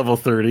another level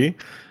 30.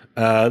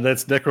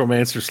 That's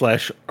Necromancer /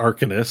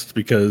 Arcanist,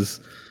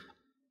 because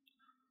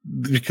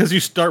you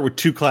start with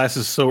 2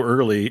 classes so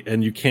early,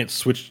 and you can't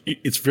switch.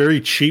 It's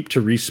very cheap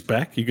to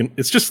respec.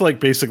 It's just like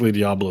basically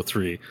Diablo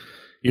 3.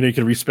 You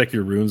can respec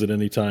your runes at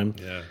any time.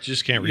 Yeah, you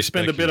just can't respec. You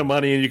spend a bit of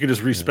money, and you can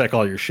just respec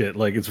all your shit.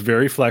 Like, it's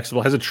very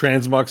flexible. It has a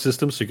transmog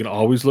system, so you can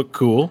always look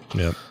cool.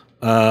 Yep.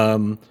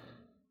 And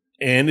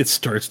it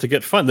starts to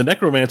get fun. The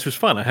Necromancer's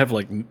fun. I have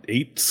like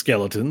 8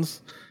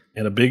 skeletons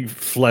and a big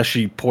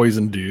fleshy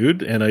poison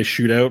dude, and I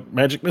shoot out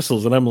magic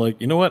missiles, and I'm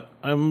like, you know what?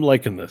 I'm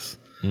liking this.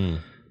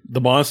 The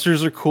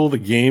monsters are cool. The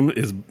game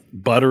is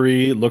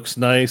buttery. It looks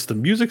nice. The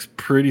music's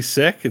pretty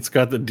sick. It's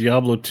got the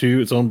Diablo 2,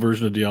 its own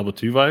version of Diablo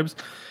 2 vibes.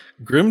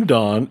 Grim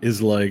Dawn is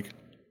like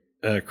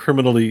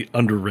criminally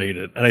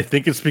underrated, and I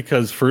think it's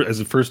because as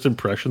the first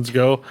impressions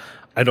go,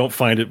 I don't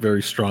find it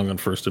very strong on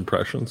first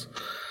impressions.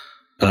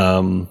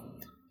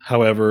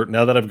 However,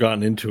 now that I've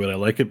gotten into it, I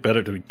like it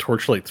better to be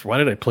Torchlight. Why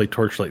did I play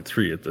Torchlight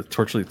 3? The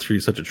Torchlight 3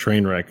 is such a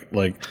train wreck.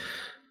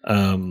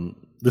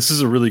 This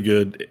is a really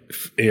good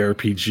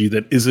ARPG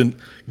that isn't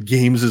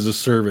games as a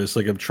service.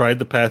 Like, I've tried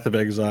the Path of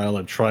Exile,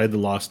 I've tried the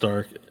Lost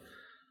Ark.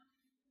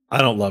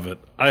 I don't love it.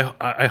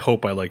 I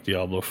hope I like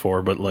Diablo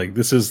 4, but like,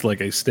 this is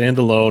like a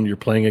standalone. You're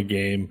playing a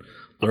game,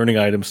 learning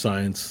item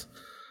science.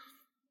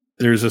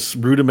 There's a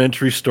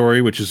rudimentary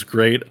story, which is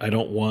great. I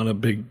don't want a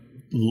big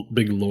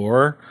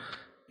lore,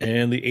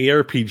 and the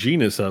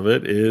ARPG-ness of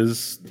it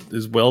is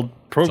well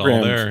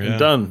programmed and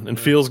done and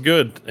feels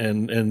good.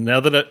 And now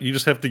that you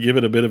just have to give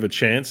it a bit of a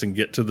chance and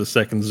get to the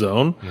second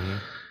zone,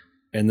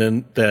 and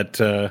then that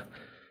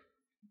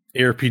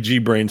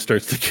ARPG brain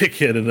starts to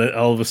kick in, and then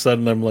all of a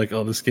sudden I'm like,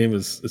 oh, this game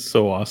is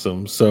so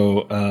awesome.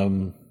 So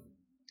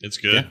it's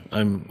good. Yeah,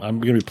 I'm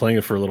going to be playing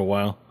it for a little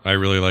while. I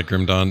really like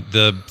Grim Dawn.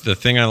 The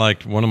thing I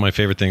liked, one of my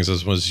favorite things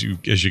was as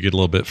you get a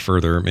little bit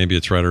further, maybe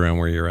it's right around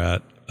where you're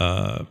at,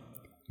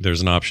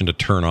 there's an option to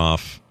turn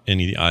off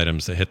any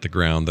items that hit the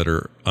ground that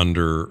are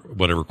under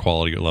whatever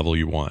quality level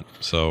you want.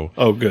 So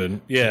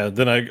good. Yeah,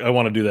 then I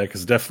want to do that,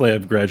 because definitely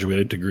I've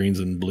graduated to greens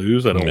and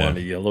blues. I don't want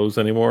any yellows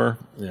anymore.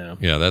 Yeah,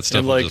 that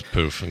stuff will just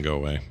poof and go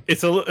away.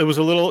 It's a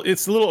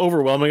little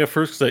overwhelming at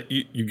first, because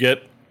you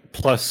get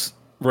plus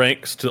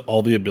ranks to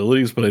all the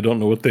abilities, but I don't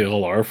know what they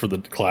all are for the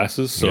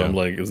classes. So I'm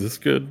like, is this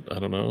good? I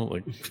don't know.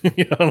 Like,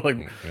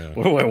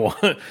 what do I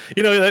want?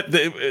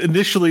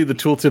 Initially the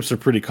tooltips are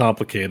pretty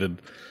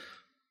complicated,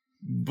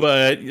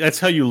 but that's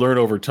how you learn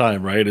over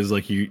time, right? Is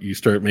like you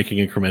start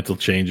making incremental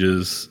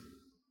changes,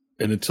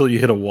 and until you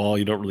hit a wall,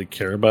 you don't really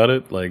care about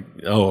it. Like,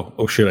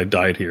 oh shit, I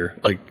died here.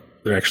 Like,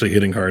 they're actually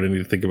hitting hard. I need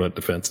to think about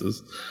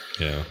defenses.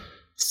 Yeah.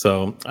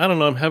 So I don't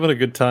know. I'm having a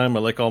good time. I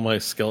like all my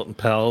skeleton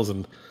pals,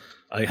 and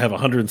I have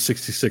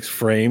 166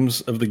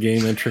 frames of the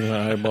game entering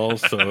my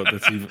eyeballs. So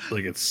that's even,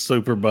 like, it's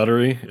super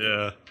buttery.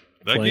 Yeah.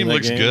 That game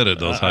looks good at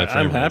those high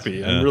frame I'm happy.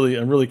 rates. Yeah.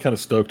 I'm really kind of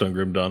stoked on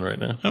Grim Dawn right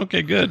now.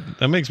 Okay, good.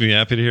 That makes me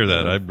happy to hear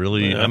that. I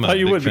thought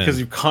you would, because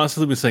you've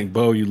constantly been saying,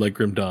 Bo, you like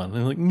Grim Dawn. And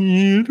I'm like,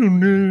 I don't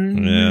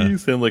know. Yeah. You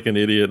sound like an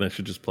idiot, and I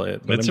should just play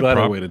it. But it's I'm glad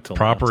I waited till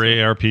proper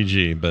now,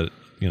 ARPG, but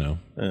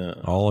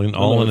all in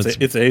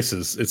it's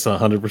aces. It's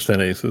 100%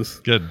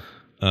 aces. Good.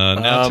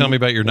 Now tell me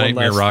about your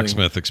Nightmare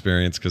Rocksmith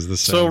experience, because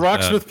this. So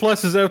Rocksmith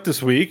Plus is out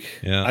this week.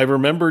 Yeah. I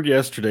remembered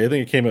yesterday. I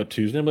think it came out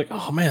Tuesday. I'm like,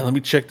 oh man, let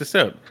me check this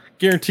out.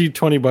 Guaranteed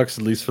 $20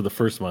 at least for the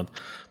first month.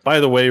 By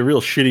the way,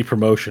 real shitty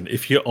promotion.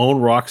 If you own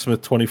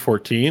Rocksmith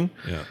 2014,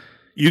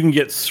 you can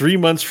get 3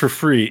 months for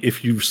free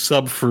if you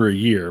sub for a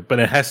year, but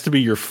it has to be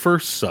your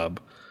first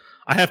sub.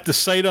 I have to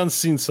sight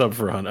unseen sub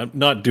for $100. I'm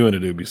not doing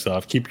it,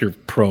 Ubisoft. Keep your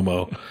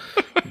promo,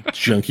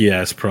 junky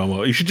ass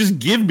promo. You should just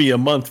give me a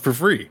month for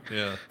free.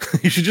 Yeah.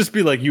 You should just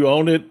be like, you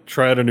own it,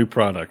 try out a new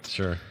product.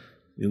 Sure.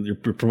 Your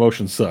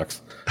promotion sucks.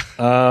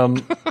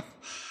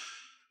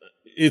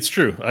 It's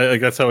true.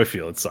 That's how I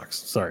feel. It sucks.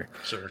 Sorry.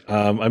 Sure.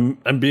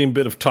 I'm being a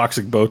bit of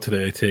Toxic Bo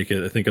today, I take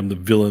it. I think I'm the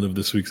villain of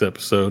this week's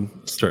episode.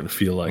 It's starting to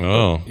feel like,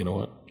 but you know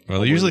what?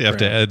 Well, they usually have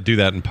to do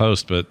that in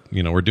post, but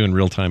we're doing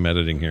real-time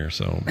editing here,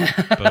 so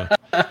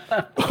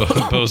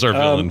Bo's our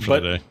villain for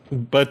the day.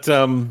 But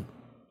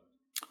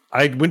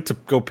I went to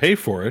go pay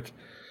for it,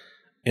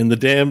 and the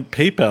damn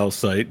PayPal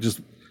site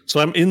so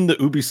I'm in the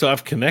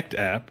Ubisoft Connect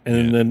app,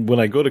 and then when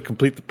I go to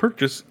complete the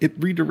purchase, it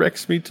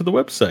redirects me to the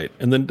website,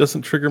 and then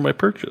doesn't trigger my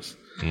purchase.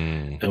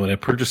 And when I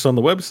purchase on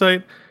the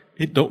website,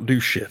 it don't do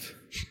shit.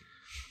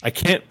 I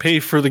can't pay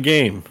for the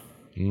game.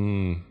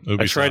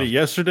 I tried it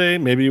yesterday.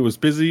 Maybe it was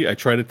busy. I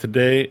tried it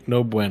today.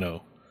 No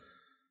bueno.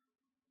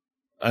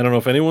 I don't know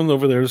if anyone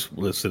over there is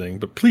listening,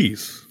 but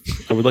please,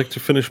 I would like to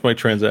finish my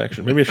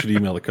transaction. Maybe I should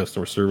email the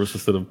customer service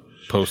instead of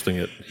posting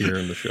it here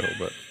in the show.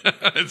 But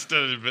it's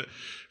a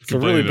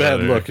really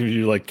bad look if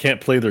you can't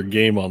play their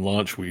game on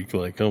launch week.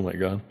 Like, oh my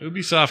god,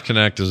 Ubisoft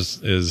Connect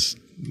is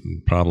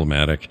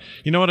problematic.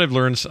 You know what I've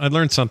learned? I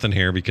learned something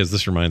here, because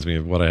this reminds me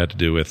of what I had to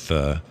do with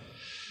the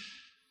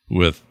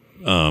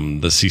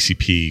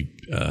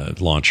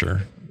CCP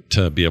launcher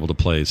to be able to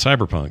play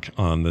Cyberpunk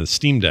on the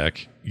Steam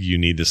Deck. You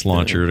need this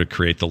launcher to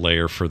create the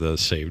layer for the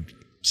saved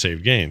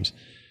games.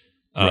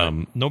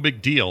 No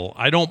big deal.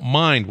 I don't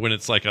mind when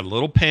it's like a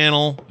little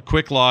panel,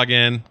 quick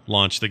login,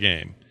 launch the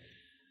game.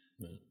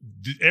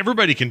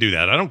 Everybody can do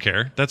that. I don't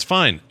care. That's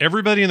fine.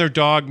 Everybody and their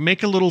dog,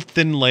 make a little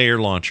thin layer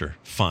launcher.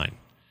 Fine.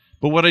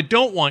 But what I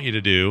don't want you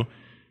to do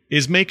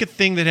is make a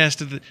thing that has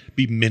to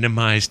be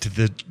minimized to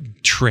the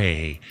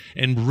tray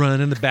and run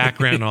in the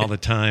background all the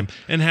time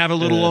and have a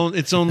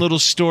its own little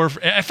store.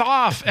 F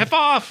off.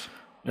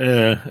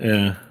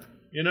 Yeah.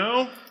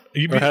 Or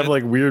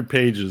have weird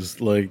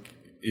pages.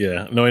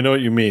 No, I know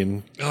what you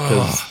mean.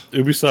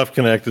 Ubisoft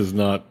Connect is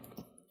not.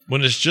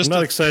 When it's just I'm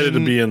not excited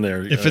to be in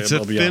there. If it's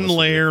a thin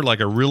layer,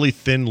 like a really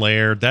thin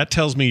layer, that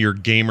tells me you're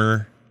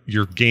gamer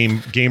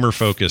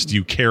focused.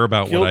 You care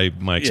about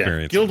my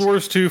experience. Guild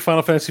Wars 2,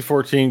 Final Fantasy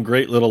 14,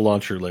 great little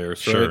launcher layers.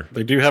 Sure. Right?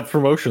 They do have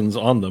promotions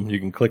on them. You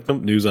can click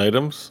them, news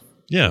items.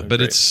 Yeah, but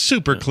it's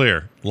super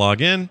clear.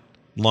 Log in,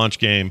 launch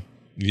game,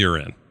 you're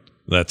in.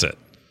 That's it.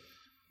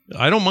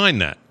 I don't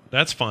mind that.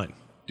 That's fine.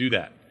 Do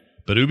that.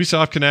 But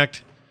Ubisoft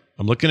Connect,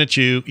 I'm looking at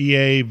you,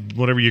 EA,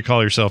 whatever you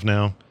call yourself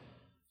now.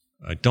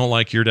 I don't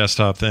like your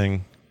desktop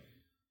thing.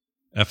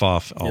 F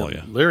off, all of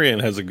you. Larian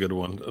has a good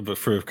one, but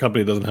for a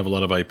company that doesn't have a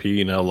lot of IP,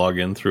 you now log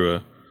in through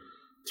a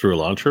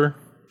launcher.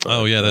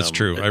 Oh yeah, that's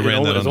true. I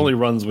ran that. It only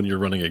runs when you're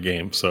running a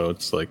game, so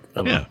it's like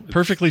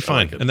perfectly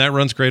fine, and that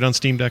runs great on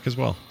Steam Deck as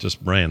well. Just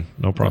ran,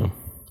 no problem.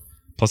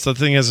 Plus, the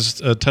thing has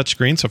a touch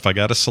screen, so if I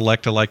got to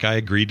select I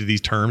agree to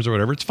these terms or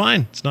whatever, it's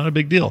fine. It's not a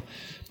big deal.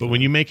 But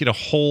when you make it a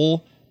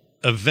whole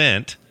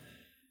event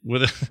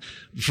with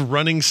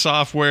running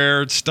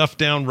software,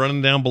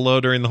 running down below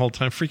during the whole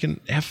time, freaking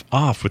F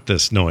off with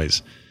this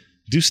noise.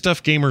 Do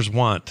stuff gamers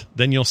want.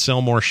 Then you'll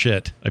sell more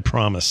shit. I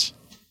promise.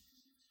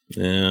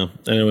 Yeah.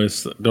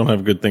 Anyways, don't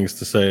have good things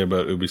to say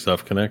about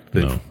Ubisoft Connect.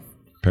 No,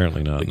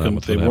 apparently not.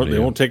 They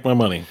won't take my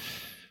money.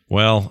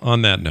 Well,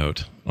 on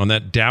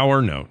that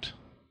dour note,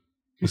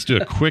 let's do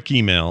a quick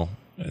email,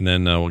 and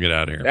then we'll get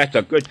out of here. That's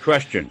a good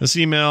question. This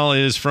email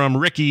is from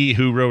Ricky,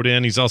 who wrote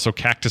in. He's also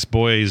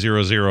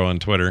CactusBoy00 on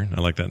Twitter.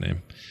 I like that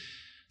name.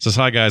 Says,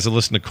 hi, guys. I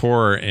listen to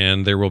Core,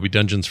 and there will be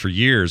dungeons for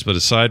years. But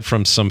aside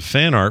from some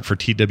fan art for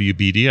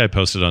TWBD I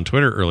posted on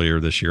Twitter earlier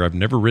this year, I've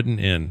never written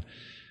in.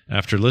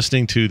 After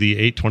listening to the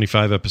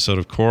 825 episode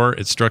of Core,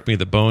 it struck me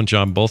that Bo and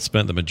John both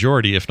spent the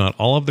majority, if not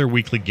all of their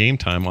weekly game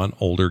time on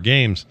older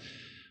games.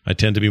 I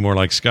tend to be more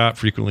like Scott,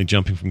 frequently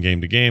jumping from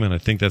game to game, and I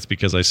think that's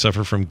because I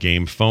suffer from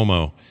game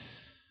FOMO.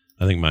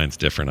 I think mine's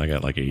different. I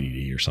got like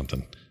ADD or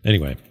something.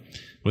 Anyway,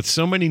 with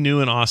so many new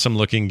and awesome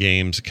looking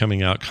games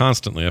coming out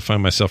constantly, I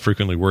find myself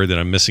frequently worried that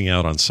I'm missing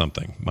out on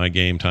something. My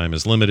game time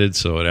is limited,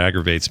 so it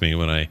aggravates me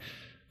when I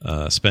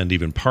spend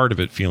even part of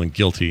it feeling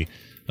guilty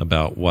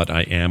about what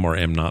I am or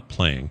am not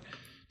playing.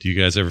 Do you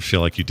guys ever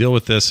feel like you deal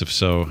with this? If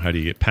so, how do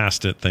you get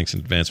past it? Thanks in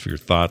advance for your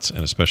thoughts,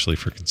 and especially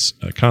for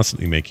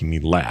constantly making me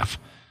laugh,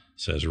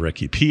 says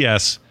Ricky.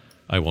 P.S.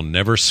 I will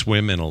never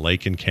swim in a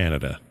lake in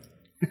Canada.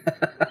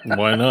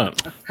 Why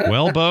not?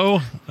 Well, Bo,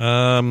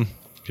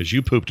 because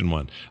you pooped in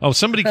one. Oh,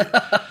 somebody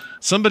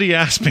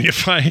asked me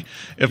if I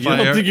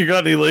don't think you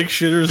got any lake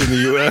shitters in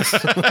the U.S.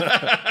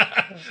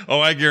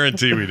 Oh, I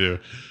guarantee we do.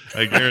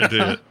 I guarantee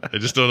it. I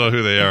just don't know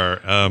who they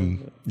are.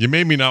 You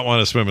made me not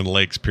want to swim in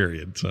lakes,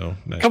 period. So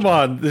come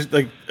on.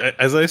 Like,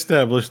 as I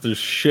established, there's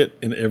shit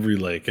in every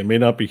lake. It may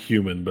not be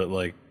human, but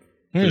like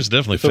there's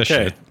definitely fish.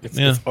 Okay.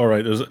 It's all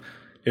right.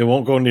 It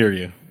won't go near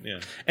you. Yeah.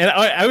 And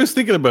I was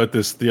thinking about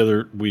this the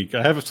other week.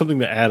 I have something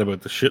to add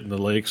about the shit in the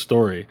lake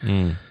story.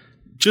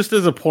 Just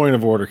as a point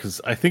of order,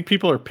 because I think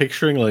people are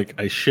picturing like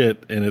I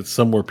shit and it's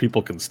somewhere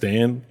people can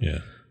stand. Yeah.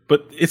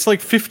 But it's like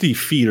 50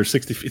 feet or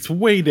 60 feet. It's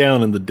way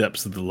down in the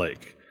depths of the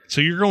lake. So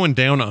you're going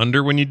down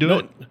under when you do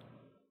it?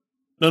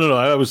 No.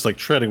 I was like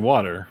treading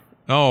water.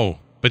 Oh,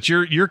 but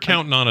you're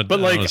counting on a. But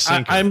like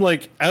I'm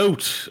like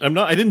out. I'm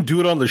not. I didn't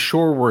do it on the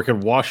shore where it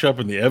could wash up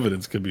and the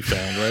evidence could be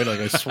found. Right? Like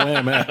I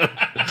swam out.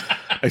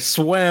 I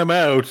swam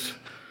out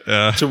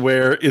to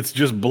where it's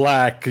just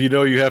black. You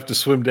know, you have to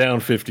swim down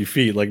 50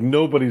 feet. Like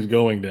nobody's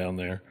going down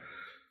there.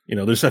 You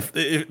know, there's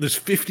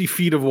 50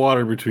 feet of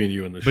water between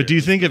you and the ship. But do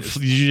you think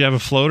did you have a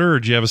floater or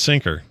do you have a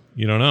sinker?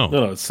 You don't know.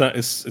 No, it sank.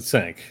 It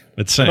sank.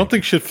 I don't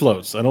think shit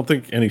floats. I don't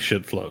think any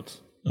shit floats.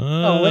 It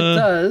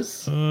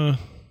does. How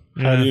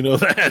do you know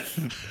that?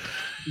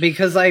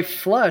 Because I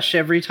flush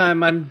every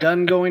time I'm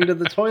done going to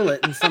the toilet,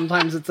 and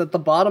sometimes it's at the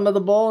bottom of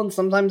the bowl, and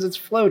sometimes it's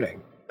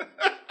floating.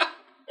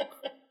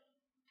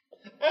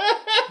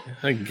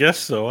 I guess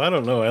so. I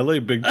don't know. I lay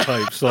big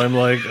pipes, so I'm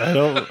like, I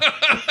don't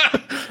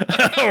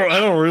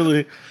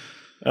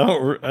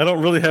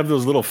really have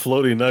those little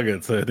floaty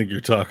nuggets I think you're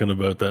talking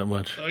about that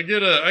much. I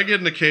get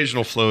an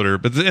occasional floater,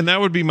 and that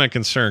would be my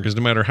concern because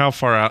no matter how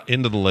far out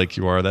into the lake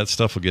you are, that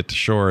stuff will get to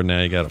shore, and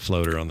now you got a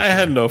floater on the shore. I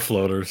had no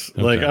floaters.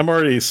 Okay. Like I'm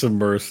already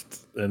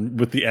submersed, and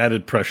with the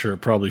added pressure,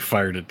 it probably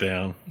fired it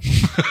down.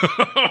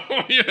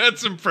 You had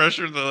some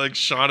pressure that like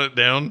shot it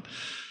down.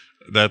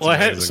 That's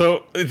amazing.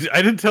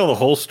 I didn't tell the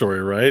whole story,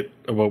 right,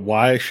 about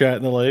why I shat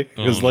in the lake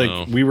because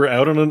we were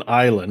out on an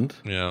island.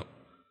 Yeah.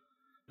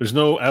 There's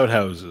no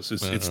outhouses.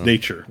 It's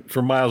nature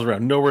for miles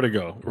around. Nowhere to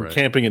go. We're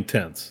camping in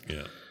tents.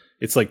 Yeah.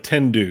 It's like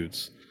 10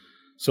 dudes.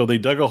 So they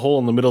dug a hole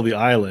in the middle of the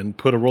island,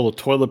 put a roll of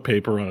toilet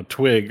paper on a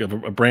twig of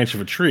a branch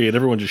of a tree, and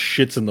everyone just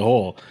shits in the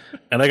hole.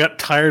 And I got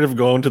tired of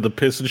going to the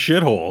piss and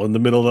shit hole in the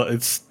middle of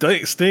it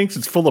stinks.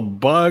 It's full of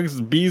bugs,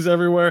 bees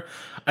everywhere.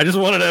 I just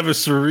wanted to have a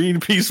serene,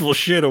 peaceful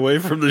shit away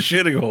from the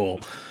shitting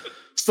hole.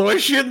 So I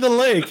shit in the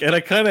lake, and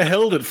I kind of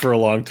held it for a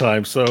long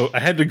time. So I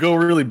had to go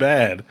really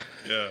bad.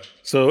 Yeah.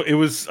 So it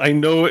was a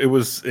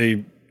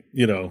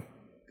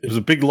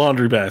big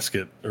laundry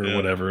basket or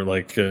whatever.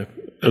 Like it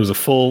was a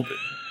full.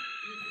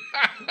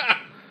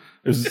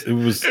 It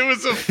was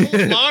a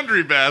full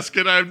laundry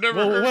basket. I've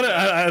never heard of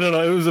that. I don't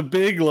know. It was a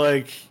big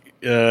I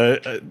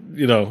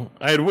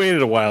had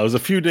waited a while. It was a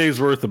few days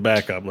worth of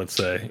backup, let's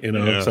say.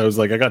 So I was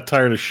like, I got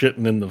tired of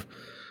shitting in the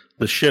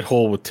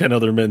shithole with 10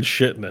 other men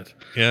shitting it.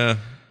 Yeah.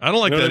 I don't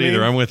like that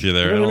either. I'm with you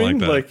there. I don't like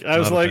that. Like I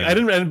was like, I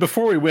didn't. And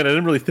before we went, I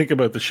didn't really think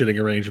about the shitting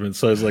arrangement.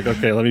 So I was like,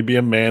 okay, let me be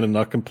a man and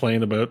not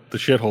complain about the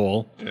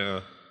shithole.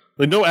 Yeah.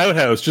 Like no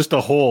outhouse, just a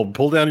hole.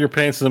 Pull down your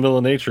pants in the middle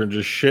of nature and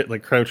just shit,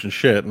 like crouch and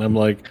shit. And I'm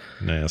like,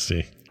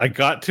 nasty. I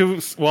got to.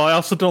 Well, I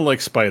also don't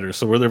like spiders.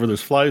 So wherever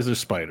there's flies, there's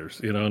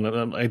spiders. And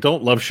I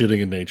don't love shitting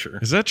in nature.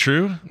 Is that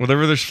true?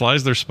 Wherever there's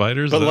flies, there's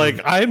spiders.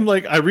 But I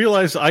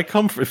realize I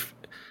come from.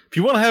 If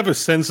you want to have a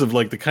sense of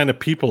like the kind of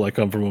people I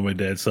come from on my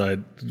dad's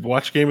side,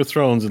 watch Game of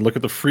Thrones and look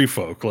at the free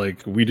folk.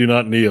 Like we do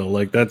not kneel.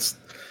 Like that's,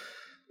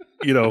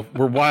 we're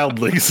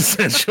wildlings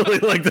essentially.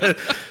 Like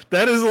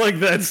that is like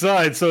that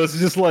side. So it's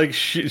just like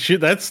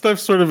shit. That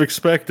stuff's sort of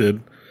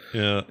expected.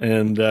 Yeah.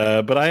 And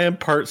but I am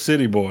part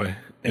city boy,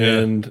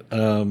 and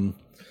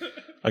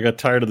I got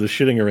tired of the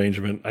shitting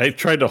arrangement. I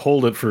tried to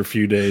hold it for a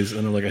few days,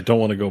 and I'm like, I don't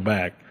want to go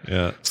back.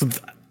 Yeah. So.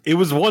 It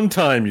was one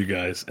time, you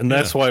guys, and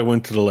that's why I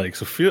went to the lake.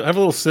 So have a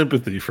little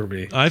sympathy for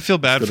me. I feel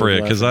bad for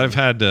you because I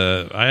had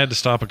to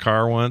stop a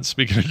car once.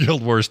 Speaking of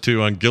Guild Wars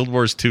 2, on Guild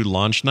Wars 2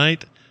 launch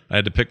night, I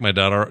had to pick my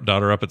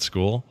daughter up at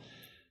school,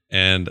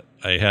 and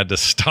I had to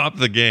stop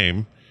the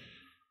game.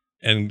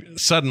 And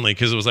suddenly,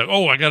 because it was like,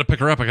 oh, I got to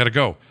pick her up, I got to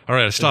go. All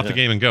right, I stopped the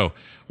game and go.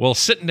 Well,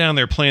 sitting down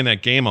there playing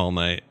that game all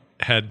night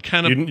had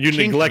kind of you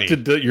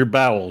neglected your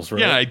bowels, right?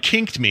 Yeah, it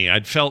kinked me.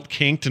 I'd felt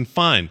kinked and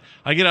fine.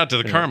 I get out to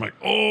the car. I'm like,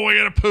 oh, I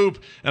gotta poop,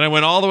 and I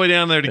went all the way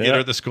down there to get her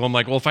at the school. I'm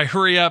like, well, if I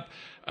hurry up,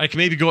 I can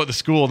maybe go at the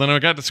school. Then I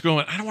got to school.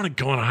 And I don't want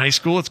to go in a high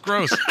school. It's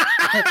gross.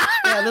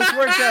 Yeah, this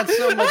worked out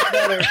so much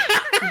better.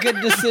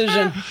 Good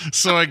decision.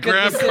 So I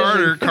grab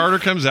Carter. Carter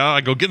comes out.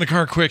 I go, get in the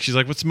car quick. She's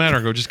like, what's the matter?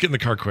 I go, just get in the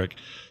car quick.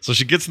 So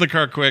she gets in the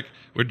car quick.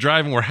 We're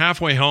driving. We're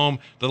halfway home.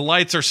 The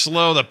lights are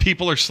slow. The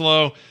people are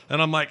slow.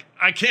 And I'm like,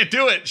 I can't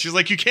do it. She's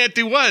like, you can't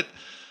do what?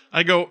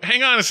 I go,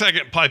 hang on a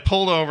second. I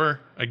pulled over.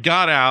 I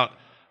got out.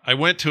 I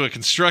went to a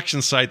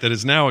construction site that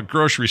is now a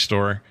grocery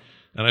store,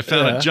 and I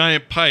found a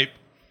giant pipe.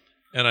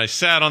 And I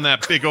sat on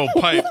that big old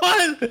pipe.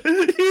 What?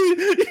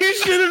 You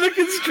shit in a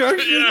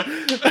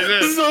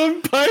construction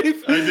zone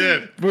pipe?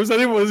 I did. Was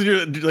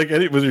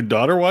your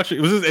daughter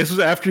watching? This was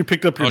after you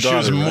picked up your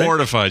daughter, she was right?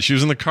 mortified. She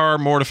was in the car,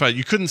 mortified.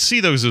 You couldn't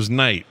see those. It was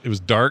night. It was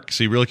dark,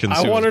 so you really couldn't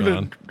see what was going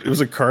on. It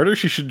was a Carter.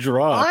 She should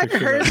draw. I've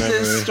heard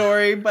this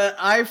story, but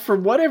I, for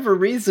whatever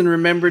reason,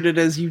 remembered it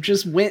as you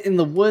just went in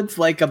the woods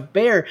like a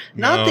bear.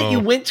 Not that you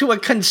went to a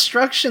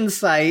construction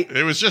site.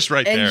 It was just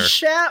right there. And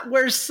shat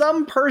where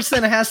some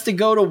person has to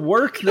go to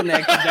work the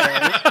next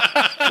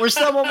day, where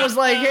someone was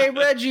like, "Hey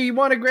Reggie, you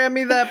want to grab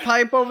me that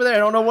pipe over there? I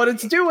don't know what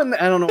it's doing."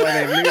 I don't know why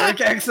they have New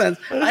York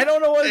accents. I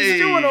don't know what it's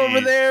doing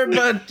over there,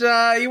 but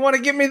you want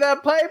to give me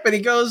that pipe? And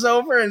he goes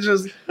over and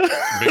just big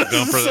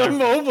dumper some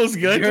homeless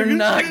guy. You're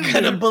not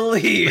gonna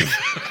believe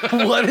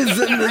what is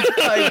in this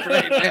pipe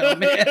right now,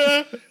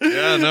 man.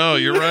 Yeah, no,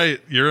 you're right.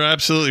 You're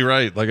absolutely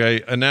right. Like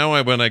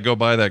when I go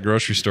by that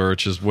grocery store,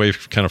 which is way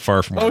kind of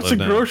far from where I live it's a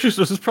now. grocery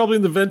store. This is probably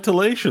in the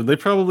ventilation. They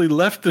probably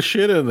left the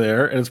shit in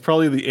there, and it's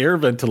probably the air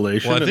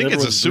ventilation. Well, I think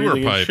it's a sewer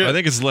pipe. I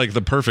think it's like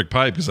the perfect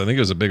pipe because I think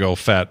it was a big old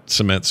fat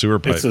cement sewer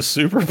pipe. It's a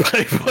super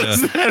pipe. What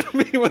does that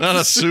mean? Not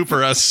a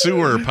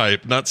sewer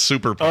pipe, not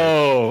super pipe.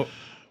 Oh.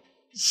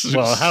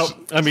 Well,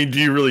 do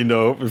you really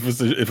know if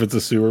it's a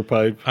sewer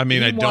pipe? I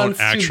mean, I don't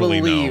actually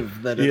know.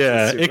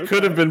 It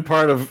could have been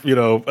part of,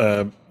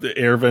 the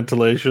air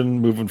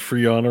ventilation moving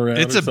Freon around.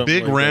 It's a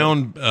big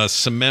round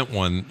cement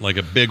one, like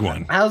a big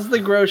one. How's the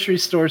grocery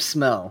store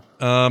smell?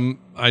 I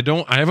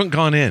haven't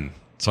gone in.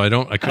 So I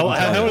couldn't tell.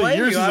 How many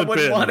years has I it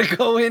wouldn't been? want to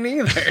go in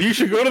either. You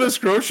should go to this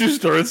grocery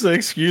store and say,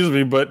 "Excuse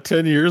me, but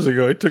 10 years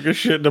ago I took a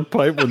shit in a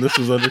pipe when this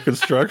was under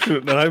construction,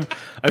 and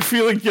I'm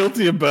feeling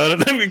guilty about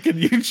it. I mean, can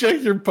you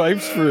check your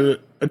pipes for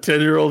a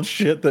 10-year-old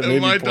shit that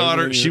maybe my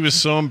daughter? She was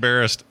so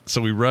embarrassed,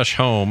 so we rush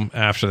home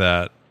after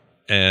that,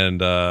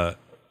 and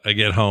I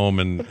get home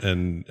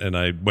and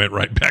I went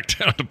right back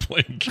down to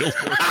playing Guild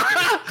Wars.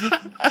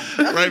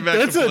 Right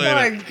back to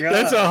playing it.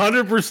 That's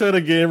 100%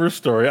 a gamer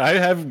story.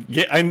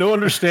 I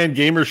understand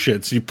gamer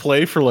shits. You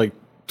play for like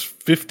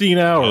 15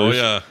 hours. Oh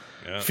yeah.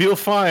 Feel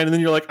fine, and then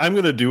you're like, I'm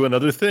going to do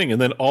another thing,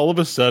 and then all of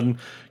a sudden,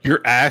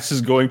 your ass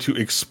is going to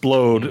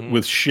explode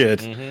with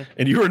shit,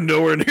 and you are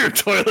nowhere near a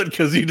toilet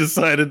because you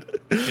decided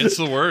it's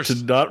the worst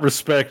to not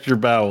respect your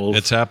bowels.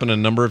 It's happened a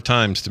number of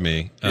times to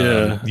me.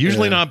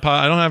 Usually not.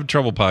 I don't have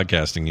trouble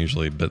podcasting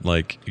usually, but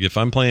like if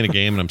I'm playing a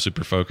game and I'm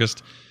super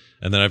focused,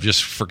 and then I've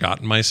just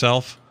forgotten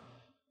myself,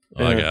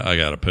 I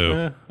got to poo.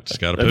 Yeah. Just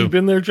got to poo. Have you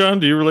been there, John?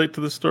 Do you relate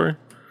to this story?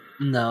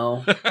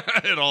 No.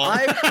 At all.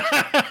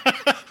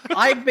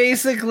 I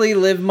basically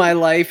live my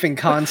life in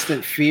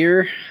constant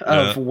fear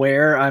of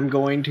where I'm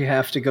going to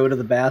have to go to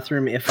the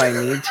bathroom if I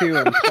need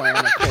to and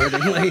plan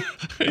accordingly.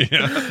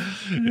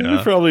 You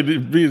probably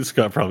did. Me and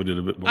Scott probably did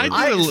a bit more.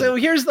 So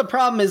here's the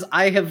problem is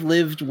I have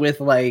lived with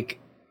like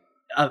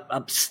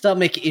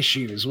stomach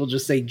issues. We'll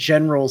just say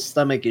general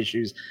stomach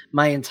issues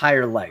my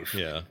entire life.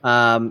 Yeah.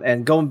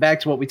 And going back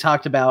to what we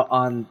talked about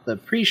on the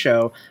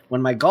pre-show,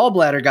 when my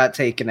gallbladder got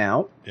taken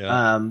out,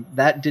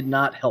 that did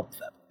not help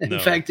them. In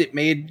fact, it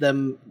made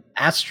them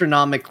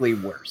astronomically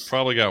worse.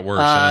 Probably got worse.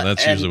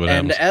 That's usually what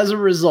happens. And as a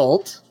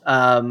result,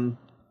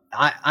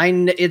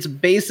 it's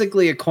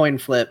basically a coin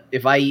flip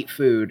if I eat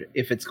food,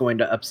 if it's going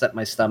to upset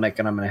my stomach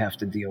and I'm going to have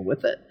to deal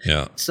with it.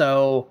 Yeah.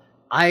 So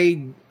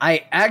I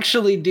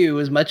actually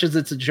do, as much as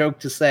it's a joke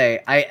to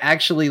say, I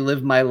actually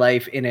live my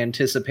life in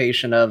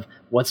anticipation of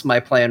what's my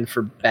plan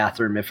for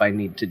bathroom if I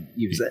need to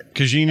use it.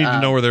 Because you need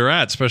to know where they're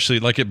at, especially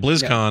like at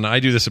BlizzCon.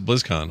 I do this at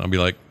BlizzCon. I'll be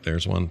like,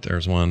 there's one,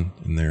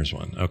 and there's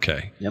one.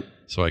 Okay. Yep.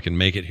 So I can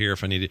make it here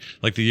if I need it.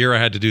 Like the year I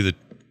had to do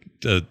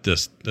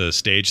the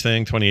stage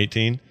thing,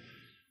 2018,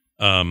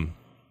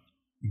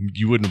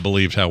 you wouldn't have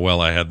believed how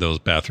well I had those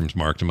bathrooms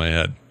marked in my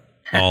head.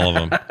 All of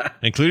them.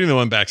 Including the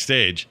one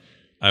backstage.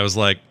 I was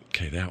like,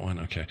 okay, that one,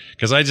 okay.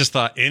 Because I just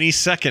thought any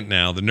second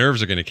now, the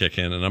nerves are going to kick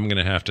in, and I'm going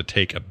to have to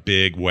take a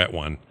big wet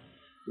one.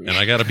 And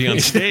I got to be on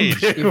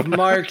stage. You've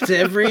marked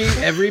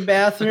every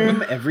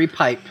bathroom, every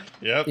pipe.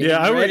 Yep.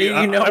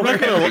 I'm not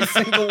where every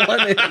single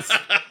one is.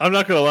 I'm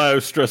not going to lie, I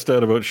was stressed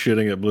out about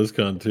shitting at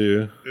BlizzCon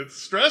too.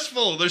 It's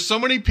stressful. There's so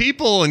many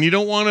people, and you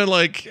don't want to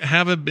like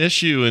have an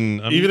issue.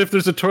 And even if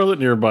there's a toilet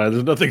nearby,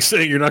 there's nothing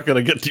saying you're not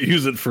going to get to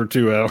use it for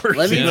 2 hours.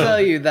 Let me tell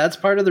you, that's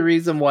part of the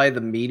reason why the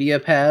media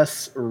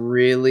pass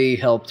really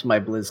helped my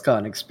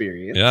BlizzCon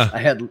experience. Yeah. I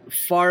had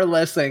far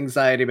less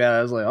anxiety about it.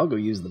 I was like, I'll go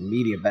use the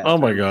media pass. Oh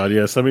my God,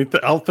 yes. I mean,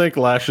 I'll thank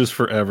Lashes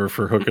forever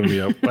for hooking me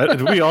up.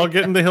 Did we all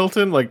get into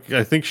Hilton? Like,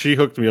 I think she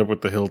hooked me up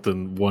with the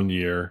Hilton one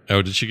year.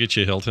 Oh, did she get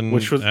you a Hilton?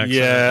 Which was, accent?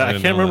 yeah, I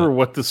can't remember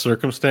what the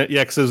circumstance.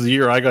 Yeah, because it was the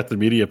year I got the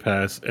media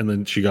pass, and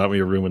then she got me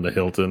a room in the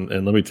Hilton.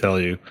 And let me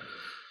tell you,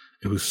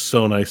 it was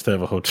so nice to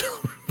have a hotel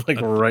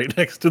room, right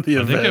next to the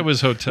event. I think it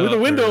was hotel with a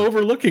window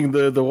overlooking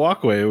the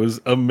walkway. It was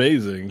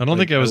amazing. I don't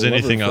think I was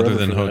anything other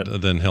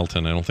than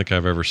Hilton. I don't think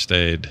I've ever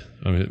stayed.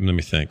 Let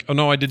me think. Oh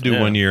no, I did do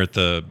one year at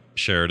the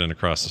Sheraton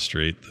across the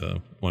street,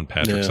 the when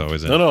Patrick's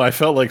always in. No, I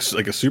felt like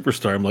a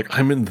superstar. I'm like,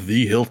 I'm in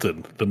the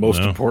Hilton, the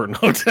most important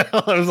hotel.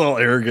 I was all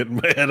arrogant in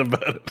my head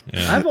about it.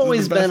 Yeah. I've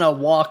always been a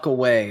walk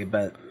away,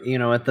 but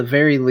at the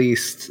very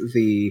least,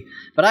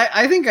 But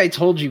I think I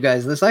told you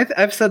guys this.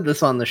 I've said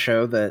this on the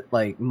show that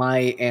like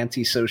my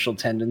antisocial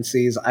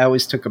tendencies. I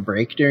always took a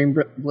break during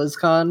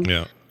BlizzCon.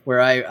 Yeah. Where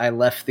I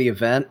left the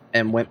event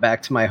and went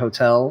back to my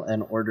hotel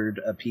and ordered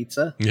a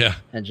pizza. Yeah.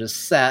 And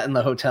just sat in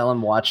the hotel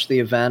and watched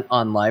the event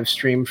on live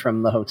stream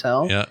from the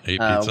hotel. Yeah, ate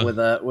pizza. With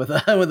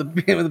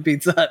a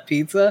Pizza Hut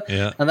pizza.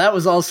 Yeah. And that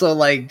was also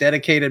like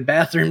dedicated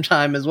bathroom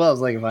time as well. I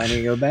was like, if I need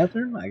to go to the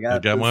bathroom, I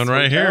got one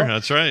right hotel. here.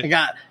 That's right. I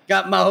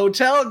got my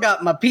hotel,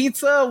 got my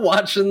pizza,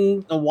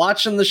 watching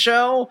the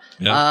show.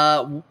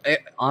 Yeah.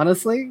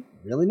 Honestly,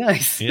 really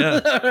nice.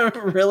 Yeah.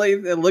 Really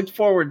looked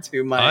forward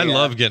to my I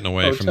love getting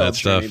away from that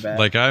stuff.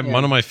 Like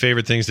one of my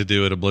favorite things to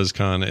do at a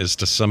BlizzCon is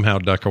to somehow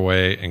duck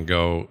away and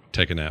go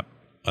take a nap.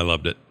 I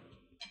loved it.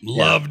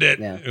 Loved it.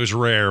 Yeah. It was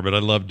rare, but I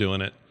loved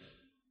doing it.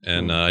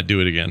 And I'd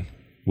do it again.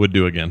 Would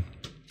do again.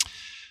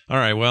 All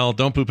right, well,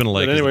 don't poop in a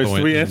lake. But anyways,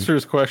 did we answer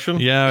his question?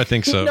 Yeah, I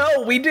think so.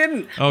 No, we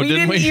didn't. Oh, we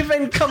didn't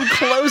even come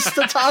close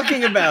to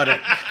talking about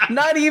it.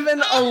 Not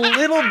even a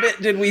little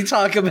bit did we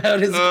talk about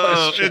his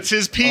question. It's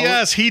his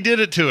PS. He did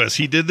it to us.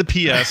 He did the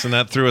PS, and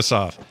that threw us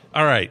off.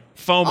 All right,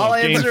 FOMO. I'll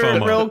answer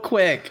FOMO. it real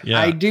quick.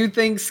 Yeah. I do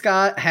think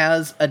Scott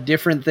has a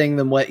different thing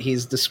than what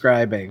he's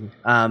describing.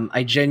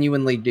 I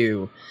genuinely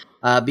do.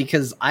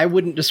 Because I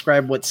wouldn't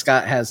describe what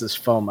Scott has as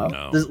FOMO.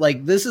 No.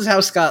 This is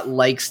how Scott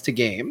likes to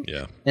game.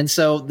 Yeah. And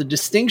so the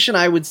distinction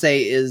I would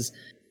say is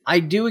I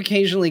do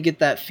occasionally get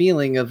that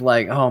feeling of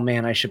like, oh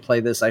man, I should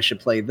play this. I should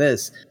play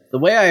this. The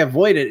way I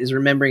avoid it is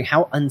remembering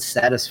how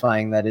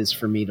unsatisfying that is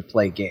for me to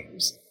play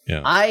games.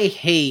 Yeah. I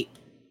hate,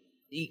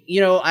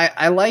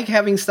 I like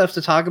having stuff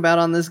to talk about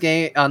on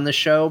the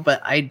show,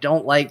 but I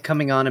don't like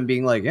coming on and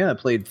being like, yeah, I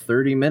played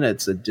 30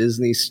 minutes at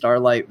Disney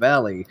Starlight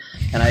Valley,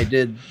 and I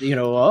did,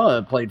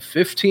 I played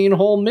 15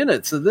 whole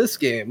minutes of this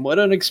game. What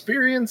an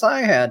experience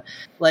I had.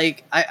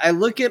 Like, I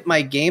look at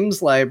my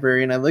games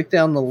library and I look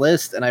down the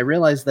list and I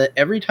realize that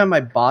every time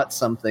I bought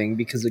something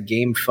because of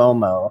game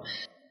FOMO,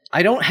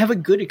 I don't have a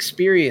good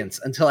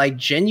experience until I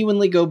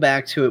genuinely go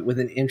back to it with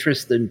an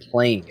interest in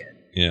playing it.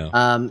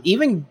 Yeah.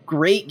 Even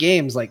great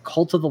games like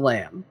Cult of the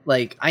Lamb,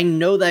 like I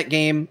know that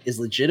game is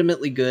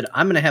legitimately good.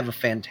 I'm going to have a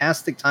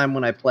fantastic time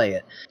when I play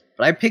it.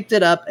 But I picked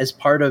it up as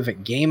part of a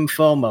game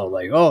FOMO,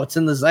 like, oh, it's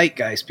in the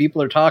zeitgeist.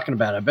 People are talking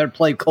about it. I better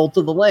play Cult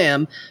of the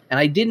Lamb. And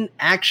I didn't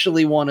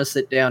actually want to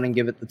sit down and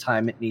give it the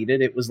time it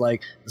needed. It was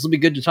like, this will be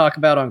good to talk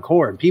about on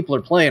Core, and people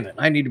are playing it.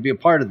 I need to be a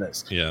part of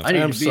this. Yeah. I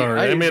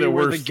made it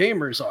where worse. the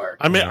gamers are.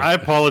 I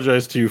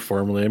apologize to you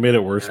formally. I made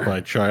it worse by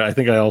trying. I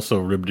think I also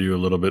ribbed you a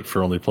little bit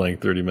for only playing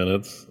 30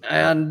 minutes.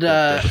 And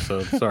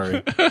episode.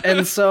 Sorry.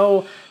 And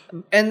so.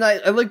 And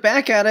I look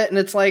back at it and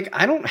it's like,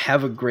 I don't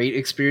have a great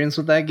experience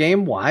with that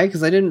game. Why?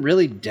 Because I didn't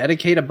really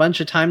dedicate a bunch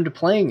of time to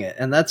playing it.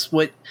 And that's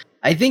what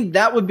I think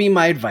that would be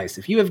my advice.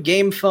 If you have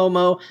game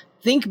FOMO,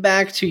 think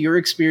back to your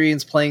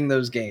experience playing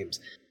those games.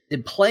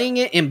 Did playing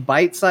it in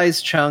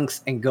bite-sized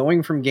chunks and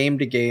going from game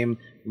to game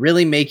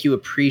really make you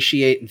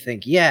appreciate and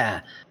think, yeah,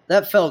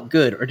 that felt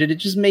good? Or did it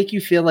just make you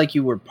feel like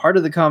you were part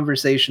of the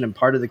conversation and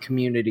part of the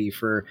community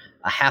for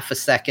a half a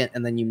second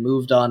and then you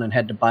moved on and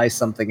had to buy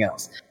something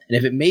else? And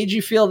if it made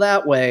you feel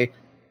that way,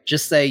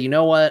 just say, you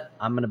know what?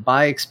 I'm going to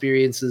buy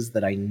experiences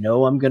that I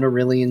know I'm going to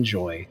really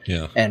enjoy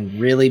and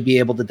really be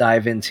able to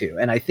dive into.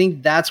 And I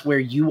think that's where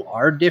you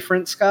are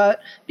different, Scott,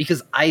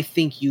 because I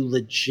think you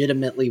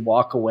legitimately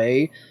walk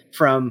away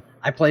from,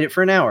 I played it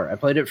for an hour. I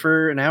played it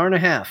for an hour and a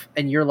half.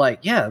 And you're like,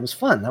 yeah, it was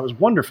fun. That was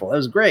wonderful. That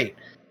was great.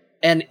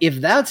 And if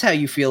that's how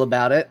you feel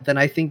about it, then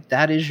I think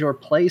that is your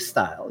play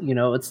style.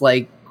 It's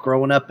like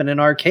growing up in an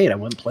arcade. I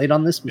went and played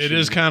on this machine. It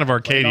is kind of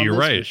arcadey. You're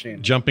right.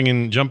 Machine.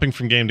 Jumping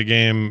from game to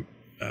game.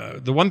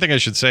 The one thing I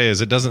should say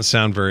is it doesn't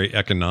sound very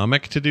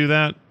economic to do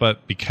that,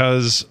 but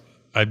because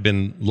I've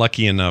been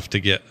lucky enough to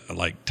get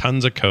like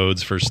tons of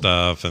codes for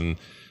stuff, and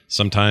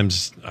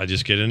sometimes I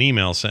just get an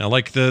email saying,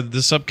 like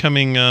this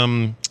upcoming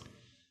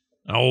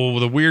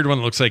the weird one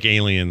that looks like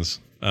Aliens,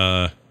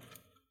 the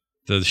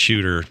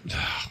shooter.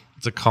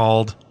 What's it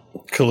called?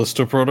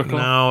 Callisto Protocol?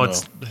 No,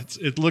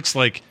 it looks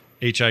like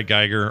H.I.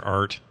 Geiger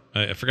art.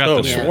 I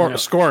forgot the name.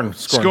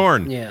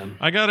 Scorn. Yeah.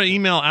 I got an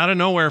email out of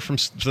nowhere from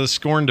the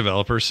Scorn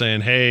developer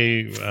saying,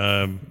 hey,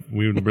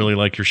 we would really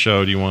like your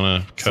show. Do you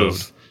want a code?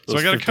 So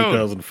I got a code.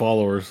 50,000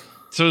 followers.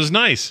 So it was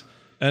nice.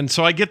 And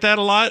so I get that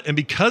a lot. And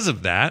because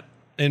of that,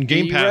 and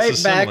Game Pass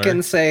is similar. You write back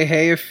and say,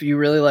 hey, if you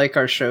really like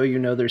our show,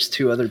 there's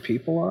 2 other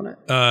people on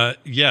it?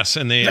 Yes,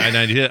 and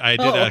I did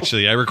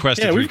actually. I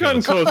requested 3 we've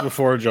codes. gotten codes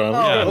before, John.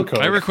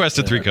 I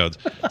requested 3 codes.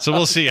 So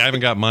we'll see. I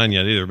haven't got mine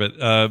yet either.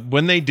 But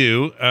when they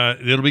do,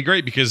 it'll be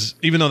great because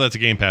even though that's a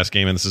Game Pass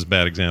game, and this is a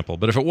bad example,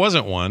 but if it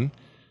wasn't one,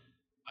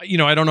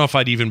 I don't know if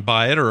I'd even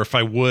buy it, or if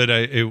I would,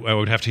 I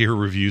would have to hear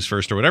reviews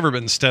first or whatever.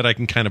 But instead, I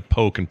can kind of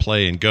poke and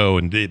play and go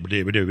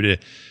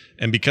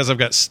and because I've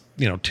got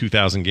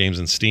 2,000 games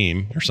in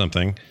Steam or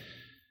something,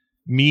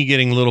 me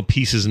getting little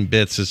pieces and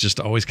bits has just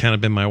always kind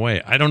of been my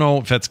way. I don't know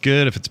if that's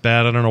good, if it's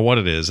bad. I don't know what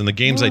it is. And the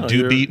games I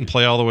do beat and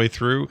play all the way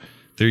through,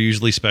 they're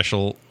usually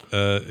special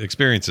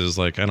experiences.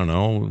 Like, I don't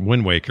know,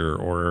 Wind Waker,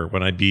 or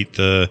when I beat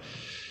the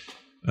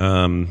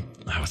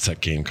what's that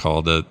game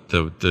called?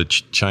 The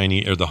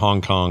Chinese or the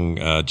Hong Kong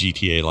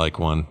GTA like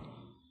one.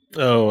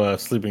 Oh,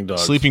 Sleeping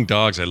Dogs. Sleeping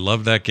Dogs. I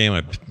love that game.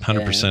 I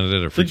 100%ed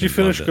it. Did you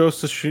finish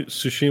Ghost of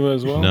Tsushima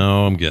as well?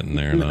 No, I'm getting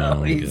there.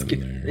 He's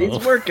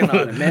working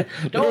on it, man.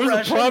 Don't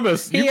rush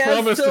promise. He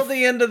has till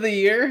the end of the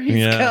year.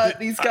 He's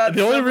got.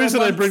 The only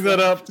reason I bring that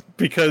up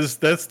because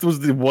that was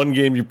the one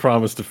game you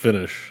promised to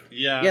finish.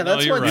 Yeah,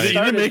 that's what right. You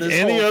didn't make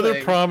any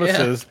other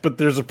promises, but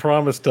there's a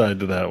promise tied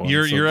to that one.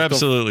 You're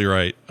absolutely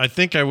right. I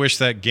think I wish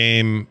that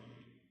game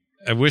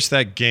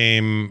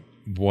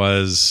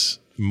was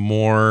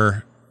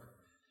more.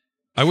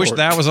 I wish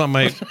that was on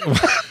my.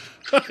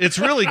 It's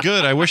really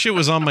good. I wish it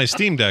was on my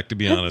Steam Deck, to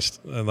be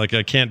honest. Like,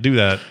 I can't do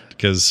that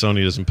because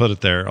Sony doesn't put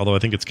it there. Although I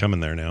think it's coming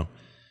there now.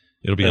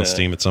 It'll be on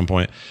Steam at some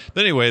point.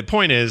 But anyway, the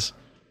point is,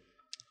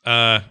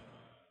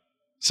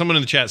 someone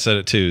in the chat said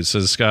it too. It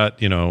says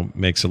Scott,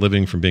 makes a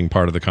living from being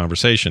part of the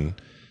conversation.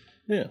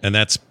 Yeah, and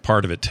that's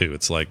part of it too.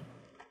 It's like,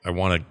 I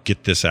want to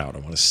get this out. I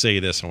want to say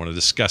this. I want to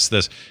discuss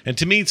this. And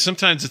to me,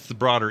 sometimes it's the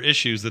broader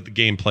issues that the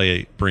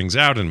gameplay brings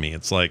out in me.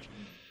 It's like,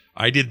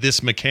 I did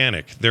this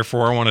mechanic,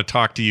 therefore I want to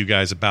talk to you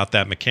guys about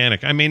that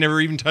mechanic. I may never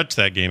even touch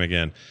that game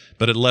again,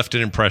 but it left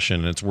an impression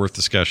and it's worth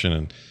discussion.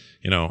 And,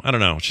 I don't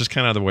know. It's just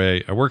kind of the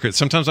way I work it.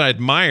 Sometimes I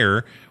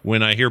admire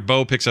when I hear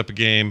Bo picks up a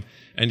game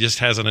and just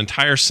has an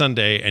entire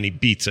Sunday and he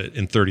beats it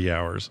in 30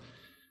 hours.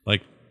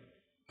 Like,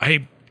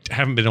 I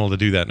haven't been able to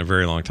do that in a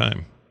very long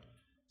time.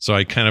 So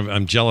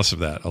I'm jealous of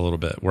that a little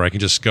bit, where I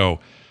can just go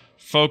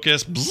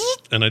focus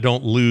and I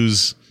don't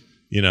lose,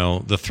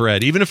 the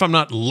thread. Even if I'm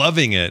not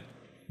loving it,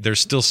 there's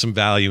still some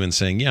value in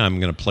saying, yeah, I'm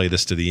going to play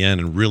this to the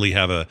end and really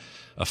have a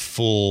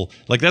full,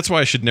 like, that's why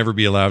I should never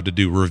be allowed to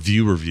do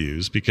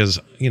reviews because,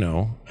 I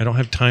don't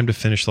have time to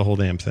finish the whole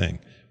damn thing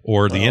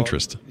or the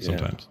interest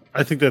sometimes.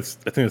 I think that's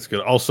good.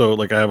 Also,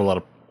 like, I have a lot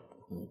of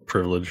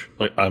privilege.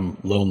 Like, I'm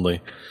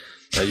lonely.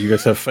 You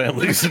guys have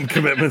families and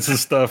commitments and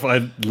stuff.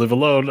 I live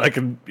alone. I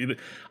can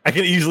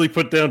easily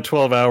put down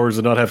 12 hours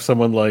and not have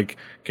someone like,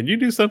 can you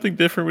do something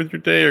different with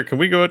your day? Or can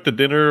we go out to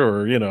dinner?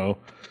 Or,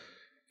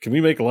 can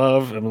we make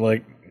love? And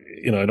like,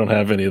 I don't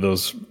have any of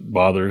those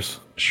bothers.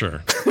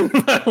 Sure.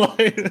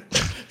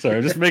 Sorry,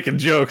 I'm just making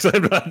jokes. I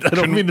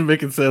don't mean to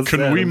make it sound sad.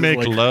 Can we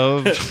make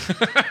love?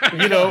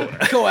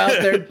 Go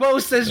out there. Bo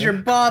says your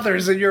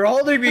bothers and you're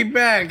holding me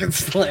back, and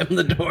slam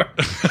the door.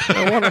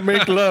 I want to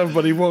make love,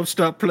 but he won't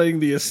stop playing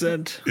the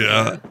Ascent.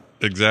 Yeah,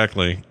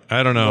 exactly.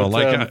 I don't know.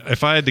 But,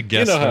 if I had to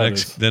guess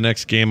the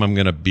next game I'm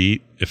going to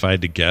beat, if I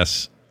had to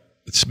guess,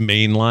 its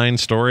mainline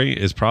story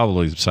is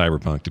probably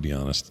Cyberpunk, to be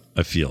honest.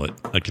 I feel it.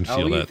 I can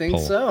feel that you think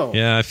pull. So?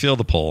 Yeah, I feel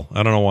the pull.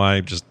 I don't know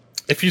why.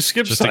 If you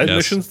skip side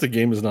missions, the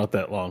game is not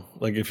that long.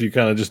 Like, if you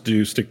kind of just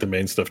stick the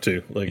main stuff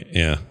too. Like,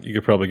 yeah, you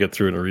could probably get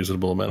through it in a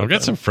reasonable amount of time. I've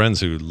got some friends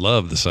who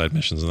love the side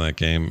missions in that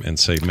game and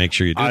say, make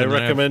sure you do it. I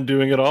recommend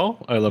doing it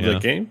all. I love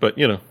that game, but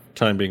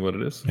time being what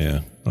it is.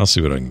 Yeah, I'll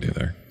see what I can do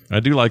there. I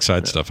do like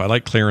side stuff. I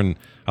like clearing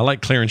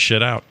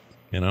shit out.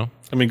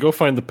 I mean, go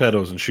find the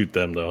pedos and shoot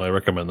them, though. I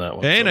recommend that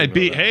one. And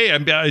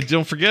I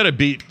don't forget, I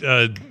beat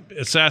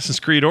Assassin's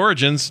Creed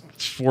Origins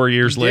 4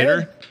 years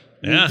later.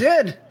 Yeah, you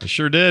did. I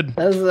sure did.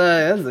 That's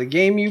a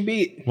game you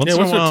beat. What's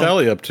our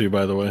tally up to,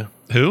 by the way?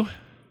 Who?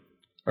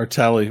 Our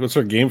tally. What's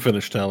our game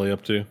finish tally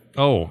up to?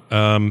 Oh,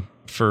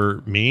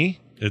 for me,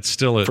 it's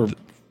still at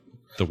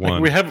the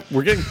one.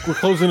 We're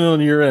closing in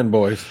on year end,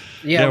 boys.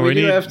 Yeah, we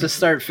do have to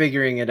start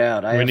figuring it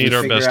out. We need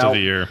our best of the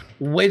year.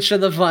 Which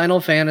of the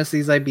Final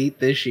Fantasies I beat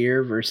this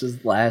year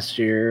versus last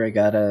year? I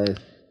gotta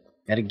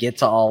get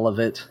to all of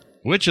it.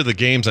 Which of the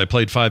games I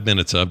played 5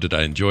 minutes of did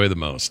I enjoy the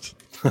most?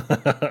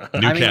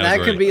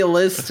 That could be a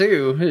list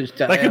too.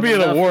 That could be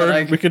an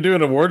award. We could do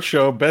an award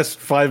show. Best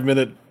 5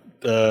 minute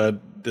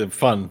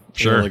fun.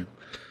 Sure.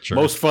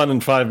 Most fun in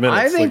 5 minutes.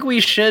 I think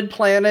we should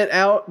plan it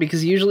out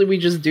because usually we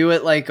just do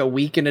it like a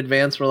week in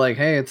advance. We're like,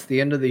 hey, it's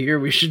the end of the year.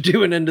 We should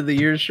do an end of the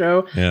year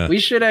show. Yeah. We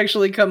should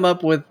actually come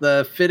up with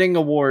fitting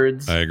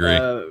awards. I agree.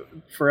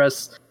 For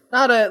us.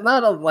 Not a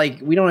like,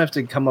 we don't have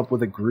to come up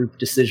with a group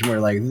decision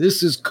where like,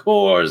 this is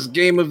Core's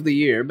game of the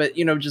year, but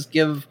just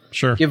give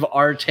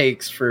our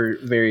takes for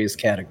various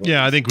categories.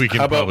 Yeah, I think we can.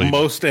 How about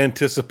most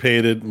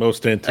anticipated?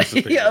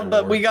 Yeah,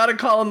 but we got to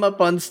call them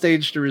up on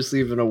stage to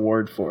receive an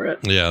award for it.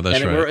 Yeah,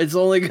 that's right. It's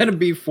only going to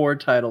be 4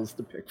 titles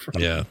to pick from.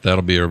 Yeah,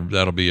 that'll be our.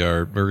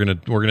 We're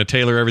gonna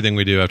tailor everything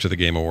we do after the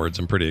Game Awards.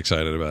 I'm pretty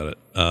excited about it.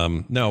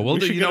 No, we'll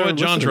do. You know what?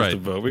 John's right.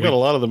 We got a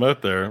lot of them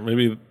out there.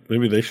 Maybe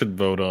they should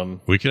vote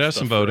on. We could have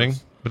some voting.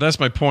 But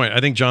that's my point. I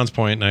think John's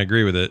point, and I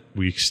agree with it.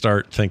 We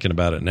start thinking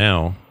about it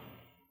now,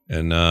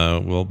 and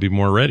we'll be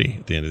more ready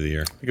at the end of the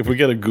year. If we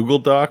get a Google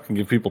Doc and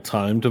give people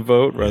time to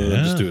vote rather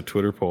than just do a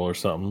Twitter poll or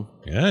something.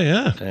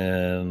 Yeah.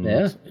 And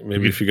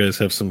maybe if you guys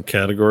have some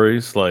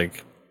categories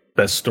like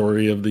best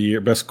story of the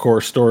year, best core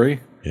story.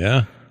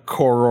 Yeah.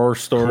 Core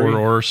story.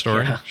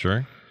 Yeah.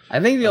 Sure. I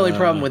think the only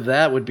problem with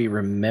that would be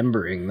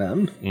remembering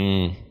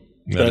them.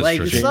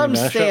 Like some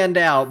stand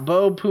out,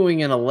 Bo pooing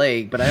in a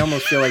lake, but I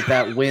almost feel like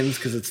that wins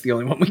because it's the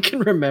only one we can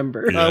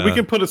remember. We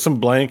can put some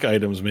blank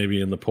items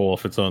maybe in the poll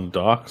if it's on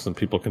docs, and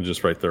people can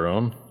just write their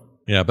own.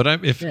 Yeah, but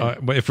if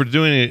we're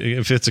doing it,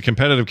 if it's a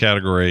competitive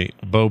category,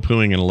 Bo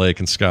pooing in a lake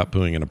and Scott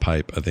pooing in a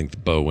pipe, I think the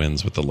Bo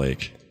wins with the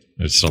lake.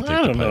 I just don't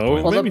think the pipe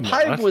wins. Well, the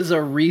pipe was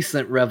a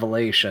recent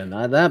revelation.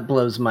 That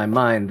blows my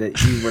mind that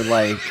you were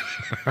like,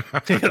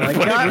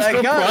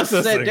 I gotta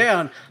sit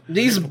down.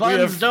 These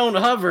buns don't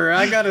hover.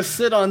 I gotta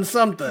sit on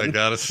something. I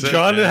gotta sit.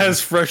 John has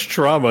fresh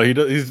trauma.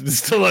 He's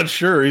still not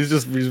sure. He's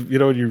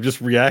you're just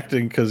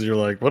reacting because you're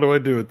like, what do I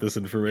do with this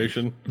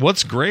information?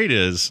 What's great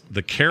is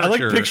the character. I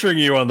like picturing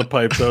you on the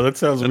pipe though. That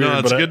sounds weird. No,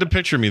 it's good to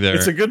picture me there.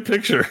 It's a good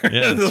picture.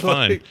 Yeah, it's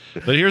fine.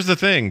 But here's the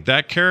thing: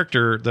 that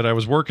character that I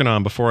was working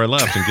on before I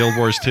left in Guild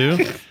Wars 2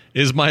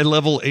 is my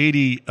level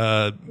 80,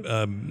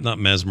 not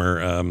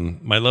Mesmer,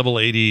 my level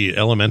 80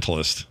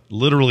 Elementalist.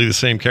 Literally the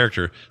same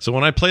character. So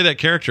when I play that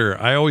character,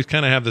 I always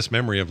kind of have this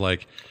memory of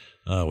like,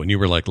 when you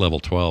were like level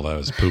 12, I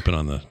was pooping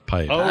on the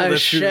pipe. Oh, I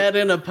shed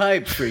in a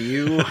pipe for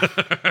you.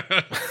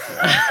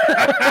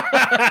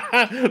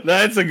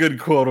 That's a good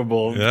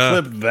quotable. Yeah.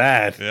 Clip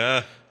that.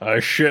 Yeah. I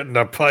shit in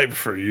a pipe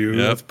for you.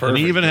 Yep. That's perfect. And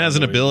he even has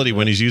an ability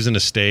when he's using a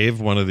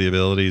stave. One of the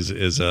abilities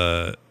is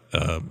like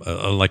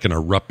an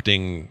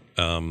erupting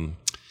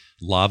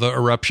lava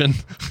eruption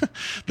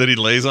that he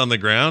lays on the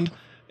ground.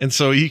 And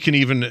so he can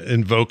even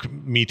invoke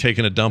me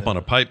taking a dump on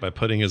a pipe by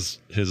putting his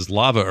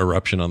lava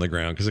eruption on the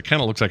ground because it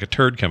kind of looks like a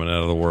turd coming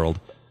out of the world.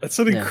 That's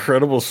an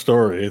incredible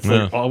story. It's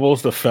like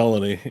almost a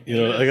felony. You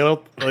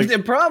know,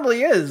 it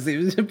probably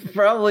is.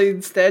 Probably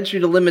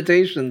statute of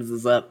limitations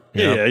is up.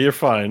 Yeah, you're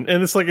fine.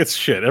 And it's like it's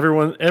shit.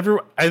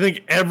 I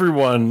think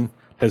everyone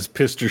has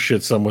pissed or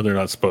shit somewhere they're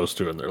not supposed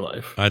to in their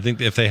life. I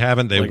think if they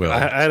haven't, they will. I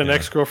had an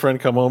ex-girlfriend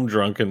come home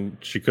drunk and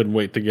she couldn't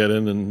wait to get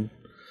in and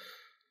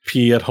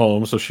pee at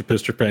home, so she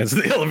pissed her pants in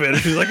the elevator.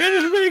 She's like, I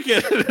didn't make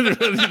it.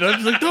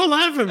 She's like, don't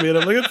laugh at me. And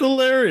I'm like, it's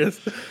hilarious.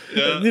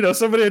 Yeah. And,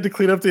 somebody had to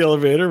clean up the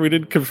elevator. We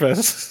didn't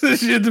confess.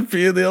 She had to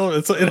pee in the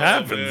elevator. It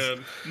happens.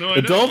 Man. No,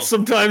 adults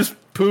sometimes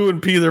poo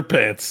and pee their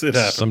pants. It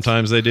happens.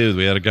 Sometimes they do.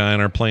 We had a guy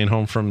on our plane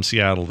home from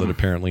Seattle that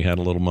apparently had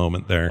a little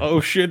moment there.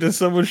 Oh shit! Did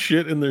someone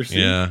shit in their seat?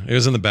 Yeah, it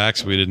was in the back,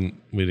 so we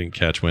didn't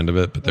catch wind of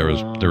it. But there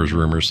was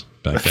rumors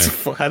back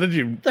there. How did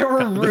you? There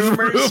were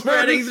rumors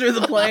spreading through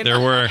the plane. There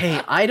were.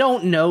 Hey, I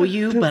don't know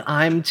you, but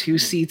I'm 2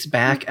 seats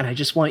back, and I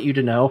just want you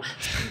to know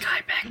there's a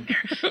guy back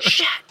there.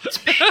 Shit, it's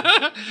big.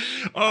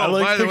 I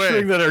like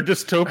picturing that our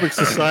dystopic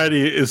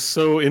society is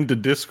so into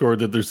Discord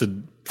that there's a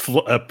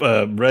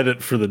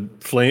Reddit for the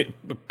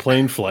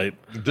plane flight.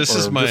 This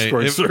is my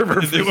Discord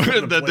server.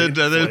 That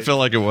did feel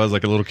like it was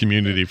like a little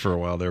community for a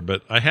while there.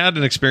 But I had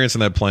an experience in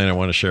that plane I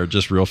want to share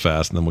just real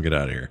fast, and then we'll get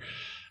out of here.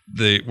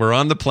 We're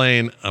on the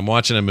plane. I'm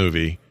watching a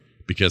movie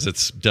because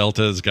it's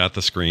Delta's got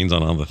the screens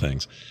on all the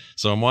things.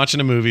 So I'm watching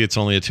a movie. It's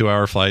only a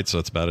 2-hour flight, so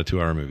it's about a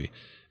 2-hour movie.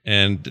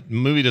 And the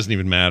movie doesn't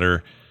even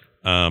matter.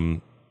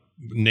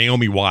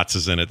 Naomi Watts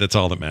is in it. That's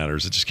all that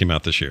matters. It just came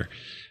out this year.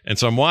 And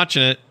so I'm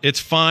watching it. It's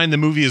fine. The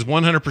movie is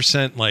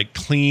 100% like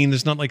clean.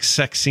 There's not like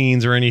sex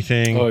scenes or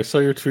anything. Oh, I saw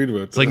your tweet about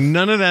that. It's like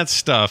none of that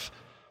stuff.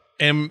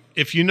 And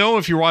if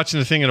you're watching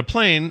the thing in a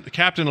plane, the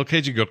captain will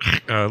occasionally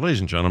go, ladies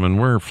and gentlemen,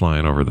 we're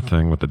flying over the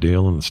thing with the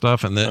deal and the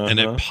stuff. And and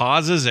it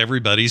pauses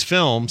everybody's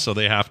film, so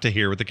they have to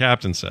hear what the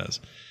captain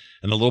says.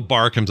 And the little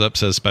bar comes up,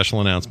 says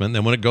special announcement. And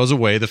then when it goes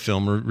away, the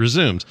film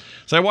resumes.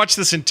 So I watched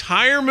this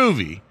entire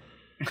movie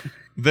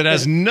that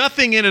has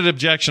nothing in it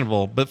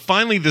objectionable. But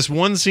finally, this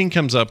one scene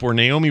comes up where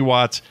Naomi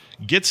Watts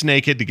gets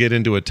naked to get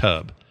into a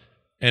tub.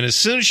 And as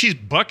soon as she's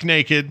buck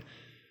naked,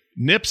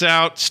 nips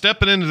out,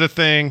 stepping into the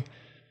thing,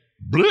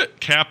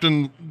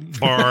 Captain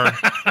Bar.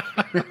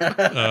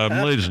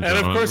 Ladies and gentlemen. And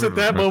of course, at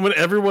that moment,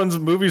 everyone's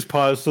movie's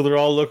paused, so they're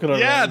all looking around.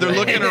 Yeah, they're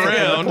looking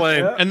around.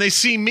 And they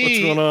see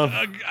me. What's going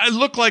on? I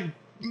look like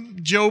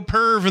Joe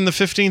Perv in the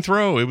 15th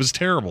row. It was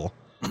terrible.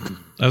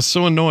 I was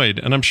so annoyed,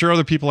 and I'm sure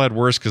other people had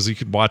worse because you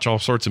could watch all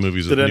sorts of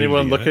movies. Did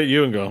anyone look at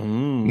you and go,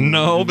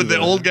 no, but the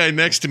old guy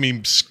next to me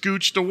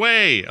scooched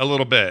away a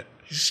little bit.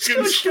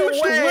 Scooched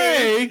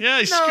away? Yeah,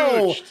 he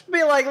scooched.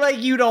 Be like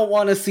you don't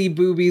want to see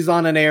boobies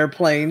on an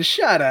airplane.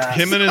 Shut up.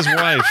 Him and his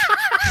wife.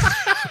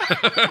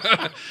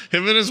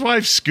 Him and his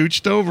wife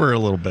scooched over a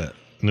little bit,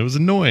 and it was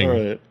annoying. All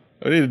right.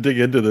 I need to dig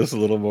into this a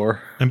little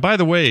more. And by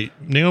the way,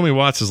 Naomi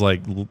Watts is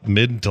like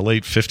mid to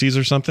late 50s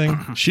or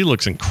something. She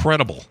looks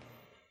incredible.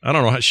 I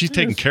don't know how she's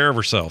taking care of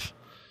herself.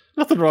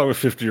 Nothing wrong with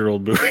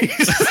 50-year-old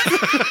movies.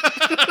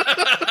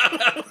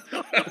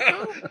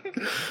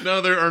 No,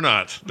 there are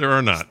not. There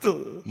are not.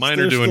 Mine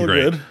are doing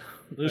great. Good.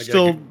 They're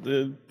still,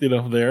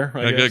 there.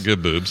 I got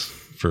good boobs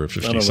for a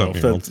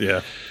 50-something-year-old.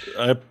 Yeah.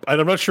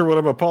 I'm not sure what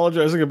I'm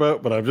apologizing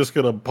about, but I'm just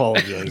going to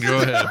apologize.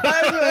 Go ahead.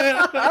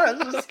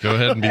 Go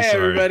ahead and be hey,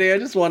 sorry. everybody. I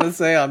just want to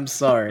say I'm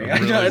sorry.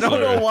 Really I don't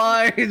sorry. know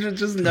why.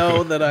 Just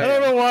know that I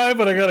don't know why,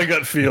 but I got a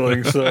gut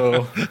feeling.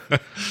 So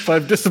if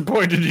I've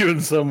disappointed you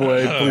in some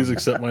way, please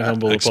accept my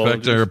humble Expect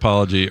apologies. our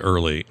apology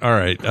early. All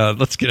right,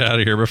 let's get out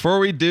of here. Before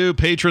we do,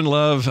 patron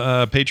love,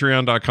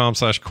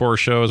 patreon.com/core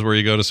show is where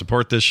you go to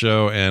support this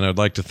show. And I'd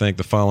like to thank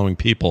the following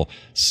people: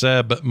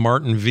 Seb,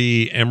 Martin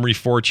V, Emery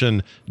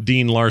Fortune,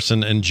 Dean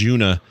Larson, and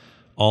Juna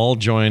all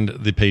joined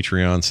the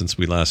Patreon since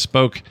we last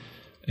spoke.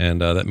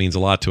 And that means a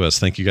lot to us.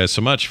 Thank you guys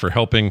so much for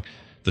helping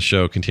the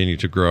show continue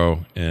to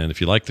grow. And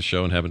if you like the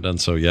show and haven't done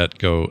so yet,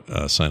 go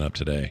sign up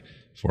today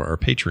for our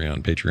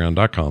Patreon,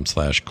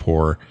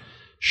 patreon.com/core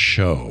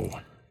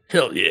show.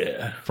 Hell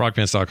yeah.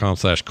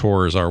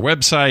 Frogpants.com/core is our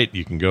website.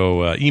 You can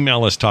go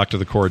email us,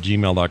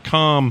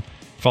 talktothecore@gmail.com.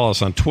 Follow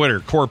us on Twitter,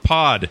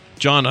 CorePod,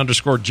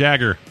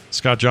 John_Jagger,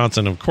 Scott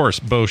Johnson, and of course,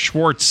 Bo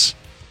Schwartz.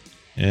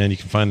 And you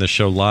can find this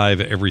show live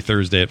every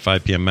Thursday at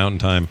 5 p.m. Mountain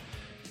Time,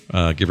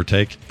 give or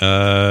take.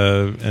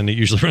 And it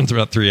usually runs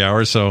about 3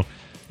 hours, so,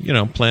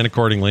 plan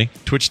accordingly.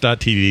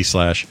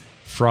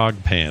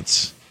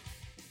 Twitch.tv/frogpants.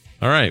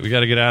 All right, we got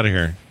to get out of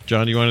here.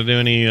 John, do you want to do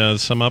any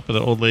sum up, the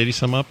old lady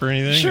sum up or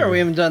anything? Sure, we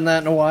haven't done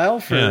that in a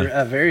while for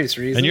various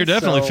reasons. And you're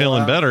definitely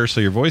feeling better,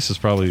 so your voice is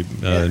probably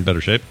in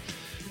better shape.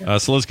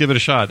 So let's give it a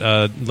shot.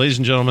 Ladies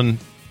and gentlemen,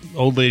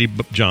 old lady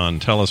John,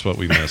 tell us what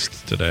we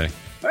missed today.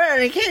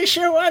 Well, in case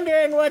you're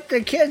wondering what the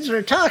kids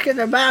were talking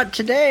about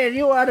today and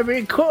you want to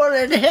be cool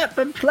and hip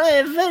and play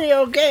a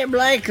video game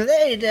like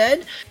they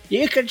did,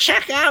 you can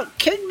check out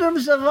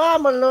Kingdoms of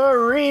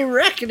Amalur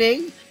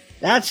Re-Reckoning.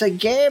 That's a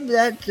game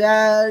that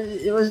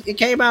it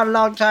came out a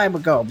long time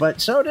ago,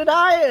 but so did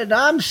I, and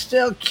I'm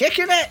still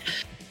kicking it.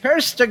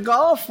 Curse to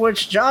Golf,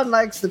 which John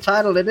likes the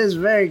title. It is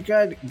very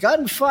good.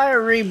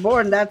 Gunfire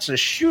Reborn, that's a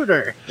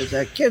shooter that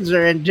the kids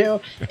are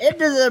into.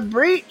 Into the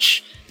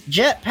Breach,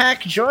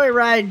 Jetpack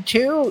Joyride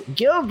 2,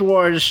 Guild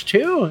Wars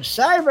 2,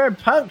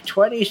 Cyberpunk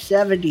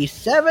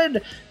 2077,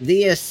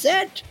 The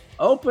Ascent,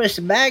 Opus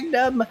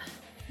Magnum,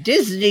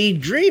 Disney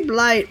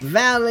Dreamlight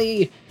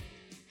Valley.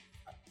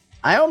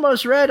 I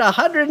almost read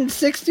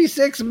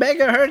 166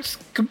 megahertz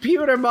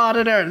computer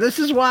monitor. This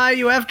is why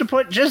you have to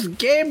put just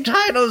game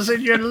titles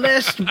in your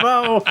list,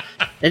 Bo.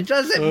 It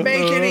doesn't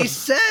make any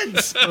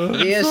sense.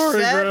 The Ascent,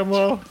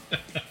 Grandma.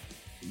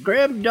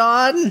 Grim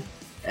Dawn,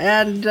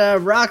 and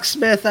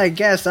Rocksmith, I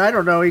guess. I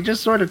don't know. He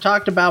just sort of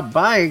talked about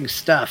buying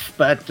stuff,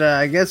 but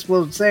I guess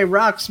we'll say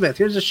Rocksmith.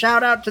 Here's a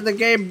shout out to the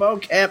game Bo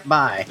can't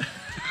buy.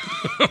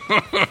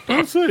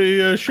 Don't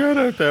say shout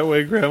out that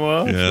way,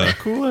 Grandma. It's not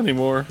cool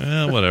anymore.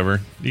 Whatever.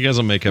 You guys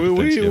will make up.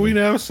 We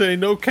now say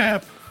no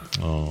cap.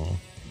 Oh,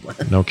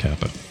 no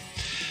cap.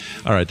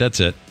 All right, that's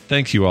it.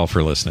 Thank you all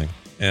for listening.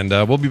 And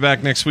we'll be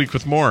back next week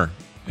with more.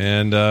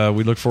 And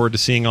we look forward to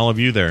seeing all of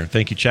you there.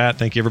 Thank you, chat.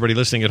 Thank you, everybody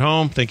listening at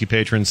home. Thank you,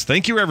 patrons.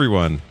 Thank you,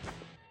 everyone.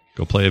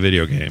 Go play a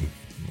video game.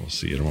 We'll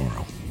see you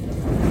tomorrow.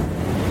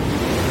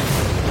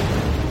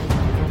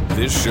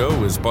 This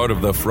show is part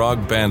of the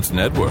Frog Pants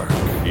Network.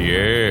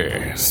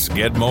 Yes.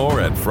 Get more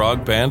at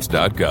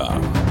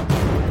frogpants.com.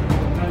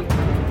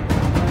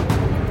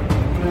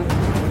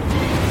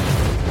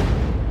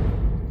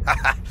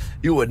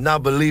 You would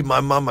not believe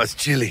my mama's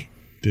chili.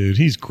 Dude,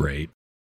 he's great.